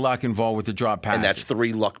a lot of luck involved with the drop pass. And that's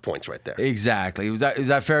 3 luck points right there. Exactly. Is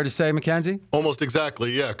that fair to say, Mackenzie? Almost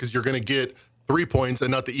exactly, yeah, because you're going to get 3 points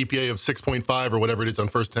and not the EPA of 6.5 or whatever it is on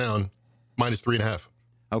first down, minus 3.5.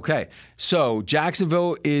 Okay. So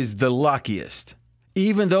Jacksonville is the luckiest.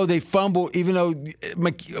 Even though they fumbled, even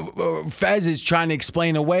though Fez is trying to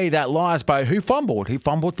explain away that loss by he fumbled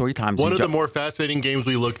 3 times. One of the more fascinating games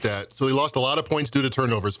we looked at. So they lost a lot of points due to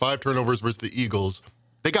turnovers, 5 turnovers versus the Eagles.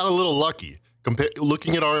 They got a little lucky.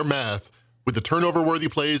 Looking at our math, with the turnover-worthy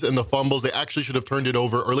plays and the fumbles, they actually should have turned it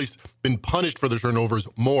over, or at least been punished for the turnovers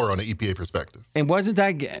more on an EPA perspective. And wasn't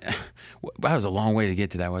that was a long way to get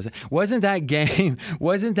to that, wasn't it? Wasn't that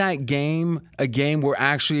game a game where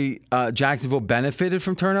actually Jacksonville benefited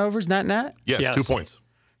from turnovers, net? Yes, 2 points.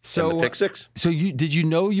 So, and the pick six? So did you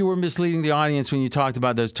know you were misleading the audience when you talked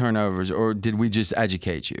about those turnovers, or did we just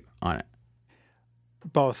educate you on it?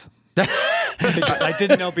 Both. I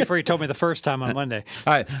didn't know before you told me the first time on Monday.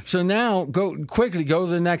 All right. So now go to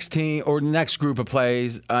the next team or next group of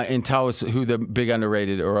plays and tell us who the big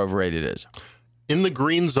underrated or overrated is. In the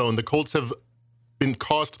green zone, the Colts have been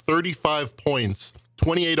cost 35 points,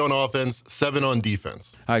 28 on offense, 7 on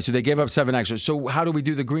defense. All right. So they gave up 7 extra. So how do we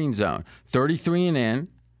do the green zone? 33 and in,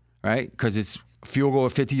 right? Because it's field goal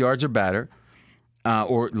of 50 yards or better,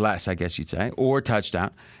 or less, I guess you'd say, or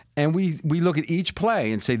touchdown. And we look at each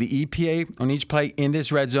play and say the EPA on each play in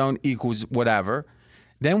this red zone equals whatever.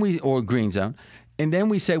 Or green zone. And then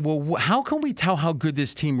we say, well, how can we tell how good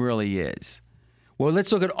this team really is? Well,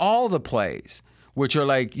 let's look at all the plays, which are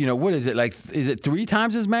like, what is it? Like, is it 3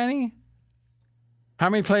 times as many? How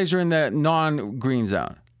many plays are in the non-green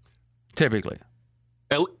zone, typically?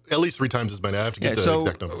 At least 3 times as many. I have to get the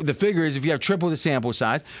exact number. The figure is if you have triple the sample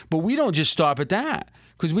size, but we don't just stop at that.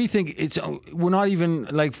 Because we think we're not even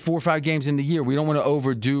like 4 or 5 games in the year. We don't want to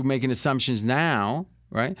overdo making assumptions now,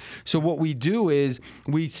 right? So what we do is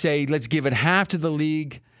we say, let's give it half to the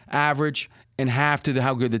league average and half to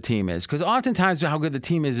how good the team is. Because oftentimes how good the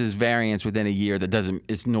team is variance within a year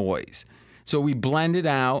it's noise. So we blend it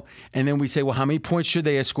out, and then we say, well, how many points should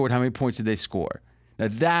they have scored? How many points did they score? Now,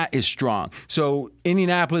 that is strong. So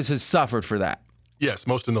Indianapolis has suffered for that. Yes,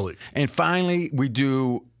 most in the league. And finally, we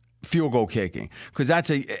do field goal kicking, because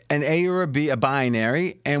that's an A or a B, a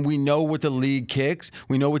binary, and we know what the league kicks.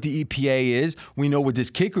 We know what the EPA is. We know what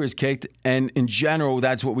this kicker is kicked, and in general,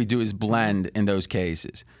 that's what we do is blend in those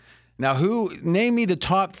cases. Now, name me the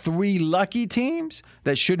top 3 lucky teams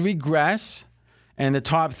that should regress, and the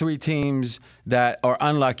top 3 teams that are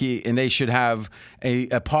unlucky and they should have a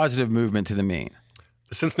positive movement to the mean.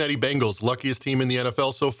 The Cincinnati Bengals, luckiest team in the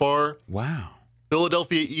NFL so far. Wow.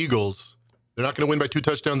 Philadelphia Eagles. They're not going to win by 2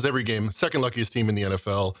 touchdowns every game. Second luckiest team in the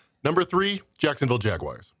NFL. Number 3, Jacksonville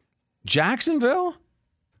Jaguars. Jacksonville?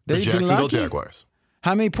 The Jacksonville Jaguars.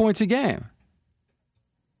 How many points a game?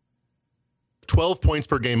 12 points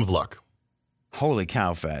per game of luck. Holy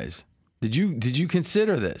cow, Fez. Did you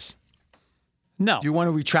consider this? No. Do you want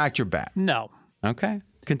to retract your bet? No. Okay.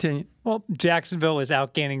 Continue. Well, Jacksonville is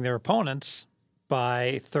outgaining their opponents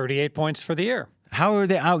by 38 points for the year. How are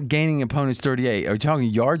they outgaining opponents 38? Are you talking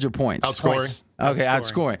yards or points? Outscoring. Points. Okay,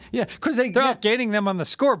 outscoring. Yeah, because They're outgaining them on the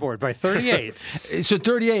scoreboard by 38. So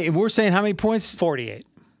 38. And we're saying how many points? 48.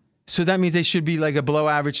 So that means they should be like a below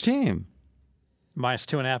average team. Minus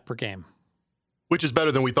 2.5 per game. Which is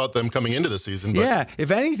better than we thought them coming into the season. But Yeah.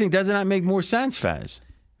 If anything, doesn't that make more sense, Fez?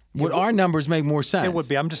 Would our numbers make more sense? It would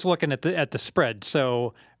be. I'm just looking at the spread.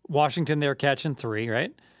 So Washington, they're catching 3,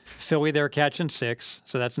 right? Philly, they're catching 6,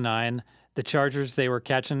 so that's 9. The Chargers, they were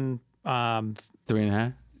catching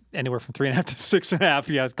 3.5. Anywhere from 3.5 to 6.5.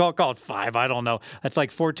 Yeah, call it 5. I don't know. That's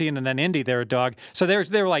like 14, and then Indy, they're a dog. So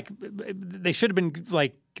they're like they should have been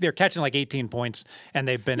like they're catching like 18 points, and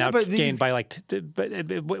they've been outgained by like.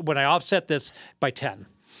 When I offset this by 10,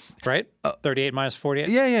 right? 38 minus 48.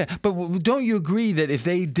 Yeah. But don't you agree that if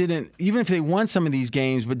they didn't, even if they won some of these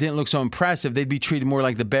games but didn't look so impressive, they'd be treated more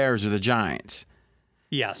like the Bears or the Giants?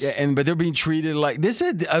 Yes. Yeah, but they're being treated like this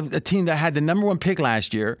is a team that had the number 1 pick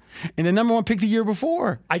last year and the number 1 pick the year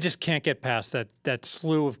before. I just can't get past that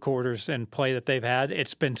slew of quarters and play that they've had.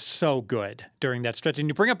 It's been so good during that stretch. And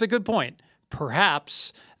you bring up the good point.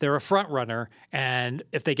 Perhaps they're a front runner, and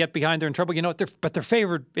if they get behind, they're in trouble. You know what? They're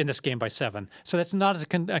favored in this game by 7, so that's not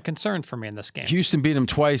a concern for me in this game. Houston beat them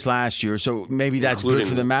twice last year, so maybe that's good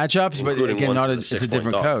for the matchups. But again, it's a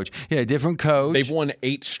different coach. Yeah, different coach. They've won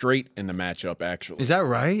 8 straight in the matchup, actually. Is that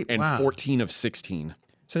right? And Wow. 14 of 16.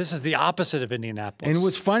 So this is the opposite of Indianapolis. And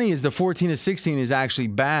what's funny is the 14 to 16 is actually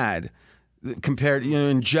bad compared.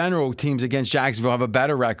 In general, teams against Jacksonville have a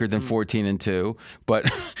better record than 14-2.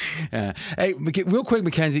 But hey, real quick,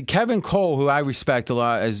 Mackenzie, Kevin Cole, who I respect a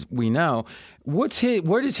lot, as we know, where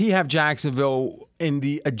does he have Jacksonville in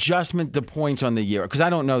the adjustment to points on the year? Because I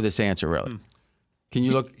don't know this answer really. Can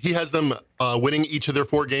you look? He has them winning each of their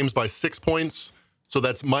 4 games by 6 points, so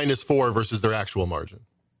that's -4 versus their actual margin.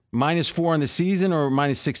 -4 on the season or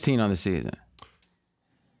 -16 on the season?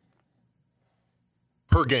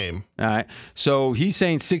 Per game. All right. So he's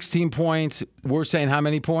saying 16 points. We're saying how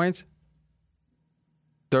many points?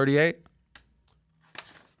 38?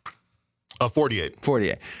 48.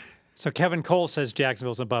 48. So Kevin Cole says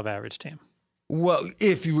Jacksonville's an above average team. Well,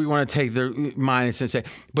 if we want to take their minus and say,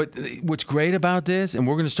 but what's great about this, and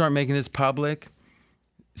we're going to start making this public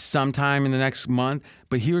sometime in the next month,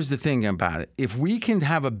 but here's the thing about it. If we can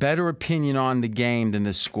have a better opinion on the game than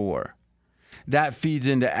the score, that feeds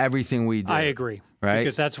into everything we do. I agree. Right?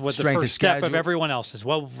 Because that's what Strength the of first step of schedule. everyone else is.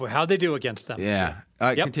 Well, how'd they do against them? Yeah. All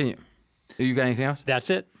right, Yep. continue. You got anything else?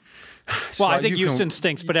 That's it. Well, I think Houston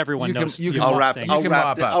stinks, but everyone knows. can I'll Houston wrap. stinks. You can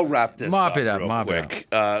mop up. I'll wrap this. Mop it up, real mop it quick.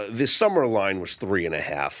 This summer line was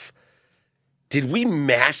 3.5. Did we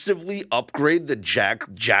massively upgrade the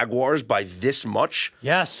Jaguars by this much?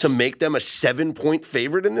 Yes. To make them a 7-point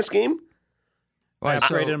favorite in this game? I Right, so-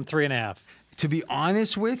 upgraded them 3.5. To be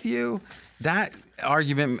honest with you, that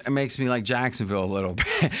argument makes me like Jacksonville a little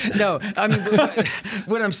bit. No, I mean,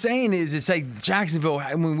 what I'm saying is it's like Jacksonville,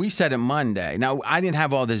 when we said it Monday, now I didn't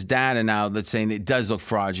have all this data now that's saying it does look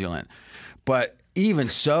fraudulent. But even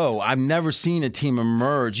so, I've never seen a team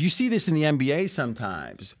emerge. You see this in the NBA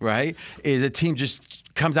sometimes, right? Is a team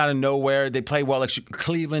just comes out of nowhere. They play well, like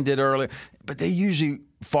Cleveland did earlier, but they usually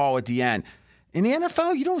fall at the end. In the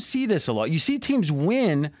NFL, you don't see this a lot. You see teams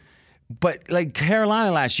win, but like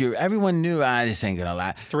Carolina last year, everyone knew this ain't gonna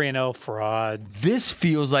last. 3-0 fraud. This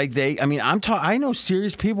feels like I know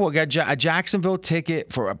serious people who got a Jacksonville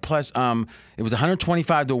ticket for a plus. It was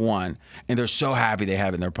 125 to 1, and they're so happy they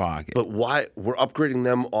have it in their pocket. But why we're upgrading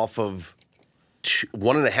them off of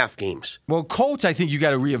 1.5 games? Well, Colts, I think you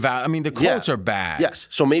got to reevaluate. I mean, the Colts are bad. Yes,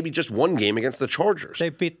 so maybe just one game against the Chargers. They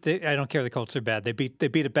beat. I don't care. The Colts are bad. They beat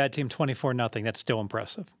a bad team 24-0. That's still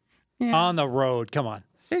impressive. On the road. Come on.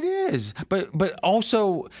 It is, but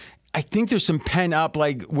also, I think there's some pent up,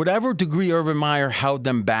 like whatever degree Urban Meyer held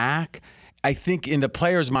them back. I think in the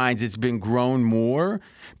players' minds, it's been grown more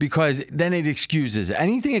because then it excuses it.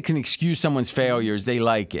 Anything that can excuse someone's failures, they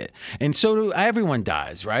like it, and so everyone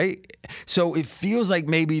does, right? So it feels like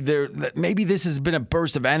maybe this has been a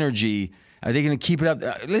burst of energy. Are they going to keep it up?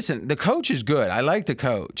 Listen, the coach is good. I like the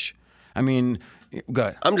coach. I mean.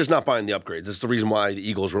 Good. I'm just not buying the upgrades. That's the reason why the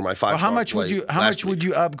Eagles were my 5-star. Well, how much would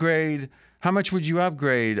you upgrade? How much would you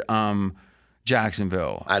upgrade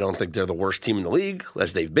Jacksonville? I don't think they're the worst team in the league,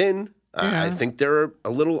 as they've been. Yeah. I think they're a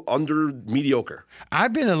little under mediocre.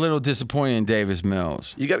 I've been a little disappointed in Davis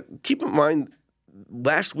Mills. You got to keep in mind,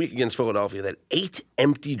 last week against Philadelphia, that 8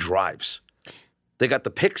 empty drives. They got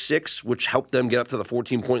the pick 6, which helped them get up to the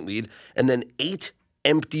 14-point lead, and then 8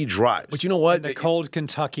 empty drives. But you know what? In the cold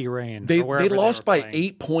Kentucky rain. They or wherever lost were by playing.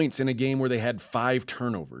 8 points in a game where they had 5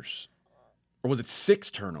 turnovers. Or was it 6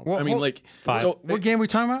 turnovers? Well, I mean, like 5. So, What game are we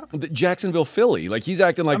talking about? the Jacksonville Philly. Like he's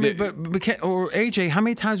acting like I mean, but AJ, how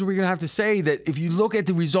many times are we going to have to say that if you look at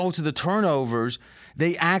the results of the turnovers,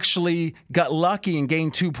 they actually got lucky and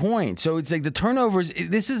gained 2 points? So it's like the turnovers.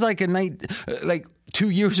 This is like a night, like 2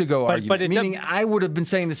 years ago argument. but it meaning I would have been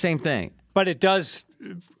saying the same thing. But it does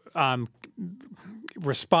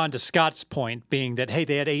respond to Scott's point, being that hey,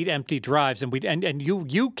 they had 8 empty drives, and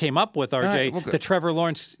you came up with RJ right, well, good. the Trevor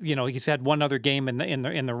Lawrence. He's had one other game in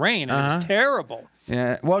the rain, and it was terrible.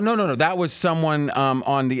 Yeah. Well, no. That was someone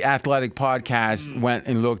on the Athletic podcast went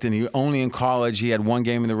and looked, and he only in college he had one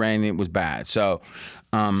game in the rain, and it was bad. So.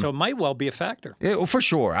 So it might well be a factor. Well, for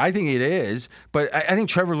sure, I think it is, but I think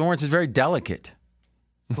Trevor Lawrence is very delicate.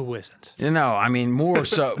 Who isn't? I mean, more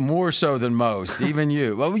so than most, even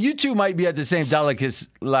you. Well, you two might be at the same delicate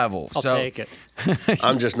level. I'll take it.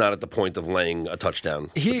 I'm just not at the point of laying a touchdown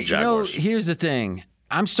with the Here, Jaguars. here's the thing.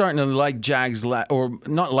 I'm starting to like Jags, or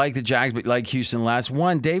not like the Jags, but like Houston less.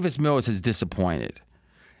 One, Davis Mills has disappointed.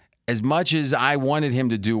 As much as I wanted him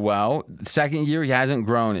to do well, second year, he hasn't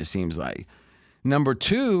grown, it seems like. Number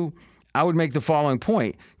two, I would make the following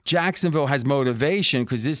point. Jacksonville has motivation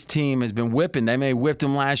because this team has been whipping. They may have whipped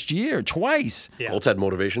him last year twice. Yeah. Colts had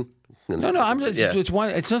motivation. No, I'm just, it's one.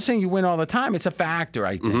 It's not saying you win all the time. It's a factor,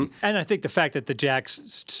 I think. And I think the fact that the Jacks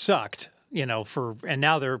sucked, and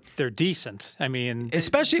now they're decent. I mean,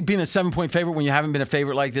 Especially being a 7-point favorite when you haven't been a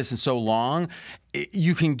favorite like this in so long,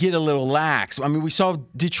 you can get a little lax. I mean, we saw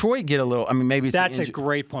Detroit get a little. I mean, maybe it's that's a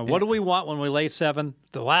great point. What do we want when we lay 7?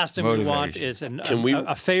 The last thing we want is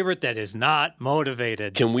a favorite that is not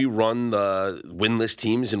motivated. Can we run the winless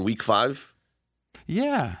teams in week 5?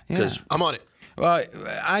 Yeah. I'm on it. Well,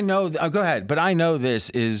 I know. Go ahead, but I know this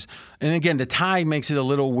is, and again, the tie makes it a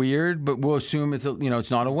little weird. But we'll assume it's it's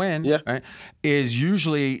not a win. Yeah, right. Is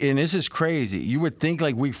usually, and this is crazy. You would think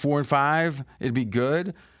like week 4 and 5, it'd be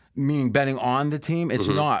good, meaning betting on the team. It's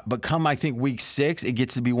not. But come, I think week 6, it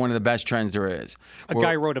gets to be one of the best trends there is. A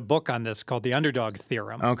guy wrote a book on this called The Underdog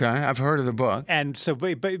Theorem. Okay, I've heard of the book. And so,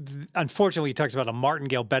 but unfortunately, he talks about a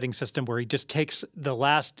martingale betting system where he just takes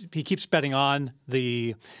he keeps betting on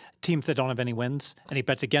the teams that don't have any wins, and he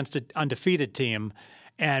bets against an undefeated team,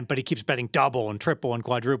 but he keeps betting double and triple and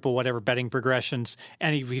quadruple, whatever betting progressions,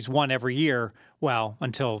 and he's won every year. Well,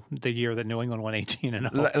 until the year that New England won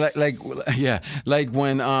 18-0. Like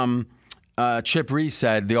when Chip Reese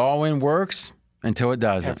said, the all-in works until it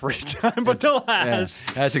doesn't. Every time, but the last.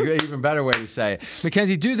 Yeah, that's a good, even better way to say it.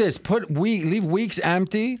 Mackenzie, do this. Leave weeks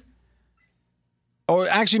empty. Or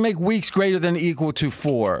actually make weeks greater than or equal to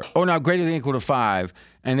 4. Or no, greater than or equal to 5.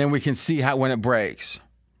 And then we can see when it breaks.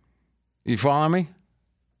 You follow me?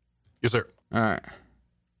 Yes, sir. All right.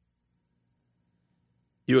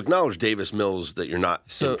 You acknowledge Davis Mills that you're not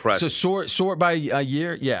impressed. So sort by a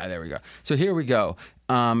year? Yeah, there we go. So here we go.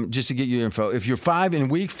 Just to get you info. If you're 5 in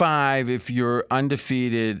week 5, if you're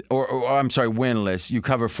undefeated, or I'm sorry, winless, you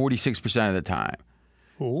cover 46% of the time.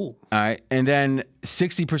 Ooh. All right. And then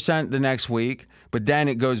 60% the next week. But then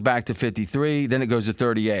it goes back to 53, then it goes to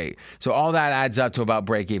 38. So all that adds up to about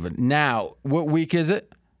break even. Now, what week is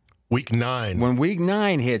it? Week 9. When week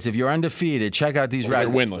 9 hits, if you're undefeated, check out these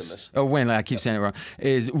records. Winless. Oh, winless. I keep saying it wrong.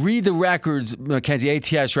 Read the records, Mackenzie,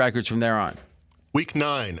 ATS records from there on. Week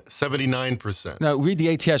 9, 79%. No, read the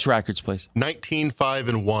ATS records, please.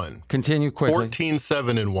 19-5-1. Continue quickly.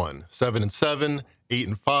 14-7-1. 7-7,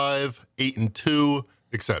 8-5, 8-2,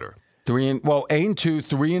 etc. 8-2, 3-4,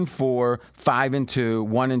 5-2, 1-2,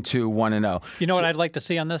 1-0. You know what I'd like to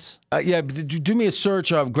see on this? Do me a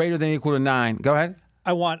search of greater than or equal to 9. Go ahead.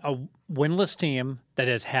 I want a winless team that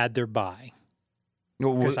has had their bye.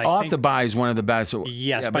 The bye is one of the best.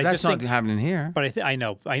 Yes, but that's not happening here. But I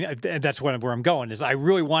know. That's where I'm going. Is I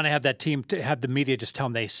really want to have that team to have the media just tell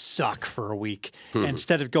them they suck for a week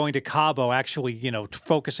instead of going to Cabo, actually,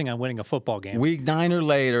 focusing on winning a football game. Week 9 or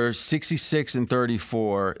later,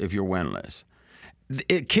 66-34 if you're winless.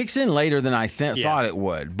 It kicks in later than I thought it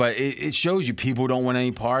would, but it shows you people don't want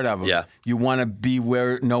any part of them. Yeah. You want to be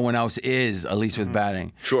where no one else is, at least with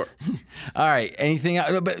betting. Sure. All right. Anything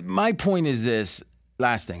else? But my point is this.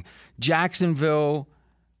 Last thing, Jacksonville,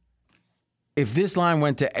 if this line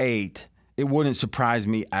went to 8, it wouldn't surprise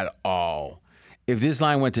me at all. If this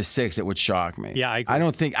line went to 6, it would shock me. Yeah, I agree.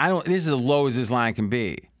 This is as low as this line can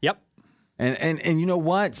be. Yep. And you know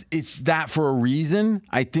what? It's that for a reason.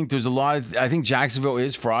 I think I think Jacksonville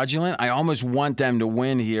is fraudulent. I almost want them to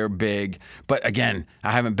win here big. But again,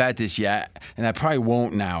 I haven't bet this yet, and I probably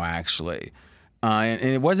won't now, actually. And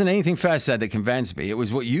it wasn't anything Fez said that convinced me. It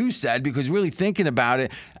was what you said, because really thinking about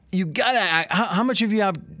it, you got to – how much have you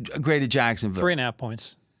upgraded Jacksonville? 3.5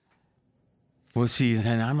 points. Well, see,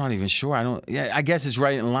 then I'm not even sure. I guess it's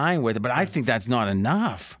right in line with it, but I think that's not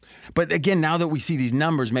enough. But again, now that we see these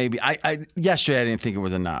numbers, maybe yesterday I didn't think it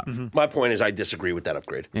was enough. Mm-hmm. My point is I disagree with that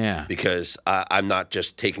upgrade. Yeah. Because I'm not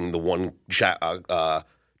just taking the one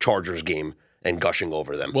Chargers game and gushing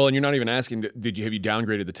over them. Well, and you're not even asking, have you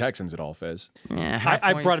downgraded the Texans at all, Fez? Yeah,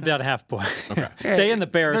 I brought it down a half point. Okay. They and the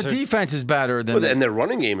Bears. Their defense is better than. And their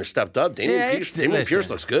running game has stepped up. Damian Pierce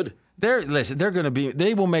looks good. They're going to be.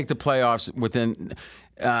 They will make the playoffs within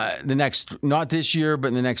the next, not this year, but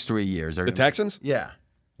in the next 3 years. The Texans? Yeah.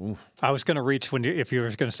 I was going to reach if you were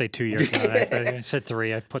going to say 2 years. I said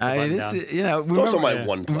 3. I put the button down. It's also my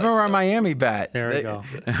one play. Remember our Miami bet? There we go.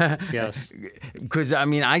 Yes. Because,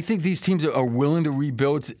 I think these teams are willing to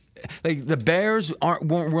rebuild like the Bears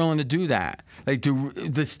weren't willing to do that. Like the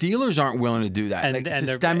Steelers aren't willing to do that. And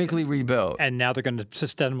systemically rebuild. And now they're going to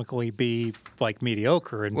systemically be like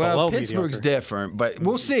mediocre and well, below Pittsburgh's mediocre. different, but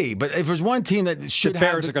we'll see. But if there's one team that should The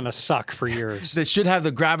Bears are going to suck for years. that should have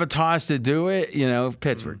the gravitas to do it,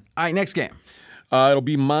 Pittsburgh. All right, next game. It'll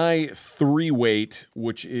be my 3-weight,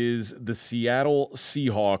 which is the Seattle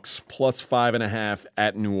Seahawks plus 5.5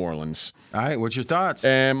 at New Orleans. All right, what's your thoughts?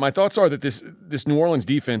 And my thoughts are that this New Orleans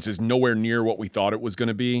defense is nowhere near what we thought it was going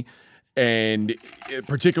to be, and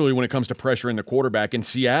particularly when it comes to pressuring the quarterback. And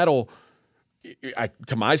Seattle,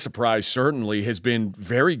 to my surprise, certainly has been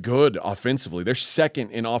very good offensively. They're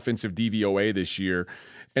second in offensive DVOA this year.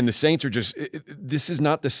 And the Saints are this is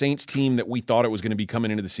not the Saints team that we thought it was going to be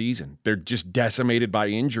coming into the season. They're just decimated by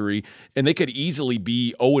injury, and they could easily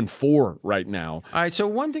be 0-4 right now. All right, so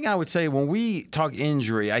one thing I would say when we talk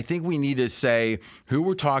injury, I think we need to say who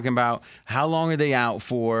we're talking about, how long are they out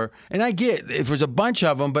for, and I get if there's a bunch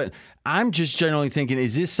of them, but I'm just generally thinking,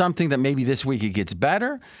 is this something that maybe this week it gets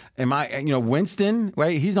better? Winston,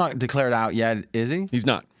 right? He's not declared out yet, is he? He's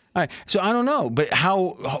not. All right, so I don't know, but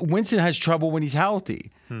how Winston has trouble when he's healthy.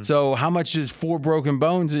 So how much is 4 broken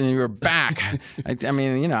bones in your back? I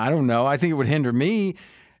don't know. I think it would hinder me,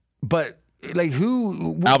 but like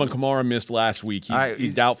who? Alvin Kamara missed last week.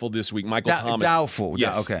 He's doubtful this week. Michael Thomas. Doubtful.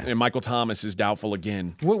 Yes. Okay. And Michael Thomas is doubtful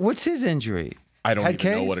again. What's his injury? I don't Head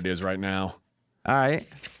even know case? what it is right now. All right.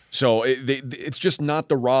 So it's just not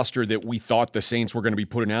the roster that we thought the Saints were going to be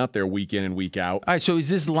putting out there week in and week out. All right. So is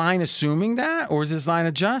this line assuming that, or is this line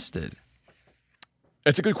adjusted?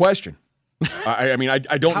 It's a good question. I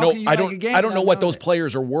don't How know. can you I make don't. a game I don't know without what those knowing?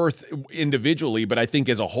 players are worth individually, but I think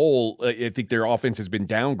as a whole, I think their offense has been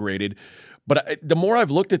downgraded. But the more I've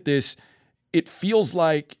looked at this, it feels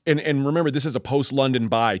like, and remember, this is a post-London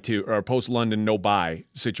bye too, or a post-London no bye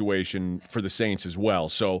situation for the Saints as well.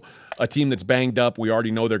 So a team that's banged up, we already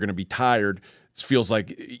know they're going to be tired. It feels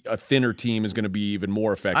like a thinner team is going to be even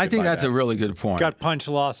more effective. I think that's a really good point. Got punch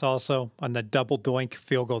loss also on the double doink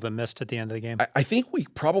field goal that missed at the end of the game. I think we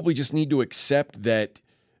probably just need to accept that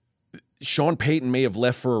Sean Payton may have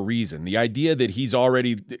left for a reason. The idea that he's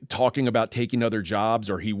already talking about taking other jobs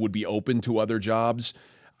or he would be open to other jobs,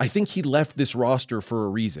 I think he left this roster for a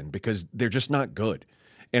reason because they're just not good.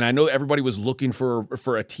 And I know everybody was looking for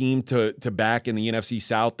a team to back in the NFC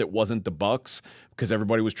South that wasn't the Bucs because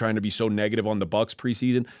everybody was trying to be so negative on the Bucs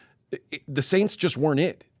preseason. The Saints just weren't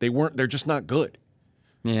it. They're just not good.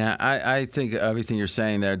 Yeah, I think everything you're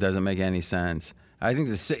saying there doesn't make any sense. I think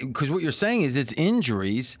because what you're saying is it's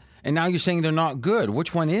injuries, and now you're saying they're not good.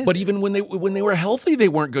 Which one is? But even when they were healthy, they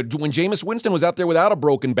weren't good. When Jameis Winston was out there without a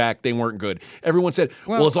broken back, they weren't good. Everyone said,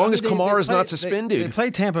 well as long as Kamara's not suspended. They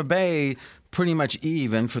played Tampa Bay pretty much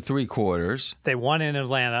even for 3 quarters. They won in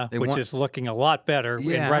Atlanta, which is looking a lot better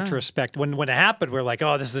in retrospect. When it happened, we're like,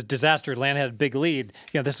 oh, this is a disaster. Atlanta had a big lead.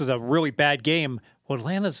 This is a really bad game. Well,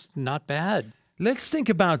 Atlanta's not bad. Let's think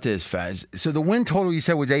about this, Fez. So the win total you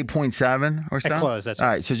said was 8.7 or so? At close, that's all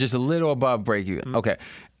right. right. So just a little above break even. Mm-hmm. Okay.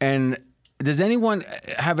 And does anyone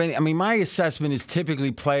have any? I mean, my assessment is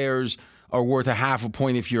typically players are worth a half a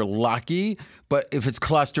point if you're lucky, but if it's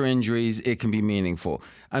cluster injuries, it can be meaningful.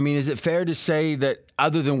 I mean, is it fair to say that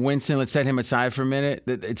other than Winston, let's set him aside for a minute,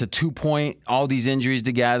 that it's a 2-point, all these injuries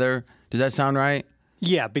together? Does that sound right?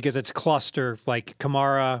 Yeah, because it's cluster like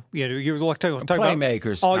Kamara. You're talking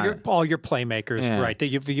playmakers. About all your playmakers, right? That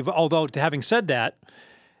you've. Although having said that,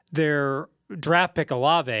 their draft pick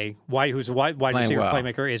Olave, who's a wide receiver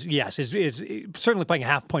playmaker, is certainly playing a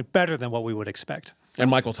half point better than what we would expect. And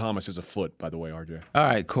Michael Thomas is a foot, by the way, RJ. All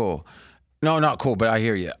right, cool. No, not cool, but I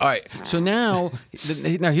hear you. All right, so now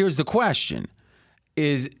here's the question.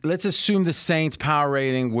 Let's assume the Saints' power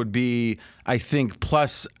rating would be, I think,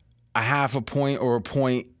 plus a half a point or a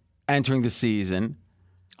point entering the season.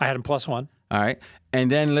 I had them +1. All right. And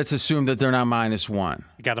then let's assume that they're now -1.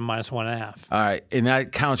 I got them -1.5. All right. And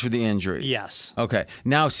that counts for the injury. Yes. Okay.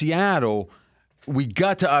 Now, Seattle, we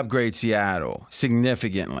got to upgrade Seattle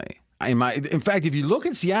significantly. In fact, if you look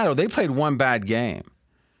at Seattle, they played one bad game.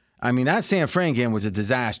 I mean, that San Fran game was a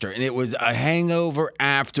disaster, and it was a hangover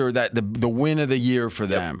after that the win of the year for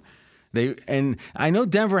them. And I know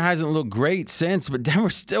Denver hasn't looked great since, but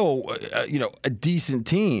Denver's still a decent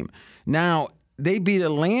team. Now, they beat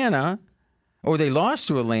Atlanta, or they lost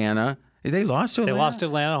to Atlanta. They lost to Atlanta? They lost to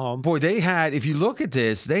Atlanta home. Boy, they had, if you look at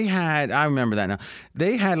this, I remember that now.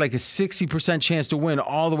 They had like a 60% chance to win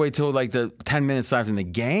all the way till like the 10 minutes left in the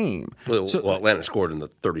game. Well, Atlanta scored in the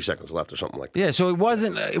 30 seconds left or something like that. Yeah, so it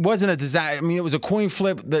wasn't a disaster. I mean, it was a coin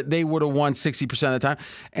flip that they would have won 60% of the time.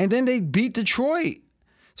 And then they beat Detroit.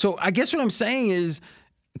 So I guess what I'm saying is,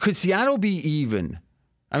 could Seattle be even?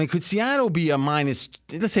 I mean, could Seattle be a minus?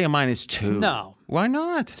 Let's say a -2. No. Why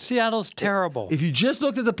not? Seattle's terrible. If you just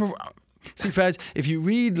looked at the. See, Fez, if you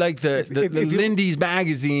read like the Lindy's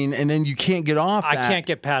magazine and then you can't get off I that. can't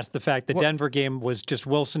get past the fact the Denver game was just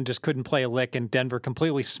Wilson just couldn't play a lick, and Denver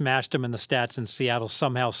completely smashed him in the stats, and Seattle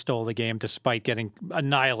somehow stole the game despite getting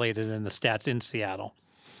annihilated in the stats in Seattle.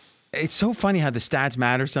 It's so funny how the stats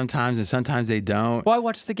matter sometimes and sometimes they don't. Well, I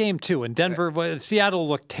watched the game too, and Seattle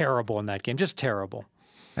looked terrible in that game, just terrible.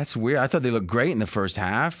 That's weird. I thought they looked great in the first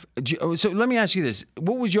half. So let me ask you this.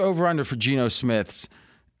 What was your over-under for Geno Smith's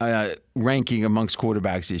ranking amongst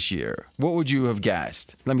quarterbacks this year? What would you have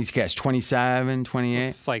guessed? Let me guess, 27, 28?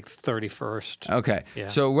 It's like 31st. Okay. Yeah.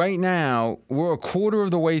 So right now, we're a quarter of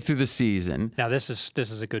the way through the season. Now, this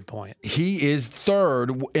is a good point. He is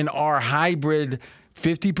third in our hybrid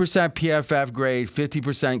 50% PFF grade,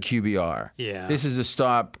 50% QBR. Yeah. This is a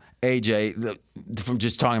stop, AJ, from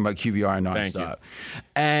just talking about QBR nonstop.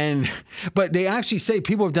 But they actually say,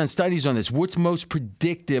 people have done studies on this. What's most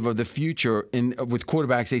predictive of the future with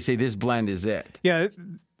quarterbacks? They say this blend is it. Yeah,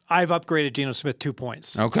 I've upgraded Geno Smith 2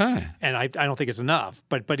 points. Okay. And I don't think it's enough.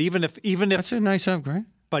 But even if That's a nice upgrade.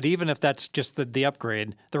 But even if that's just the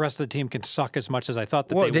upgrade, the rest of the team can suck as much as I thought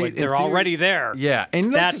that Well, they would. They're already there. Yeah,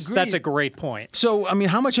 and that's a great point. So, I mean,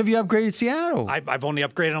 how much have you upgraded Seattle? I've only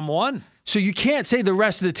upgraded them one. So you can't say the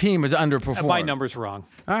rest of the team is underperformed. My number's wrong.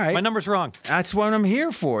 All right. My number's wrong. That's what I'm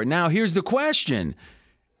here for. Now, here's the question.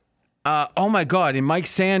 Oh, my God. In Mike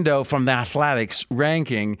Sando from the Athletics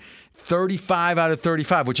ranking, 35 out of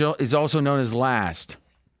 35, which is also known as last.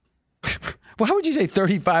 Why would you say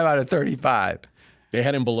 35 out of 35? They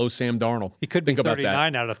had him below Sam Darnold. He could be Think about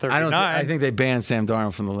 39 that. out of 39. I think they banned Sam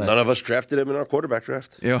Darnold from the list. None of us drafted him in our quarterback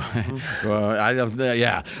draft. Well, I don't.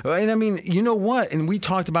 Yeah, and I mean, you know what? And we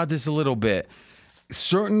talked about this a little bit.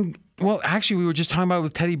 Well, actually, we were just talking about it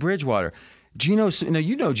with Teddy Bridgewater. Geno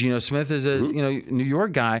Smith is a New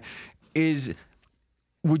York guy.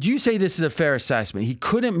 Would you say this is a fair assessment? He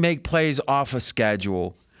couldn't make plays off a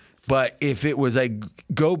schedule. But if it was like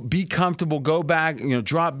be comfortable, go back,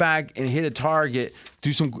 drop back and hit a target,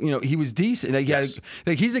 do some, he was decent.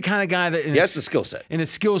 He's the kind of guy that has the skill set. In a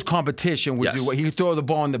skills competition would do what he could throw the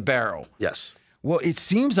ball in the barrel. Yes. Well, it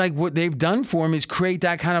seems like what they've done for him is create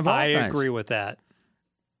that kind of offense. I agree with that.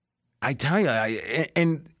 I tell you,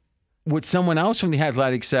 and what someone else from the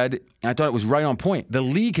Athletics said, I thought it was right on point. The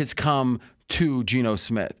league has come to Geno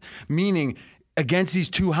Smith, meaning against these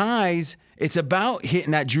two highs, it's about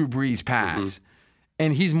hitting that Drew Brees pass,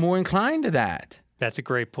 and he's more inclined to that. That's a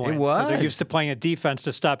great point. It was. So they're used to playing a defense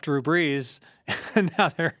to stop Drew Brees, and now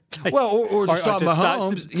they're like, or to stop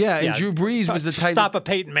Mahomes. And Drew Brees was the type stop a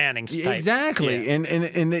Peyton Manning's type. Exactly, Yeah.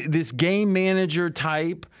 and this game manager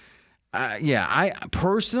type. I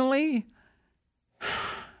personally,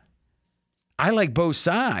 I like both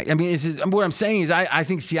sides. I mean, what I'm saying is I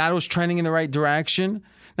think Seattle's trending in the right direction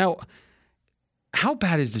now. How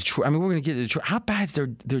bad is Detroit? I mean, we're going to get to Detroit. How bad is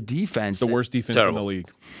their defense? It's the worst defense in the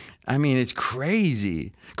league. I mean, it's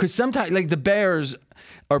crazy. Because sometimes, like, the Bears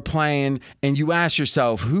are playing, and you ask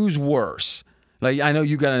yourself, who's worse? Like, I know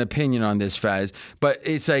you got an opinion on this, Fez, but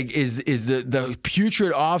it's like, is the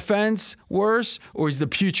putrid offense worse, or is the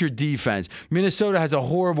putrid defense? Minnesota has a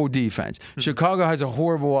horrible defense. Chicago has a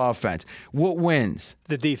horrible offense. What wins?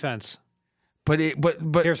 The defense. But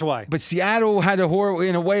here's why. But Seattle had a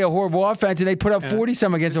horrible offense, and they put up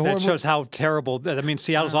 40-some against a horrible. That shows how terrible. I mean,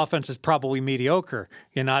 Seattle's offense is probably mediocre.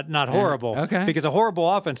 Not horrible. Okay. Because a horrible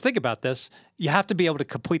offense. Think about this. You have to be able to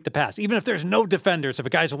complete the pass, even if there's no defenders. If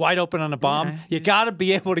a guy's wide open on a bomb, you got to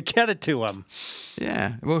be able to get it to him.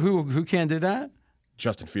 Yeah. Well, who can't do that?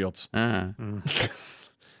 Justin Fields. Yeah.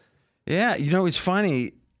 It's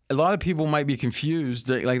funny. A lot of people might be confused,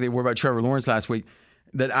 like they were about Trevor Lawrence last week.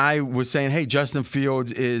 That I was saying, hey, Justin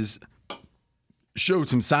Fields showed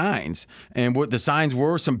some signs. And what the signs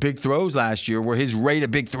were, some big throws last year, where his rate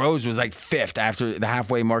of big throws was like 5th after the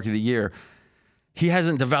halfway mark of the year. He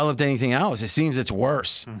hasn't developed anything else. It seems it's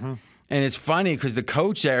worse. And it's funny because the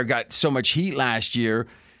coach there got so much heat last year.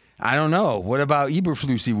 I don't know. What about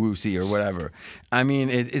Eberflusy or whatever? I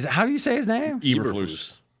mean, how do you say his name?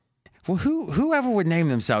 Eberflus. Well, whoever would name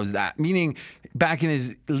themselves that, meaning back in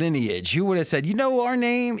his lineage, who would have said, our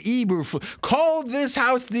name, Eberflus, call this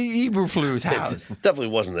house the Eberflus house? It definitely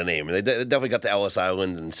wasn't the name. They definitely got to Ellis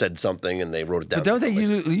Island and said something, and they wrote it down. But don't they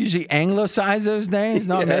usually anglicize those names,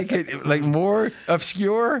 not make it like more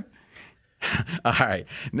obscure? All right.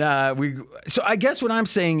 So I guess what I'm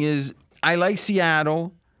saying is I like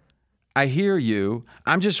Seattle. I hear you.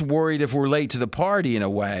 I'm just worried if we're late to the party in a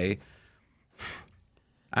way.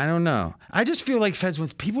 I don't know. I just feel like, Feds, when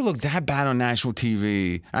people look that bad on national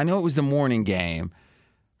TV, I know it was the morning game,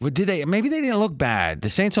 But did they? Maybe they didn't look bad. The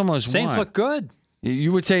Saints almost Saints won. look good.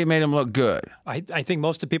 You would say it made them look good. I think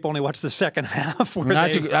most of the people only watch the second half.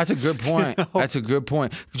 That's a good point. That's a good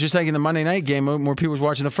point. Just like in the Monday night game, more people was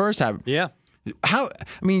watching the first half. Yeah.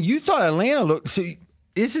 You thought Atlanta looked. So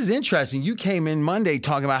this is interesting. You came in Monday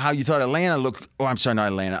talking about how you thought Atlanta looked. Oh, I'm sorry, not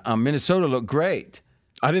Atlanta. Minnesota looked great.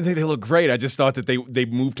 I didn't think they looked great. I just thought that they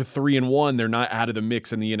moved to 3-1. They're not out of the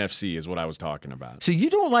mix in the NFC, is what I was talking about. So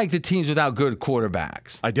you don't like the teams without good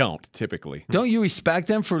quarterbacks. I don't typically. Don't you respect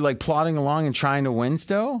them for like plodding along and trying to win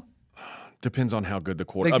still? Depends on how good the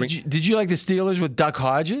quarterback. Did you like the Steelers with Duck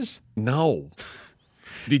Hodges? No.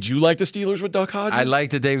 Did you like the Steelers with Duck Hodges? I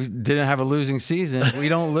like that they didn't have a losing season. We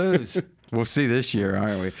don't lose. We'll see this year,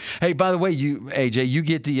 aren't we? Hey, by the way, AJ, you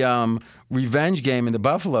get the revenge game in the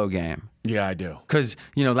Buffalo game. Yeah, I do. Because,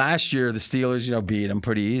 last year the Steelers, beat them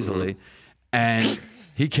pretty easily. And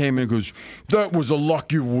he came in and goes, that was a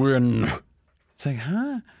lucky win. It's like,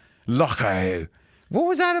 huh? Lucky. What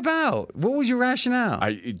was that about? What was your rationale?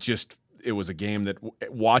 It was a game that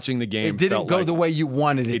watching the game it didn't go the way you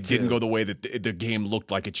wanted it to. It didn't go the way that the game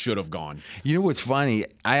looked like it should have gone. You know what's funny?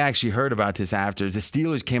 I actually heard about this after. The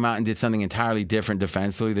Steelers came out and did something entirely different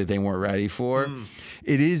defensively that they weren't ready for.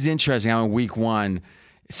 It is interesting how in week one,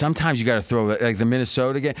 sometimes you got to throw like the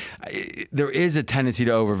Minnesota game. There is a tendency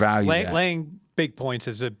to overvalue that. Laying big points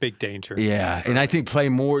is a big danger. Yeah, and I think play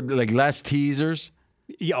more, like less teasers.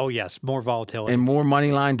 Oh, yes, more volatility. And more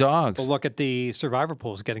money line dogs. Well, look at the survivor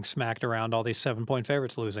pools getting smacked around, all these 7-point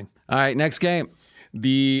favorites losing. All right, next game.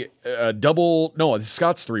 The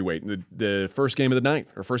Scott's three-weight, the first game of the night,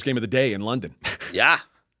 or first game of the day in London. Yeah.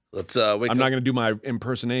 Let's wake up. I'm not going to do my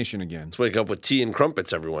impersonation again. Let's wake up with tea and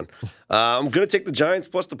crumpets, everyone. I'm going to take the Giants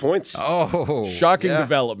plus the points. Oh. Shocking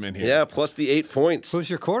development here. Yeah, plus the 8 points. Who's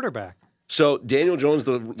your quarterback? So Daniel Jones,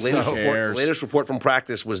 the latest report from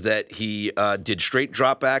practice was that he did straight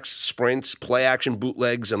dropbacks, sprints, play action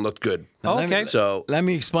bootlegs, and looked good. Okay. So let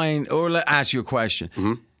me explain, or ask you a question.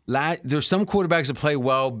 There's some quarterbacks that play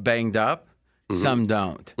well banged up. Some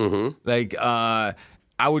don't. Like I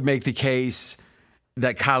would make the case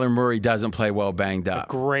that Kyler Murray doesn't play well banged up.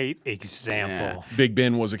 Great example. Yeah. Big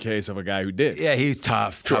Ben was a case of a guy who did. Yeah, he's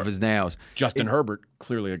tough as nails. Justin Herbert,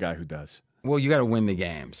 clearly a guy who does. Well, you got to win the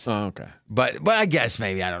games. Oh, okay. But I guess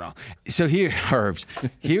maybe, I don't know. So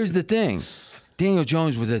here's the thing. Daniel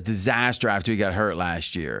Jones was a disaster after he got hurt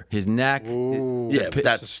last year. His neck. but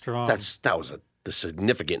that's strong. That was the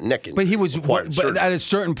significant neck injury. But he was. But at a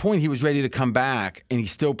certain point, he was ready to come back, and he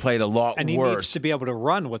still played a lot worse. And he needs to be able to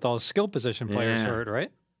run with all the skill position players hurt, right?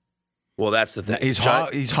 Well, that's the thing. He's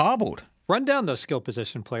hobbled. Run down those skill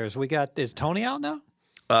position players. Is Tony out now?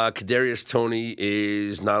 Kadarius Toney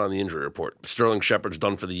is not on the injury report. Sterling Shepard's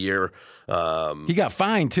done for the year. He got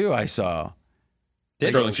fined too, I saw.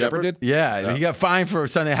 Sterling Shepard did? Yeah, he got fined for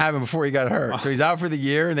something that happened before he got hurt. So he's out for the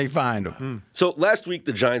year, and they fined him. So last week,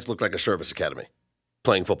 the Giants looked like a service academy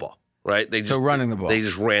playing football, right? They just, running the ball. They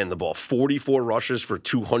just ran the ball. 44 rushes for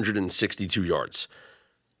 262 yards.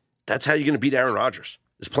 That's how you're going to beat Aaron Rodgers,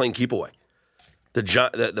 is playing keep away.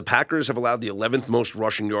 The Packers have allowed the 11th most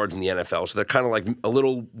rushing yards in the NFL, so they're kind of like a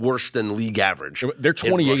little worse than league average. They're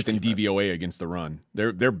 28th in DVOA against the run.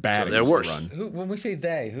 They're bad so they're against worse. the run. When we say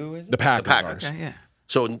they, who is it? The Packers. The Packers. Okay, yeah.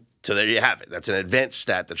 So there you have it. That's an advanced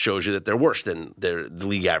stat that shows you that they're worse than the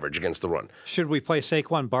league average against the run. Should we play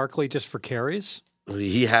Saquon Barkley just for carries?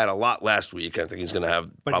 He had a lot last week. I think he's going to have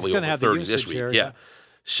probably over 30 this week. Here, yeah.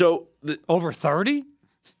 So over 30?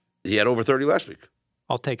 He had over 30 last week.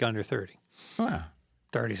 I'll take under 30. Wow.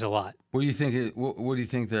 30's a lot. What do you think? What do you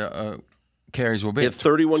think the carries will be? He had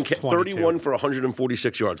 31 for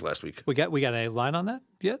 146 yards last week. We got a line on that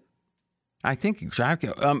yet? I think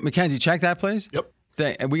Mackenzie, check that, please. Yep.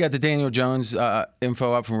 We got the Daniel Jones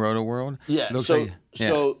info up from Roto World. Yeah.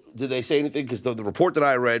 So did they say anything? Because the report that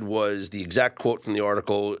I read was the exact quote from the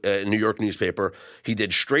article in New York newspaper. He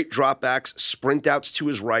did straight dropbacks, sprint outs to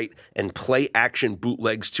his right, and play action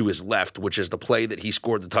bootlegs to his left, which is the play that he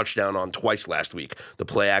scored the touchdown on twice last week. The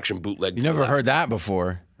play action bootleg. You never heard that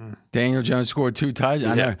before. Daniel Jones scored 2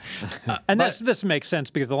 touchdowns. Yeah. And this makes sense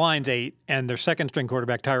because the line's 8, and their second string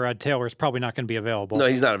quarterback Tyrod Taylor is probably not going to be available. No,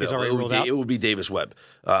 he's not available. He's already ruled out. It would be Davis Webb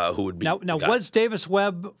who would be. Now was Davis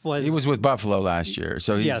Webb He was with Buffalo last year,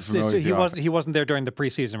 so he wasn't there during the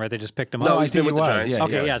preseason, right? They just picked him up. No, he's been with the Giants. Yeah,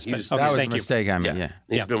 okay, yeah. yes, that was a mistake. I mean, yeah.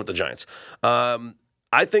 He's been with the Giants.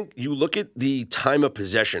 I think you look at the time of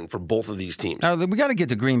possession for both of these teams. Now, we got to get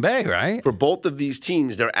to Green Bay, right? For both of these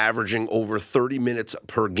teams, they're averaging over 30 minutes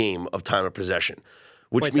per game of time of possession.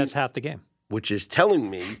 Which means that's half the game. Which is telling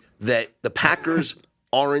me that the Packers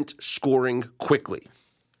aren't scoring quickly.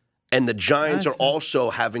 And the Giants are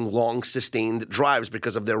also having long, sustained drives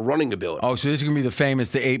because of their running ability. Oh, so this is going to be the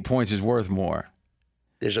famous, the 8 points is worth more.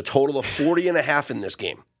 There's a total of 40.5 in this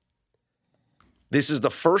game. This is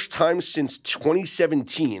the first time since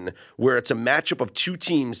 2017 where it's a matchup of two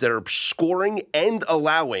teams that are scoring and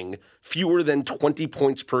allowing fewer than 20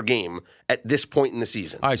 points per game at this point in the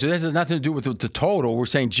season. All right, so this has nothing to do with the total. We're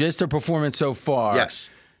saying just their performance so far. Yes.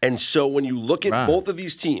 And so when you look at both of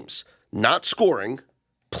these teams, not scoring,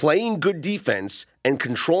 playing good defense, and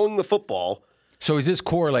controlling the football. So is this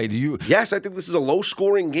correlated? Yes, I think this is a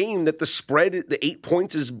low-scoring game that the spread, the 8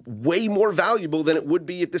 points, is way more valuable than it would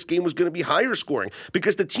be if this game was going to be higher scoring.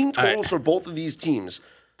 Because the team totals for both of these teams,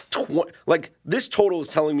 this total is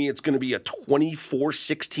telling me it's going to be a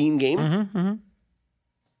 24-16 game.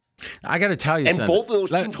 I got to tell you something. And both of those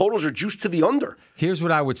team totals are juiced to the under. Here's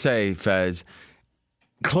what I would say, Fez.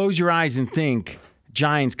 Close your eyes and think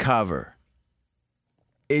Giants cover.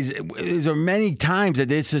 Is there many times that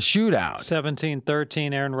it's a shootout?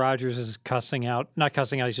 17-13, Aaron Rodgers is not cussing out,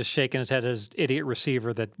 he's just shaking his head at his idiot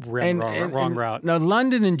receiver that ran the wrong route. Now,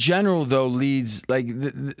 London in general, though, leads, like,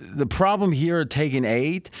 the problem here taking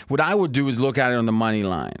 8, what I would do is look at it on the money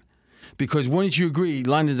line. Because wouldn't you agree,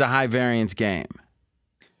 London's a high variance game?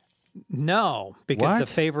 No, because What? the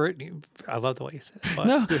favorite. I love the way you said it. But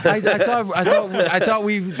No, I thought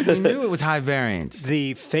we knew it was high variance.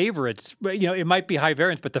 the favorites, it might be high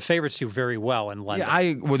variance, but the favorites do very well in London.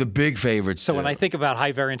 Yeah, we're the big favorites. So when I think about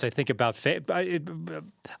high variance, I think about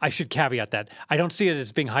I should caveat that I don't see it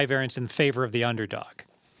as being high variance in favor of the underdog.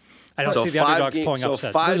 I don't see the underdogs pulling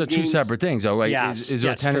upsets. Those are two separate things, though, right? Yes, is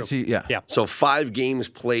there a true. tendency? Yeah. So 5 games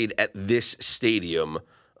played at this stadium,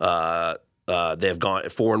 they've gone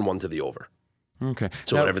 4-1 to the over. Okay.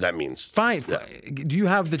 So Now, whatever that means. Fine. Do you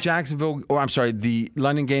have the Jacksonville, or I'm sorry, the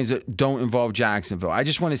London games that don't involve Jacksonville? I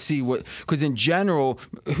just want to see because in general,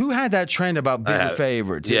 who had that trend about bigger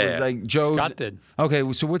favorites? It was like Joe. Scott did.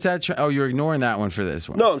 Okay, so what's that? Oh, you're ignoring that one for this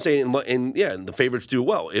one. No, I'm saying the favorites do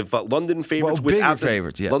well. If London favorites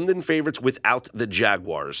London favorites without the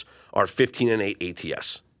Jaguars are 15-8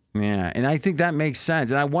 ATS. Yeah, and I think that makes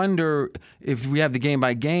sense. And I wonder if we have the game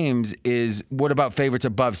by games, what about favorites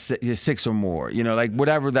above 6 or more? Like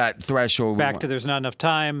whatever that threshold. Back to there's not enough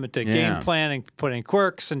time to game plan and put in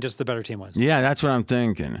quirks, and just the better team wins. Yeah, that's what I'm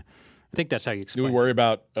thinking. I think that's how you explain. Do we worry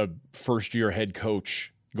about a first-year head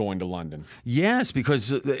coach going to London? Yes,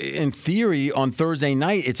 because in theory, on Thursday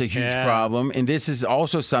night, it's a huge problem. And this is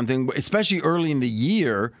also something, especially early in the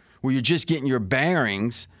year, where you're just getting your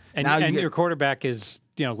bearings. And your quarterback is,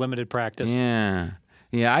 limited practice. Yeah.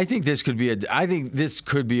 I think this could be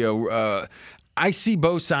I see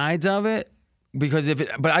both sides of it because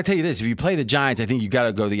but I tell you this, if you play the Giants, I think you got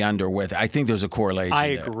to go the under with it. I think there's a correlation. I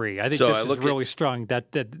agree. I think this is really strong that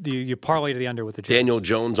you parlay to the under with the Giants. Daniel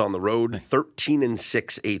Jones on the road,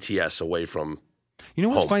 13-6 ATS away from. You know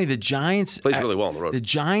what's funny? The Giants plays really well on the road. The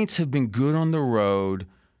Giants have been good on the road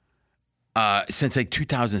since like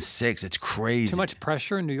 2006. It's crazy. Too much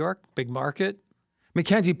pressure in New York, big market.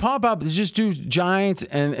 Mackenzie, pop up. Just do Giants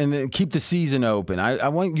and then keep the season open. I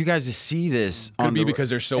want you guys to see this. Could be because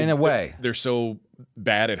they're so in a way they're so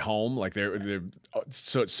bad at home. Like they're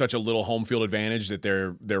such a little home field advantage that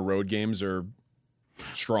their road games are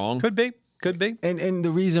strong. Could be. And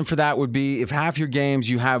the reason for that would be if half your games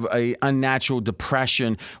you have a unnatural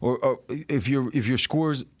depression, or if your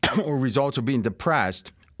scores or results are being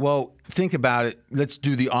depressed. Well, think about it. Let's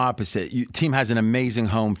do the opposite. Team has an amazing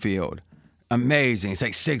home field. Amazing. It's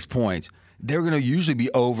like 6 points. They're going to usually be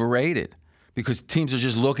overrated because teams are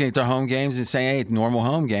just looking at their home games and saying, hey, it's normal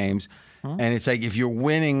home games. And it's like if you're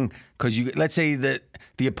winning because let's say that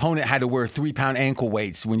the opponent had to wear 3-pound ankle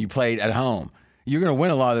weights when you played at home. You're going to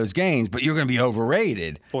win a lot of those games, but you're going to be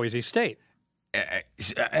overrated. Boise State.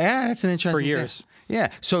 That's an interesting For years. Thing. Yeah.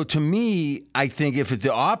 So to me, I think if it's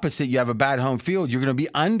the opposite, you have a bad home field, you're going to be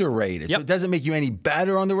underrated. Yep. So it doesn't make you any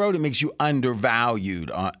better on the road. It makes you undervalued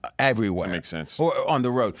everywhere. That makes sense. Or on the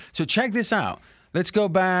road. So check this out. Let's go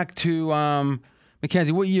back to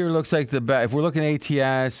Mackenzie. What year looks like the best? If we're looking at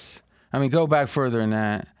ATS, go back further than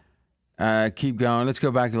that. Keep going. Let's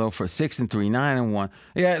go back a little further. 6-3, 9-1.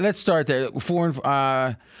 Yeah, let's start there.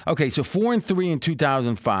 4-3 in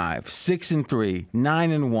 2005. 6-3,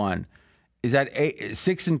 9-1. Is that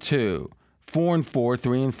 6-2, 4-4,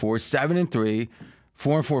 3-4, 7-3,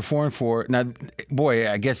 4-4, 4-4. Now, boy,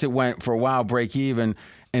 I guess it went for a while break even,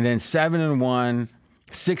 and then 7-1,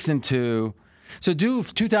 6-2. So do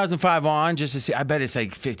 2005 on just to see. I bet it's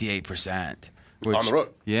like 58%. on the road.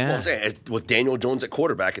 Yeah. Well, I'm saying, with Daniel Jones at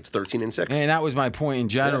quarterback, it's 13-6. And that was my point in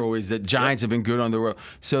general is that Giants have been good on the road.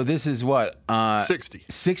 So this is what?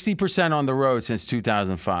 60% on the road since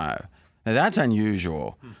 2005. Now that's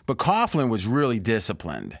unusual. But Coughlin was really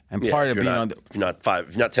disciplined. And part of being on the... If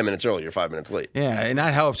you're not 10 minutes early, you're 5 minutes late. Yeah, and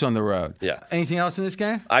that helps on the road. Yeah. Anything else in this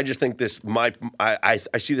game? I just think I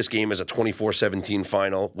see this game as a 24-17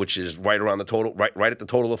 final, which is right around the total, right at the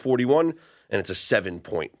total of 41, and it's a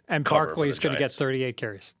 7-point. And Barkley's going to get 38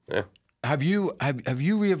 carries. Yeah. Have you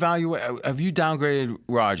reevaluated? Have you downgraded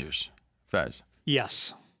Rodgers, Fez?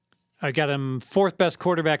 Yes. I got him fourth best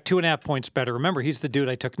quarterback, 2.5 points better. Remember, he's the dude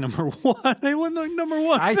I took number one. I won the number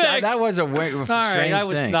one I pick. thought that was a strange All right, I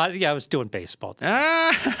was thing. not. Yeah, I was doing baseball.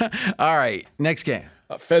 All right, next game.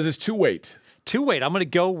 Fez's 2-weight. 2-weight. I'm going to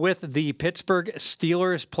go with the Pittsburgh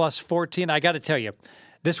Steelers plus 14. I got to tell you,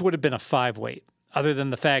 this would have been a 5-weight, other than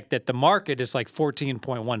the fact that the market is like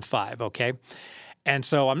 14.15. Okay. And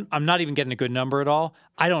so I'm not even getting a good number at all.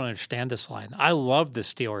 I don't understand this line. I love the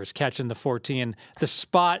Steelers catching the 14. The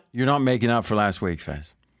spot. You're not making up for last week,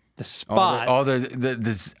 Fez. The spot. All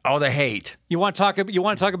the hate. You want to talk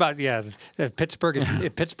about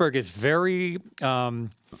Pittsburgh is very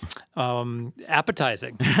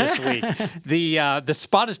appetizing this week. The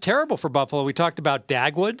spot is terrible for Buffalo. We talked about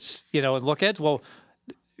Dagwoods, and look at well.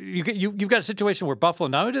 You've got a situation where Buffalo,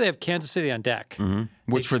 not only do they have Kansas City on deck. Mm-hmm.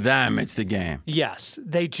 Which for them, it's the game. Yes.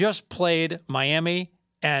 They just played Miami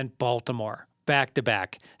and Baltimore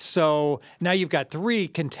back-to-back. So now you've got 3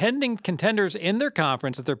 contenders in their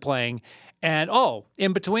conference that they're playing. And,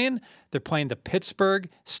 in between, they're playing the Pittsburgh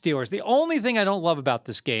Steelers. The only thing I don't love about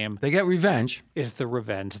this game... They get revenge. ...is the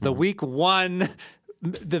revenge. The week 1...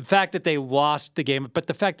 The fact that they lost the game, but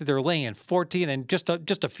the fact that they're laying 14 and just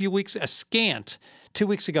a few weeks, a scant 2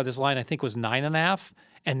 weeks ago, this line I think was 9.5,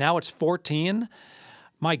 and now it's 14.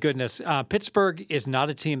 My goodness, Pittsburgh is not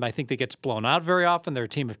a team I think that gets blown out very often. They're a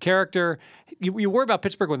team of character. You worry about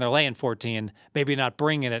Pittsburgh when they're laying 14, maybe not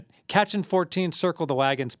bringing it. Catching 14, circle the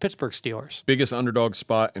wagons, Pittsburgh Steelers. Biggest underdog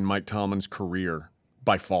spot in Mike Tomlin's career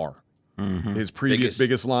by far. Mm-hmm. His previous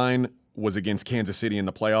biggest line was against Kansas City in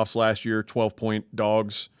the playoffs last year, 12-point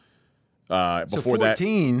dogs. Before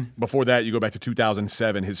 14. Before that, you go back to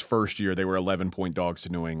 2007, his first year, they were 11-point dogs to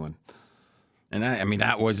New England. And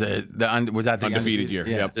that was the undefeated year.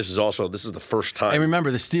 Yeah. Yep. This is the first time. And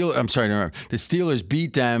remember the Steelers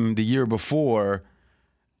beat them the year before.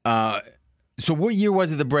 So what year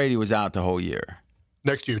was it that Brady was out the whole year?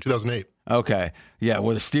 Next year, 2008. Okay. Yeah,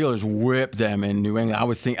 well, the Steelers whipped them in New England.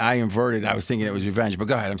 I inverted. I was thinking it was revenge, but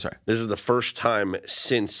go ahead. I'm sorry. This is the first time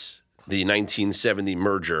since the 1970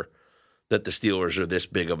 merger that the Steelers are this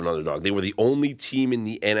big of an underdog. They were the only team in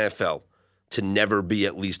the NFL to never be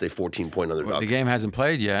at least a 14-point underdog. Well, the game hasn't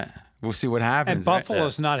played yet. We'll see what happens. And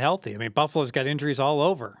Buffalo's not healthy. I mean, Buffalo's got injuries all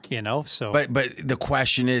over, So, but the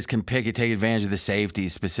question is, can Pickett take advantage of the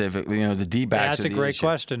safeties specifically? The D-backs. That's a great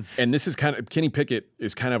question. And this is Kenny Pickett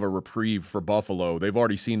is kind of a reprieve for Buffalo. They've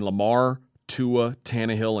already seen Lamar, Tua,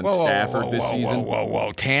 Tannehill, and Stafford this season.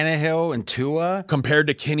 Whoa. Tannehill and Tua compared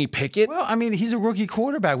to Kenny Pickett. Well, I mean, he's a rookie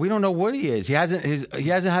quarterback. We don't know what he is. He hasn't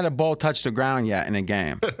had a ball touch the ground yet in a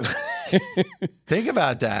game. Think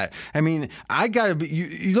about that. I mean,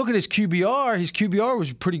 you look at his QBR. His QBR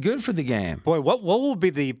was pretty good for the game. Boy, what will be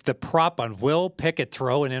the prop on will Pickett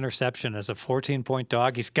throw an interception as a 14-point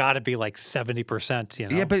dog? He's got to be like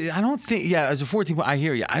 70%. Yeah, but I don't think. Yeah, as a 14-point, I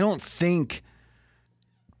hear you. I don't think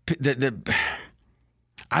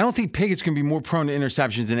I don't think Pickett's going to be more prone to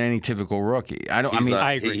interceptions than any typical rookie. I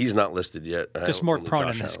agree. He's not listed yet. Just more prone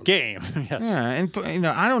in this game. Yes. Yeah, and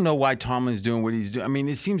I don't know why Tomlin's doing what he's doing. I mean,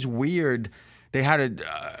 it seems weird. They had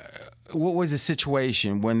what was the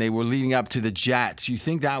situation when they were leading up to the Jets? You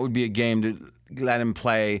think that would be a game to let him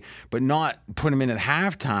play, but not put him in at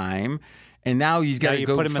halftime. And now he's got to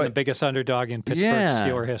go. Put him in the biggest underdog in Pittsburgh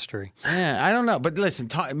Steelers history. Yeah, I don't know. But listen,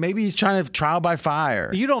 maybe he's trying to trial by fire.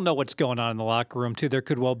 You don't know what's going on in the locker room, too. There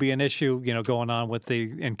could well be an issue, going on with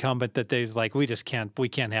the incumbent that they's like, we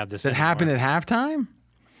can't have this. That happened at halftime?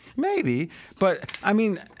 Maybe. But, I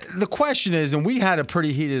mean, the question is, and we had a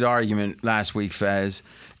pretty heated argument last week, Fez,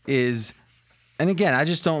 and again, I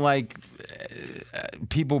just don't like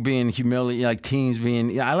people being humiliated, like teams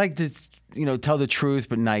being, I like to, tell the truth,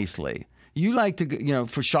 but nicely. You like to,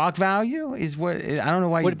 for shock value is what, I don't know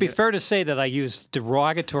why. Would it be fair to say that I use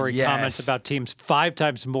derogatory comments about teams 5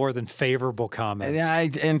 times more than favorable comments?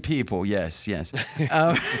 And people, yes.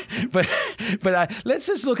 But let's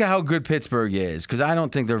just look at how good Pittsburgh is, because I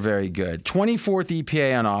don't think they're very good. 24th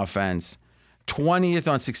EPA on offense, 20th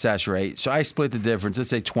on success rate. So I split the difference. Let's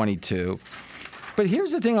say 22. But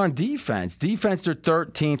here's the thing on defense. Defense, they're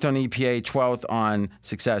 13th on EPA, 12th on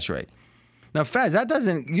success rate. Now, Fez, that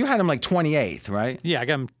doesn't. You had him like 28th, right? Yeah, I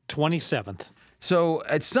got him 27th. So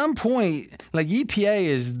at some point, like EPA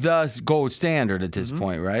is the gold standard at this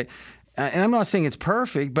point, right? And I'm not saying it's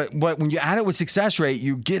perfect, but when you add it with success rate,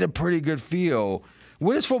 you get a pretty good feel.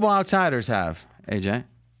 What does Football Outsiders have, AJ?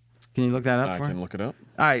 Can you look that up for me? I can look it up.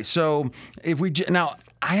 All right, so if we now,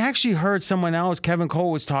 I actually heard someone else, Kevin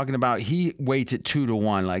Cole was talking about he weights it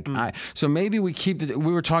 2-1. Like so maybe we keep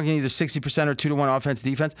we were talking either 60% or 2-1 offense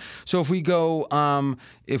defense. So if we go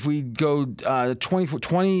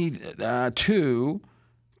 22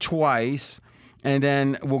 twice, and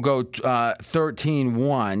then we'll go 13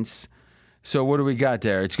 once. So what do we got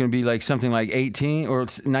there? It's going to be like something like 18 or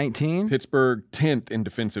 19? Pittsburgh 10th in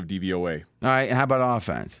defensive DVOA. All right, and how about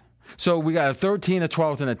offense? So we got a 13, a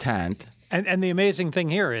 12th, and a 10th. And the amazing thing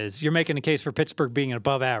here is you're making a case for Pittsburgh being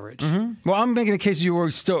above average. Well, I'm making a case you were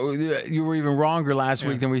even wronger last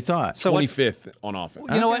week than we thought. So 25th on offense.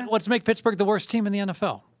 You know what? Let's make Pittsburgh the worst team in the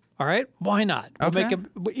NFL. All right? Why not? We'll make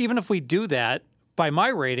even if we do that, by my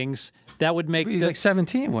ratings, that would make like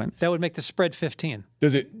 17 win. That would make the spread 15.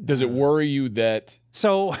 Does it worry you that?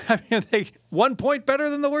 So I mean, 1 point better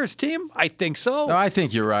than the worst team? I think so. No, I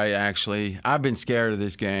think you're right. Actually, I've been scared of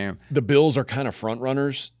this game. The Bills are kind of front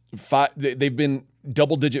runners. They've been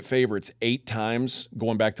double-digit favorites 8 times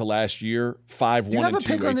going back to last year. 5-1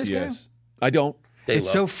 and 2 ATS. I don't.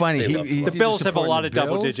 It's so funny. The Bills have a lot of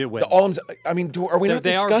double-digit wins. Are we not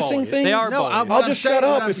discussing things? They are. No, I'll just shut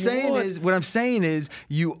up. What I'm saying is,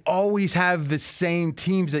 you always have the same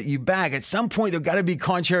teams that you back. At some point, there's got to be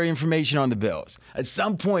contrary information on the Bills. At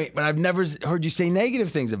some point, but I've never heard you say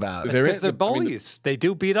negative things about it. Because they're bullies. They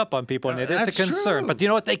do beat up on people, and it is a concern. True. But you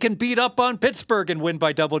know what? They can beat up on Pittsburgh and win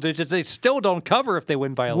by double digits. They still don't cover if they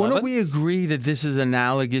win by 11. Wouldn't we agree that this is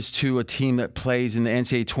analogous to a team that plays in the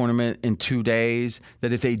NCAA tournament in 2 days?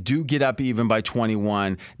 That if they do get up even by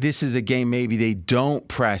 21, this is a game maybe they don't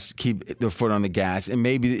keep their foot on the gas, and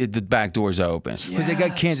maybe the back door's open. Because they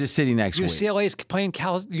got Kansas City next week. UCLA is playing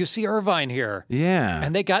UC Irvine here. Yeah.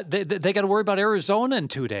 And they got to worry about Arizona in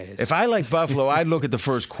 2 days. If I like Buffalo, I'd look at the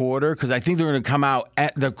first quarter because I think they're going to come out,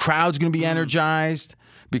 the crowd's going to be energized.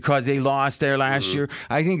 Because they lost there last year.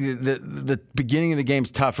 I think the beginning of the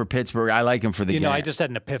game's tough for Pittsburgh. I like him for the game. I just had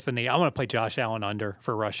an epiphany. I want to play Josh Allen under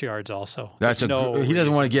for rush yards also. He doesn't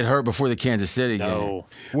want to get hurt before the Kansas City game.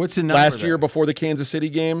 What's the number last year before the Kansas City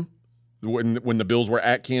game, when the Bills were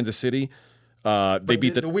at Kansas City, they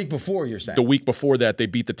beat the week before, you're saying? The week before that, they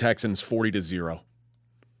beat the Texans 40-0.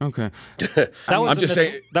 Okay. That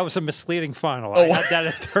was a misleading final. I had that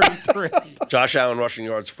at 33. Josh Allen rushing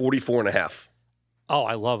yards, 44.5. Oh,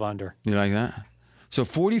 I love under. You like that? So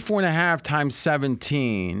 44.5 times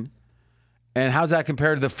 17. And how's that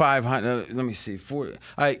compared to the 500? Let me see. 40. All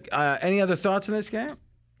right. Any other thoughts on this game?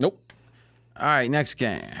 Nope. All right. Next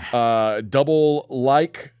game. Double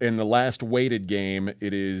like in the last weighted game.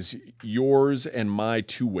 It is yours and my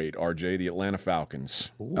 2-weight, RJ, the Atlanta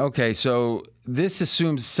Falcons. Ooh. Okay. So this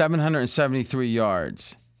assumes 773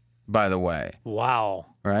 yards, by the way. Wow.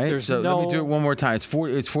 Right? Let me do it one more time.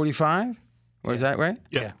 It's 45? Or is that right?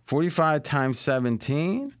 Yeah. 45 times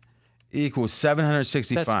 17 equals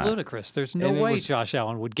 765. That's ludicrous. There's no way Josh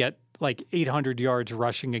Allen would get like 800 yards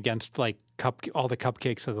rushing against like all the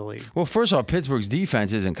cupcakes of the league. Well, first of all, Pittsburgh's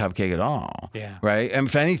defense isn't cupcake at all. Yeah. Right? And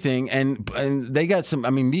if anything, and they got some,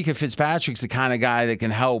 Mika Fitzpatrick's the kind of guy that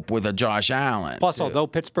can help with a Josh Allen. Plus, although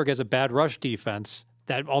Pittsburgh has a bad rush defense,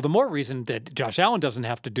 that all the more reason that Josh Allen doesn't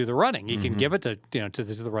have to do the running. He can give it to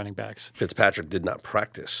the running backs. Fitzpatrick did not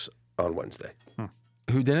practice on Wednesday.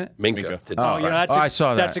 Who did it? Minka. Did I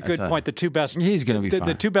saw that. That's a good point. The two best. He's going to be fine.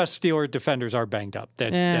 The two best Steeler defenders are banged up.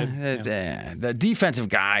 The defensive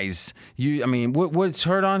guys. What's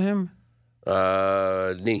hurt on him?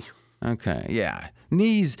 Knee. Okay, yeah,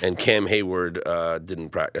 knees. And Cam Hayward didn't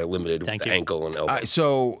practice, limited with the ankle and elbow.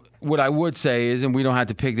 So what I would say is, and we don't have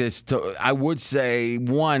to pick this, I would say,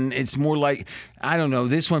 one, it's more like, I don't know,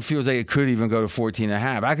 this one feels like it could even go to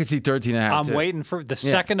 14.5. I could see 13.5. I'm waiting for the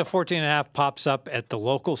second of 14.5 pops up at the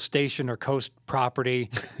local station or coast property.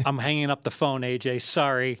 I'm hanging up the phone, AJ.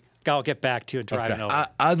 Sorry. I'll get back to you and driving over.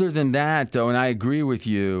 Other than that, though, and I agree with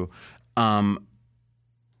you,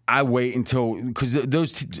 I wait until, because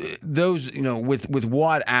those with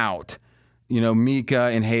Watt out, Mika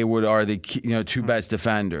and Hayward are the two best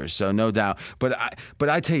defenders, so no doubt. But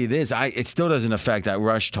I tell you this, it still doesn't affect that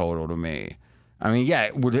rush total to me. I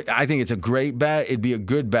think it's a great bet. It'd be a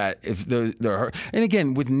good bet if they're hurt. And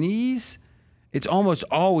again, with knees, it's almost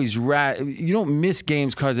always you don't miss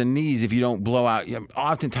games because of knees if you don't blow out.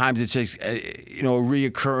 Oftentimes it's just a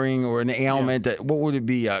reoccurring or an ailment that what would it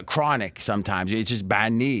be chronic. Sometimes it's just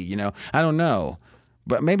bad knee. I don't know,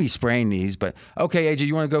 but maybe sprained knees. But okay, AJ,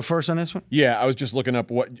 you want to go first on this one? Yeah, I was just looking up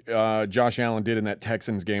what Josh Allen did in that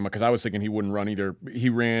Texans game because I was thinking he wouldn't run either. He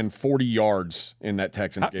ran 40 yards in that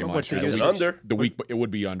Texans game last year. It's under. It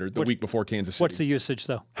would be under the week before Kansas City. What's the usage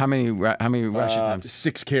though? How many rushing times?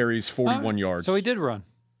 6 carries, 41 yards. So he did run.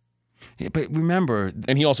 Yeah, but remember,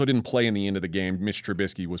 and he also didn't play in the end of the game. Mitch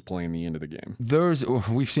Trubisky was playing the end of the game.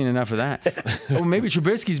 We've seen enough of that. Maybe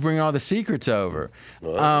Trubisky's bringing all the secrets over.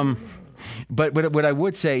 But what I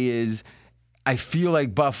would say is I feel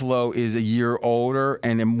like Buffalo is a year older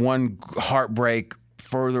and in one heartbreak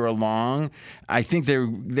further along. I think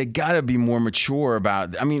they got to be more mature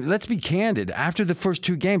about – I mean, let's be candid. After the first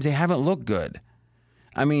 2 games, they haven't looked good.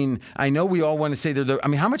 I mean, I know we all want to say they're – I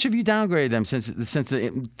mean, how much have you downgraded them since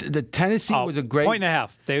the Tennessee was a great –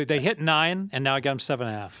 1.5. They hit 9, and now I got them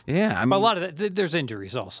 7.5. Yeah. I mean, but a lot of that, there's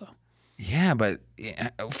injuries also. Yeah, but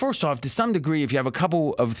first off, to some degree, if you have a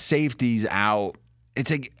couple of safeties out,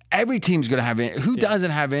 it's like every team's going to have – who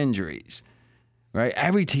doesn't have injuries, right?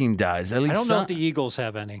 Every team does. At least I don't know if the Eagles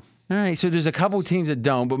have any. All right, so there's a couple of teams that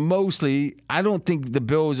don't, but mostly I don't think the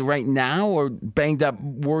Bills right now are banged up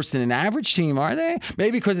worse than an average team, are they?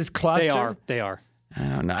 Maybe because it's clustered. They are. I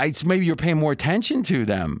don't know. It's maybe you're paying more attention to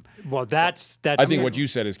them. Well, that's. I think what you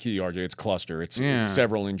said is key, RJ. It's cluster. It's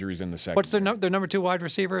several injuries in the second. What's their number 2 wide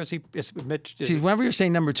receiver? Is Mitch? See, whenever you're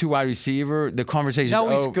saying number 2 wide receiver, the conversation. No,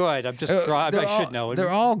 he's good. I'm just. I should know. They're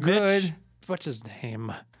all good. Mitch, what's his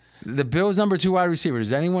name? The Bills' number 2 wide receiver.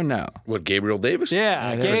 Does anyone know? What, Gabriel Davis?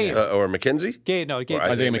 Yeah, Gabe. Or Mackenzie? Gabe.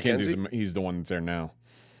 Isaiah McKenzie. He's the one that's there now.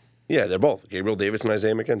 Yeah, they're both Gabriel Davis and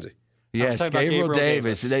Isaiah McKenzie. Yes, Gabriel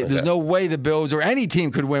Davis. There's no way the Bills or any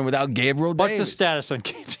team could win without Gabriel Davis. What's the status on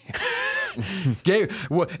Gabe?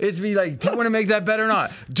 It's me like, do you want to make that better or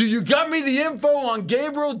not? Do you got me the info on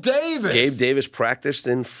Gabriel Davis? Gabe Davis practiced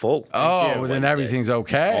in full. Oh, well, then everything's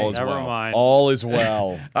okay. Never mind. All is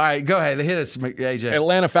well. All right, go ahead. Hit us, AJ.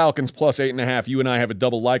 Atlanta Falcons plus 8.5. You and I have a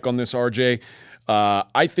double like on this, RJ.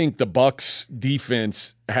 I think the Bucs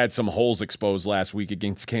defense had some holes exposed last week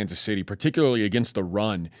against Kansas City, particularly against the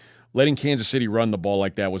run. Letting Kansas City run the ball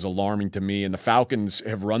like that was alarming to me, and the Falcons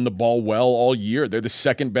have run the ball well all year. They're the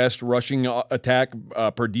second best rushing attack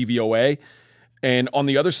per DVOA. And on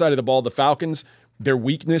the other side of the ball, the Falcons, their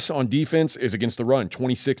weakness on defense is against the run,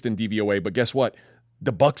 26th in DVOA. But guess what?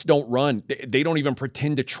 The Bucs don't run. They don't even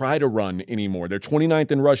pretend to try to run anymore. They're 29th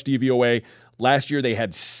in rush DVOA. Last year, they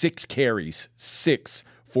had 6 carries, 6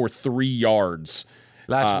 for 3 yards.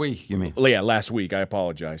 Last week, you mean? Yeah, last week. I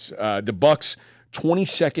apologize. The Bucs,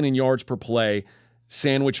 22nd in yards per play,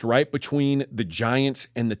 sandwiched right between the Giants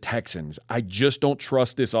and the Texans. I just don't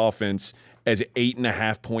trust this offense as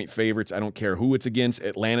 8.5-point favorites. I don't care who it's against.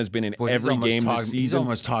 Atlanta's been in every game this season. He's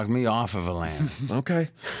almost talked me off of Atlanta. Okay.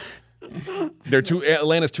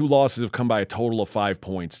 Atlanta's 2 losses have come by a total of 5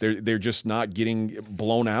 points. They're just not getting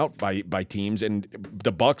blown out by teams, and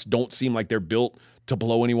the Bucs don't seem like they're built to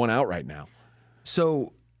blow anyone out right now.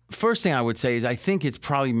 So first thing I would say is I think it's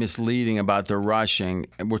probably misleading about the rushing,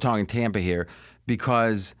 and we're talking Tampa here,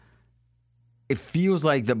 because it feels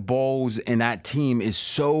like the Bulls and that team is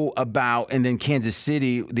so about, and then Kansas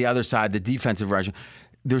City, the other side, the defensive rushing,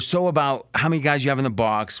 they're so about how many guys you have in the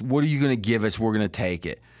box, what are you going to give us, we're going to take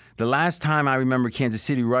it. The last time I remember Kansas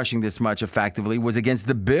City rushing this much effectively was against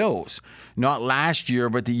the Bills. Not last year,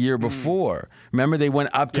 but the year before. Remember they went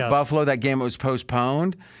up to Buffalo, that game was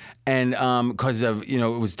postponed? And because of, it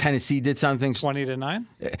was Tennessee did something. 20-9?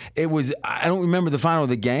 It was, I don't remember the final of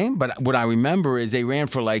the game, but what I remember is they ran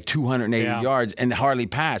for like 280 yards and hardly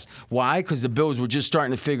passed. Why? Because the Bills were just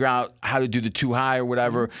starting to figure out how to do the too high or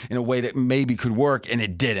whatever in a way that maybe could work, and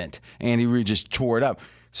it didn't. Andy Reid just tore it up.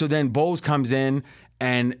 So then Bowles comes in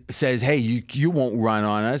and says, hey, you won't run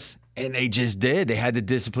on us. And they just did. They had the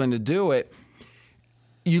discipline to do it.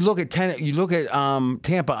 You look at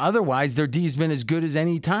Tampa. Otherwise, their D's been as good as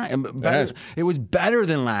any time. It was better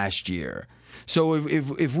than last year. So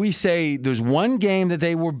if we say there's one game that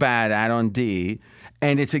they were bad at on D,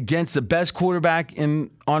 and it's against the best quarterback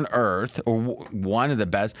on earth, or one of the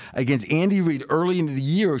best, against Andy Reid early in the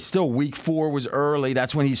year. Still, week 4 was early.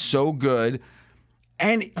 That's when he's so good.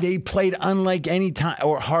 And they played unlike any time,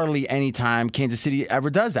 or hardly any time Kansas City ever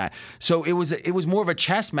does that. So it was more of a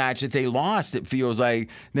chess match that they lost, it feels like,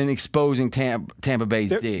 than exposing Tampa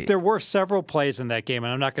Bay's D. There were several plays in that game,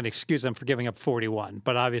 and I'm not going to excuse them for giving up 41,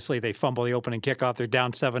 but obviously they fumble the opening kickoff. They're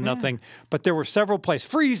down 7-0. But there were several plays,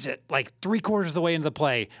 freeze it, like 3/4 of the way into the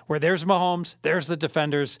play, where there's Mahomes, there's the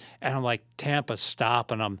defenders, and I'm like, Tampa's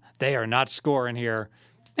stopping them. They are not scoring here.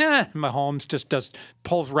 Mahomes just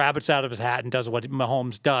pulls rabbits out of his hat and does what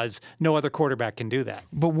Mahomes does. No other quarterback can do that.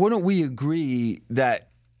 But wouldn't we agree that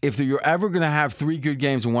if you're ever going to have 3 good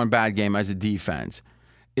games and 1 bad game as a defense,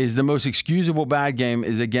 is the most excusable bad game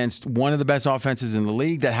is against one of the best offenses in the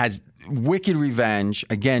league that has wicked revenge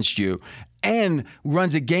against you and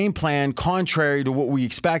runs a game plan contrary to what we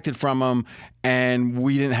expected from them, and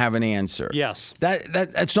we didn't have an answer. Yes.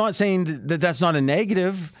 That's not saying that that's not a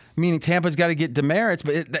negative, meaning Tampa's got to get demerits,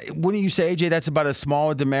 but wouldn't you say, AJ, that's about as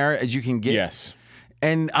small a demerit as you can get? Yes.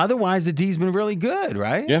 And otherwise, the D's been really good,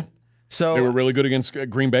 right? Yeah. So They were really good against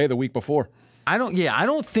Green Bay the week before. I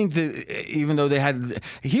don't think that even though they had.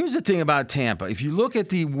 Here's the thing about Tampa. If you look at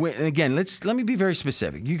the win, and again, let me be very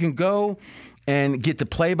specific. You can go and get the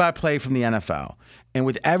play-by-play from the NFL, and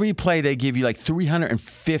with every play they give you like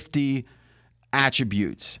 350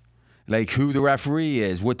 attributes, like who the referee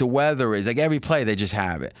is, what the weather is. Like every play, they just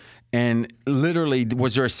have it. And literally,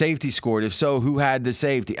 was there a safety scored? If so, who had the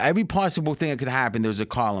safety? Every possible thing that could happen, there's a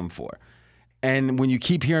column for. And when you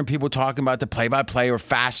keep hearing people talking about the play-by-play, or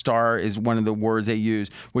fast start is one of the words they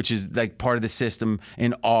use, which is like part of the system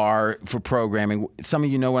in R for programming. Some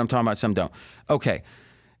of you know what I'm talking about, some don't. Okay.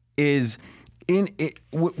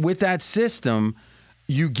 With that system,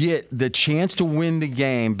 you get the chance to win the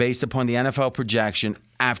game based upon the NFL projection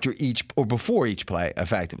after each or before each play,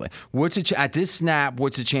 effectively. At this snap,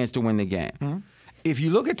 what's the chance to win the game? Mm-hmm. If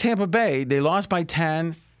you look at Tampa Bay, they lost by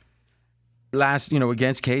 10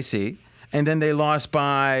 against KC. And then they lost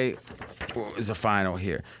by, what was the final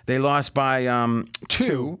here? They lost by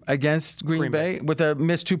 2 against Green Bay with a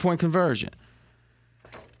missed 2-point conversion.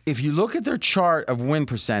 If you look at their chart of win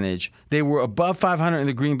percentage, they were above 500 in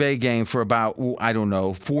the Green Bay game for about,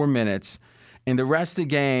 4 minutes. In the rest of the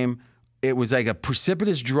game, it was like a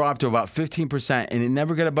precipitous drop to about 15%, and it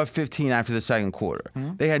never got above 15 after the second quarter.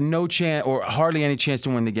 Mm-hmm. They had no chance or hardly any chance to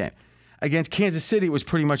win the game. Against Kansas City, it was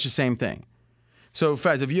pretty much the same thing. So,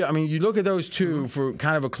 Fez, you look at those two for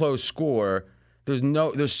kind of a close score.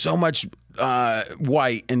 There's so much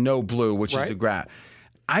white and no blue, which is the graph.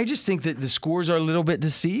 I just think that the scores are a little bit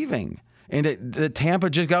deceiving, and that Tampa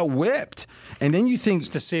just got whipped. And then you think it's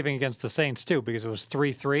deceiving against the Saints too, because it was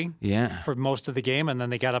 3-3 for most of the game, and then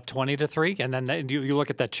they got up 20-3, and then you look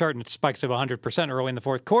at that chart and it spikes up 100% early in the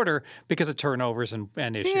fourth quarter because of turnovers and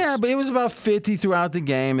issues. Yeah, but it was about 50 throughout the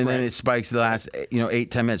game, and then it spikes the last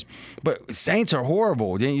 8-10 minutes. But Saints are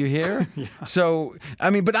horrible, didn't you hear? Yeah. So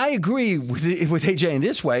but I agree with AJ in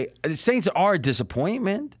this way. The Saints are a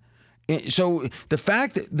disappointment. So the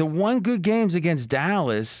fact that the one good games against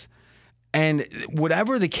Dallas. And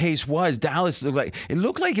whatever the case was, Dallas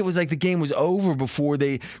looked like it was like the game was over before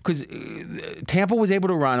because Tampa was able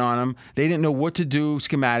to run on them. They didn't know what to do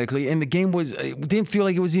schematically, and the game didn't feel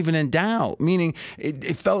like it was even in doubt. Meaning,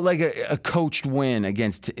 it felt like a coached win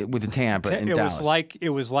with the Tampa in Dallas. It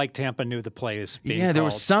was like Tampa knew the plays. There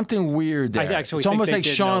was something weird there. It's almost like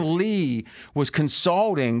Sean Lee was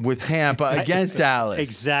consulting with Tampa against Dallas.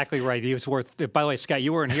 Exactly right. He was worth. By the way, Scott,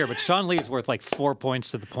 you weren't here, but Sean Lee is worth like 4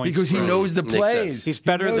 points to the points because he knows the plays. He's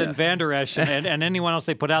better than Van Der Esch and anyone else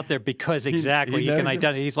they put out there because he can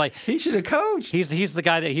identify. He's like he should have coached. He's the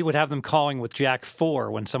guy that he would have them calling with Jack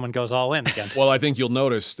 4 when someone goes all in against. Well, I think you'll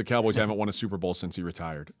notice the Cowboys haven't won a Super Bowl since he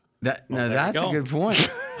retired. That's a good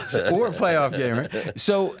point. Or a playoff game, right?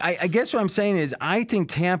 So I guess what I'm saying is I think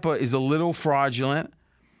Tampa is a little fraudulent,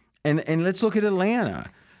 and let's look at Atlanta.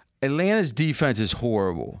 Atlanta's defense is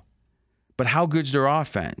horrible, but how good's their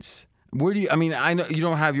offense? I know you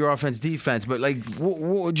don't have your offense defense, but what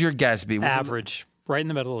would your guess be? Average, right in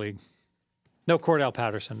the middle of the league. No Cordell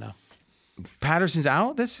Patterson now. Patterson's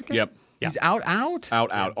out this game? Yep. He's out? Out,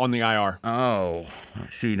 on the IR. Oh.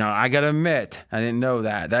 See, now I got to admit, I didn't know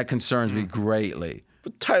that. That concerns me greatly.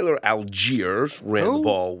 But Tyler Algiers ran the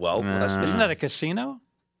ball well. Isn't that a casino?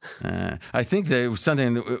 I think there was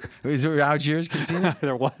something. Is there Algiers Casino?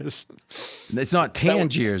 There was. It's not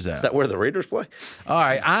Tangiers, though. Is that where the Raiders play? All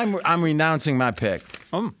right, I'm renouncing my pick.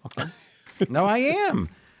 Okay. No, I am.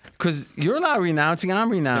 Because you're allowed renouncing, I'm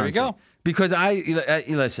renouncing. There you go. Because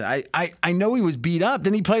listen, I know he was beat up.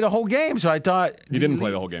 Then he played a whole game, so I thought he didn't play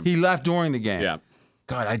the whole game. He left during the game. Yeah.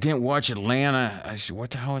 God, I didn't watch Atlanta. What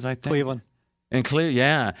the hell was I thinking? Cleveland. And clear,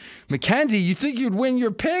 yeah. Mackenzie, you think you'd win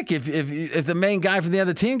your pick if the main guy from the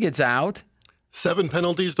other team gets out? 7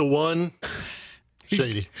 penalties to 1.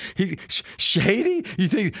 Shady. Shady? You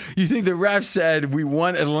think the ref said we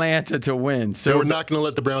want Atlanta to win? So They were not going to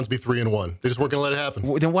let the Browns be 3-1. They just weren't going to let it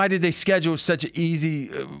happen. Then why did they schedule such an easy?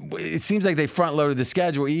 It seems like they front loaded the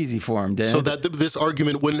schedule easy for him, So that this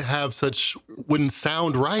argument wouldn't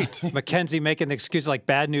sound right. Mackenzie making the excuse like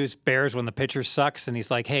bad news bears when the pitcher sucks, and he's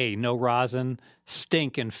like, "Hey, no rosin,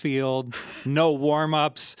 stink in field, no warm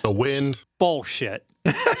ups, The wind. bullshit."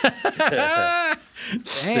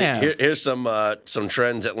 Damn. Here's some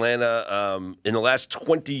trends. Atlanta, in the last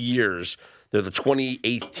 20 years, they're the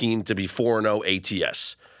 28th team to be 4-0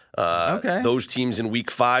 ATS. Okay. Those teams in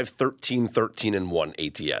week 5, 13-1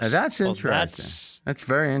 ATS. Now that's interesting. That's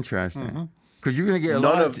very interesting. Because you're going to get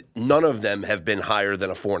none of them have been higher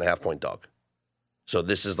than a 4.5-point dog. So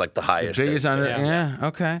this is like the highest. biggest under. Yeah.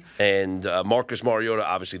 Okay. And Marcus Mariota,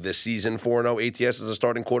 obviously this season 4-0 ATS as a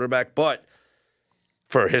starting quarterback, but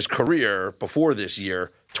for his career before this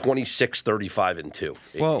year,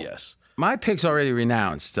 26-35-2 ATS. My pick's already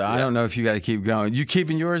renounced. I don't know if you got to keep going. You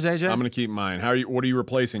keeping yours, AJ? I'm going to keep mine. What are you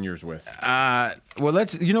replacing yours with? Well,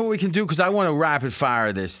 you know what we can do? Because I want to rapid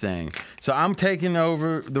fire this thing. So I'm taking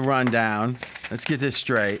over the rundown. Let's get this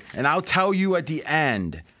straight. And I'll tell you at the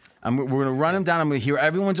end. We're going to run them down. I'm going to hear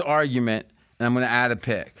everyone's argument, and I'm going to add a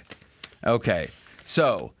pick. Okay.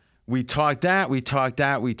 So we talked that. We talked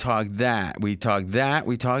that. We talked that. We talked that.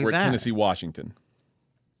 We talked We're that. at Tennessee, Washington.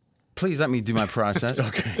 Please let me do my process.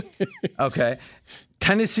 Okay.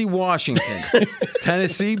 Tennessee, Washington.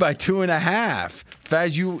 Tennessee by 2.5.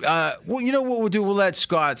 Fez, you know what we'll do? We'll let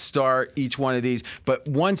Scott start each one of these, but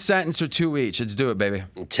one sentence or two each. Let's do it, baby.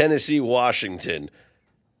 Tennessee, Washington.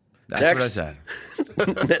 That's what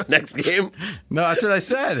I said. Next game? No, that's what I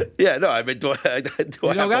said. Yeah, no, I mean, do I have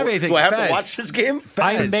to watch this game?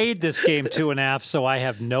 I made this game 2.5, so I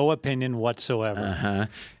have no opinion whatsoever.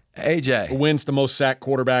 AJ. Wins the most sacked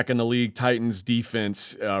quarterback in the league. Titans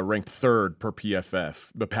defense ranked 3rd per PFF,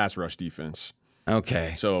 the pass rush defense.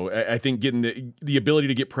 Okay. So I think getting the ability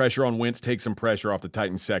to get pressure on Wentz takes some pressure off the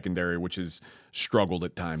Titans secondary, which has struggled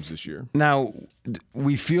at times this year. Now,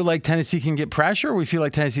 we feel like Tennessee can get pressure, or we feel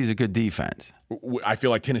like Tennessee's a good defense? I feel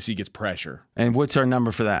like Tennessee gets pressure. And what's our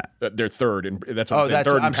number for that? They're 3rd, and that's what I'm saying.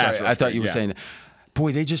 3rd in pass rush. I thought you were saying that.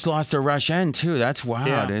 Boy, they just lost their rush end, too. That's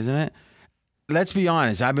wild, isn't it? Let's be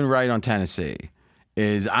honest. I've been right on Tennessee.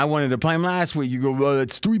 I wanted to play them last week. You go, well,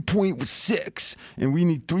 it's 3.6, and we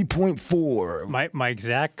need 3.4. My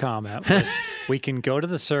exact comment was, we can go to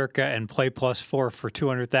the Circa and play +4 for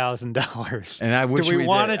 $200,000. And I wish do we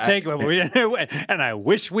want to did. take it? And I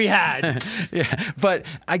wish we had. Yeah, but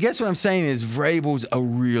I guess what I'm saying is Vrabel's a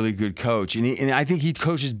really good coach, and I think he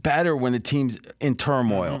coaches better when the team's in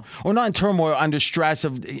turmoil, or not in turmoil, under stress I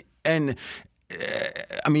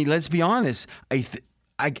mean, let's be honest.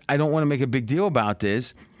 I don't want to make a big deal about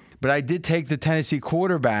this, but I did take the Tennessee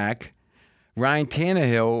quarterback, Ryan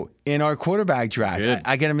Tannehill, in our quarterback draft.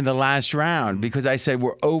 I get him in the last round because I said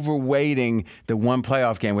we're overweighting the one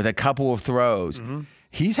playoff game with a couple of throws.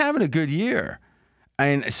 He's having a good year.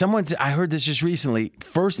 And I heard this just recently,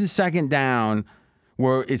 1st and 2nd down,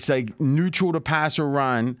 where it's like neutral to pass or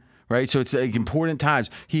run, right? So it's like important times.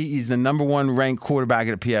 He's the number 1 ranked quarterback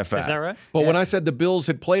at PFF. Is that right? Well, when I said the Bills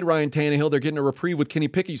had played Ryan Tannehill, they're getting a reprieve with Kenny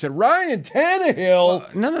Pickett. You said, Ryan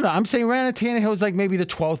Tannehill! No. I'm saying Ryan Tannehill is like maybe the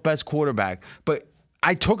 12th best quarterback. But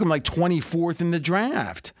I took him like 24th in the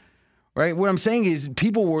draft, right? What I'm saying is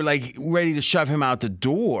people were like ready to shove him out the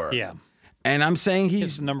door. Yeah. And I'm saying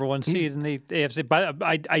He's the number 1 seed in the AFC. But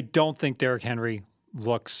I don't think Derrick Henry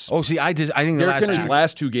looks. Oh, see, I think the Derrick Henry's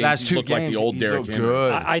last two games, he looked like the old Derrick Henry.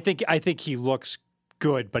 Good. I think he looks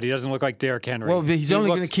good, but he doesn't look like Derrick Henry. Well, he's only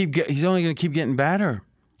going to keep getting better.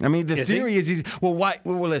 I mean, the theory is he's why?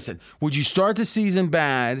 Well, listen. Would you start the season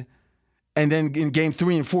bad, and then in game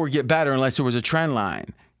 3 and 4 get better unless there was a trend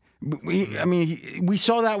line? We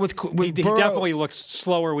saw that with Burrow. He definitely looks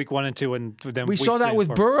slower week 1 and 2, and then we saw that with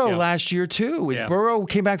Burrow last year too. As Burrow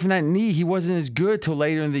came back from that knee, he wasn't as good till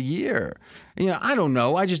later in the year. I don't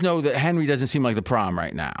know. I just know that Henry doesn't seem like the problem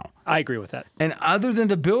right now. I agree with that. And other than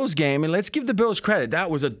the Bills game, and let's give the Bills credit,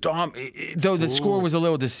 that was though the score was a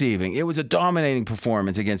little deceiving. It was a dominating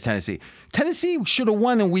performance against Tennessee. Tennessee should have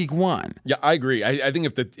won in week 1. Yeah, I agree. I think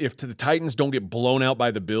if the Titans don't get blown out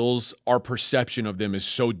by the Bills, our perception of them is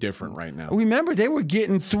so different right now. Remember, they were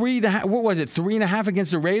getting 3.5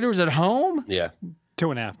 against the Raiders at home? Yeah.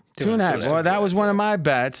 2.5. 2.5. Well, that was one of my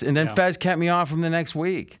bets, and then Fez kept me off from the next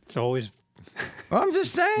week. It's always Well, I'm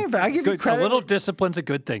just saying, but I give you Good, a credit. little discipline's a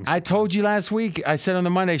good thing. I told you last week, I said on the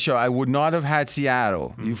Monday show, I would not have had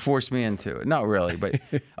Seattle. You forced me into it. Not really, but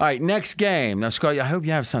all right, next game. Now, Scott, I hope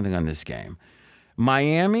you have something on this game.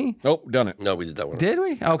 Miami. Nope, done it. No, we did that one. Did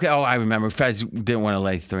we? Okay. Oh, I remember. Fez didn't want to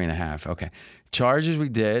lay 3.5. Okay. Chargers, we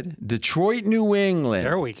did. Detroit, New England.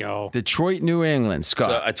 There we go. Detroit, New England. Scott.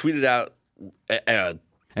 So I tweeted out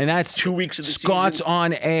and that's 2 weeks of the Scott's season.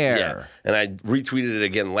 on air. Yeah, and I retweeted it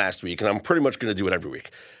again last week, and I'm pretty much going to do it every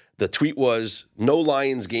week. The tweet was, no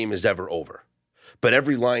Lions game is ever over, but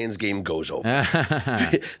every Lions game goes over.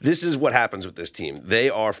 This is what happens with this team. They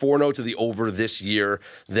are 4-0 to the over this year.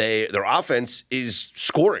 Their offense is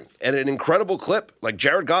scoring at an incredible clip. Like,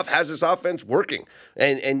 Jared Goff has this offense working.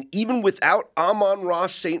 And even without Amon-Ra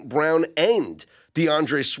St. Brown and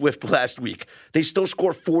DeAndre Swift last week, they still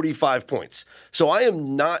score 45 points. So I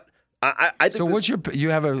am not... I think So what's you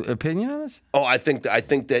have an opinion on this? Oh, I think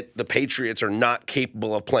that the Patriots are not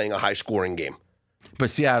capable of playing a high-scoring game. But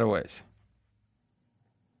Seattle is.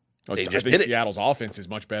 They I just think did it. Seattle's offense is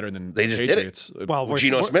much better than They the just did it. Patriots. Well,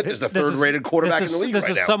 Geno Smith is the this third-rated quarterback in the league This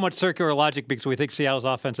right is now. somewhat circular logic because we think Seattle's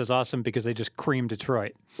offense is awesome because they just creamed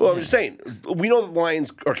Detroit. Well, I'm just saying, we know the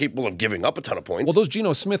Lions are capable of giving up a ton of points. Well, those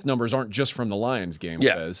Geno Smith numbers aren't just from the Lions game,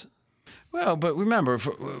 Yeah. Fez. Well, but remember,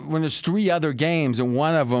 when there's 3 other games and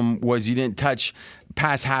one of them was you didn't touch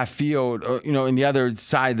past half field, or, in the other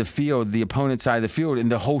side of the field, the opponent's side of the field, in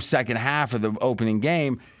the whole second half of the opening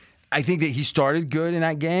game, I think that he started good in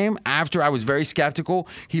that game. After I was very skeptical,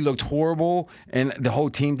 he looked horrible, and the whole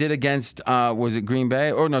team did against, was it Green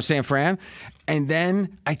Bay? Or no, San Fran. And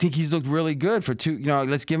then I think he's looked really good for 2,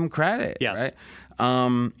 let's give him credit. Yes.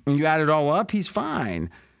 Right? When you add it all up, he's fine.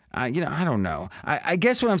 I don't know. I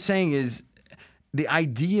guess what I'm saying is the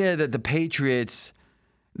idea that the Patriots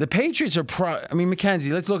are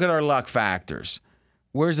Mackenzie, let's look at our luck factors.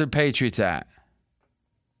 Where's the Patriots at?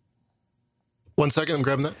 1 second, I'm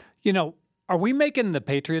grabbing that. Are we making the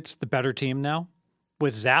Patriots the better team now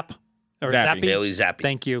with Zapp? Or Zappy. Zappy? Bailey Zappi.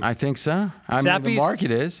 Thank you. I think so. I mean, the Zappy's-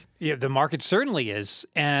 market is. Yeah, the market certainly is.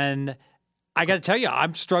 And I got to tell you,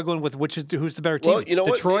 I'm struggling with who's the better team, Well, you know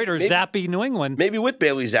what? Detroit or Maybe- Zappy, New England. Maybe with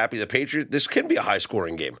Bailey Zappi, the Patriots, this can be a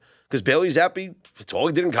high-scoring game. Because Bailey Zappi, it's all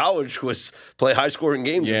he did in college was play high-scoring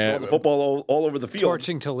games Yeah. and throw the football all over the field.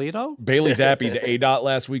 Torching Toledo? Bailey Zappi's ADOT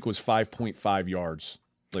last week was 5.5 yards.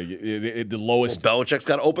 Like the lowest. Belichick's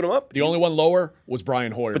got to open him up. The only one lower was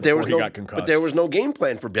Brian Hoyer But there before was he got concussed. but there was no game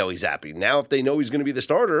plan for Bailey Zappi. Now, if they know he's going to be the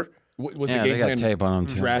starter, Was Yeah, the they game got plan tape on him,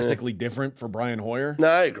 too. drastically different for Brian Hoyer? no,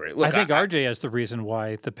 I agree. Look, I think RJ has the reason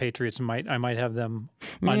why the Patriots might have them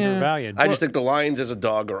undervalued. I just think the Lions as a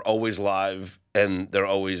dog are always live, and they're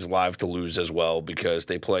always live to lose as well because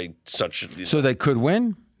they play such. So they could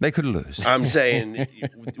win, they could lose. I'm saying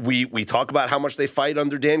we talk about how much they fight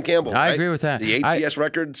under Dan Campbell. I right? agree with that. The ATS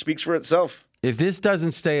record speaks for itself. If this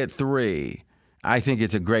doesn't stay at 3, I think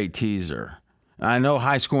it's a great teaser. I know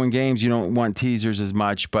high-scoring games, you don't want teasers as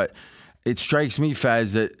much, but it strikes me,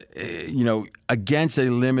 Fez, that, against a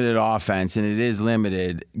limited offense, and it is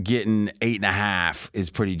limited, getting 8.5 is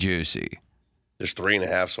pretty juicy. There's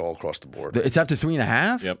 3.5s all across the board. It's up to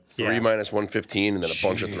 3.5? Yep. 3 minus 115, and then a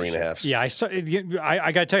bunch of 3.5s. Yeah,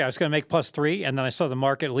 I got to tell you, I was going to make +3, and then I saw the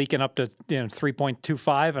market leaking up to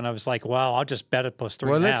 3.25, and I was like, well, I'll just bet it +3.5.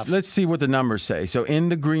 Well, let's see what the numbers say. So in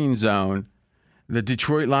the green zone, the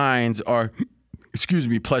Detroit Lions are,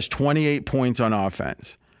 plus 28 points on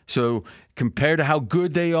offense. So compared to how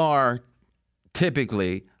good they are,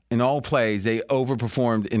 typically in all plays, they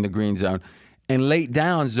overperformed in the green zone. And late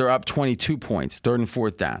downs, they're up 22 points, 3rd and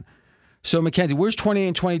 4th down. So Mackenzie, where's 28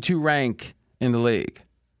 and 22 rank in the league?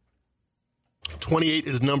 28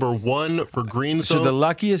 is number 1 for green zone, So the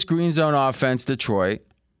luckiest green zone offense, Detroit,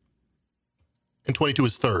 and 22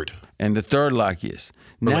 is 3rd. and the 3rd luckiest.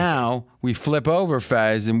 Now we flip over,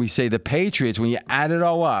 Fez, and we say the Patriots, when you add it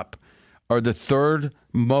all up, are the 3rd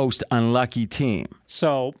most unlucky team.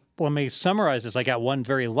 So let me summarize this. I got one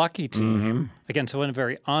very lucky team against one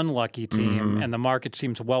very unlucky team, and the market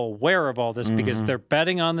seems well aware of all this because they're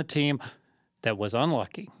betting on the team that was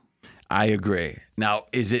unlucky. I agree. Now,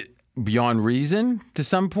 is it beyond reason to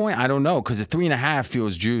some point? I don't know, because the 3.5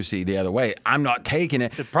 feels juicy the other way. I'm not taking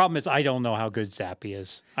it. The problem is I don't know how good Zappy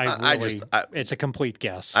is. It's a complete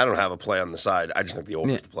guess. I don't have a play on the side. I just think the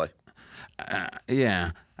over is the play.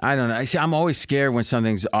 Yeah. I don't know. See, I'm always scared when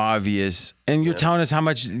something's obvious. And you're telling us how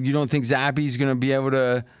much you don't think Zappy's going to be able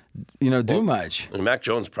to, do much. And Mac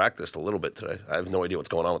Jones practiced a little bit today. I have no idea what's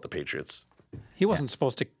going on with the Patriots. He wasn't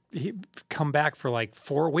supposed to he come back for like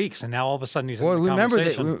 4 weeks, and now all of a sudden he's Well, in the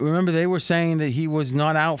conversation. remember they were saying that he was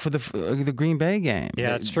not out for the Green Bay game.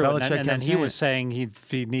 Yeah, that's true. Belichick And then kept he saying was saying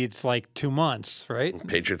he needs like 2 months, right?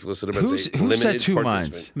 Patriots listed him as Who a said limited 2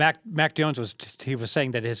 participant. months? Mac Jones was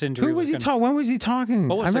saying that his injury Who was he gonna- talking? When was he talking?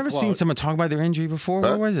 What was I've the never seen quote? someone talk about their injury before.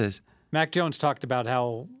 What was this? Mac Jones talked about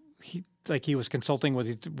how he was consulting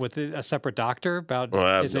with a separate doctor about Well,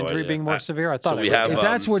 I have his no injury idea. being more severe. I thought we I read have, that. If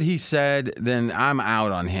that's what he said, then I'm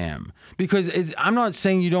out on him because I'm not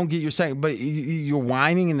saying you don't get your second, but you're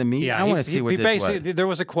whining in the media. Yeah, I want to see what he this basically was. there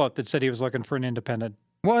was a quote that said he was looking for an independent.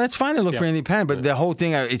 Well, that's fine to look for independent, but the whole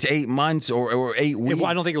thing, it's 8 months or 8 weeks.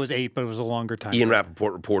 I don't think it was 8, but it was a longer time. Ian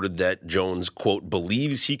Rappaport reported that Jones, quote,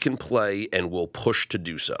 believes he can play and will push to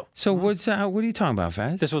do so. So what are you talking about,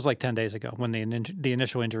 Faz? This was like 10 days ago when the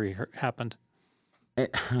initial injury happened. I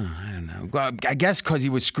don't know. Well, I guess because he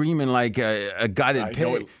was screaming like a gutted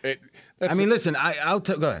pig. I mean, listen,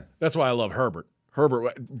 go ahead. That's why I love Herbert.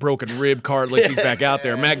 Herbert, broken rib, cartilage, he's back out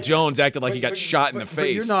there. Mac Jones acted like he got shot in the face.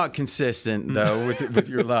 But you're not consistent, though, with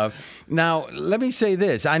your love. Now, let me say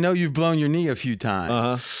this. I know you've blown your knee a few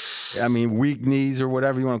times. I mean, weak knees or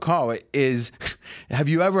whatever you want to call it. Have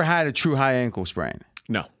you ever had a true high ankle sprain?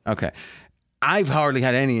 No. Okay. I've hardly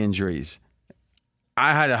had any injuries.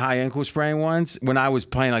 I had a high ankle sprain once when I was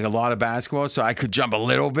playing like a lot of basketball, so I could jump a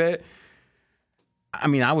little bit. I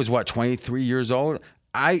mean, I was 23 years old.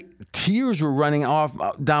 Tears were running off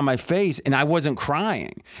down my face, and I wasn't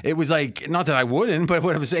crying. It was like, not that I wouldn't, but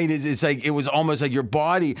what I'm saying is, it's like it was almost like your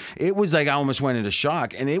body. It was like I almost went into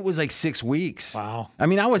shock, and it was like 6 weeks. Wow. I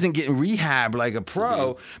mean, I wasn't getting rehab like a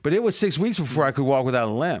pro, but it was 6 weeks before I could walk without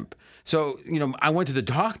a limp. So, I went to the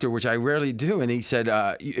doctor, which I rarely do, and he said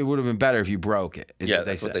it would have been better if you broke it. Yeah,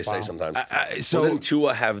 that's what they say sometimes. So didn't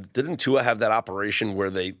Tua have that operation where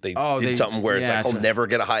they did something where it's like he'll never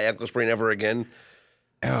get a high ankle sprain ever again?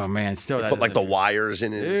 Oh man, still Put like the wires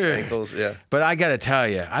in his ankles. Yeah, but I got to tell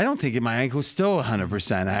you, I don't think my ankle's still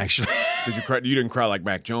 100% actually. Did you cry? You didn't cry like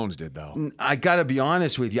Mac Jones did, though. I got to be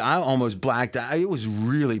honest with you, I almost blacked out. It was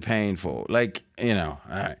really painful. Like all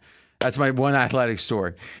right, that's my one athletic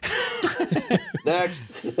story.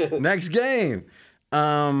 Next game.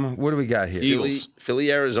 What do we got here?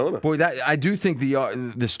 Philly, Arizona. Boy, I do think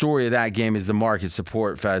the story of that game is the market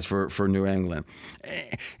support, Faz, for New England.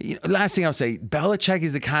 Last thing I'll say, Belichick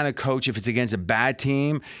is the kind of coach, if it's against a bad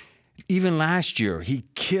team, even last year, he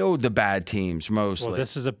killed the bad teams mostly. Well,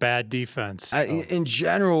 this is a bad defense. In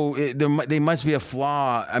general, they must be a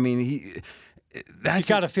flaw. I mean, you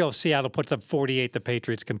got to feel if Seattle puts up 48, the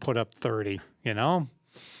Patriots can put up 30,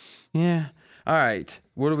 Yeah. All right.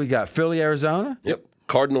 What do we got? Philly, Arizona? Yep.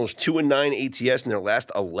 Cardinals 2-9 ATS in their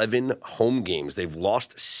last 11 home games. They've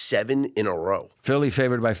lost 7 in a row. Philly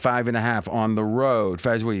favored by 5.5 on the road.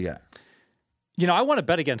 Fez, what you got? I want to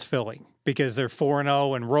bet against Philly because they're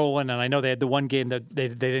 4-0 and rolling, and I know they had the one game that they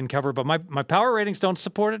didn't cover, but my power ratings don't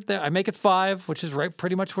support it. I make it 5, which is right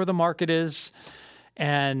pretty much where the market is.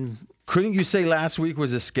 And couldn't you say last week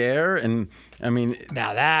was a scare? And I mean,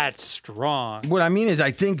 now that's strong. What I mean is,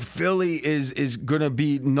 I think Philly is going to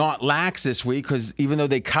be not lax this week because even though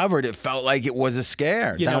they covered, it felt like it was a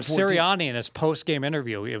scare. Sirianni in his post-game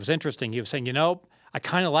interview, it was interesting. He was saying, I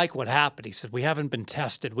kind of like what happened. He said, we haven't been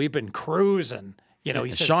tested. We've been cruising. He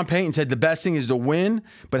said, Sean Payton said the best thing is to win,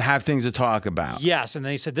 but have things to talk about. Yes, and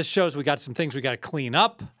then he said, this shows we got some things we got to clean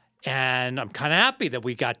up. And I'm kind of happy that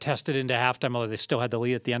we got tested into halftime, although they still had the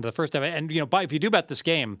lead at the end of the first half. And, if you do bet this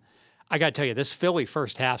game, I got to tell you, this Philly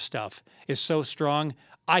first half stuff is so strong.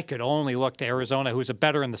 I could only look to Arizona, who's a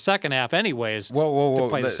better in the second half anyways, to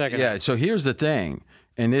play the second half. Yeah, so here's the thing,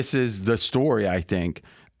 and this is the story, I think,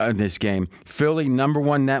 in this game. Philly,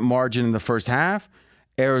 #1 net margin in the first half.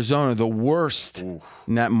 Arizona, the worst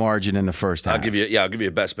net margin in the first half. I'll give you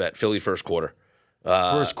a best bet. Philly first quarter.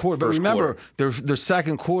 First quarter. But remember, their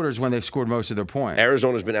second quarter is when they've scored most of their points.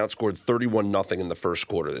 Arizona's been outscored 31-0 in the first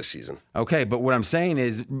quarter this season. Okay, but what I'm saying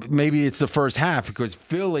is maybe it's the first half because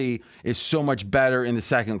Philly is so much better in the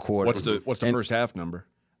second quarter. What's the first half number?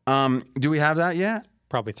 Do we have that yet?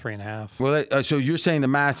 Probably 3.5. Well, so you're saying the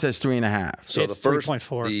math says 3.5. So it's the first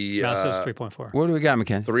 3.4. Math says 3.4. What do we got,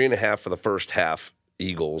 McKenna? 3.5 for the first half.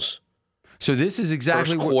 Eagles. So this is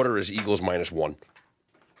exactly first quarter is Eagles -1.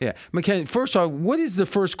 Yeah. McKenna, first off, what is the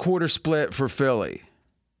first quarter split for Philly?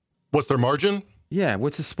 What's their margin? Yeah,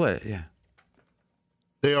 what's the split? Yeah.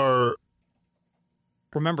 They are.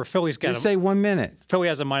 Remember, Philly's got Just say 1 minute. Philly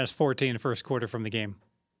has a -14 first quarter from the game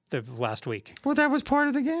the last week. Well, that was part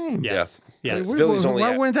of the game. Yes. Yeah. Yes.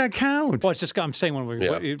 Why wouldn't that count? Well, it's just I'm saying when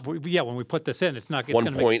we put this in, it's not. It's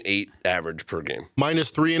 1.8 average per game.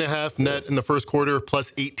 -3.5 net in the first quarter,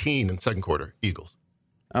 +18 in second quarter. Eagles.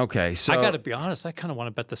 Okay, so I got to be honest. I kind of want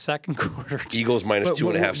to bet the second quarter. Eagles minus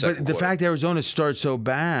 2.5 second But the quarter. fact Arizona starts so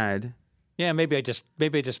bad. Yeah, maybe I just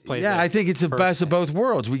played. Yeah, the I think it's the first best of half. both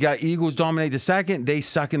worlds. We got Eagles dominate the second. They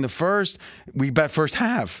suck in the first. We bet first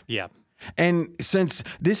half. Yeah. And since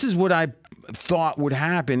this is what I thought would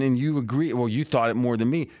happen, and you agree, well, you thought it more than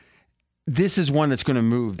me. This is one that's going to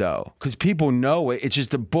move though, because people know it. It's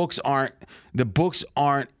just the books aren't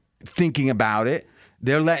thinking about it.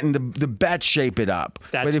 They're letting the bet shape it up.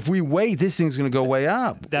 But if we wait, this thing's going to go way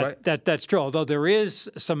up. That's true. Although there is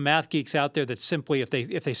some math geeks out there that simply, if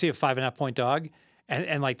they see a 5.5 point dog,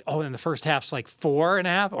 and like, oh, in the first half's like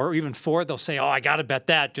 4.5 or even 4, they'll say, oh, I got to bet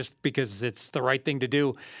that just because it's the right thing to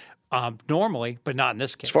do. Normally, but not in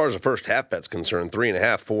this case. As far as the first half bet's concerned,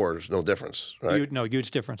 3.5, 4 is no difference, right?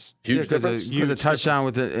 Huge difference. Huge difference. Because a touchdown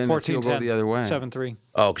with the field goal the other way. 7-3.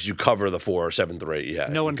 Oh, because you cover the 4, 7-3. Yeah.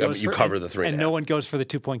 No one goes. You cover the 3.5. and no one goes for the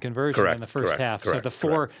 2-point conversion in the first half. So the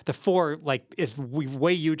four like is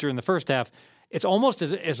way huger in the first half. It's almost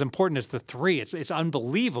as important as the 3. It's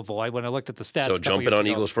unbelievable. When I looked at the stats. So jumping on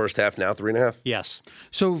Eagles first half now 3.5. Yes.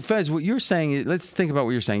 So Fez, what you're saying is, let's think about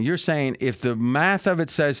what you're saying. You're saying if the math of it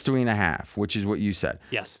says 3.5, which is what you said.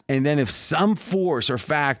 Yes. And then if some force or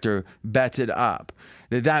factor bets it up,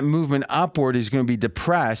 that movement upward is going to be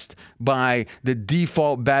depressed by the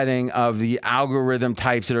default betting of the algorithm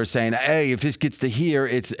types that are saying, hey, if this gets to here,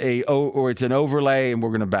 it's an overlay and we're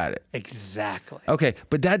going to bet it. Exactly. Okay,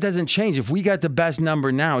 but that doesn't change. If we got the best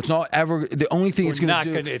number now, it's not ever the only thing it's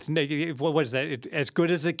going to do. It's what is that? As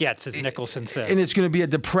good as it gets, as Nicholson says. And it's going to be a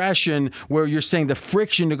depression where you're saying the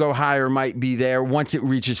friction to go higher might be there once it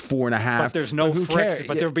reaches 4.5. But there's no who friction. cares?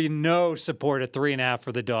 But there'll be no support at 3.5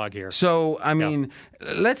 for the dog here. So I mean,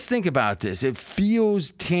 let's think about this. It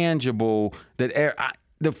feels tangible that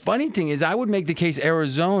the funny thing is, I would make the case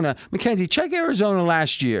Arizona. Mackenzie, check Arizona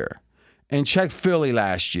last year, and check Philly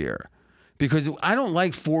last year, because I don't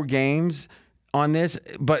like 4 games on this.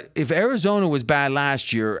 But if Arizona was bad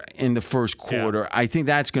last year in the first quarter, I think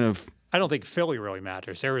that's going to. I don't think Philly really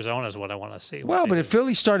matters. Arizona is what I want to see. Well, but if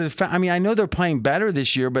Philly started, I mean, I know they're playing better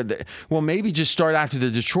this year, but maybe just start after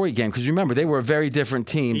the Detroit game, because remember they were a very different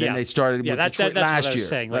team than they started with Detroit that's last what I was year.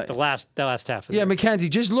 saying, like the last half. Of the year. Mackenzie,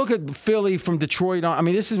 just look at Philly from Detroit on. I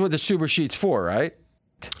mean, this is what the Super Sheet's for, right?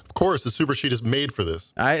 Of course, the Super Sheet is made for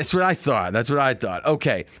this. That's what I thought.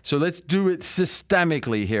 Okay, so let's do it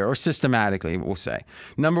systemically here, or systematically, we'll say.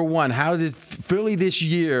 Number one, how did Philly this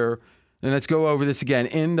year? And let's go over this again.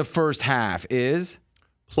 In the first half is?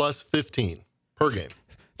 Plus 15 per game.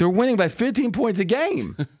 They're winning by 15 points a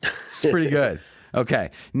game. It's pretty good.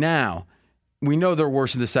 Okay. Now, we know they're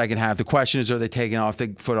worse in the second half. The question is, are they taking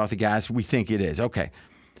foot off the gas? We think it is. Okay.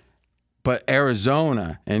 But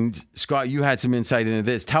Arizona, and Scott, you had some insight into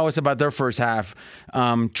this. Tell us about their first half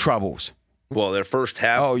troubles. Well, their first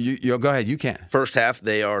half. Oh, you go ahead. You can. First half,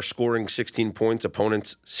 they are scoring 16 points,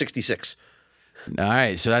 opponents 66. All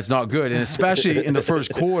right, so that's not good, and especially in the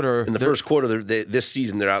first quarter. In the first quarter, this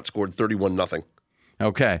season, they're outscored 31-0.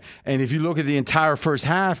 Okay, and if you look at the entire first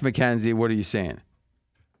half, Mackenzie, what are you saying?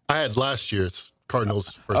 I had last year's Cardinals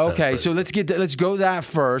first half. Okay, so let's go that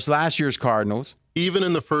first. Last year's Cardinals. Even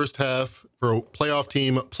in the first half for a playoff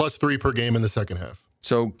team, plus 3 per game in the second half.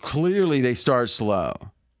 So clearly they start slow.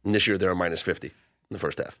 And this year, they're a minus 50 in the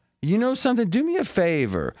first half. You know something? Do me a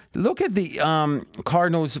favor. Look at the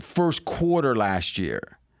Cardinals' first quarter last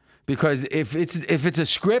year, because if it's a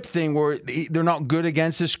script thing where they're not good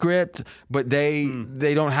against the script, but they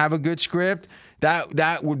don't have a good script,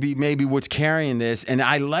 that would be maybe what's carrying this. And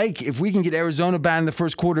I like if we can get Arizona bad in the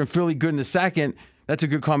first quarter and Philly good in the second. That's a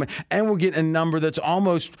good comment. And we're getting a number that's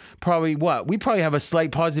almost probably what? We probably have a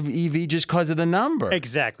slight positive EV just because of the number.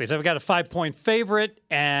 Exactly. So I've got a 5-point favorite,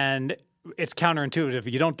 and it's counterintuitive.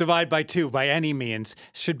 You don't divide by 2 by any means.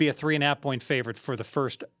 Should be a 3.5-point favorite for the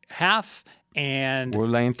first half. And we're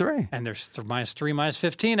laying 3. And there's -3,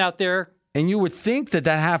 -15 out there. And you would think that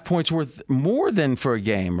half point's worth more than for a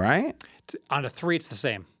game, right? On a 3, it's the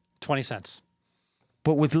same, 20 cents.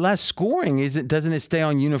 But with less scoring, doesn't it stay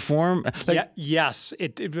on uniform? Yes.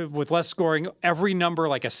 With less scoring, every number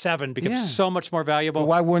like a 7 becomes so much more valuable. But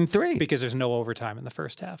why wouldn't 3? Because there's no overtime in the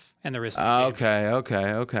first half, and there isn't.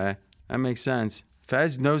 Okay. That makes sense.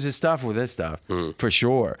 Fez knows his stuff with this stuff, for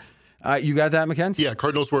sure. You got that, Mackenzie? Yeah,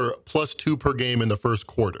 Cardinals were plus 2 per game in the first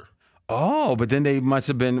quarter. Oh, but then they must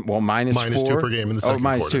have been, minus 4? Minus 2 per game in the second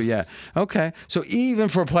minus quarter. 2, yeah. Okay, so even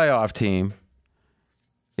for a playoff team,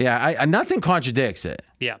 nothing contradicts it.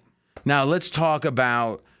 Yeah. Now let's talk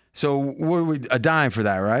about, so what are we, a dime for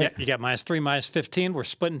that, right? Yeah, you got -3, -15. We're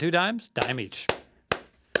splitting 2 dimes, dime each.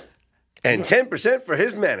 And 10% for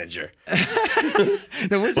his manager.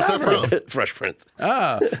 No, what's What's that from? Fresh Prince.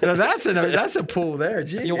 Oh, no, that's a pool there.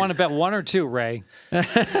 Gee. You want to bet 1 or 2, Ray? All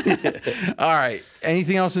right.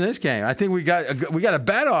 Anything else in this game? I think we got a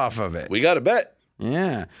bet off of it. We got a bet.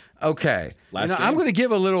 Yeah. Okay. Last I'm game? going to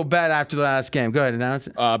give a little bet after the last game. Go ahead, announce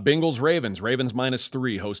it. Bengals Ravens. Ravens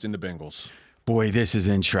 -3 hosting the Bengals. Boy, this is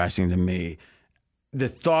interesting to me. The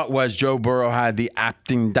thought was Joe Burrow had the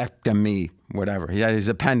appendectomy, whatever. He had his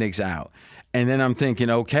appendix out. And then I'm thinking,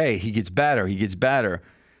 okay, he gets better.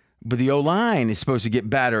 But the O-line is supposed to get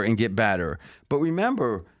better and get better. But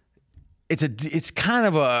remember, it's kind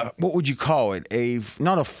of a, what would you call it?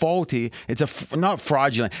 Not a faulty, not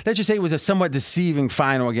fraudulent. Let's just say it was a somewhat deceiving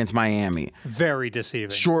final against Miami. Very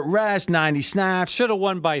deceiving. Short rest, 90 snaps. Should have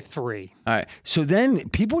won by 3. All right. So then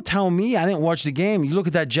people tell me, I didn't watch the game. You look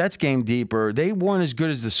at that Jets game deeper, they weren't as good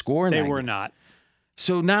as the score in They that were game. not.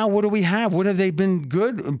 So now what do we have? What have they been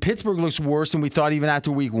good? And Pittsburgh looks worse than we thought even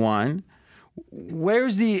after week 1.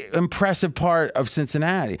 Where's the impressive part of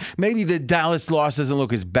Cincinnati? Maybe the Dallas loss doesn't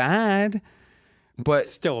look as bad, but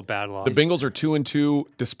Still a bad loss. The Bengals are 2-2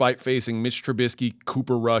 despite facing Mitch Trubisky,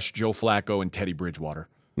 Cooper Rush, Joe Flacco, and Teddy Bridgewater.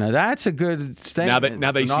 now that's a good statement.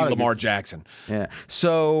 Now they see Not a Lamar good- Jackson. Yeah.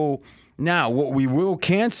 So now what we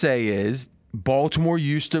can't say is Baltimore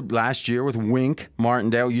used to last year with Wink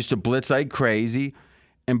Martindale used to blitz like crazy,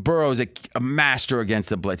 and Burrow's a master against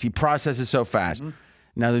the blitz. He processes so fast.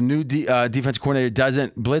 Now the new defense coordinator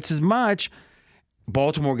doesn't blitz as much.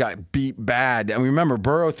 Baltimore got beat bad. And remember,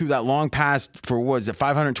 Burrow threw that long pass for, what was it,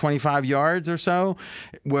 525 yards or so,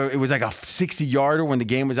 where it was like a 60-yarder when the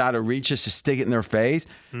game was out of reach just to stick it in their face.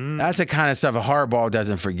 That's the kind of stuff a hardball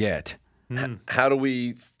doesn't forget. How do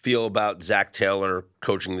we feel about Zach Taylor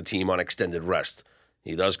coaching the team on extended rest?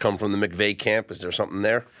 He does come from the McVay camp. Is there something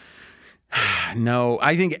there? No,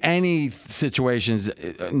 I think any situation is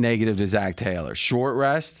negative to Zach Taylor. Short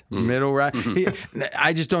rest, middle rest.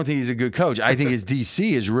 I just don't think he's a good coach. I think his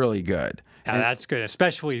DC is really good. Yeah, that's good,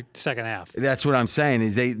 especially second half. That's what I'm saying.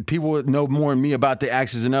 Is people know more than me about the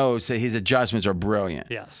X's and O's. Say his adjustments are brilliant.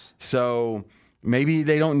 Yes. So maybe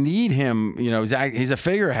they don't need him. Zach, he's a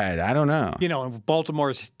figurehead. I don't know. In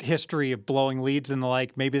Baltimore's history of blowing leads and the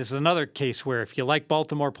like, maybe this is another case where if you like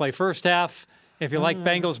Baltimore, play first half. If you like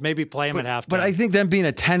Bengals, maybe play them at halftime. But I think them being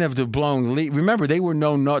attentive to blowing lead. Remember, they were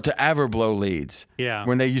known not to ever blow leads. Yeah.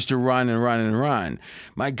 When they used to run and run and run.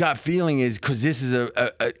 My gut feeling is because this is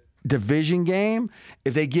a division game.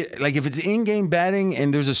 If they get if it's in-game betting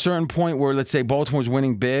and there's a certain point where, let's say, Baltimore's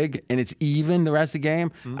winning big and it's even the rest of the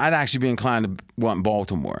game, I'd actually be inclined to want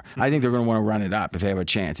Baltimore. I think they're going to want to run it up if they have a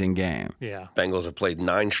chance in game. Yeah. Bengals have played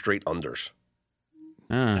 9 straight unders.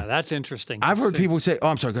 Yeah, that's interesting. I've heard people say, "Oh,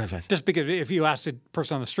 I'm sorry, go ahead, Fez." Just because if you asked a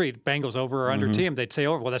person on the street, Bengals over or under team, they'd say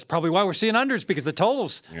over. Well, that's probably why we're seeing unders because the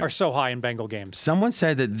totals are so high in Bengal games. Someone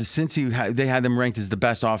said that they had them ranked as the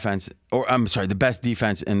best offense, or I'm sorry, the best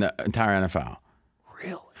defense in the entire NFL.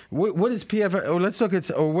 Really? What is PFF? Or let's look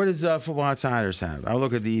at, or what does Football Outsiders have? I'll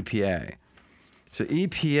look at the EPA. So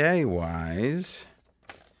EPA wise,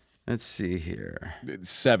 let's see here.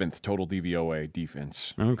 7th total DVOA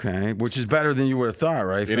defense. Okay, which is better than you would have thought,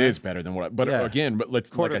 right? It is better than what. But Yeah. again, like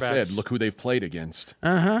I said, look who they've played against.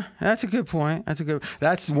 That's a good point.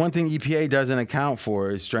 That's one thing EPA doesn't account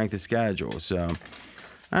for is strength of schedule. So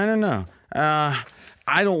I don't know.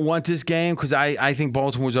 I don't want this game because I think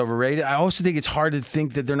Baltimore's overrated. I also think it's hard to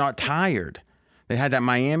think that they're not tired. They had that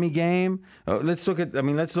Miami game. Let's look at.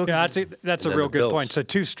 That's a real good Bills. point. So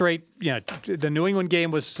 2 straight. The New England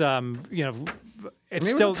game was. It's it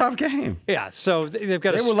still was a tough game. Yeah. So they've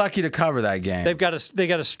got. They were lucky to cover that game. They got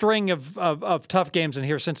a string of tough games, and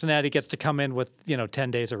here Cincinnati gets to come in with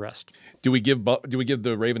 10 days of rest. Do we give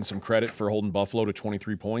the Ravens some credit for holding Buffalo to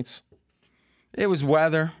 23 points? It was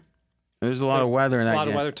weather. There's a lot of weather in that game. A lot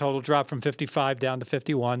of weather. Total dropped from 55 down to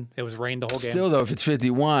 51. It was rain the whole game. Still, though, if it's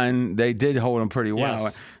 51, they did hold them pretty well.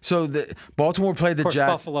 Yes. So Baltimore played the Of course,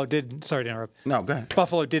 Jets. Buffalo did. Sorry to interrupt. No, go ahead.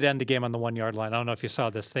 Buffalo did end the game on the 1-yard line. I don't know if you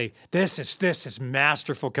saw this. This is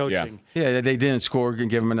masterful coaching. Yeah, they didn't score and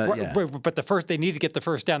give them another. Yeah. But they needed to get the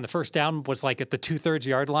first down. The first down was like at the 2/3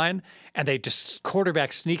 yard line, and they just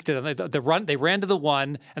quarterback sneaked it. And they ran to the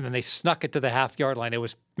 1, and then they snuck it to the half-yard line. It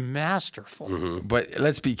was masterful. But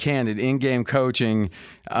let's be candid. In-game coaching,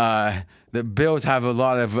 the Bills have a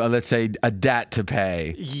lot of, let's say, a debt to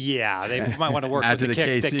pay. Yeah, they might want to work with After the the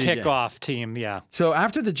KC game. kickoff team. Yeah. So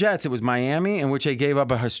after the Jets, it was Miami, in which they gave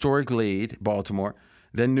up a historic lead, Baltimore.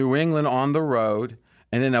 Then New England on the road,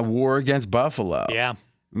 and then a war against Buffalo. Yeah.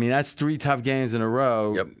 I mean, that's 3 tough games in a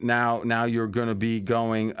row. Yep. Now you're going to be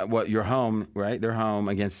going, you're home, right? They're home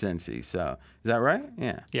against Cincy. So is that right?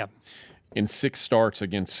 Yeah. Yeah. In 6 starts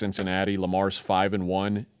against Cincinnati, Lamar's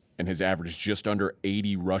 5-1, and his average is just under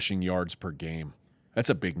 80 rushing yards per game. That's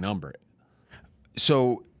a big number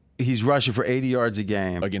So he's rushing for 80 yards a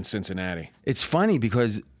game against Cincinnati. It's funny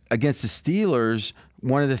because against the Steelers,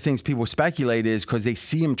 one of the things people speculate is because they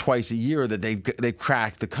see him twice a year that they've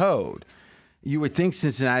cracked the code. You would think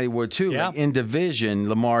Cincinnati would too. Yeah. Like in division,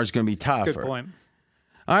 Lamar's going to be tougher. That's a good point.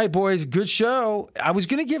 All right, boys, good show. I was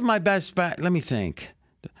going to give my best bet. Let me think.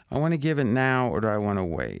 I want to give it now or do I want to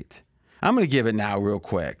wait? I'm going to give it now real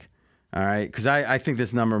quick. All right, because I think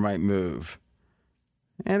this number might move.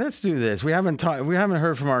 And let's do this. We haven't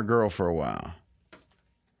heard from our girl for a while.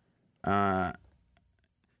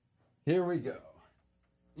 Here we go.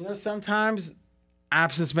 You know, sometimes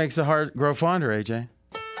absence makes the heart grow fonder, AJ.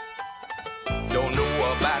 Don't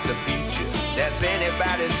know about the future, that's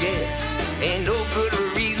anybody's guess. Ain't no good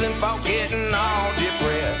reason for getting all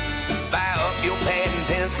depressed. Fire up your pad and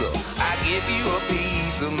pencil, I give you a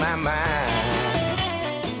piece of my mind.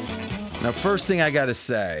 Now, first thing I got to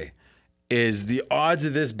say is the odds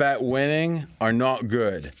of this bet winning are not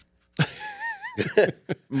good.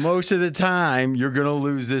 Most of the time, you're going to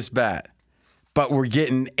lose this bet. But we're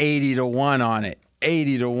getting 80-1 on it.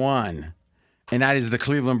 80-1. And that is the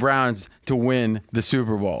Cleveland Browns to win the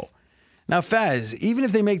Super Bowl. Now, Fez, even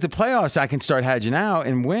if they make the playoffs, I can start hedging out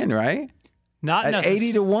and win, right? Not At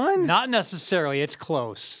 80-1? Not necessarily. It's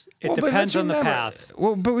close. It Well, but depends let's on the remember- path.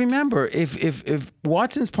 Well, but remember, if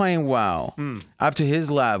Watson's playing well, up to his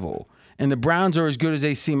level, and the Browns are as good as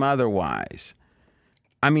they seem otherwise,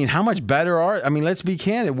 I mean, how much better are? I mean, let's be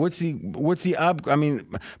candid. What's the up? I mean,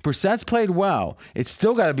 Brissett's played well. It's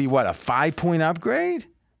still got to be what, a 5-point upgrade?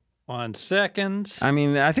 1 second. I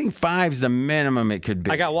mean, I think 5's the minimum it could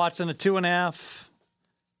be. I got Watson at 2.5.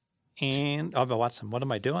 And but Watson, what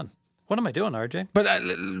am I doing? What am I doing, RJ?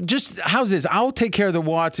 But just how's this? I'll take care of the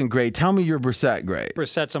Watson grade. Tell me your Brissett grade.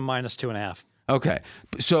 Brissett's a -2.5. Okay.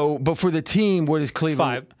 So, but for the team, what is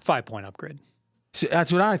Cleveland? 5-point upgrade. So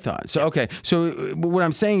that's what I thought. So okay. So what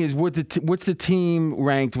I'm saying is, what's the team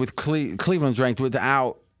ranked with Cleveland's ranked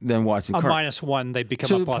without then Watson? A -1, they become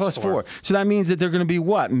So a plus 4. So that means that they're going to be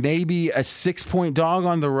what? Maybe a 6-point dog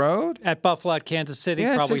on the road? At Buffalo, at Kansas City,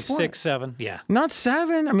 Yeah, probably 6 points. 6, 7. Yeah. Not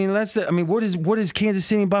 7. I mean, what is Kansas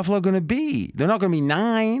City and Buffalo going to be? They're not going to be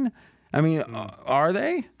 9. I mean, are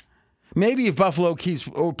they? Maybe if Buffalo keeps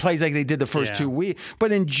or plays like they did the first 2 weeks,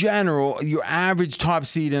 but in general, your average top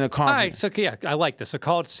seed in a All conference. right, so yeah, I like this. So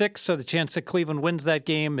call it 6. So the chance that Cleveland wins that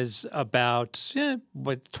game is about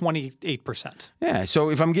 28%. Yeah. So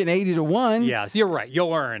if I'm getting 80-1, Yeah, you're right.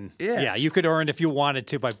 You'll earn. Yeah. You could earn if you wanted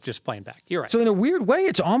to by just playing back. You're right. So in a weird way,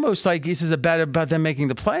 it's almost like this is a bet about them making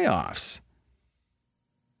the playoffs.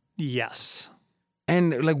 Yes.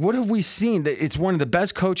 And like, what have we seen? That it's one of the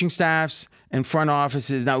best coaching staffs and front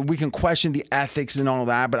offices. Now we can question the ethics and all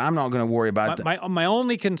that, but I'm not going to worry about that. My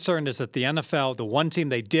only concern is that the NFL, the one team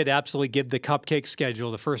they did absolutely give the cupcake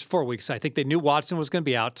schedule the first 4 weeks. I think they knew Watson was going to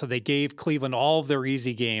be out, so they gave Cleveland all of their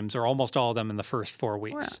easy games, or almost all of them, in the first 4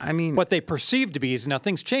 weeks. Well, I mean, what they perceived to be easy. Now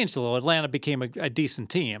things changed a little. Atlanta became a decent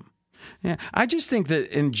team. Yeah, I just think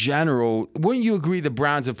that in general, wouldn't you agree the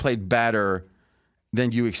Browns have played better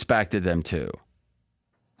than you expected them to?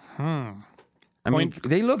 I mean,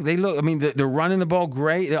 they look. I mean, they're running the ball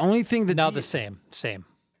great. The only thing that the same.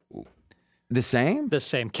 The same? The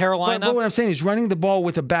same. Carolina. But what I'm saying is running the ball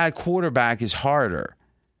with a bad quarterback is harder,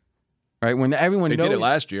 right? When everyone They knows did it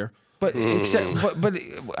last year. But but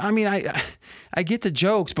I mean, I get the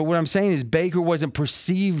jokes, but what I'm saying is Baker wasn't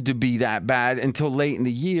perceived to be that bad until late in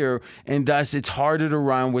the year, and thus it's harder to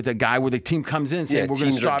run with a guy where the team comes in saying we're going to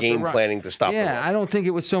teams are stop the game run. planning to stop the run. Yeah, I don't think it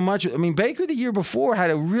was so much. I mean, Baker the year before had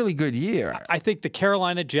a really good year. I think the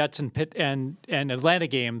Carolina Jets and Atlanta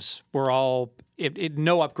games were all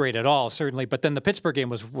no upgrade at all, certainly. But then the Pittsburgh game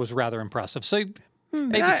was rather impressive. So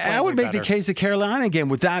maybe I would make the case the Carolina game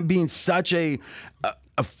with that being such a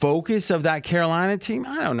focus of that Carolina team.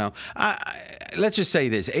 I don't know. Let's just say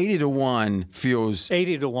this: 80-1 feels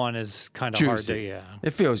 80-1 is kind of hard juicy. to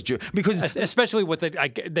It feels juicy because especially with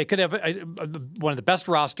they could have one of the best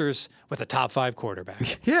rosters with a top 5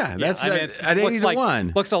 quarterback. Yeah, that's at looks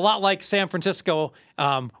 80-1. Looks a lot like San Francisco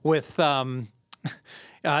with their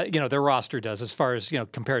roster does as far as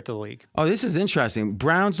compared to the league. Oh, this is interesting.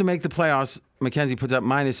 Browns to make the playoffs. Mackenzie puts up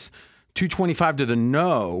 -225 to the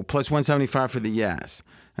no, +175 for the yes.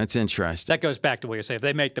 That's interesting. That goes back to what you're saying. If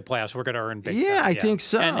they make the playoffs, we're going to earn big Yeah, time. I think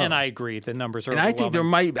so. And I agree. The numbers are And I think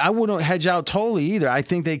I wouldn't hedge out totally either. I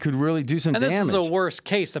think they could really do some and damage. this is the worst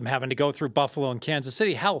case, them having to go through Buffalo and Kansas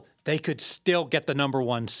City. Hell, they could still get the number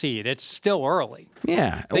 1 seed. It's still early.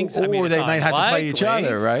 Yeah. Things, or it's they might have to play each unlikely.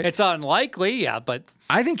 other, right? It's unlikely, yeah, but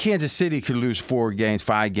I think Kansas City could lose 4 games,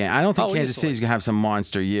 5 games. I don't think Kansas City's going to have some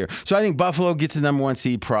monster year. So I think Buffalo gets the number 1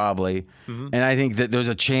 seed probably. And I think that there's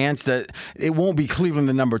a chance that it won't be Cleveland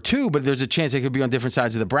the number 2, but there's a chance they could be on different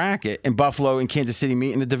sides of the bracket. And Buffalo and Kansas City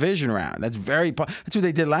meet in the division round. That's what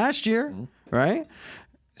they did last year, right?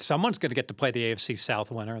 Someone's going to get to play the AFC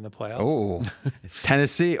South winner in the playoffs. Oh,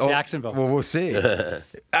 Tennessee. Jacksonville. Well, we'll see.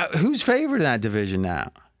 Who's favored in that division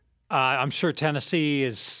now? I'm sure Tennessee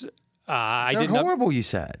is. They're horrible, you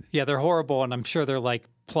said. Yeah, they're horrible, and I'm sure they're like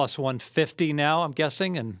plus 150 now, I'm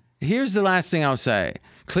guessing. And here's the last thing I'll say.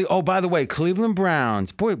 By the way, Cleveland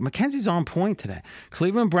Browns. Boy, Mackenzie's on point today.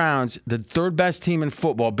 Cleveland Browns, the 3rd best team in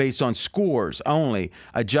football based on scores only,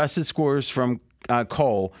 adjusted scores from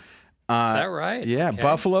Cole. Is that right? Yeah, okay.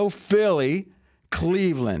 Buffalo, Philly,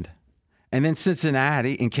 Cleveland, and then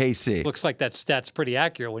Cincinnati and KC. Looks like that stat's pretty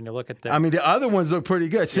accurate when you look at that. I mean, the other ones look pretty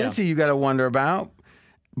good. Cincy, you got to wonder about.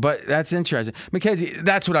 But that's interesting. Mackenzie,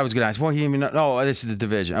 that's what I was going to ask. Well, he even know. Oh, this is the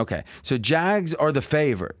division. Okay. So Jags are the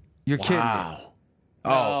favorite. You're kidding me.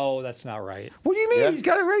 No, that's not right. What do you mean? Yeah. He's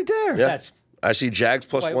got it right there. Yeah. I see Jags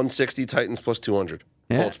plus 160, Titans plus 200.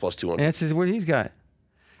 Yeah. Colts plus 200. That's what he's got.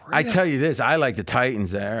 Really? I tell you this, I like the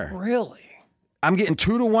Titans there. Really? I'm getting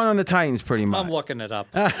 2-1 on the Titans pretty much. I'm looking it up.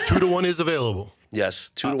 2-1 is available.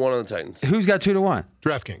 Yes, 2-1 on the Titans. Who's got 2-1?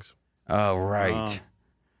 DraftKings. Oh, right.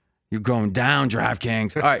 You're going down,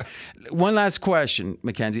 DraftKings. All right. One last question,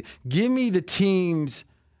 Mackenzie. Give me the teams.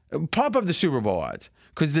 Pop up the Super Bowl odds.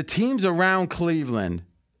 Because the teams around Cleveland,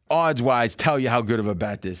 odds-wise, tell you how good of a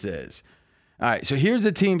bet this is. All right. So here's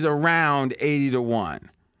the teams around 80-1.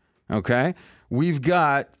 Okay?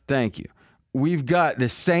 Thank you. We've got the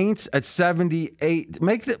Saints at 78.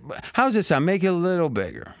 How's this sound? Make it a little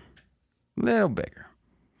bigger. Little bigger.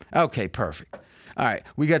 Okay, perfect. All right.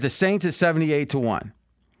 We got the Saints at 78-1.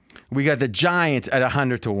 We got the Giants at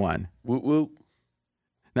 100-1. Woo woo.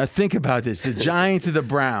 Now think about this. The Giants and the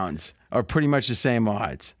Browns are pretty much the same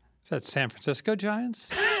odds. Is that San Francisco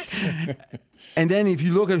Giants? And then if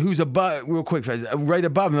you look at who's above, real quick, right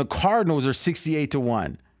above them, the Cardinals are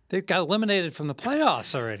 68-1. They got eliminated from the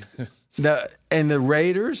playoffs already. And the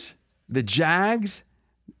Raiders, the Jags,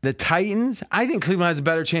 the Titans, I think Cleveland has a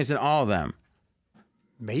better chance than all of them.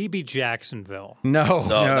 Maybe Jacksonville. No.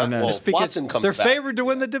 Just because Watson comes they're back. favored to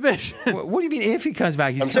win the division. What do you mean if he comes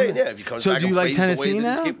back? I'm saying, if he comes back. So do you like Tennessee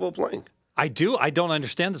now? He's capable of playing. I do. I don't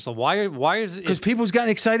understand this. Why is it? Because people's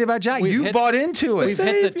gotten excited about Jags. You bought into it.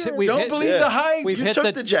 Don't believe the hype. You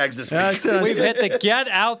took the Jags this week. We've hit the get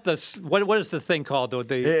out the what is the thing called? The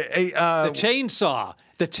chainsaw.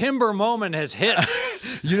 The timber moment has hit.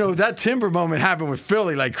 That timber moment happened with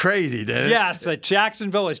Philly like crazy, didn't it? Yes,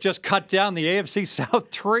 Jacksonville has just cut down the AFC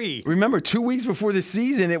South tree. Remember, 2 weeks before the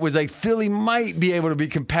season, it was like Philly might be able to be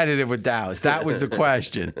competitive with Dallas. That was the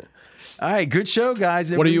question. All right, good show,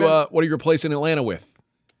 guys. What are you replacing Atlanta with?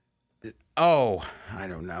 Oh, I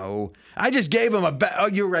don't know. I just gave them a bet. Oh,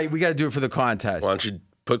 you're right. We got to do it for the contest. Why don't you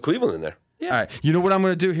put Cleveland in there? Yeah. All right. You know what I'm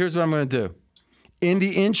going to do? Here's what I'm going to do. In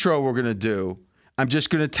the intro we're going to do, I'm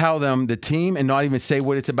just going to tell them the team and not even say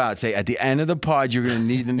what it's about. Say, at the end of the pod, you're going to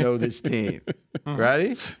need to know this team.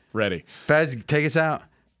 Ready? Ready. Fez, take us out.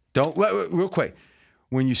 Don't, real quick.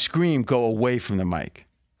 When you scream, go away from the mic.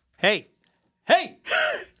 Hey,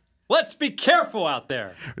 let's be careful out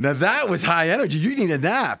there. Now, that was high energy. You need a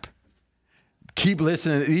nap. Keep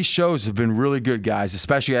listening. These shows have been really good, guys,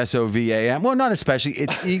 especially SOVAM. Well, not especially.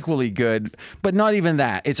 It's equally good, but not even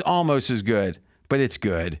that. It's almost as good. But it's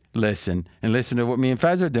good. Listen to what me and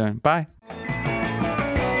Fez are doing. Bye.